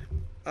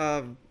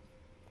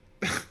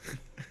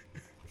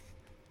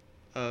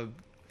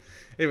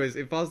 Anyways,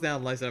 it falls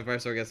down, lights on fire,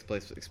 so I guess the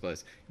place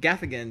explodes.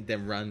 Gaffigan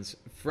then runs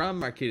from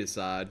Marquis de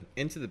Sade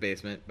into the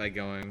basement by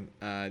going,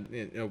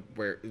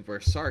 where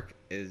Sark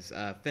is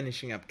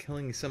finishing up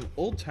killing some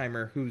old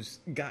timer who's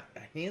got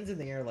hands in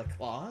the air like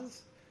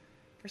claws,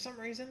 for some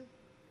reason.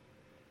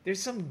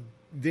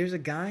 There's a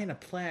guy in a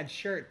plaid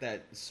shirt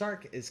that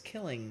Sark is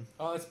killing.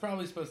 Oh, it's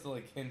probably supposed to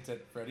like hint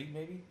at Freddy,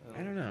 maybe.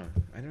 I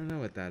don't know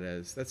what that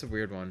is. That's a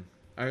weird one.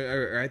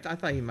 I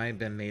thought he might have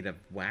been made of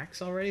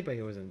wax already, but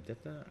he wasn't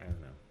dipped in it. I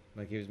don't know.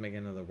 Like he was making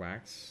another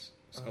wax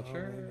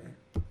sculpture.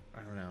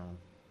 I don't know.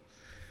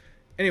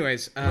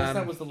 Anyways, unless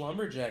that was the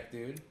lumberjack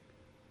dude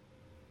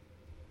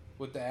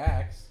with the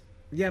axe.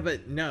 Yeah,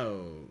 but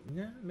no,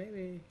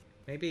 maybe.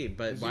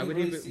 But why would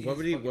he? What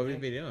would he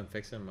be doing?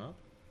 Fixing him up?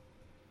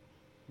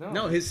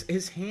 No,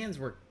 his hands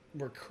were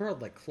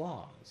curled like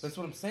claws. That's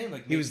what I'm saying.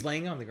 Like he was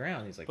laying on the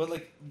ground. He's like, but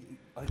like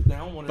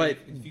now I'm wondering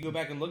if you go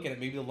back and look at it,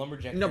 maybe the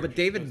lumberjack. No, but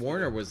David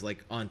Warner was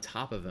like on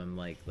top of him,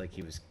 like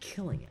he was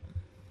killing him.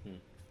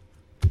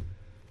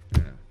 I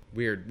don't know.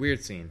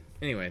 Weird scene.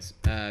 Anyways,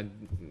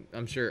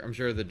 I'm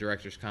sure the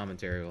director's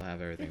commentary will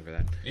have everything for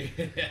that.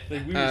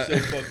 Like we were so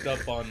fucked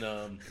up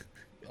on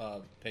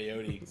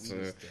peyote.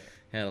 So,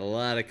 had a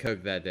lot of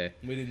coke that day.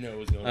 We didn't know it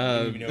was going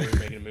on. We didn't even know we were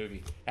making a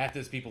movie. Half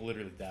those people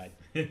literally died.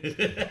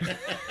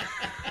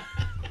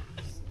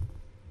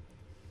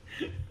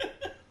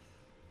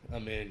 I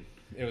mean,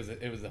 it was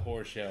a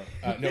horror show.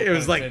 No, it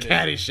was like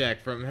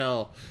Caddyshack from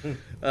hell.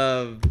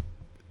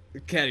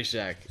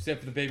 Caddyshack.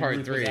 Except for the baby Part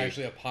Ruth 3. Was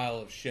actually a pile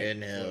of shit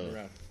in hell.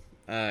 Around.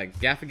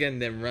 Gaffigan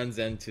then runs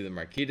into the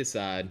Marquis de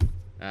Sade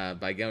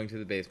by going to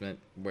the basement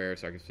where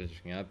Sark is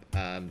finishing up.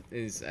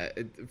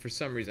 For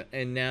some reason,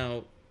 and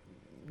now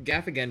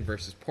Gaffigan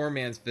versus poor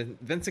man's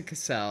Vincent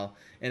Cassel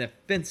in a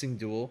fencing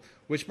duel,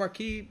 which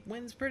Marquis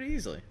wins pretty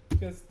easily.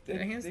 Because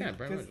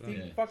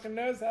he fucking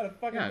knows how to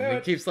fucking do he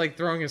it. keeps like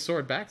throwing his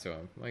sword back to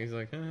him. Like he's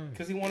like,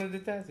 because he wanted to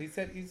test. He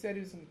said he was.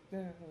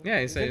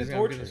 He said he was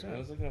torture. Gonna I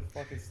was looking at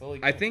fucking slowly.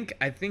 I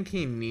think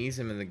he knees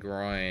him in the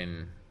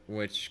groin,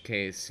 which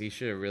case he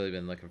should have really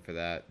been looking for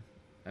that.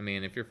 I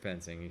mean, if you're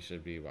fencing, you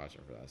should be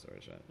watching for that sort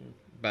of shit.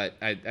 But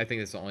I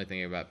think that's the only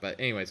thing about. But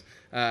anyways,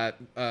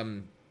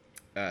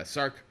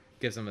 Sark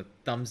gives him a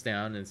thumbs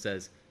down and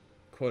says,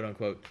 "quote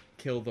unquote,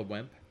 kill the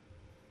wimp."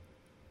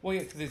 Well,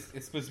 yeah, because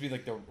it's supposed to be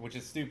like which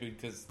is stupid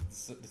because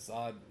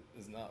Sade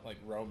is not like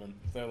Roman,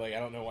 so like I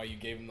don't know why you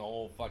gave him the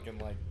whole fucking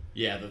like.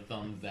 Yeah, the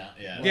thumbs down.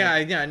 Yeah.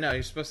 Yeah. No,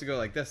 you're supposed to go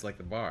like this, like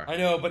the bar. I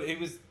know, but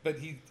it's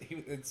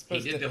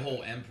supposed he did the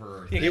whole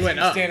emperor. Yeah, he went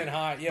up, standing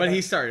high. Yeah, but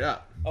he started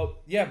up. Oh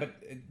yeah, but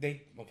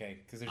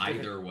because there's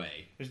either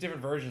way. There's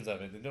different versions of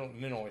it. They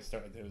didn't always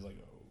start. It was like.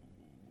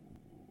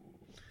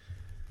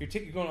 You're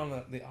going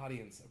on the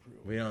audience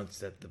approval. We don't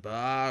set the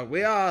bar.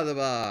 We are the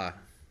bar.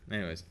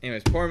 Anyways,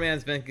 poor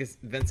man's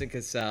Vincent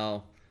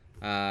Cassel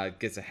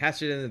gets a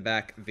hatchet in the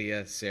back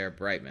via Sarah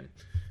Brightman.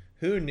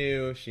 Who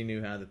knew she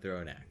knew how to throw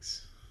an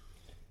axe?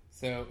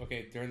 So,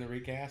 during the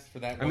recast for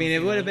that. I mean,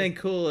 it would have been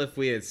cool if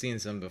we had seen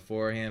some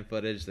beforehand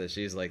footage that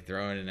she's like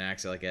throwing an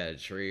axe like at a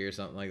tree or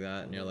something like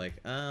that, and you're like,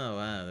 oh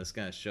wow, this is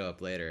gonna show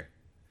up later.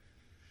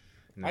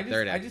 In the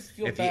third act. I just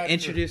feel if bad you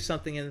introduce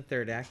something in the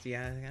third act,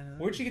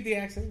 where'd she get the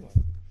axe anyway?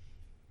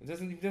 It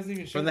doesn't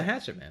even show. From the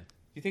Hatchet Man.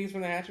 You think it's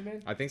from the Hatchet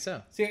Man? I think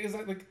so. See, it's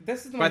like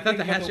this is the. But I thought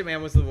the Hatchet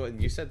Man was the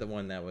one. You said the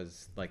one that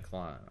was like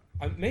claw.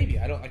 Maybe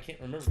I can't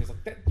remember because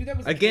that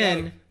was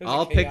again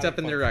all picked up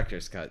in the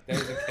director's cut. That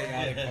was a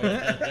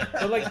chaotic.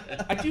 But like,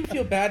 I do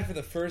feel bad for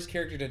the first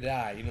character to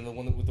die. You know, the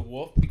one with the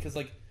wolf, because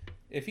like,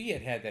 if he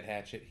had that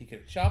hatchet, he could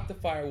have chopped the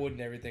firewood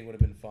and everything would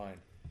have been fine.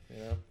 You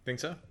know? Think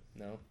so?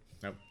 No.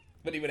 Nope.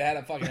 But he would have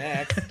had a fucking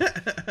axe. It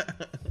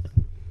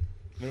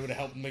would have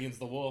helped him against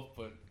the wolf,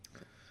 but.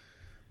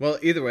 Well,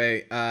 either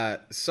way,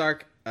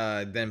 Sark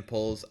then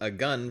pulls a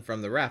gun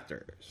from the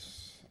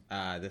rafters.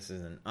 This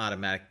is an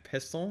automatic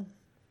pistol.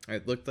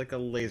 It looked like a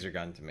laser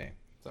gun to me.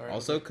 Sorry,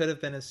 also, could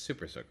have been a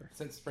super soaker.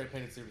 Since spray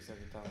painted super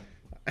soaker time.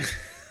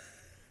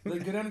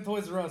 Like, go down to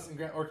Toys R Us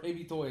or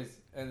KB Toys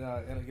and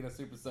get a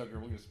Super Soaker.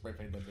 We're gonna spray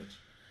paint that bitch.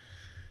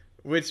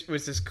 Which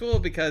is cool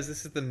because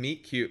this is the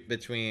meet cute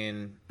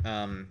between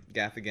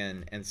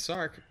Gaffigan and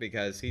Sark,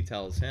 because he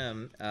tells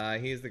him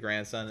he's the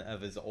grandson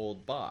of his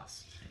old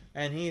boss.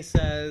 And he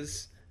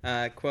says,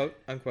 quote,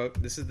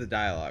 unquote, this is the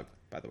dialogue,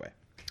 by the way.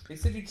 He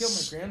said you killed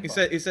my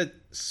grandpa. He said,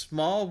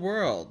 small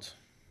world.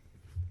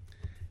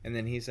 And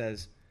then he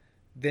says,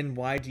 then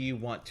why do you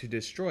want to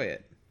destroy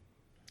it?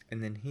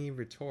 And then he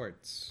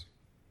retorts,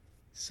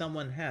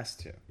 someone has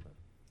to.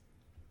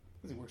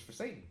 Because he works for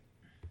Satan.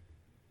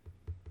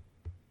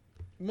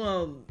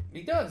 Well,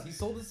 he does. He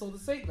sold his soul to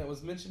Satan. That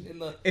was mentioned in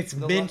the. It's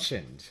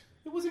mentioned.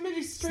 It wasn't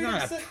mentioned. It's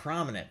not a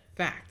prominent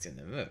fact in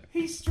the movie.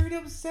 He straight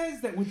up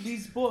says that with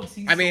these books.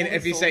 I mean,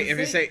 if you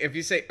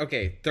say,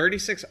 okay,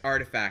 36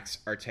 artifacts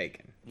are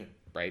taken,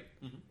 right?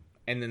 Mm-hmm.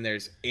 And then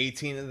there's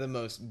 18 of the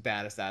most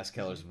baddest ass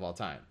killers of all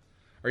time.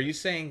 Are you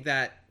saying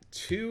that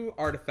 2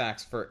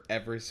 artifacts for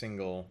every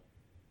single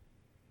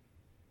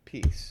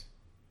piece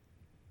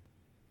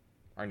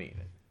are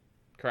needed?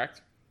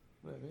 Correct?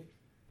 Maybe.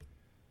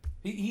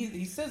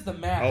 He says the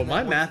math. Oh,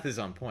 my math is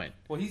on point.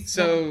 Well, he's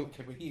so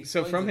okay,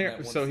 so from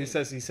here. So he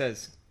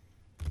says,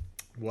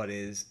 what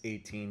is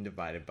 18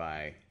 divided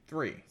by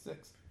 3?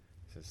 6.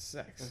 So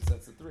 6. And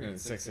that's a 3. And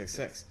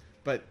 6.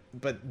 But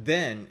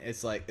then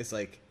it's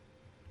like,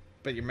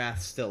 but your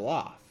math's still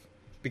off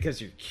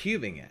because you're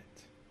cubing it.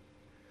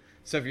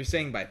 So if you're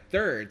saying by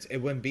thirds, it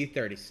wouldn't be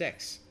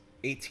 36.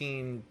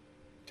 18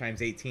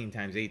 times 18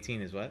 times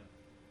 18 is what?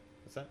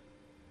 What's that?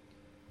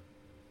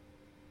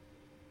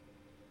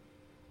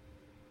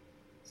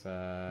 It's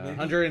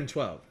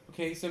 112.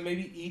 Okay, so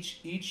maybe each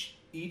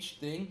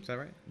thing. Is that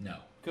right? No.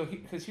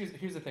 Because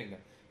here's the thing though.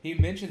 He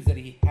mentions that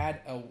he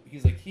had a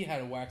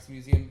wax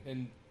museum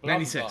in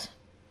 96.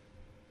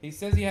 He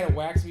says he had a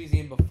wax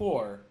museum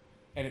before,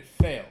 and it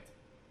failed.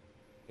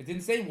 It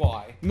didn't say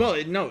why. Well,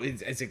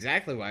 it's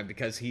exactly why,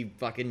 because he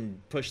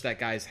fucking pushed that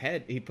guy's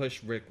head. He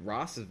pushed Rick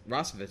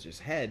Rossovich's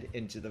head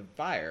into the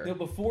fire. No,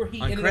 before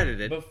he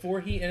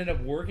ended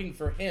up working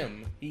for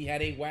him, he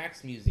had a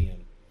wax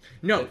museum.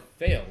 No, that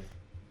failed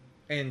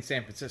in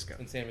San Francisco.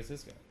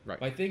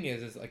 Right. My thing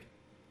is like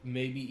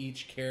maybe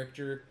each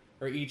character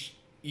or each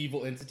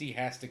evil entity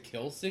has to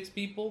kill 6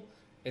 people.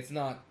 It's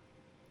not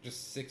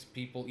just 6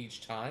 people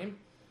each time.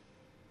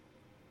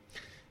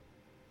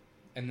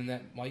 And then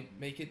that might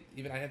make it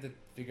even. I have to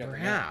figure out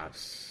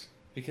perhaps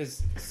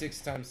because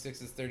 6 times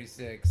 6 is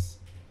 36,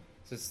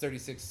 so it's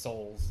 36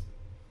 souls.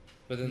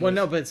 But then but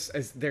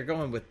they're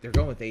going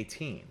with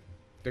 18.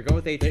 They're going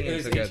with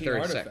 18. So go 36.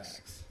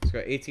 Artifacts. So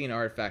go 18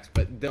 artifacts,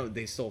 but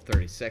they stole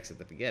 36 at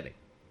the beginning.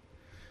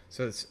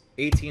 So it's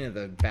 18 of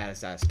the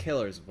baddest ass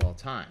killers of all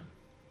time,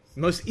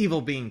 most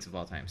evil beings of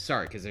all time.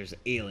 Sorry, because there's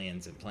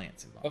aliens and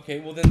plants involved. Okay,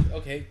 well then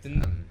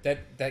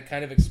that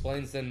kind of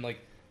explains then like.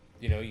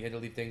 You know, you had to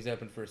leave things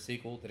open for a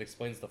sequel that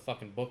explains the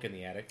fucking book in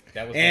the attic.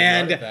 That was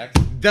and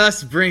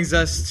thus brings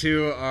us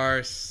to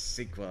our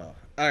sequel.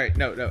 All right,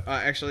 no.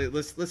 Actually,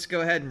 let's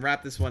go ahead and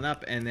wrap this one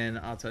up, and then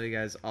I'll tell you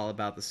guys all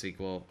about the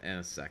sequel in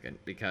a second,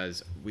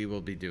 because we will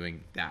be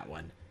doing that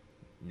one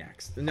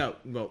next. No,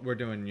 well, we're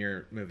doing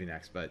your movie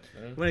next, but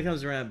when it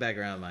comes back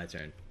around my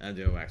turn, I'm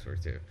doing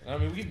Waxwork 2. I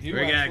mean, we can do.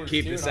 We're gonna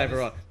keep this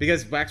separate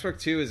because Waxwork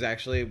 2 is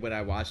actually when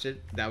I watched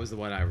it. That was the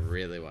one I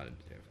really wanted to do.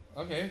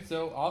 Okay,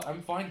 so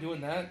I'm fine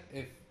doing that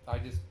if I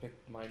just pick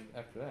mine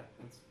after that.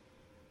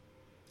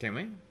 Can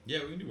we? Yeah,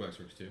 we can do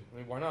Waxworks too. I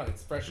mean, why not?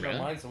 It's fresh in our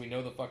mind, so we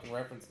know the fucking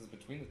references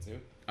between the two.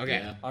 Okay.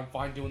 Yeah. I'm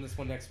fine doing this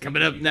one next week.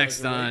 Coming up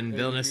next on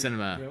Villainous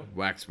Cinema,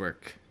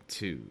 Waxwork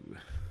 2.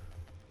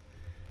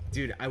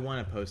 Dude, I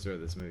want a poster of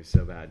this movie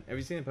so bad. Have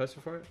you seen a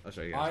poster for it? I'll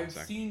show you guys in a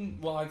sec. I've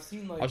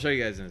seen like... I'll show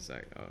you guys in a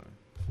sec. Oh.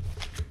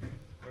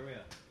 Where are we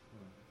at?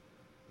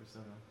 We're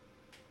still on.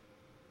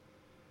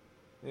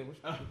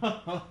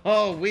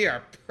 Oh, we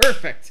are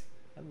perfect.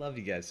 I love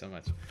you guys so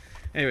much.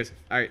 Anyways,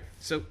 all right.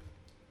 So,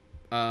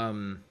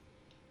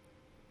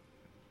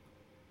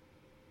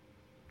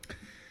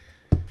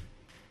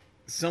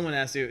 someone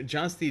asked you.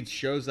 John Steed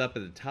shows up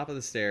at the top of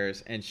the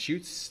stairs and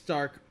shoots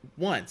Stark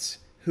once,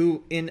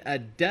 who in a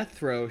death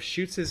throw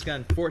shoots his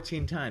gun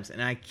 14 times,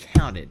 and I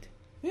counted.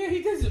 Yeah,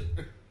 he does it.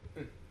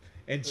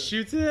 And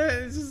shoots it.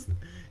 It's just,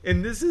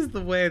 and this is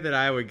the way that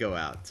I would go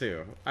out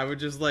too. I would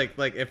just like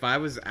if I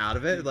was out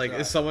of it, like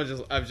if someone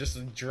I would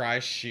just dry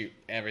shoot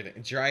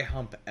everything, dry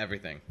hump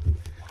everything.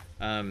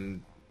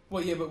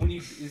 Well, yeah, but when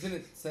isn't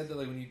it said that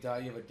like when you die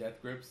you have a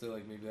death grip? So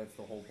like maybe that's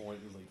the whole point.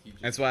 Is like he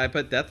just... That's why I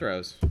put death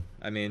throws.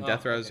 I mean,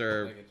 death throws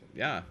are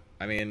yeah.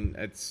 I mean,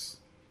 it's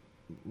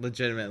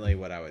legitimately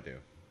what I would do.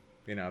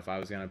 You know, if I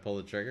was gonna pull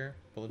the trigger.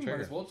 You might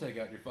as well take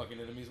out your fucking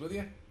enemies with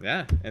you.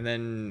 Yeah, and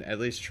then at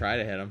least try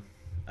to hit them.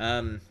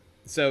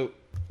 So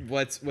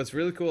what's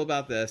really cool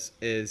about this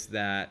is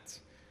that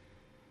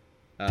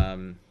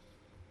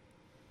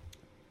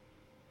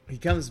he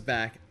comes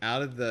back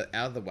out of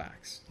the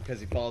wax because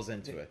he falls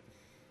into it.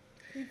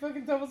 He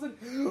fucking doubles it.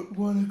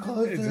 Want a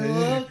closer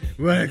look?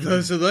 Want a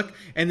closer look?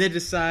 And then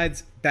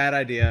decides bad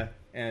idea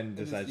and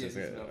decides to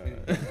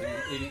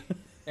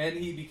And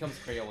he becomes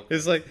Crayola.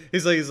 He's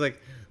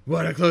like,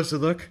 want a closer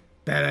look?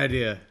 Bad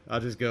idea. I'll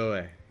just go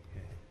away.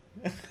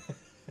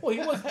 Well, he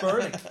was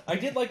burning. I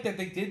did like that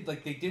they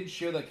did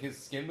show like his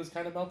skin was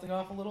kind of melting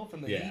off a little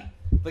from the heat.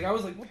 Like I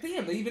was like, well,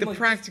 damn, they even The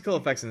practical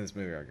effects in this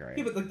movie are great.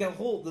 Yeah, but like that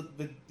whole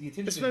the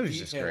attention This to movie's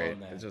detail just great. on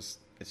that. It's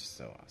just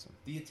so awesome.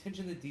 The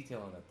attention to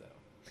detail on that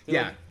though.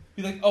 Yeah. Like,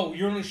 be like, oh,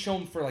 you're only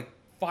shown for like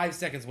 5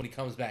 seconds when he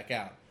comes back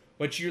out,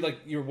 but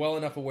you're well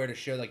enough aware to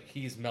show like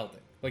he's melting.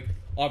 Like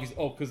obviously,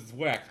 because it's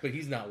wax, but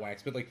he's not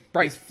wax. But like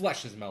his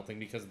flesh is melting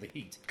because of the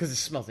heat. Because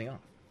it's melting off.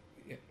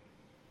 Yeah.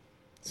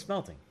 It's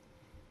melting.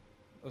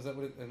 Oh, is that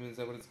what is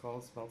that what it's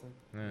called? Smelting?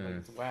 Like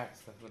it's wax.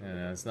 That's what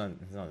Yeah, it's not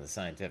a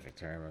scientific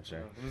term, I'm sure.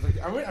 It was like,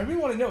 I really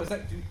want to know, is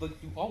that do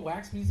all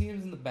wax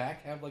museums in the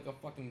back have like a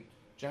fucking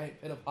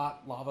giant pit of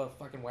hot lava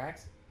fucking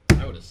wax?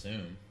 I would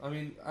assume. I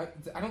mean,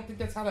 I don't think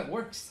that's how that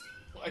works.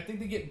 I think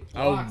they get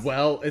Oh blocks.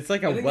 well, it's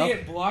like a I think well. they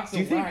get blocks Do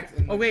you of think? wax.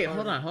 And Oh wait,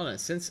 carve- hold on.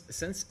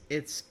 Since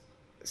it's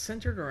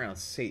centered around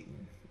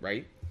Satan,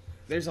 right?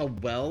 There's a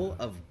well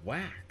of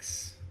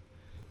wax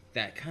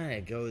that kind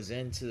of goes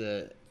into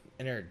the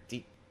inner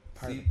deep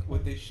part. See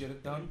what they should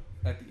have done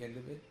at the end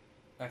of it,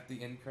 at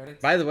the end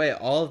credits. By the way,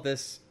 all of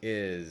this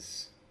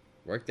is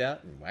worked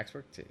out in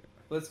Waxwork too.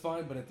 That's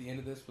fine, but at the end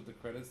of this, with the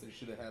credits, they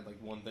should have had like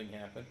one thing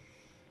happen.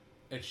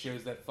 It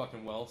shows that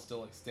fucking well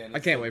still like standing. I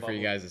can't wait for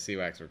you guys to see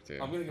Waxwork too.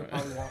 I'm gonna go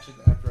probably watch it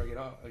after I get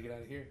out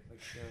of here. Like,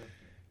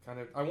 kind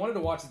of. I wanted to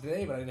watch it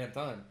today, but I didn't have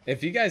time.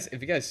 If you guys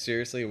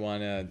seriously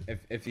wanna,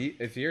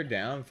 if you're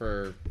down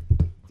for,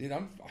 Dude,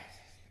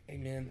 hey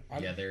man.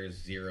 Yeah, there's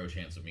zero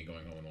chance of me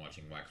going home and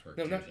watching Waxwork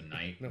No, 2 not-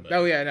 tonight. no. But,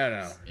 no, yeah,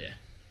 no. Yeah.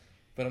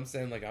 But I'm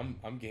saying like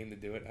I'm game to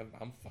do it.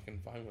 I'm fucking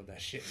fine with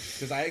that shit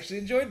because I actually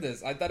enjoyed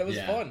this. I thought it was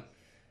Yeah. fun.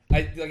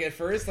 I like at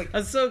first like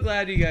I'm so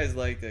glad you guys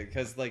liked it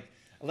because like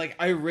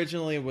I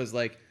originally was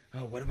like,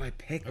 oh, what do I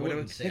pick? I What do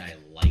wouldn't say pick? I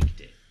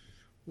liked it,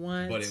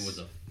 What? but it was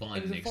a fun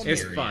It was a fun-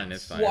 experience. It's fun,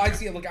 it's fun. well I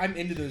see it like I'm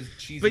into those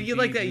cheesy. But you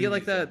like B that? You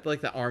like movies. that?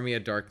 Like the Army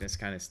of Darkness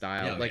kind of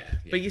style. Oh, like, yeah,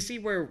 yeah. but you see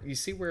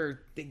where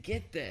they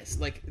get this.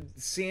 Like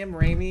Sam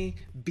Raimi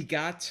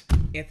begot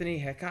Anthony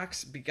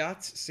Hickox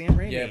begot Sam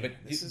Raimi. Yeah, but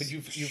This is-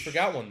 you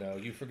forgot one though.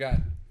 You forgot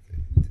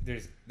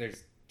there's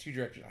 2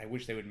 directors. I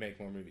wish they would make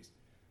more movies.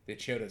 The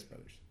Chiodos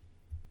brothers.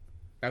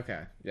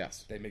 Okay.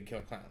 Yes. They made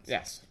Killer Clowns.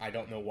 Yes. I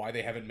don't know why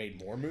they haven't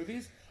made more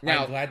movies.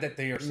 Now- I'm glad that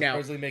they are now-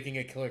 supposedly making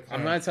a Killer Clown.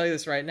 I'm gonna tell you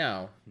this right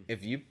now.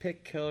 If you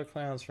pick Killer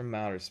Clowns from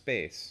Outer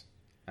Space,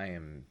 I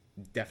am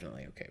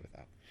definitely okay with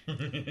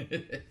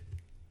that.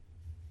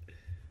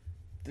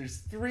 There's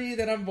 3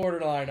 that I'm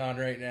borderline on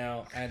right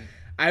now, and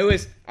I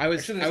was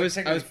Actually, there's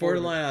technically 4.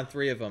 borderline on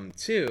 3 of them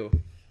too,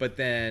 but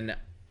then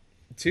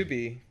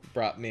Tubi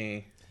brought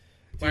me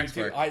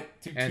Waxwork. And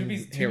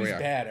Tubi's here we are.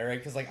 bad, all right?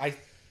 Because like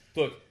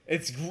look,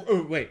 It's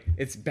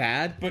it's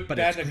bad, but but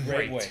bad it's in a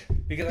great great. way.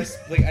 Because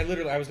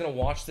I was gonna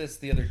watch this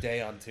the other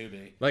day on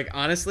Tubi. Like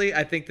honestly,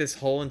 I think this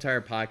whole entire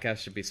podcast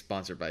should be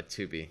sponsored by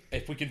Tubi.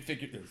 If we can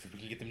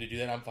get them to do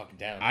that, I'm fucking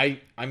down.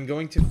 I'm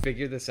going to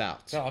figure this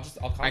out. No, I'll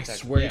contact. I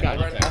swear to them.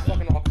 God.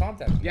 I'll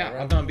contact. Them. Yeah,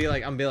 Right? I'm gonna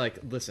be like,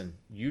 listen,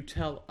 you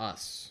tell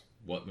us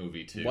What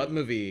movie too? what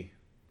movie,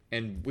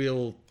 and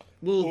we'll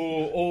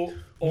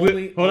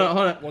Only hold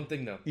on. One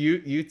thing though.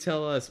 you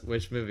tell us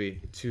which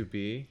movie to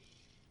be.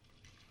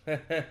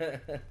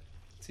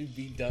 To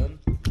be done.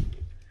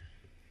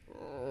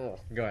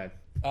 Go ahead.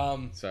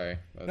 Sorry.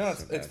 That No, was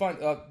so it's bad.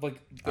 fine. Like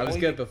I was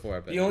good before,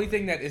 but the only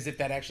thing that is, if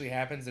that actually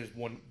happens, there's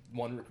one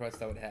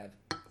request I would have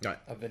Right.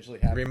 eventually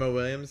happen. Remo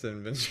Williams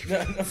and Vince.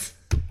 No.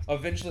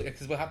 Eventually,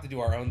 because we'll have to do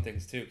our own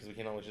things too, because we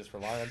can't always just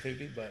rely on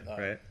Tubi. But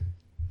Right.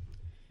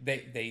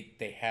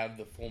 they have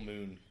the full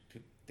moon.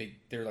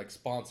 They're like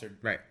sponsored,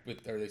 Right.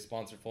 or they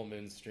sponsor full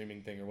moon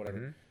streaming thing or whatever.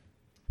 Mhm.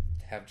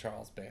 To have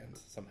Charles Band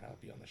somehow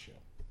be on the show.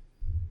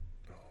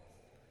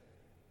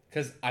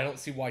 Because I don't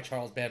see why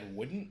Charles Band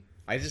wouldn't.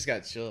 I just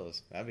got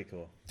chills. That'd be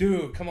cool,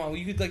 Dude, come on,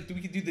 we could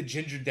do the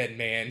Ginger Dead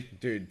Man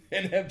dude.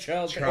 and have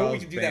Charles. Charles we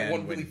could do that Band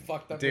one really would-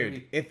 fucked up dude.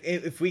 movie.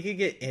 If we could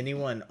get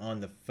anyone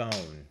on the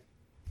phone,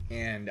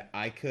 and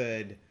I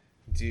could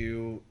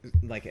do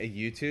like a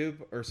YouTube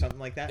or something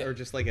like that, Yeah. or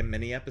just like a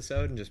mini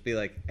episode, and just be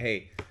like,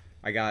 hey,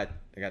 I got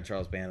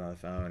Charles Band on the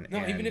phone. No,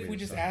 and even if we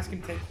just talk. ask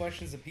him 10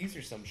 questions apiece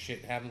or some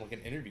shit, and have him like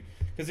an interview.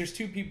 Because there's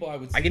 2 people I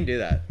would. I can do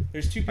that.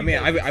 There's 2 I people. mean,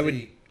 I I would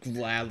see.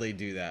 gladly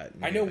do that.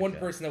 I know Like one that.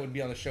 person that would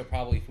be on the show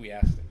probably if we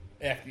asked him.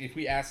 If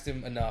we asked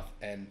him enough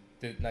and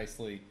did it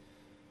nicely,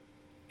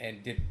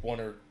 and did one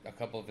or a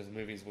couple of his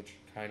movies, which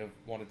kind of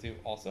wanted to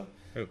also.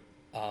 Who?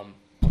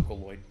 Uncle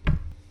Lloyd.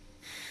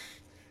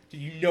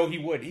 You know he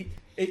would.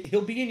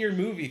 He'll be in your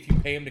movie if you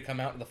pay him to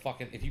come out in the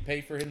fucking. If you pay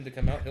for him to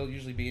come out, he'll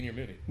usually be in your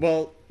movie.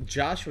 Well,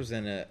 Josh was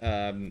in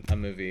a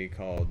movie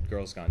called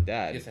Girls Gone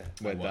Dead Yes, I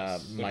with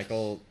was.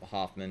 Michael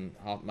Hoffman,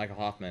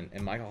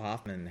 and Michael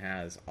Hoffman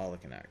has all the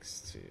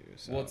connects to.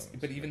 So, Well,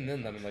 but even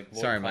then, I mean, like.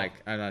 sorry, Mike,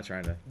 I'm not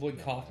trying to. Lloyd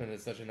Kaufman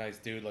is such a nice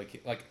dude. Like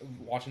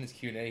watching his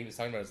Q&A, he was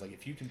talking about it, like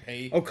if you can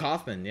pay. Oh,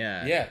 Kaufman,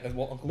 yeah. Yeah.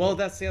 Well, Uncle Well, Lloyd.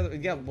 that's the other.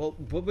 Yeah. Well,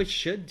 what we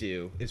should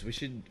do is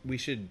we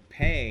should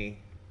pay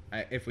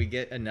if we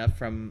get enough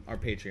from our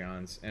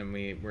Patreons and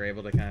we're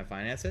able to kind of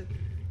finance it,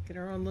 get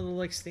our own little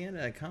like stand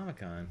at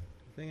Comic-Con.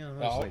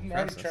 I'm already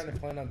trying to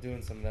plan on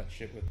doing some of that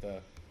shit with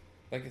the.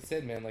 Like I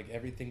said, man, like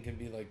everything can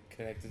be like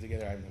connected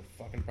together. I have no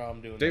fucking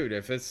problem doing Dude,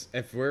 that.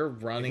 if we're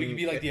running, If we can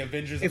be like the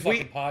Avengers of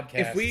fucking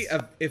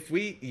podcasts. If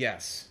we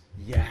yes,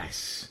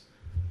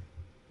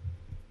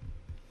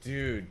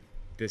 dude,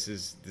 this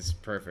is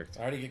perfect.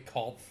 I already get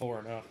called Thor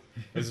enough.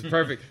 This is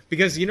perfect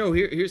because here's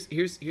We should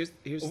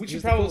the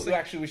probably cool thing.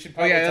 actually we should Oh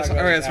probably. yeah, talk about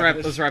all right.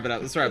 this Let's wrap it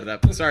up. Let's wrap it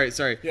up. Sorry. Yes,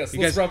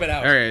 You let's guys, rub it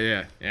out. All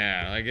right,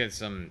 yeah. I get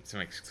some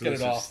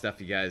exclusive off. stuff,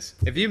 you guys.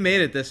 If you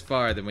made it this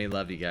far, then we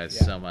love you guys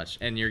Yeah. so much,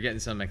 and you're getting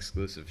some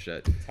exclusive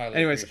shit. Highly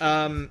Anyways,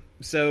 appreciated.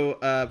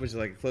 so would you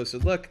like a closer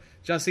look?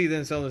 John Cena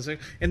then sells this,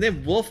 and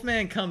then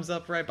Wolfman comes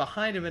up right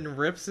behind him and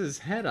rips his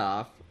head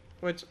off,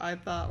 which I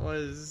thought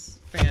was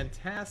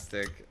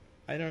fantastic.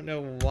 I don't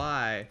know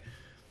why,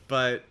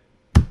 but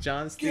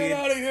John Cena. Get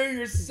out of here,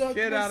 yourself!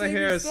 Get out of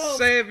here!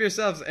 Save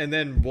yourselves! And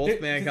then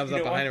Wolfman comes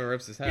up behind him and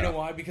rips his head You know off.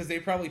 why? Because they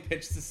probably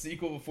pitched the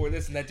sequel before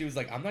this, and that dude was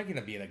like, "I'm not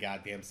gonna be in a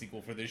goddamn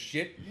sequel for this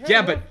shit."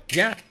 Yeah, but We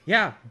guess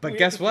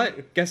have to-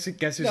 what? Guess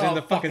who's No in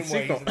the fucking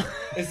way. sequel?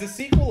 Is the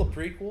sequel a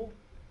prequel?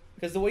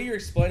 Because the way you're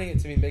explaining it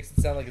to me makes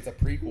it sound like it's a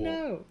prequel.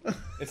 No.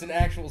 It's an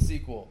actual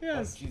sequel.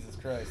 Yes. Oh, Jesus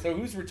Christ. So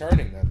who's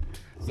returning then?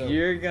 So,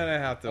 You're gonna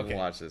have to Okay.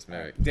 watch this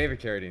movie. David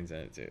Carradine's in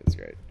it too. It's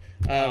great.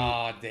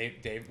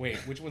 Dave. Wait,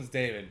 which one's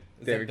David?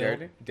 Is David that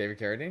Bill? Carradine. David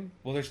Carradine.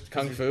 Well, there's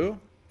Kung Fu.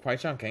 Kwai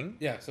Chang King.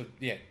 Yeah. So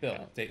yeah, Bill.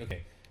 Oh.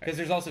 Okay. Because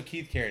there's also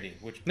Keith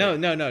Carradine, which No.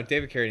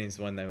 David Carradine's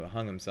the one that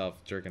hung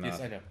himself jerking Yes,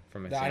 off. I know.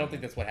 From a No, I don't cinema.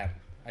 think that's what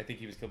happened. I think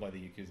he was killed by the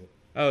Yakuza.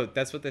 Oh,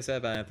 that's what they said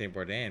about Anthony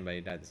Bourdain, but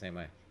he died the same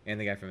way. And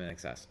the guy from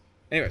NXS.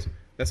 Anyways,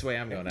 that's the way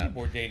I'm going out.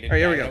 Bourdain didn't All right,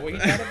 here we die go. that way. He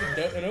died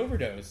of an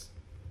overdose.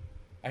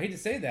 I hate to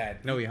say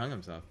that. No, he hung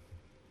himself.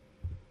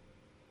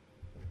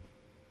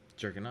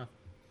 Jerking off.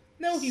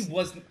 No, he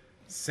wasn't.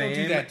 Same.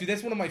 Don't do that, dude.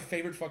 That's one of my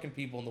favorite fucking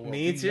people in the world.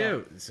 Me Do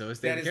too. not. So is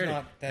That David is Carradine.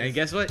 not- that And is-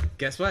 guess what?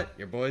 Guess what?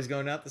 Your boy's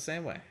going out the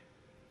same way.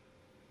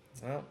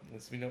 Well, at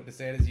least we know what to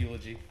say at his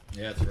eulogy.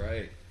 Yeah, that's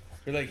right.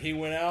 We're like, he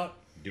went out,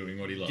 Doing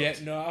what he loves.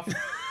 getting off,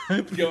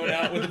 going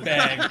out with a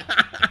bang.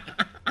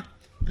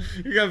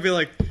 You're gonna be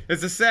like,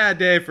 it's a sad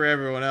day for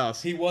everyone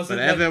else. He wasn't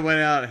but like- Evan went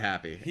out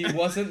happy. He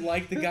wasn't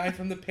like the guy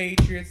from the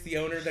Patriots, the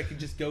owner that could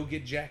just go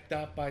get jacked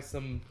up by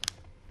some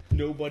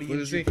nobody in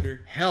Was he?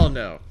 Jupiter. Hell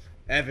no.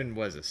 Evan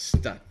was a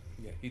stunt.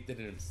 Yeah, he did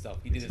it himself.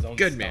 He did his own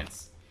Good man.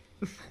 stunts.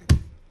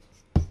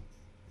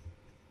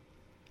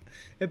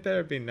 It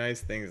better be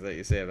nice things that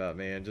you say about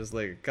me, and just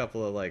like a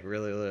couple of like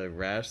really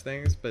rash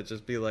things, but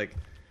just be like,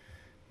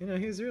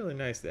 he's really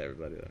nice to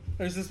everybody. Though.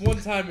 There's this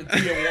one time in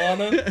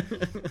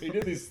Tijuana, he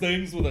did these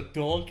things with a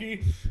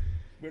donkey.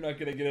 We're not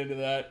gonna get into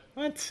that.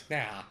 What?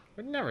 Nah,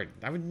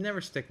 I would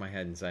never stick my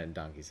head inside a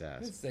donkey's ass.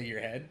 let's say your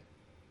head.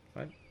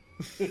 What?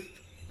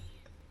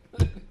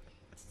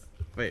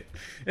 Wait.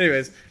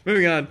 Anyways,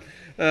 moving on.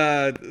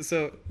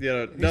 So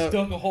You no.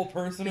 stuck a whole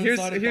person Here's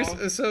inside a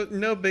donkey. so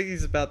no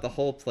biggies about the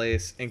whole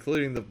place,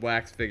 including the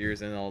wax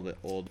figures and all the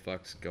old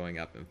fucks going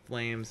up in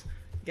flames.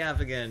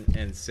 Gaffigan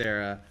and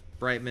Sarah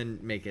Brightman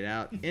make it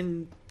out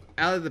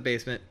of the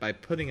basement by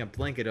putting a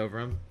blanket over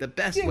them. The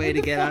best Yeah, way what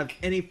to the get out of fuck?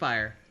 any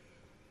fire.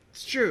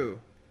 It's true,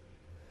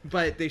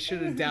 but they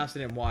should have doused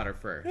it in water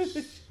first.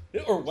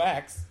 Or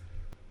wax.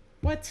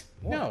 What?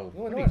 What? No. No,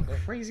 What no, are you no.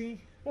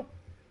 crazy? What?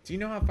 Do you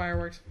know how fire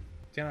works?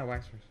 Do you know how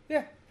wax works?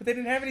 Yeah, but they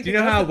didn't have anything. Do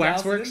you know else how to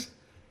wax douse it in. works?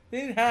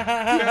 They didn't.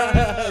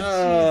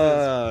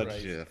 Oh,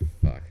 Jesus Christ.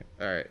 fuck.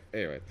 All right.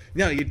 Anyway,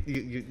 no,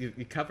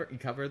 you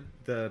cover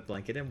the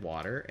blanket in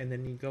water, and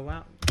then you go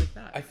out like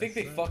that. I think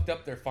they That's fucked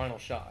up their final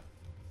shot.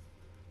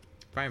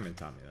 Fireman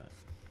taught me that.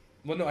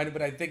 Well, no,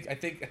 but I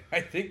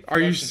think. Are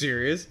you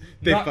serious?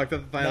 They Not- fucked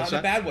up the final not in a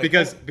shot bad way.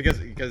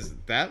 because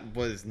that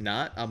was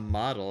not a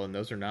model, and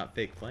those are not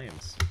fake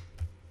flames.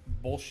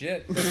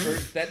 Bullshit.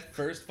 That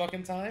first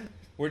fucking time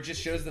where it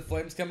just shows the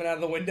flames coming out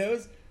of the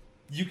windows,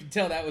 you can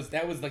tell that was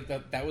like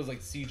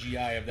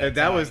CGI of that.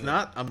 That time. was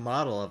not a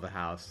model of a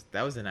house.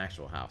 That was an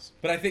actual house.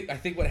 But I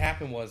think what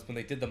happened was when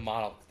they did the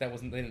model, they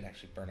didn't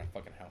actually burn a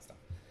fucking house down.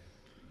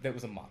 That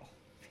was a model.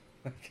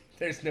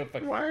 There's no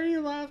fucking. Why are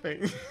you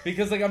laughing?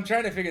 Because I'm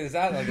trying to figure this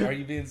out. Like, are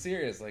you being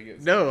serious?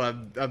 No,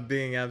 I'm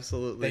being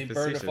absolutely They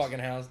burned a facetious. fucking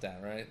house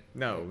down, right?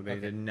 No, they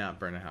Okay. did not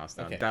burn a house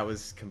down. Okay. That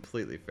was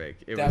completely fake.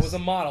 That was a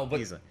model, but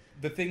easily.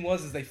 the thing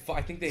was, is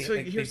I think they So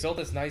they here's- built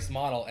this nice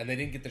model and they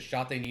didn't get the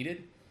shot they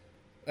needed,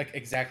 like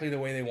exactly the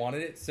way they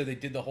wanted it. So they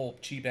did the whole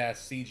cheap ass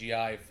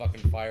CGI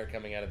fucking fire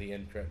coming out of the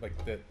end,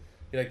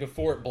 like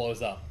before it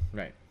blows up.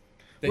 Right.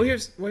 They-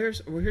 Here's where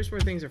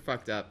things are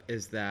fucked up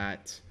is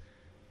that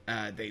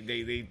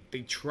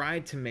they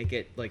tried to make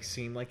it like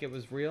seem like it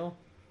was real,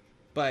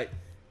 but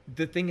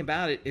the thing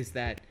about it is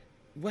that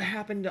what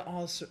happened to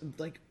all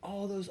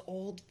those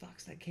old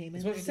fucks that came in?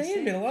 That's what I'm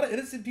saying, man. A lot of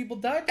innocent people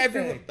died.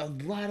 Everyone,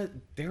 Today.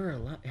 there were a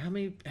lot. How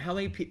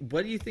many people?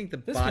 What do you think the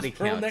This body was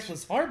Pearl count?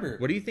 Necklace Harbor.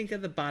 What do you think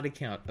that the body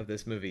count of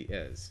this movie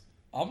is?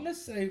 I'm gonna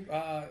say,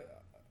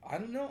 I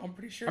don't know. I'm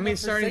pretty sure. I mean, enough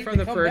for starting Satan from to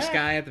the come first back.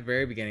 guy at the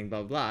very beginning,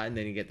 blah blah, and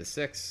then you get the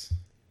 6.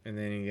 and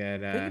then you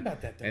get Think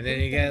about that, though. and What then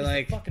if you that get was the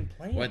like fucking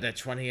plan? what, the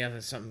 20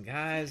 other something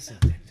guys.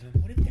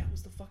 What if that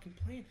was the fucking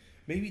plan?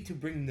 Maybe to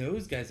bring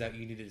those guys out,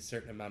 you needed a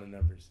certain amount of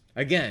numbers.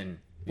 Again,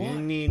 Why?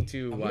 you need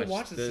to I'm gonna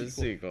watch the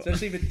sequel.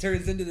 especially if it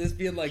turns into this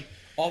being like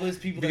all those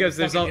people that Because were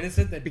there's fucking all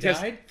innocent that because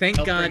died. thank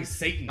helped God bring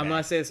Satan I'm back.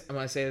 gonna say this. I'm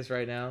gonna say this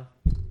right now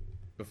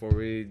before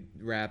we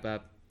wrap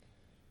up.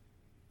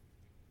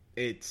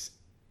 It's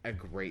a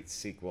great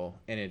sequel,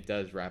 and it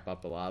does wrap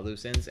up a lot of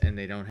loose ends, and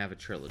they don't have a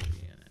trilogy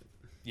in it.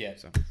 Yeah.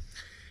 So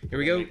here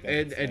we go. Make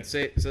that And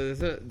say so.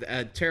 There's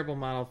a terrible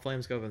model,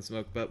 flames go up in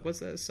smoke. But what's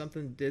that?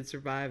 Something did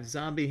survive.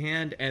 Zombie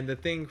hand, and the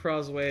thing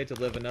crawls away to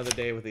live another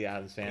day with the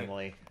Addams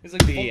family. It's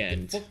like The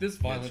end. Fuck this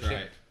violent That's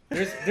shit.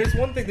 right. There's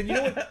one thing that you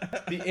know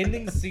what the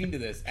ending scene to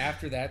this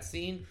after that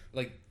scene,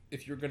 like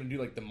if you're gonna do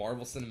like the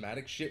Marvel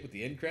cinematic shit with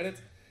the end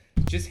credits,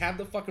 just have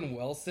the fucking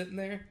well sitting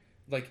there,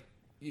 like,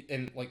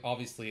 and like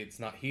obviously it's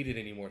not heated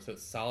anymore, so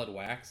it's solid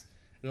wax.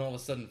 And then all of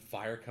a sudden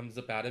fire comes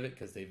up out of it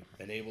because they've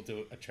been able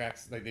to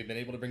they've been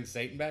able to bring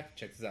Satan back.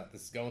 Check this out.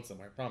 This is going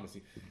somewhere, I promise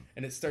you.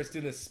 And it starts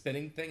doing this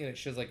spinning thing, and it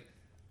shows like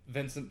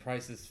Vincent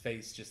Price's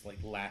face just like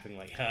laughing,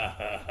 like ha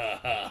ha ha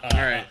ha.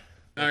 Ha.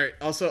 All right.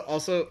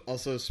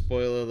 Also,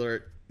 spoiler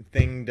alert.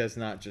 Thing does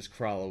not just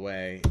crawl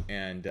away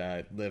and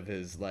live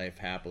his life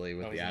happily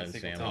with Oh, the he's in the Addams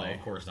sequel. Oh, family.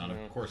 of course not. No.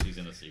 Of course he's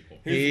in a sequel.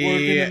 He's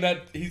working in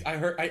that. I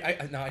heard.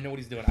 I know what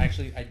he's doing.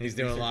 Actually, He's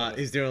doing a lot.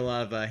 He's doing a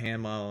lot of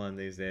hand modeling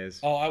these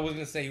days. Oh, I was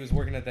gonna say he was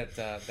working at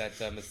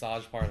that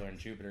massage parlor in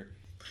Jupiter.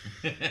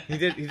 He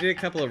did a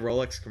couple of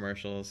Rolex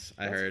commercials.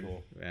 I That's heard.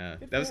 cool. Yeah,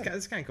 Good that was for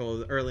him. kind of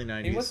cool. Early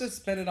 '90s. He must have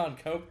spent it on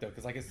coke though,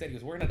 because like I said, he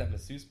was working at that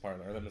masseuse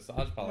parlor or the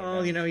massage parlor.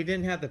 Well, you know, he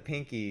didn't have the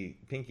pinky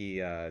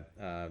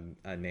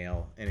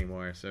nail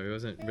anymore, so he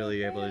wasn't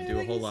really able to do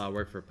a whole lot of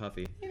work for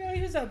Puffy. You know,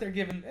 he was out there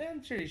giving.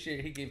 I'm sure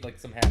he gave like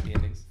some happy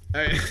endings. All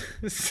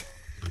right.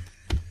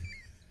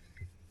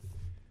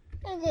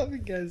 I love you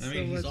guys I so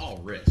mean, much. he's all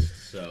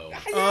wrist, so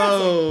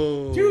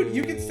Oh, Dude,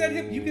 you could set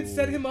him. You could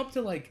set him up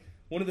to like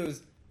one of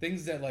those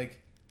things that like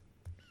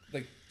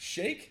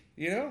shake.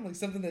 You know, like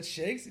something that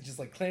shakes. You just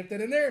like clamp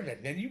that in there,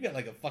 and then you got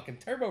like a fucking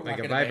turbo like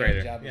rocket a in the hand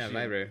vibrator. job Yeah, machine.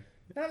 vibrator.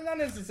 Not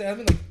necessarily.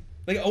 I mean,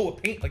 like a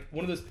paint, like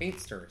one of those paint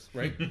stirrers,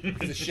 right?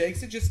 Because it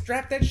shakes it. Just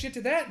strap that shit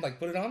to that, and like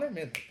put it on there,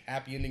 man.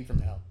 Happy ending from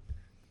hell.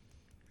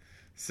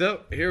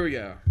 So here we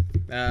go.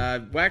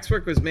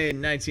 Waxwork was made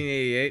in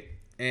 1988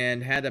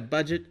 and had a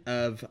budget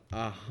of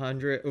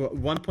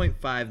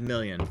 1.5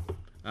 million,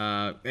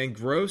 and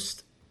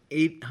grossed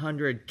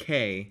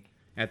 800K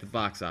at the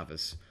box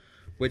office,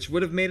 which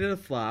would have made it a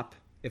flop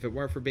if it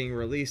weren't for being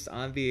released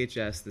on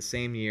VHS the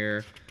same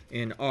year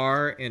in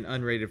R and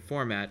unrated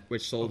format,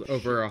 which sold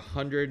over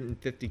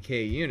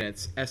 150K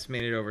units,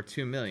 estimated over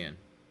 2 million.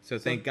 So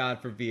thank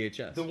God for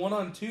VHS. The one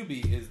on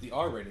Tubi is the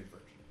R-rated version.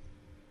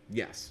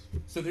 Yes.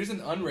 So there's an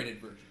unrated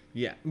version.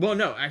 Yeah. Well,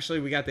 no, actually,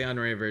 we got the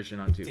unrated version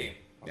on Tubi. Damn,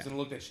 I was Yeah. gonna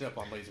look that shit up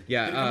on Laserdisc.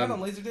 Yeah, Did it come out on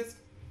Laserdisc?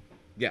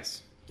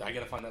 Yes. I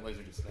gotta find that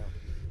Laserdisc now.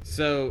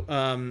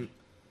 So,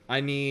 I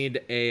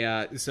need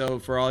a. So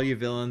for all you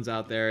villains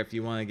out there, if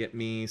you want to get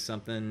me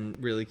something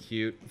really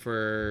cute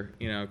for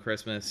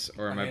Christmas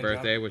or A my hand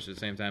birthday, job? which is the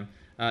same time.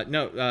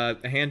 No,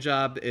 a hand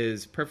job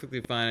is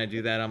perfectly fine. I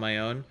do that on my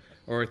own,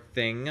 or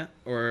Thing,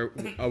 or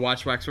a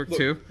Watch Waxwork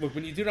too. Look,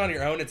 when you do it on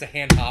your own, it's a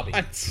hand hobby.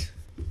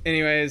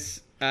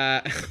 Anyways,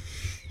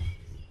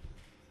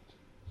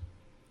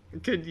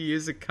 could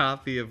use a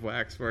copy of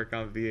Waxwork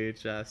on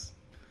VHS.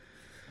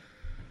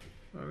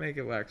 I'll make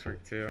it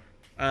Waxwork too.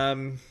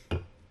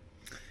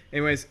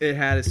 Anyways, it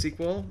had a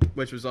sequel,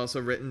 which was also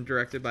written,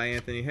 directed by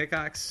Anthony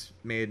Hickox,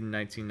 made in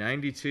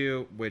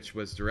 1992, which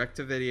was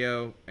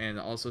direct-to-video, and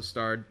also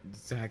starred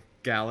Zach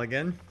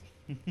Galligan.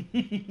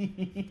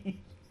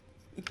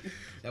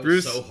 that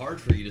Bruce- was so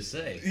hard for you to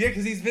say. Yeah,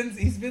 because he's been.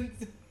 It's been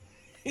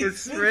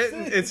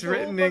written. saying It's the whole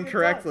written fucking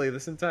incorrectly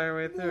this entire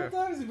way time. The whole through.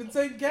 time he's been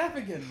saying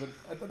Gaffigan, but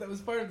I thought that was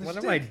part of the What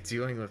shtick. am I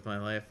doing with my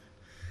life?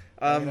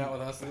 Hanging out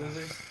with us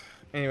losers?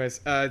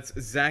 Anyways, it's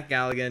Zach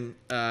Galligan,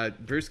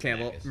 Bruce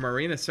Campbell, Nice.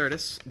 Marina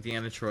Sirtis,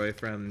 Deanna Troy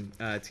from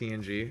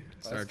TNG,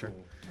 Star That's Trek,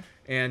 cool.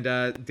 and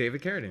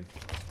David Carradine,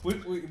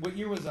 What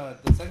year was the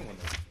second one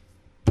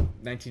then?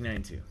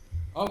 1992.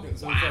 Okay,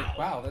 so it's like,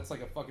 wow, that's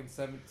like a fucking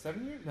 7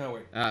 year? No,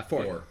 wait.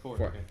 Four. Four,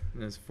 Four. okay.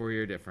 There's a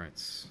 4-year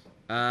difference.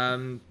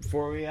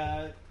 Before we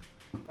oh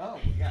my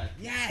god,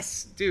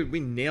 yes, dude, we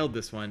nailed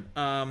this one.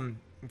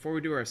 Before we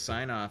do our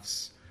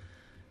sign-offs,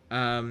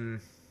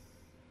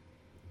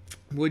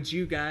 would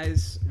you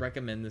guys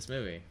recommend this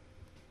movie?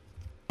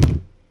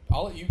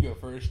 I'll let you go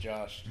first,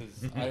 Josh,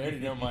 because I already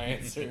know my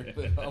answer,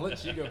 but I'll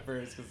let you go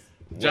first. Cause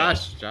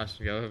Josh,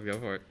 go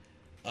for it.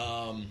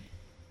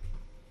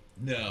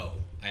 No,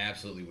 I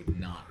absolutely would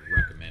not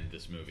recommend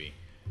this movie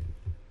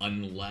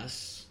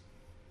unless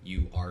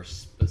you are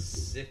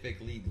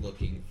specifically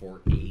looking for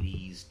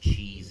 80s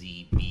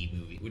cheesy B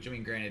movie. Which, I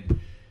mean, granted,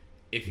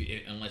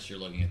 unless you're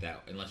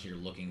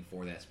looking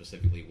for that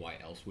specifically, why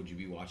else would you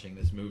be watching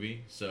this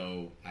movie?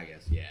 So I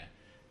guess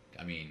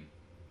I mean,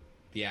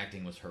 the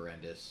acting was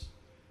horrendous.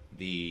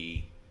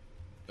 The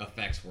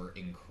effects were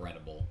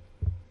incredible.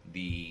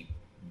 The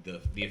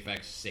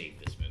effects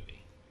saved this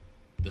movie.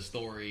 the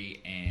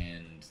story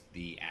and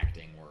the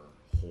acting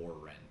were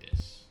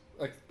horrendous.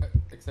 Like,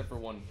 except for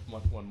one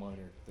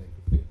minor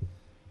thing.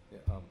 Yeah,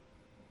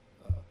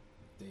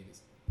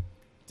 Davies.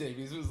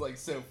 Davies was like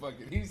so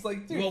fucking. He's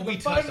like, dude. Well, for we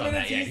the touched 5 on that.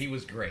 minutes Yeah, he's- he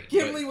was great.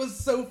 Gimli was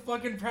so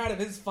fucking proud of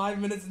his 5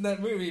 minutes in that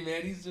movie,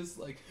 man. He's just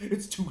like,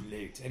 it's too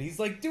late, and he's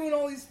like doing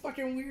all these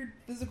fucking weird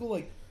physical,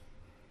 like,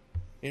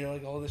 you know,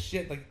 like all this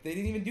shit. Like they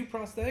didn't even do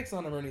prosthetics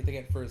on him or anything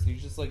at first.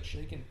 He's just like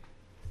shaking.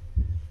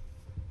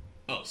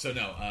 Oh, so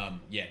no.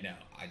 Yeah, no.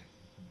 I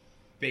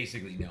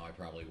basically no. I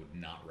probably would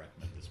not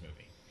recommend this movie.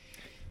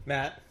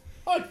 Matt.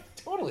 Oh,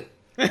 totally.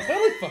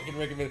 Totally fucking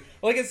recommend it.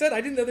 Like I said,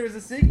 I didn't know there was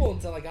a sequel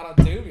until I got on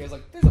Tubi. I was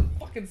like, there's a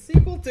fucking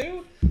sequel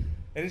too?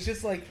 And it's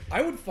just like,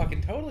 I would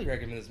fucking totally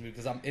recommend this movie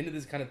because I'm into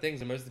this kind of things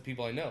and most of the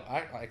people I know.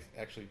 I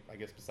actually, I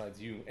guess besides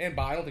you. And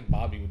I don't think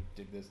Bobby would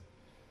dig this.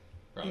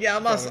 Probably. Yeah,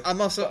 I'm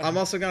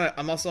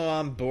also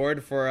on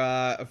board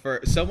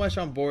for so much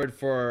on board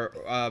for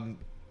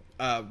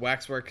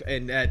Waxwork,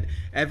 and that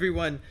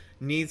everyone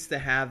needs to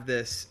have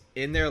this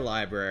in their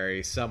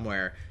library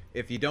somewhere.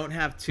 If you don't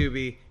have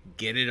Tubi,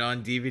 get it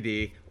on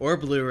DVD or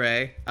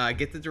Blu-ray.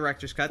 Get the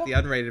director's cut, the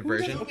unrated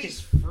version. The movie's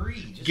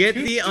free. Just Get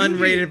choose the Tubi.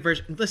 unrated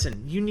version.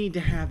 Listen, you need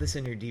to have this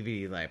in your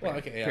DVD library. Well,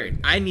 okay, yeah. Period.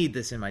 I need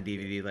this in my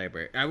DVD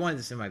library. I want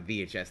this in my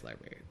VHS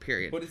library.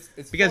 Period. But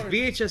it's because far-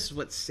 VHS is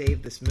what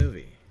saved this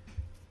movie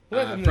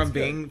Well, I mean, from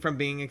that's good.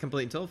 being a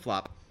complete and total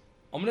flop.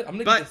 I'm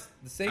gonna But get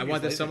the same. I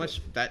want this so much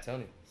that I'm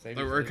telling you, save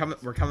we're yours, coming.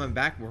 save We're coming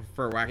back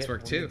for yours.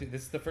 Waxwork Yeah, 2.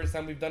 this is the first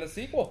time we've done a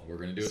sequel. We're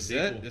gonna do a This is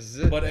sequel. it. This is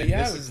it. But And yeah,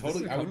 this I would is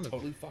totally coming.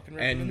 fucking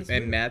recommend this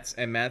movie.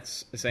 And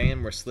Matt's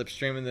saying we're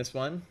slipstreaming this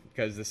one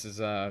because this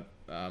is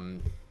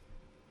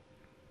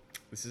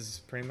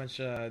pretty much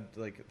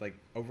like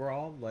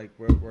overall like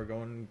we're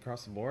going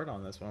across the board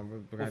on this one. We're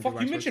Well, gonna do fuck, you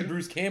Waxwork mentioned 2.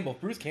 Bruce Campbell.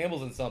 Bruce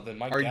Campbell's in something.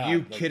 My Are God, you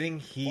like, kidding?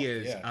 He fuck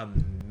is yeah.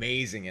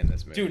 amazing in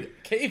this movie.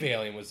 Dude, Cave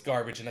Alien was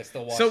garbage, and I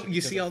still watched So it you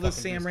because see of all this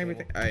fucking Sam Bruce Raimi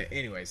thing. Campbell. All right,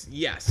 anyways,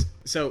 yes.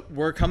 So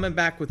we're coming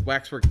back with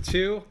Waxwork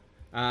 2.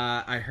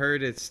 I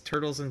heard it's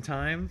Turtles in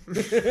Time.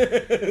 Waxwork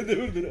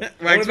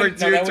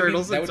 2,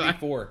 Turtles in That would Time. be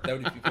 4.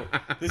 That would be 4.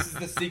 This is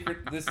the secret.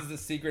 This is the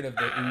secret of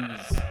the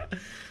ooze.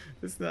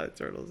 It's not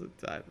Turtles in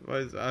Time.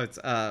 What is? Oh, it's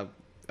Oh,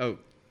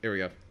 here we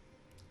go.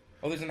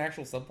 Oh, there's an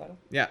actual subtitle.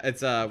 Yeah,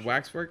 it's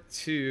Waxwork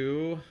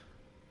 2.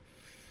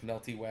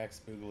 Melty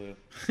Wax Boogaloo.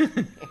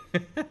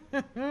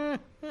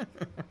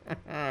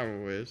 I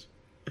wish.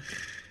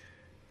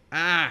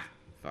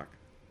 Fuck.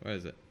 What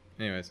is it?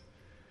 Anyways.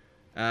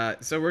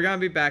 So we're gonna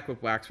be back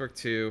with Waxwork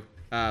 2,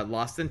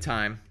 Lost in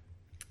Time,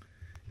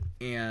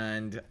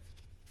 and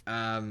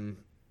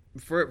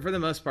for the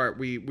most part,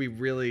 we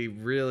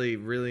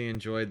really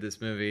enjoyed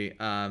this movie.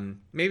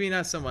 Maybe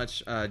not so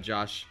much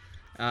Josh,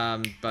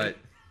 but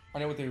I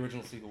know what the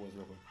original sequel was,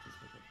 real quick.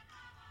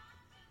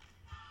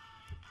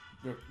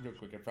 Just real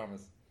quick, I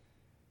promise.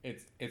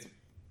 It's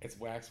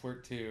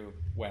Waxwork 2,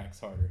 Wax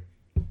Harder.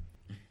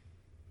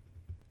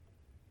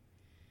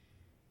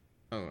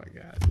 oh my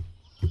god.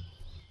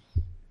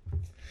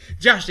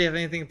 Josh, do you have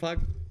anything to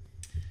plug?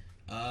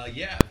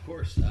 Yeah, of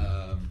course.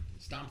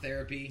 Stomp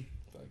Therapy.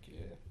 Fuck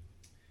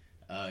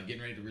yeah.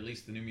 Getting ready to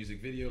release the new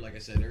music video, like I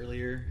said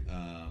earlier.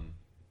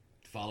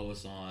 Follow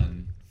us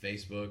on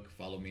Facebook.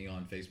 Follow me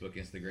on Facebook,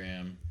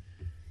 Instagram,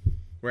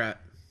 We're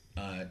at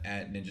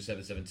at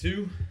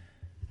Ninja772.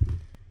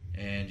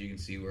 And you can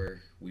see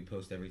where we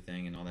post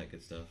everything and all that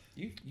good stuff.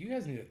 You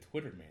guys need a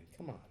Twitter, man.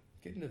 Come on.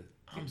 Get into the...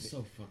 I'm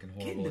so fucking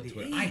Get horrible into at the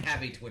Twitter. I age.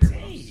 have a Twitter,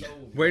 but I'm so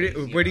where do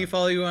you lazy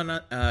follow you on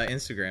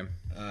Instagram?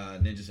 about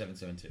it.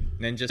 Ninja772.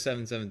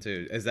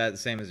 Ninja772. Is that the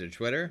same as your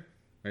Twitter?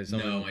 Or is No,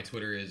 someone my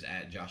Twitter is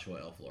at Joshua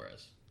L.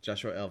 Flores.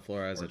 Joshua L.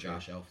 Flores Or at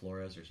Josh L.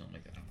 Flores or something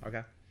like that.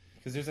 Okay.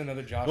 Because there's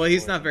another Josh. Well,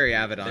 he's Flores. not very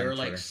avid on There are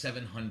Twitter. like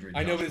 700.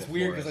 I know, but it's Joshua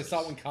weird because I Floreses.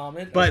 saw one comment.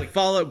 I was But like,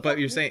 follow. But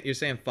you're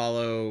saying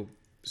follow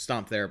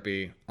Stomp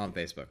Therapy on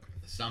Facebook.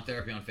 Stomp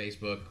Therapy on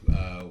Facebook.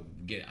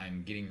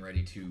 I'm getting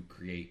ready to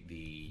create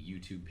the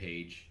YouTube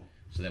page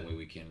so that way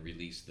we can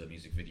release the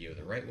music video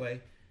the right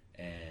way,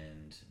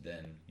 and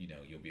then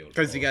you'll be able to.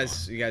 Because follow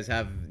us on. you guys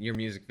have your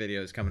music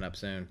videos coming up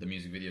soon. The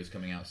music video is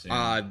coming out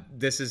soon.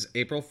 This is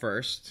April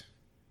 1st,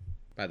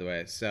 by the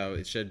way, so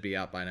it should be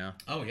out by now.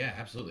 Oh yeah,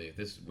 absolutely.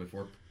 If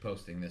we're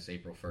posting this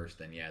April 1st,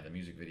 then yeah, the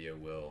music video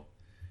will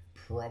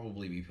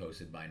probably be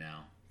posted by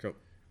now. Cool.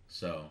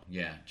 So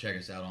yeah, check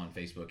us out on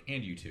Facebook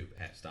and YouTube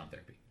at Stomp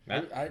Therapy.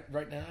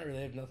 right now I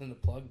really have nothing to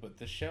plug but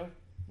this show.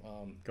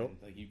 Cool. and,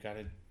 like you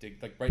gotta dig.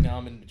 Like right now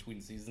I'm in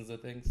between seasons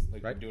of things.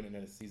 Like Right. we're doing it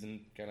in a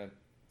season kind of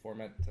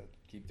format to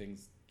keep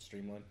things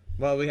streamlined.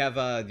 Well, we have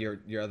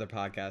your other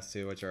podcasts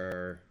too, which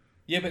are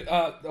Yeah,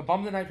 but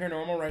Bomb the Night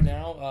Paranormal right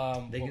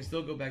now. They well, can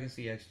still go back and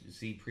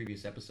see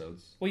previous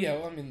episodes. well, yeah.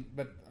 Well, I mean,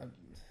 but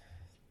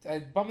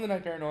Bomb the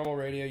Night Paranormal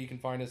Radio. You can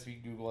find us if you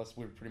Google us.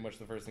 We're pretty much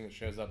the first thing that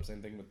shows up.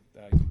 Same thing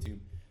with YouTube,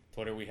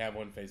 Twitter. We have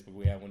one. Facebook.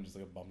 We have one. Just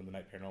like a Bomb the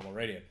Night Paranormal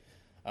Radio.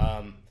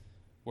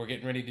 We're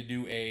getting ready to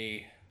do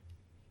a.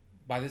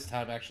 By this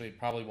time, actually, it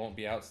probably won't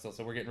be out still.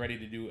 So we're getting ready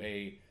to do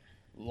a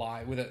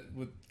live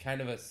with kind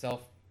of a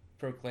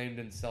self-proclaimed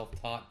and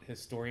self-taught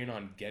historian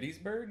on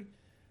Gettysburg,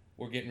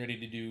 we're getting ready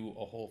to do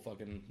a whole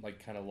fucking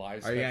like kind of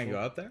live. Are you special. gonna go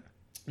up there?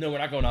 No, we're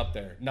not going up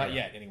there. Not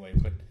yet, anyway.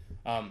 But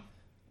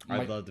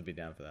I'd love to be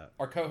down for that.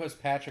 Our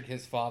co-host Patrick,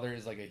 his father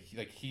is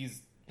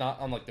he's not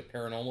on like the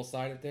paranormal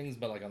side of things,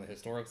 but like on the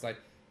historic side,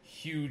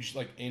 huge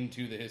like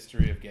into the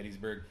history of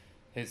Gettysburg.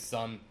 His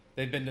son,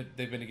 they've been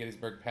to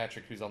Gettysburg.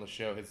 Patrick, who's on the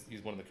show,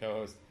 he's one of the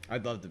co-hosts.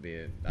 I'd love to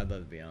be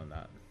on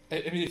that.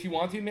 I mean, if you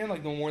want to, man,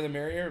 like no more the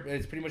merrier.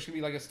 It's pretty much gonna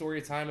be like a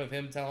story time of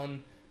him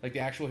telling like the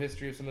actual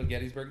history of some of the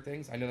Gettysburg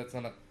things. I know that's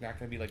not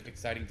gonna be like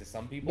exciting to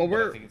some people,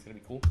 but I think it's gonna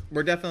be cool.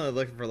 We're definitely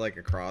looking for like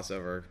a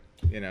crossover,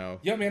 you know.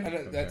 Yeah,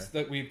 man, that's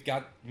that we've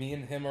got. Me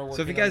and him are working.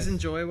 So if you guys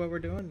enjoy what we're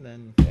doing,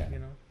 then you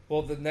know.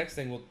 Well, the next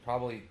thing will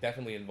probably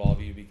definitely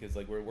involve you because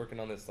like we're working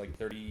on this like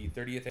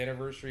 30th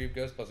anniversary of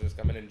Ghostbusters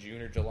coming in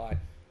June or July.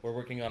 We're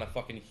working on a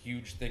fucking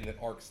huge thing that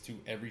arcs to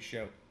every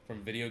show,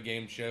 from video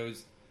game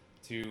shows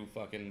to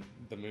fucking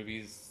the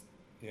movies,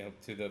 you know,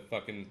 to the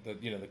fucking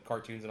the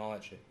cartoons and all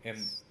that shit.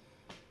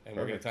 And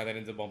we're gonna tie that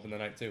into Bump in the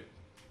Night too,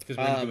 because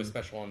we're gonna do a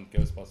special on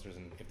Ghostbusters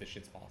and if this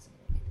shit's possible.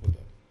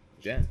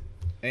 Yeah,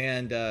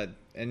 and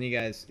you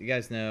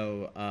guys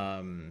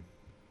know.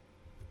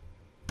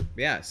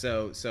 Yeah,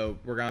 so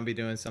we're gonna be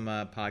doing some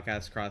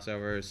podcast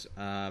crossovers.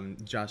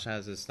 Josh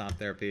has his Stomp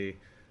Therapy.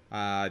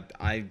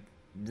 I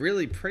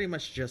really pretty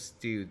much just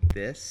do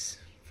this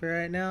for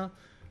right now.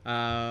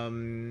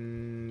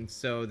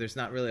 So there's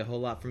not really a whole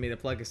lot for me to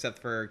plug except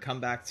for come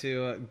back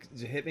to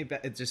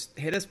just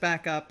hit us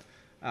back up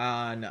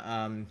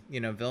on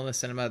Villainous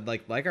Cinema,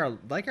 like our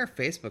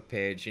Facebook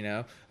page, you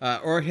know,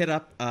 or hit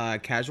up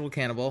Casual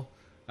Cannibal.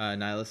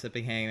 Nihilist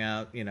Sipping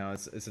Hangout, you know,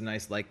 it's a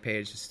nice like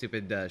page, a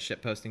stupid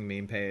shit posting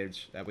meme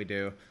page that we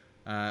do,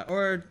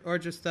 or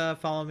just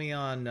follow me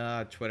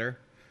on Twitter.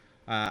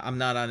 I'm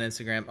not on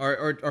Instagram,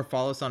 or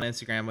follow us on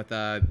Instagram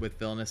with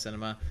Villainous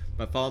Cinema,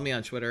 but follow me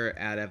on Twitter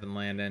at Evan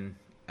Landon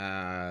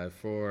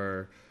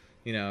for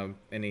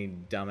any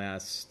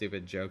dumbass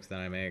stupid jokes that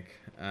I make.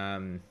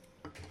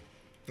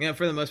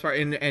 For the most part,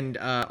 and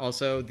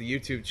also the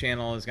YouTube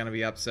channel is going to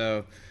be up,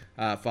 so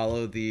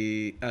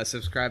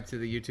subscribe to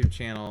the YouTube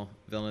channel,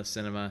 Villainous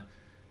Cinema.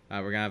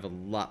 We're going to have a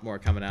lot more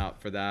coming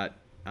out for that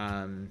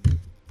as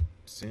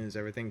soon as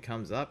everything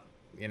comes up.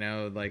 You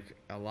know, like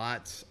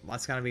lots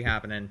going to be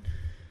happening,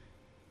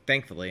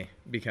 thankfully,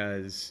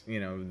 because, you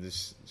know,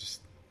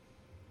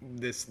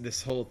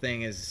 this whole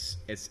thing it's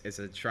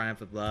a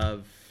triumph of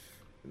love,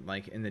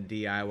 like in the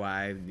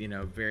DIY, you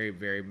know, very,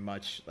 very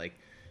much like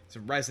it's a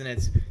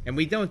resonance, and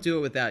we don't do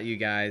it without you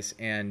guys.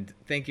 And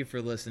thank you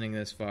for listening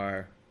this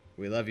far.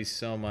 We love you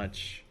so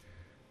much.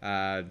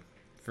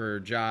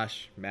 For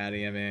Josh,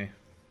 Maddie, and me.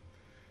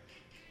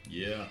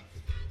 Yeah.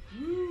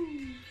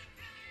 Woo.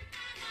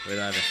 We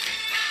love you.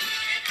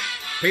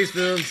 Peace,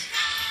 Booms.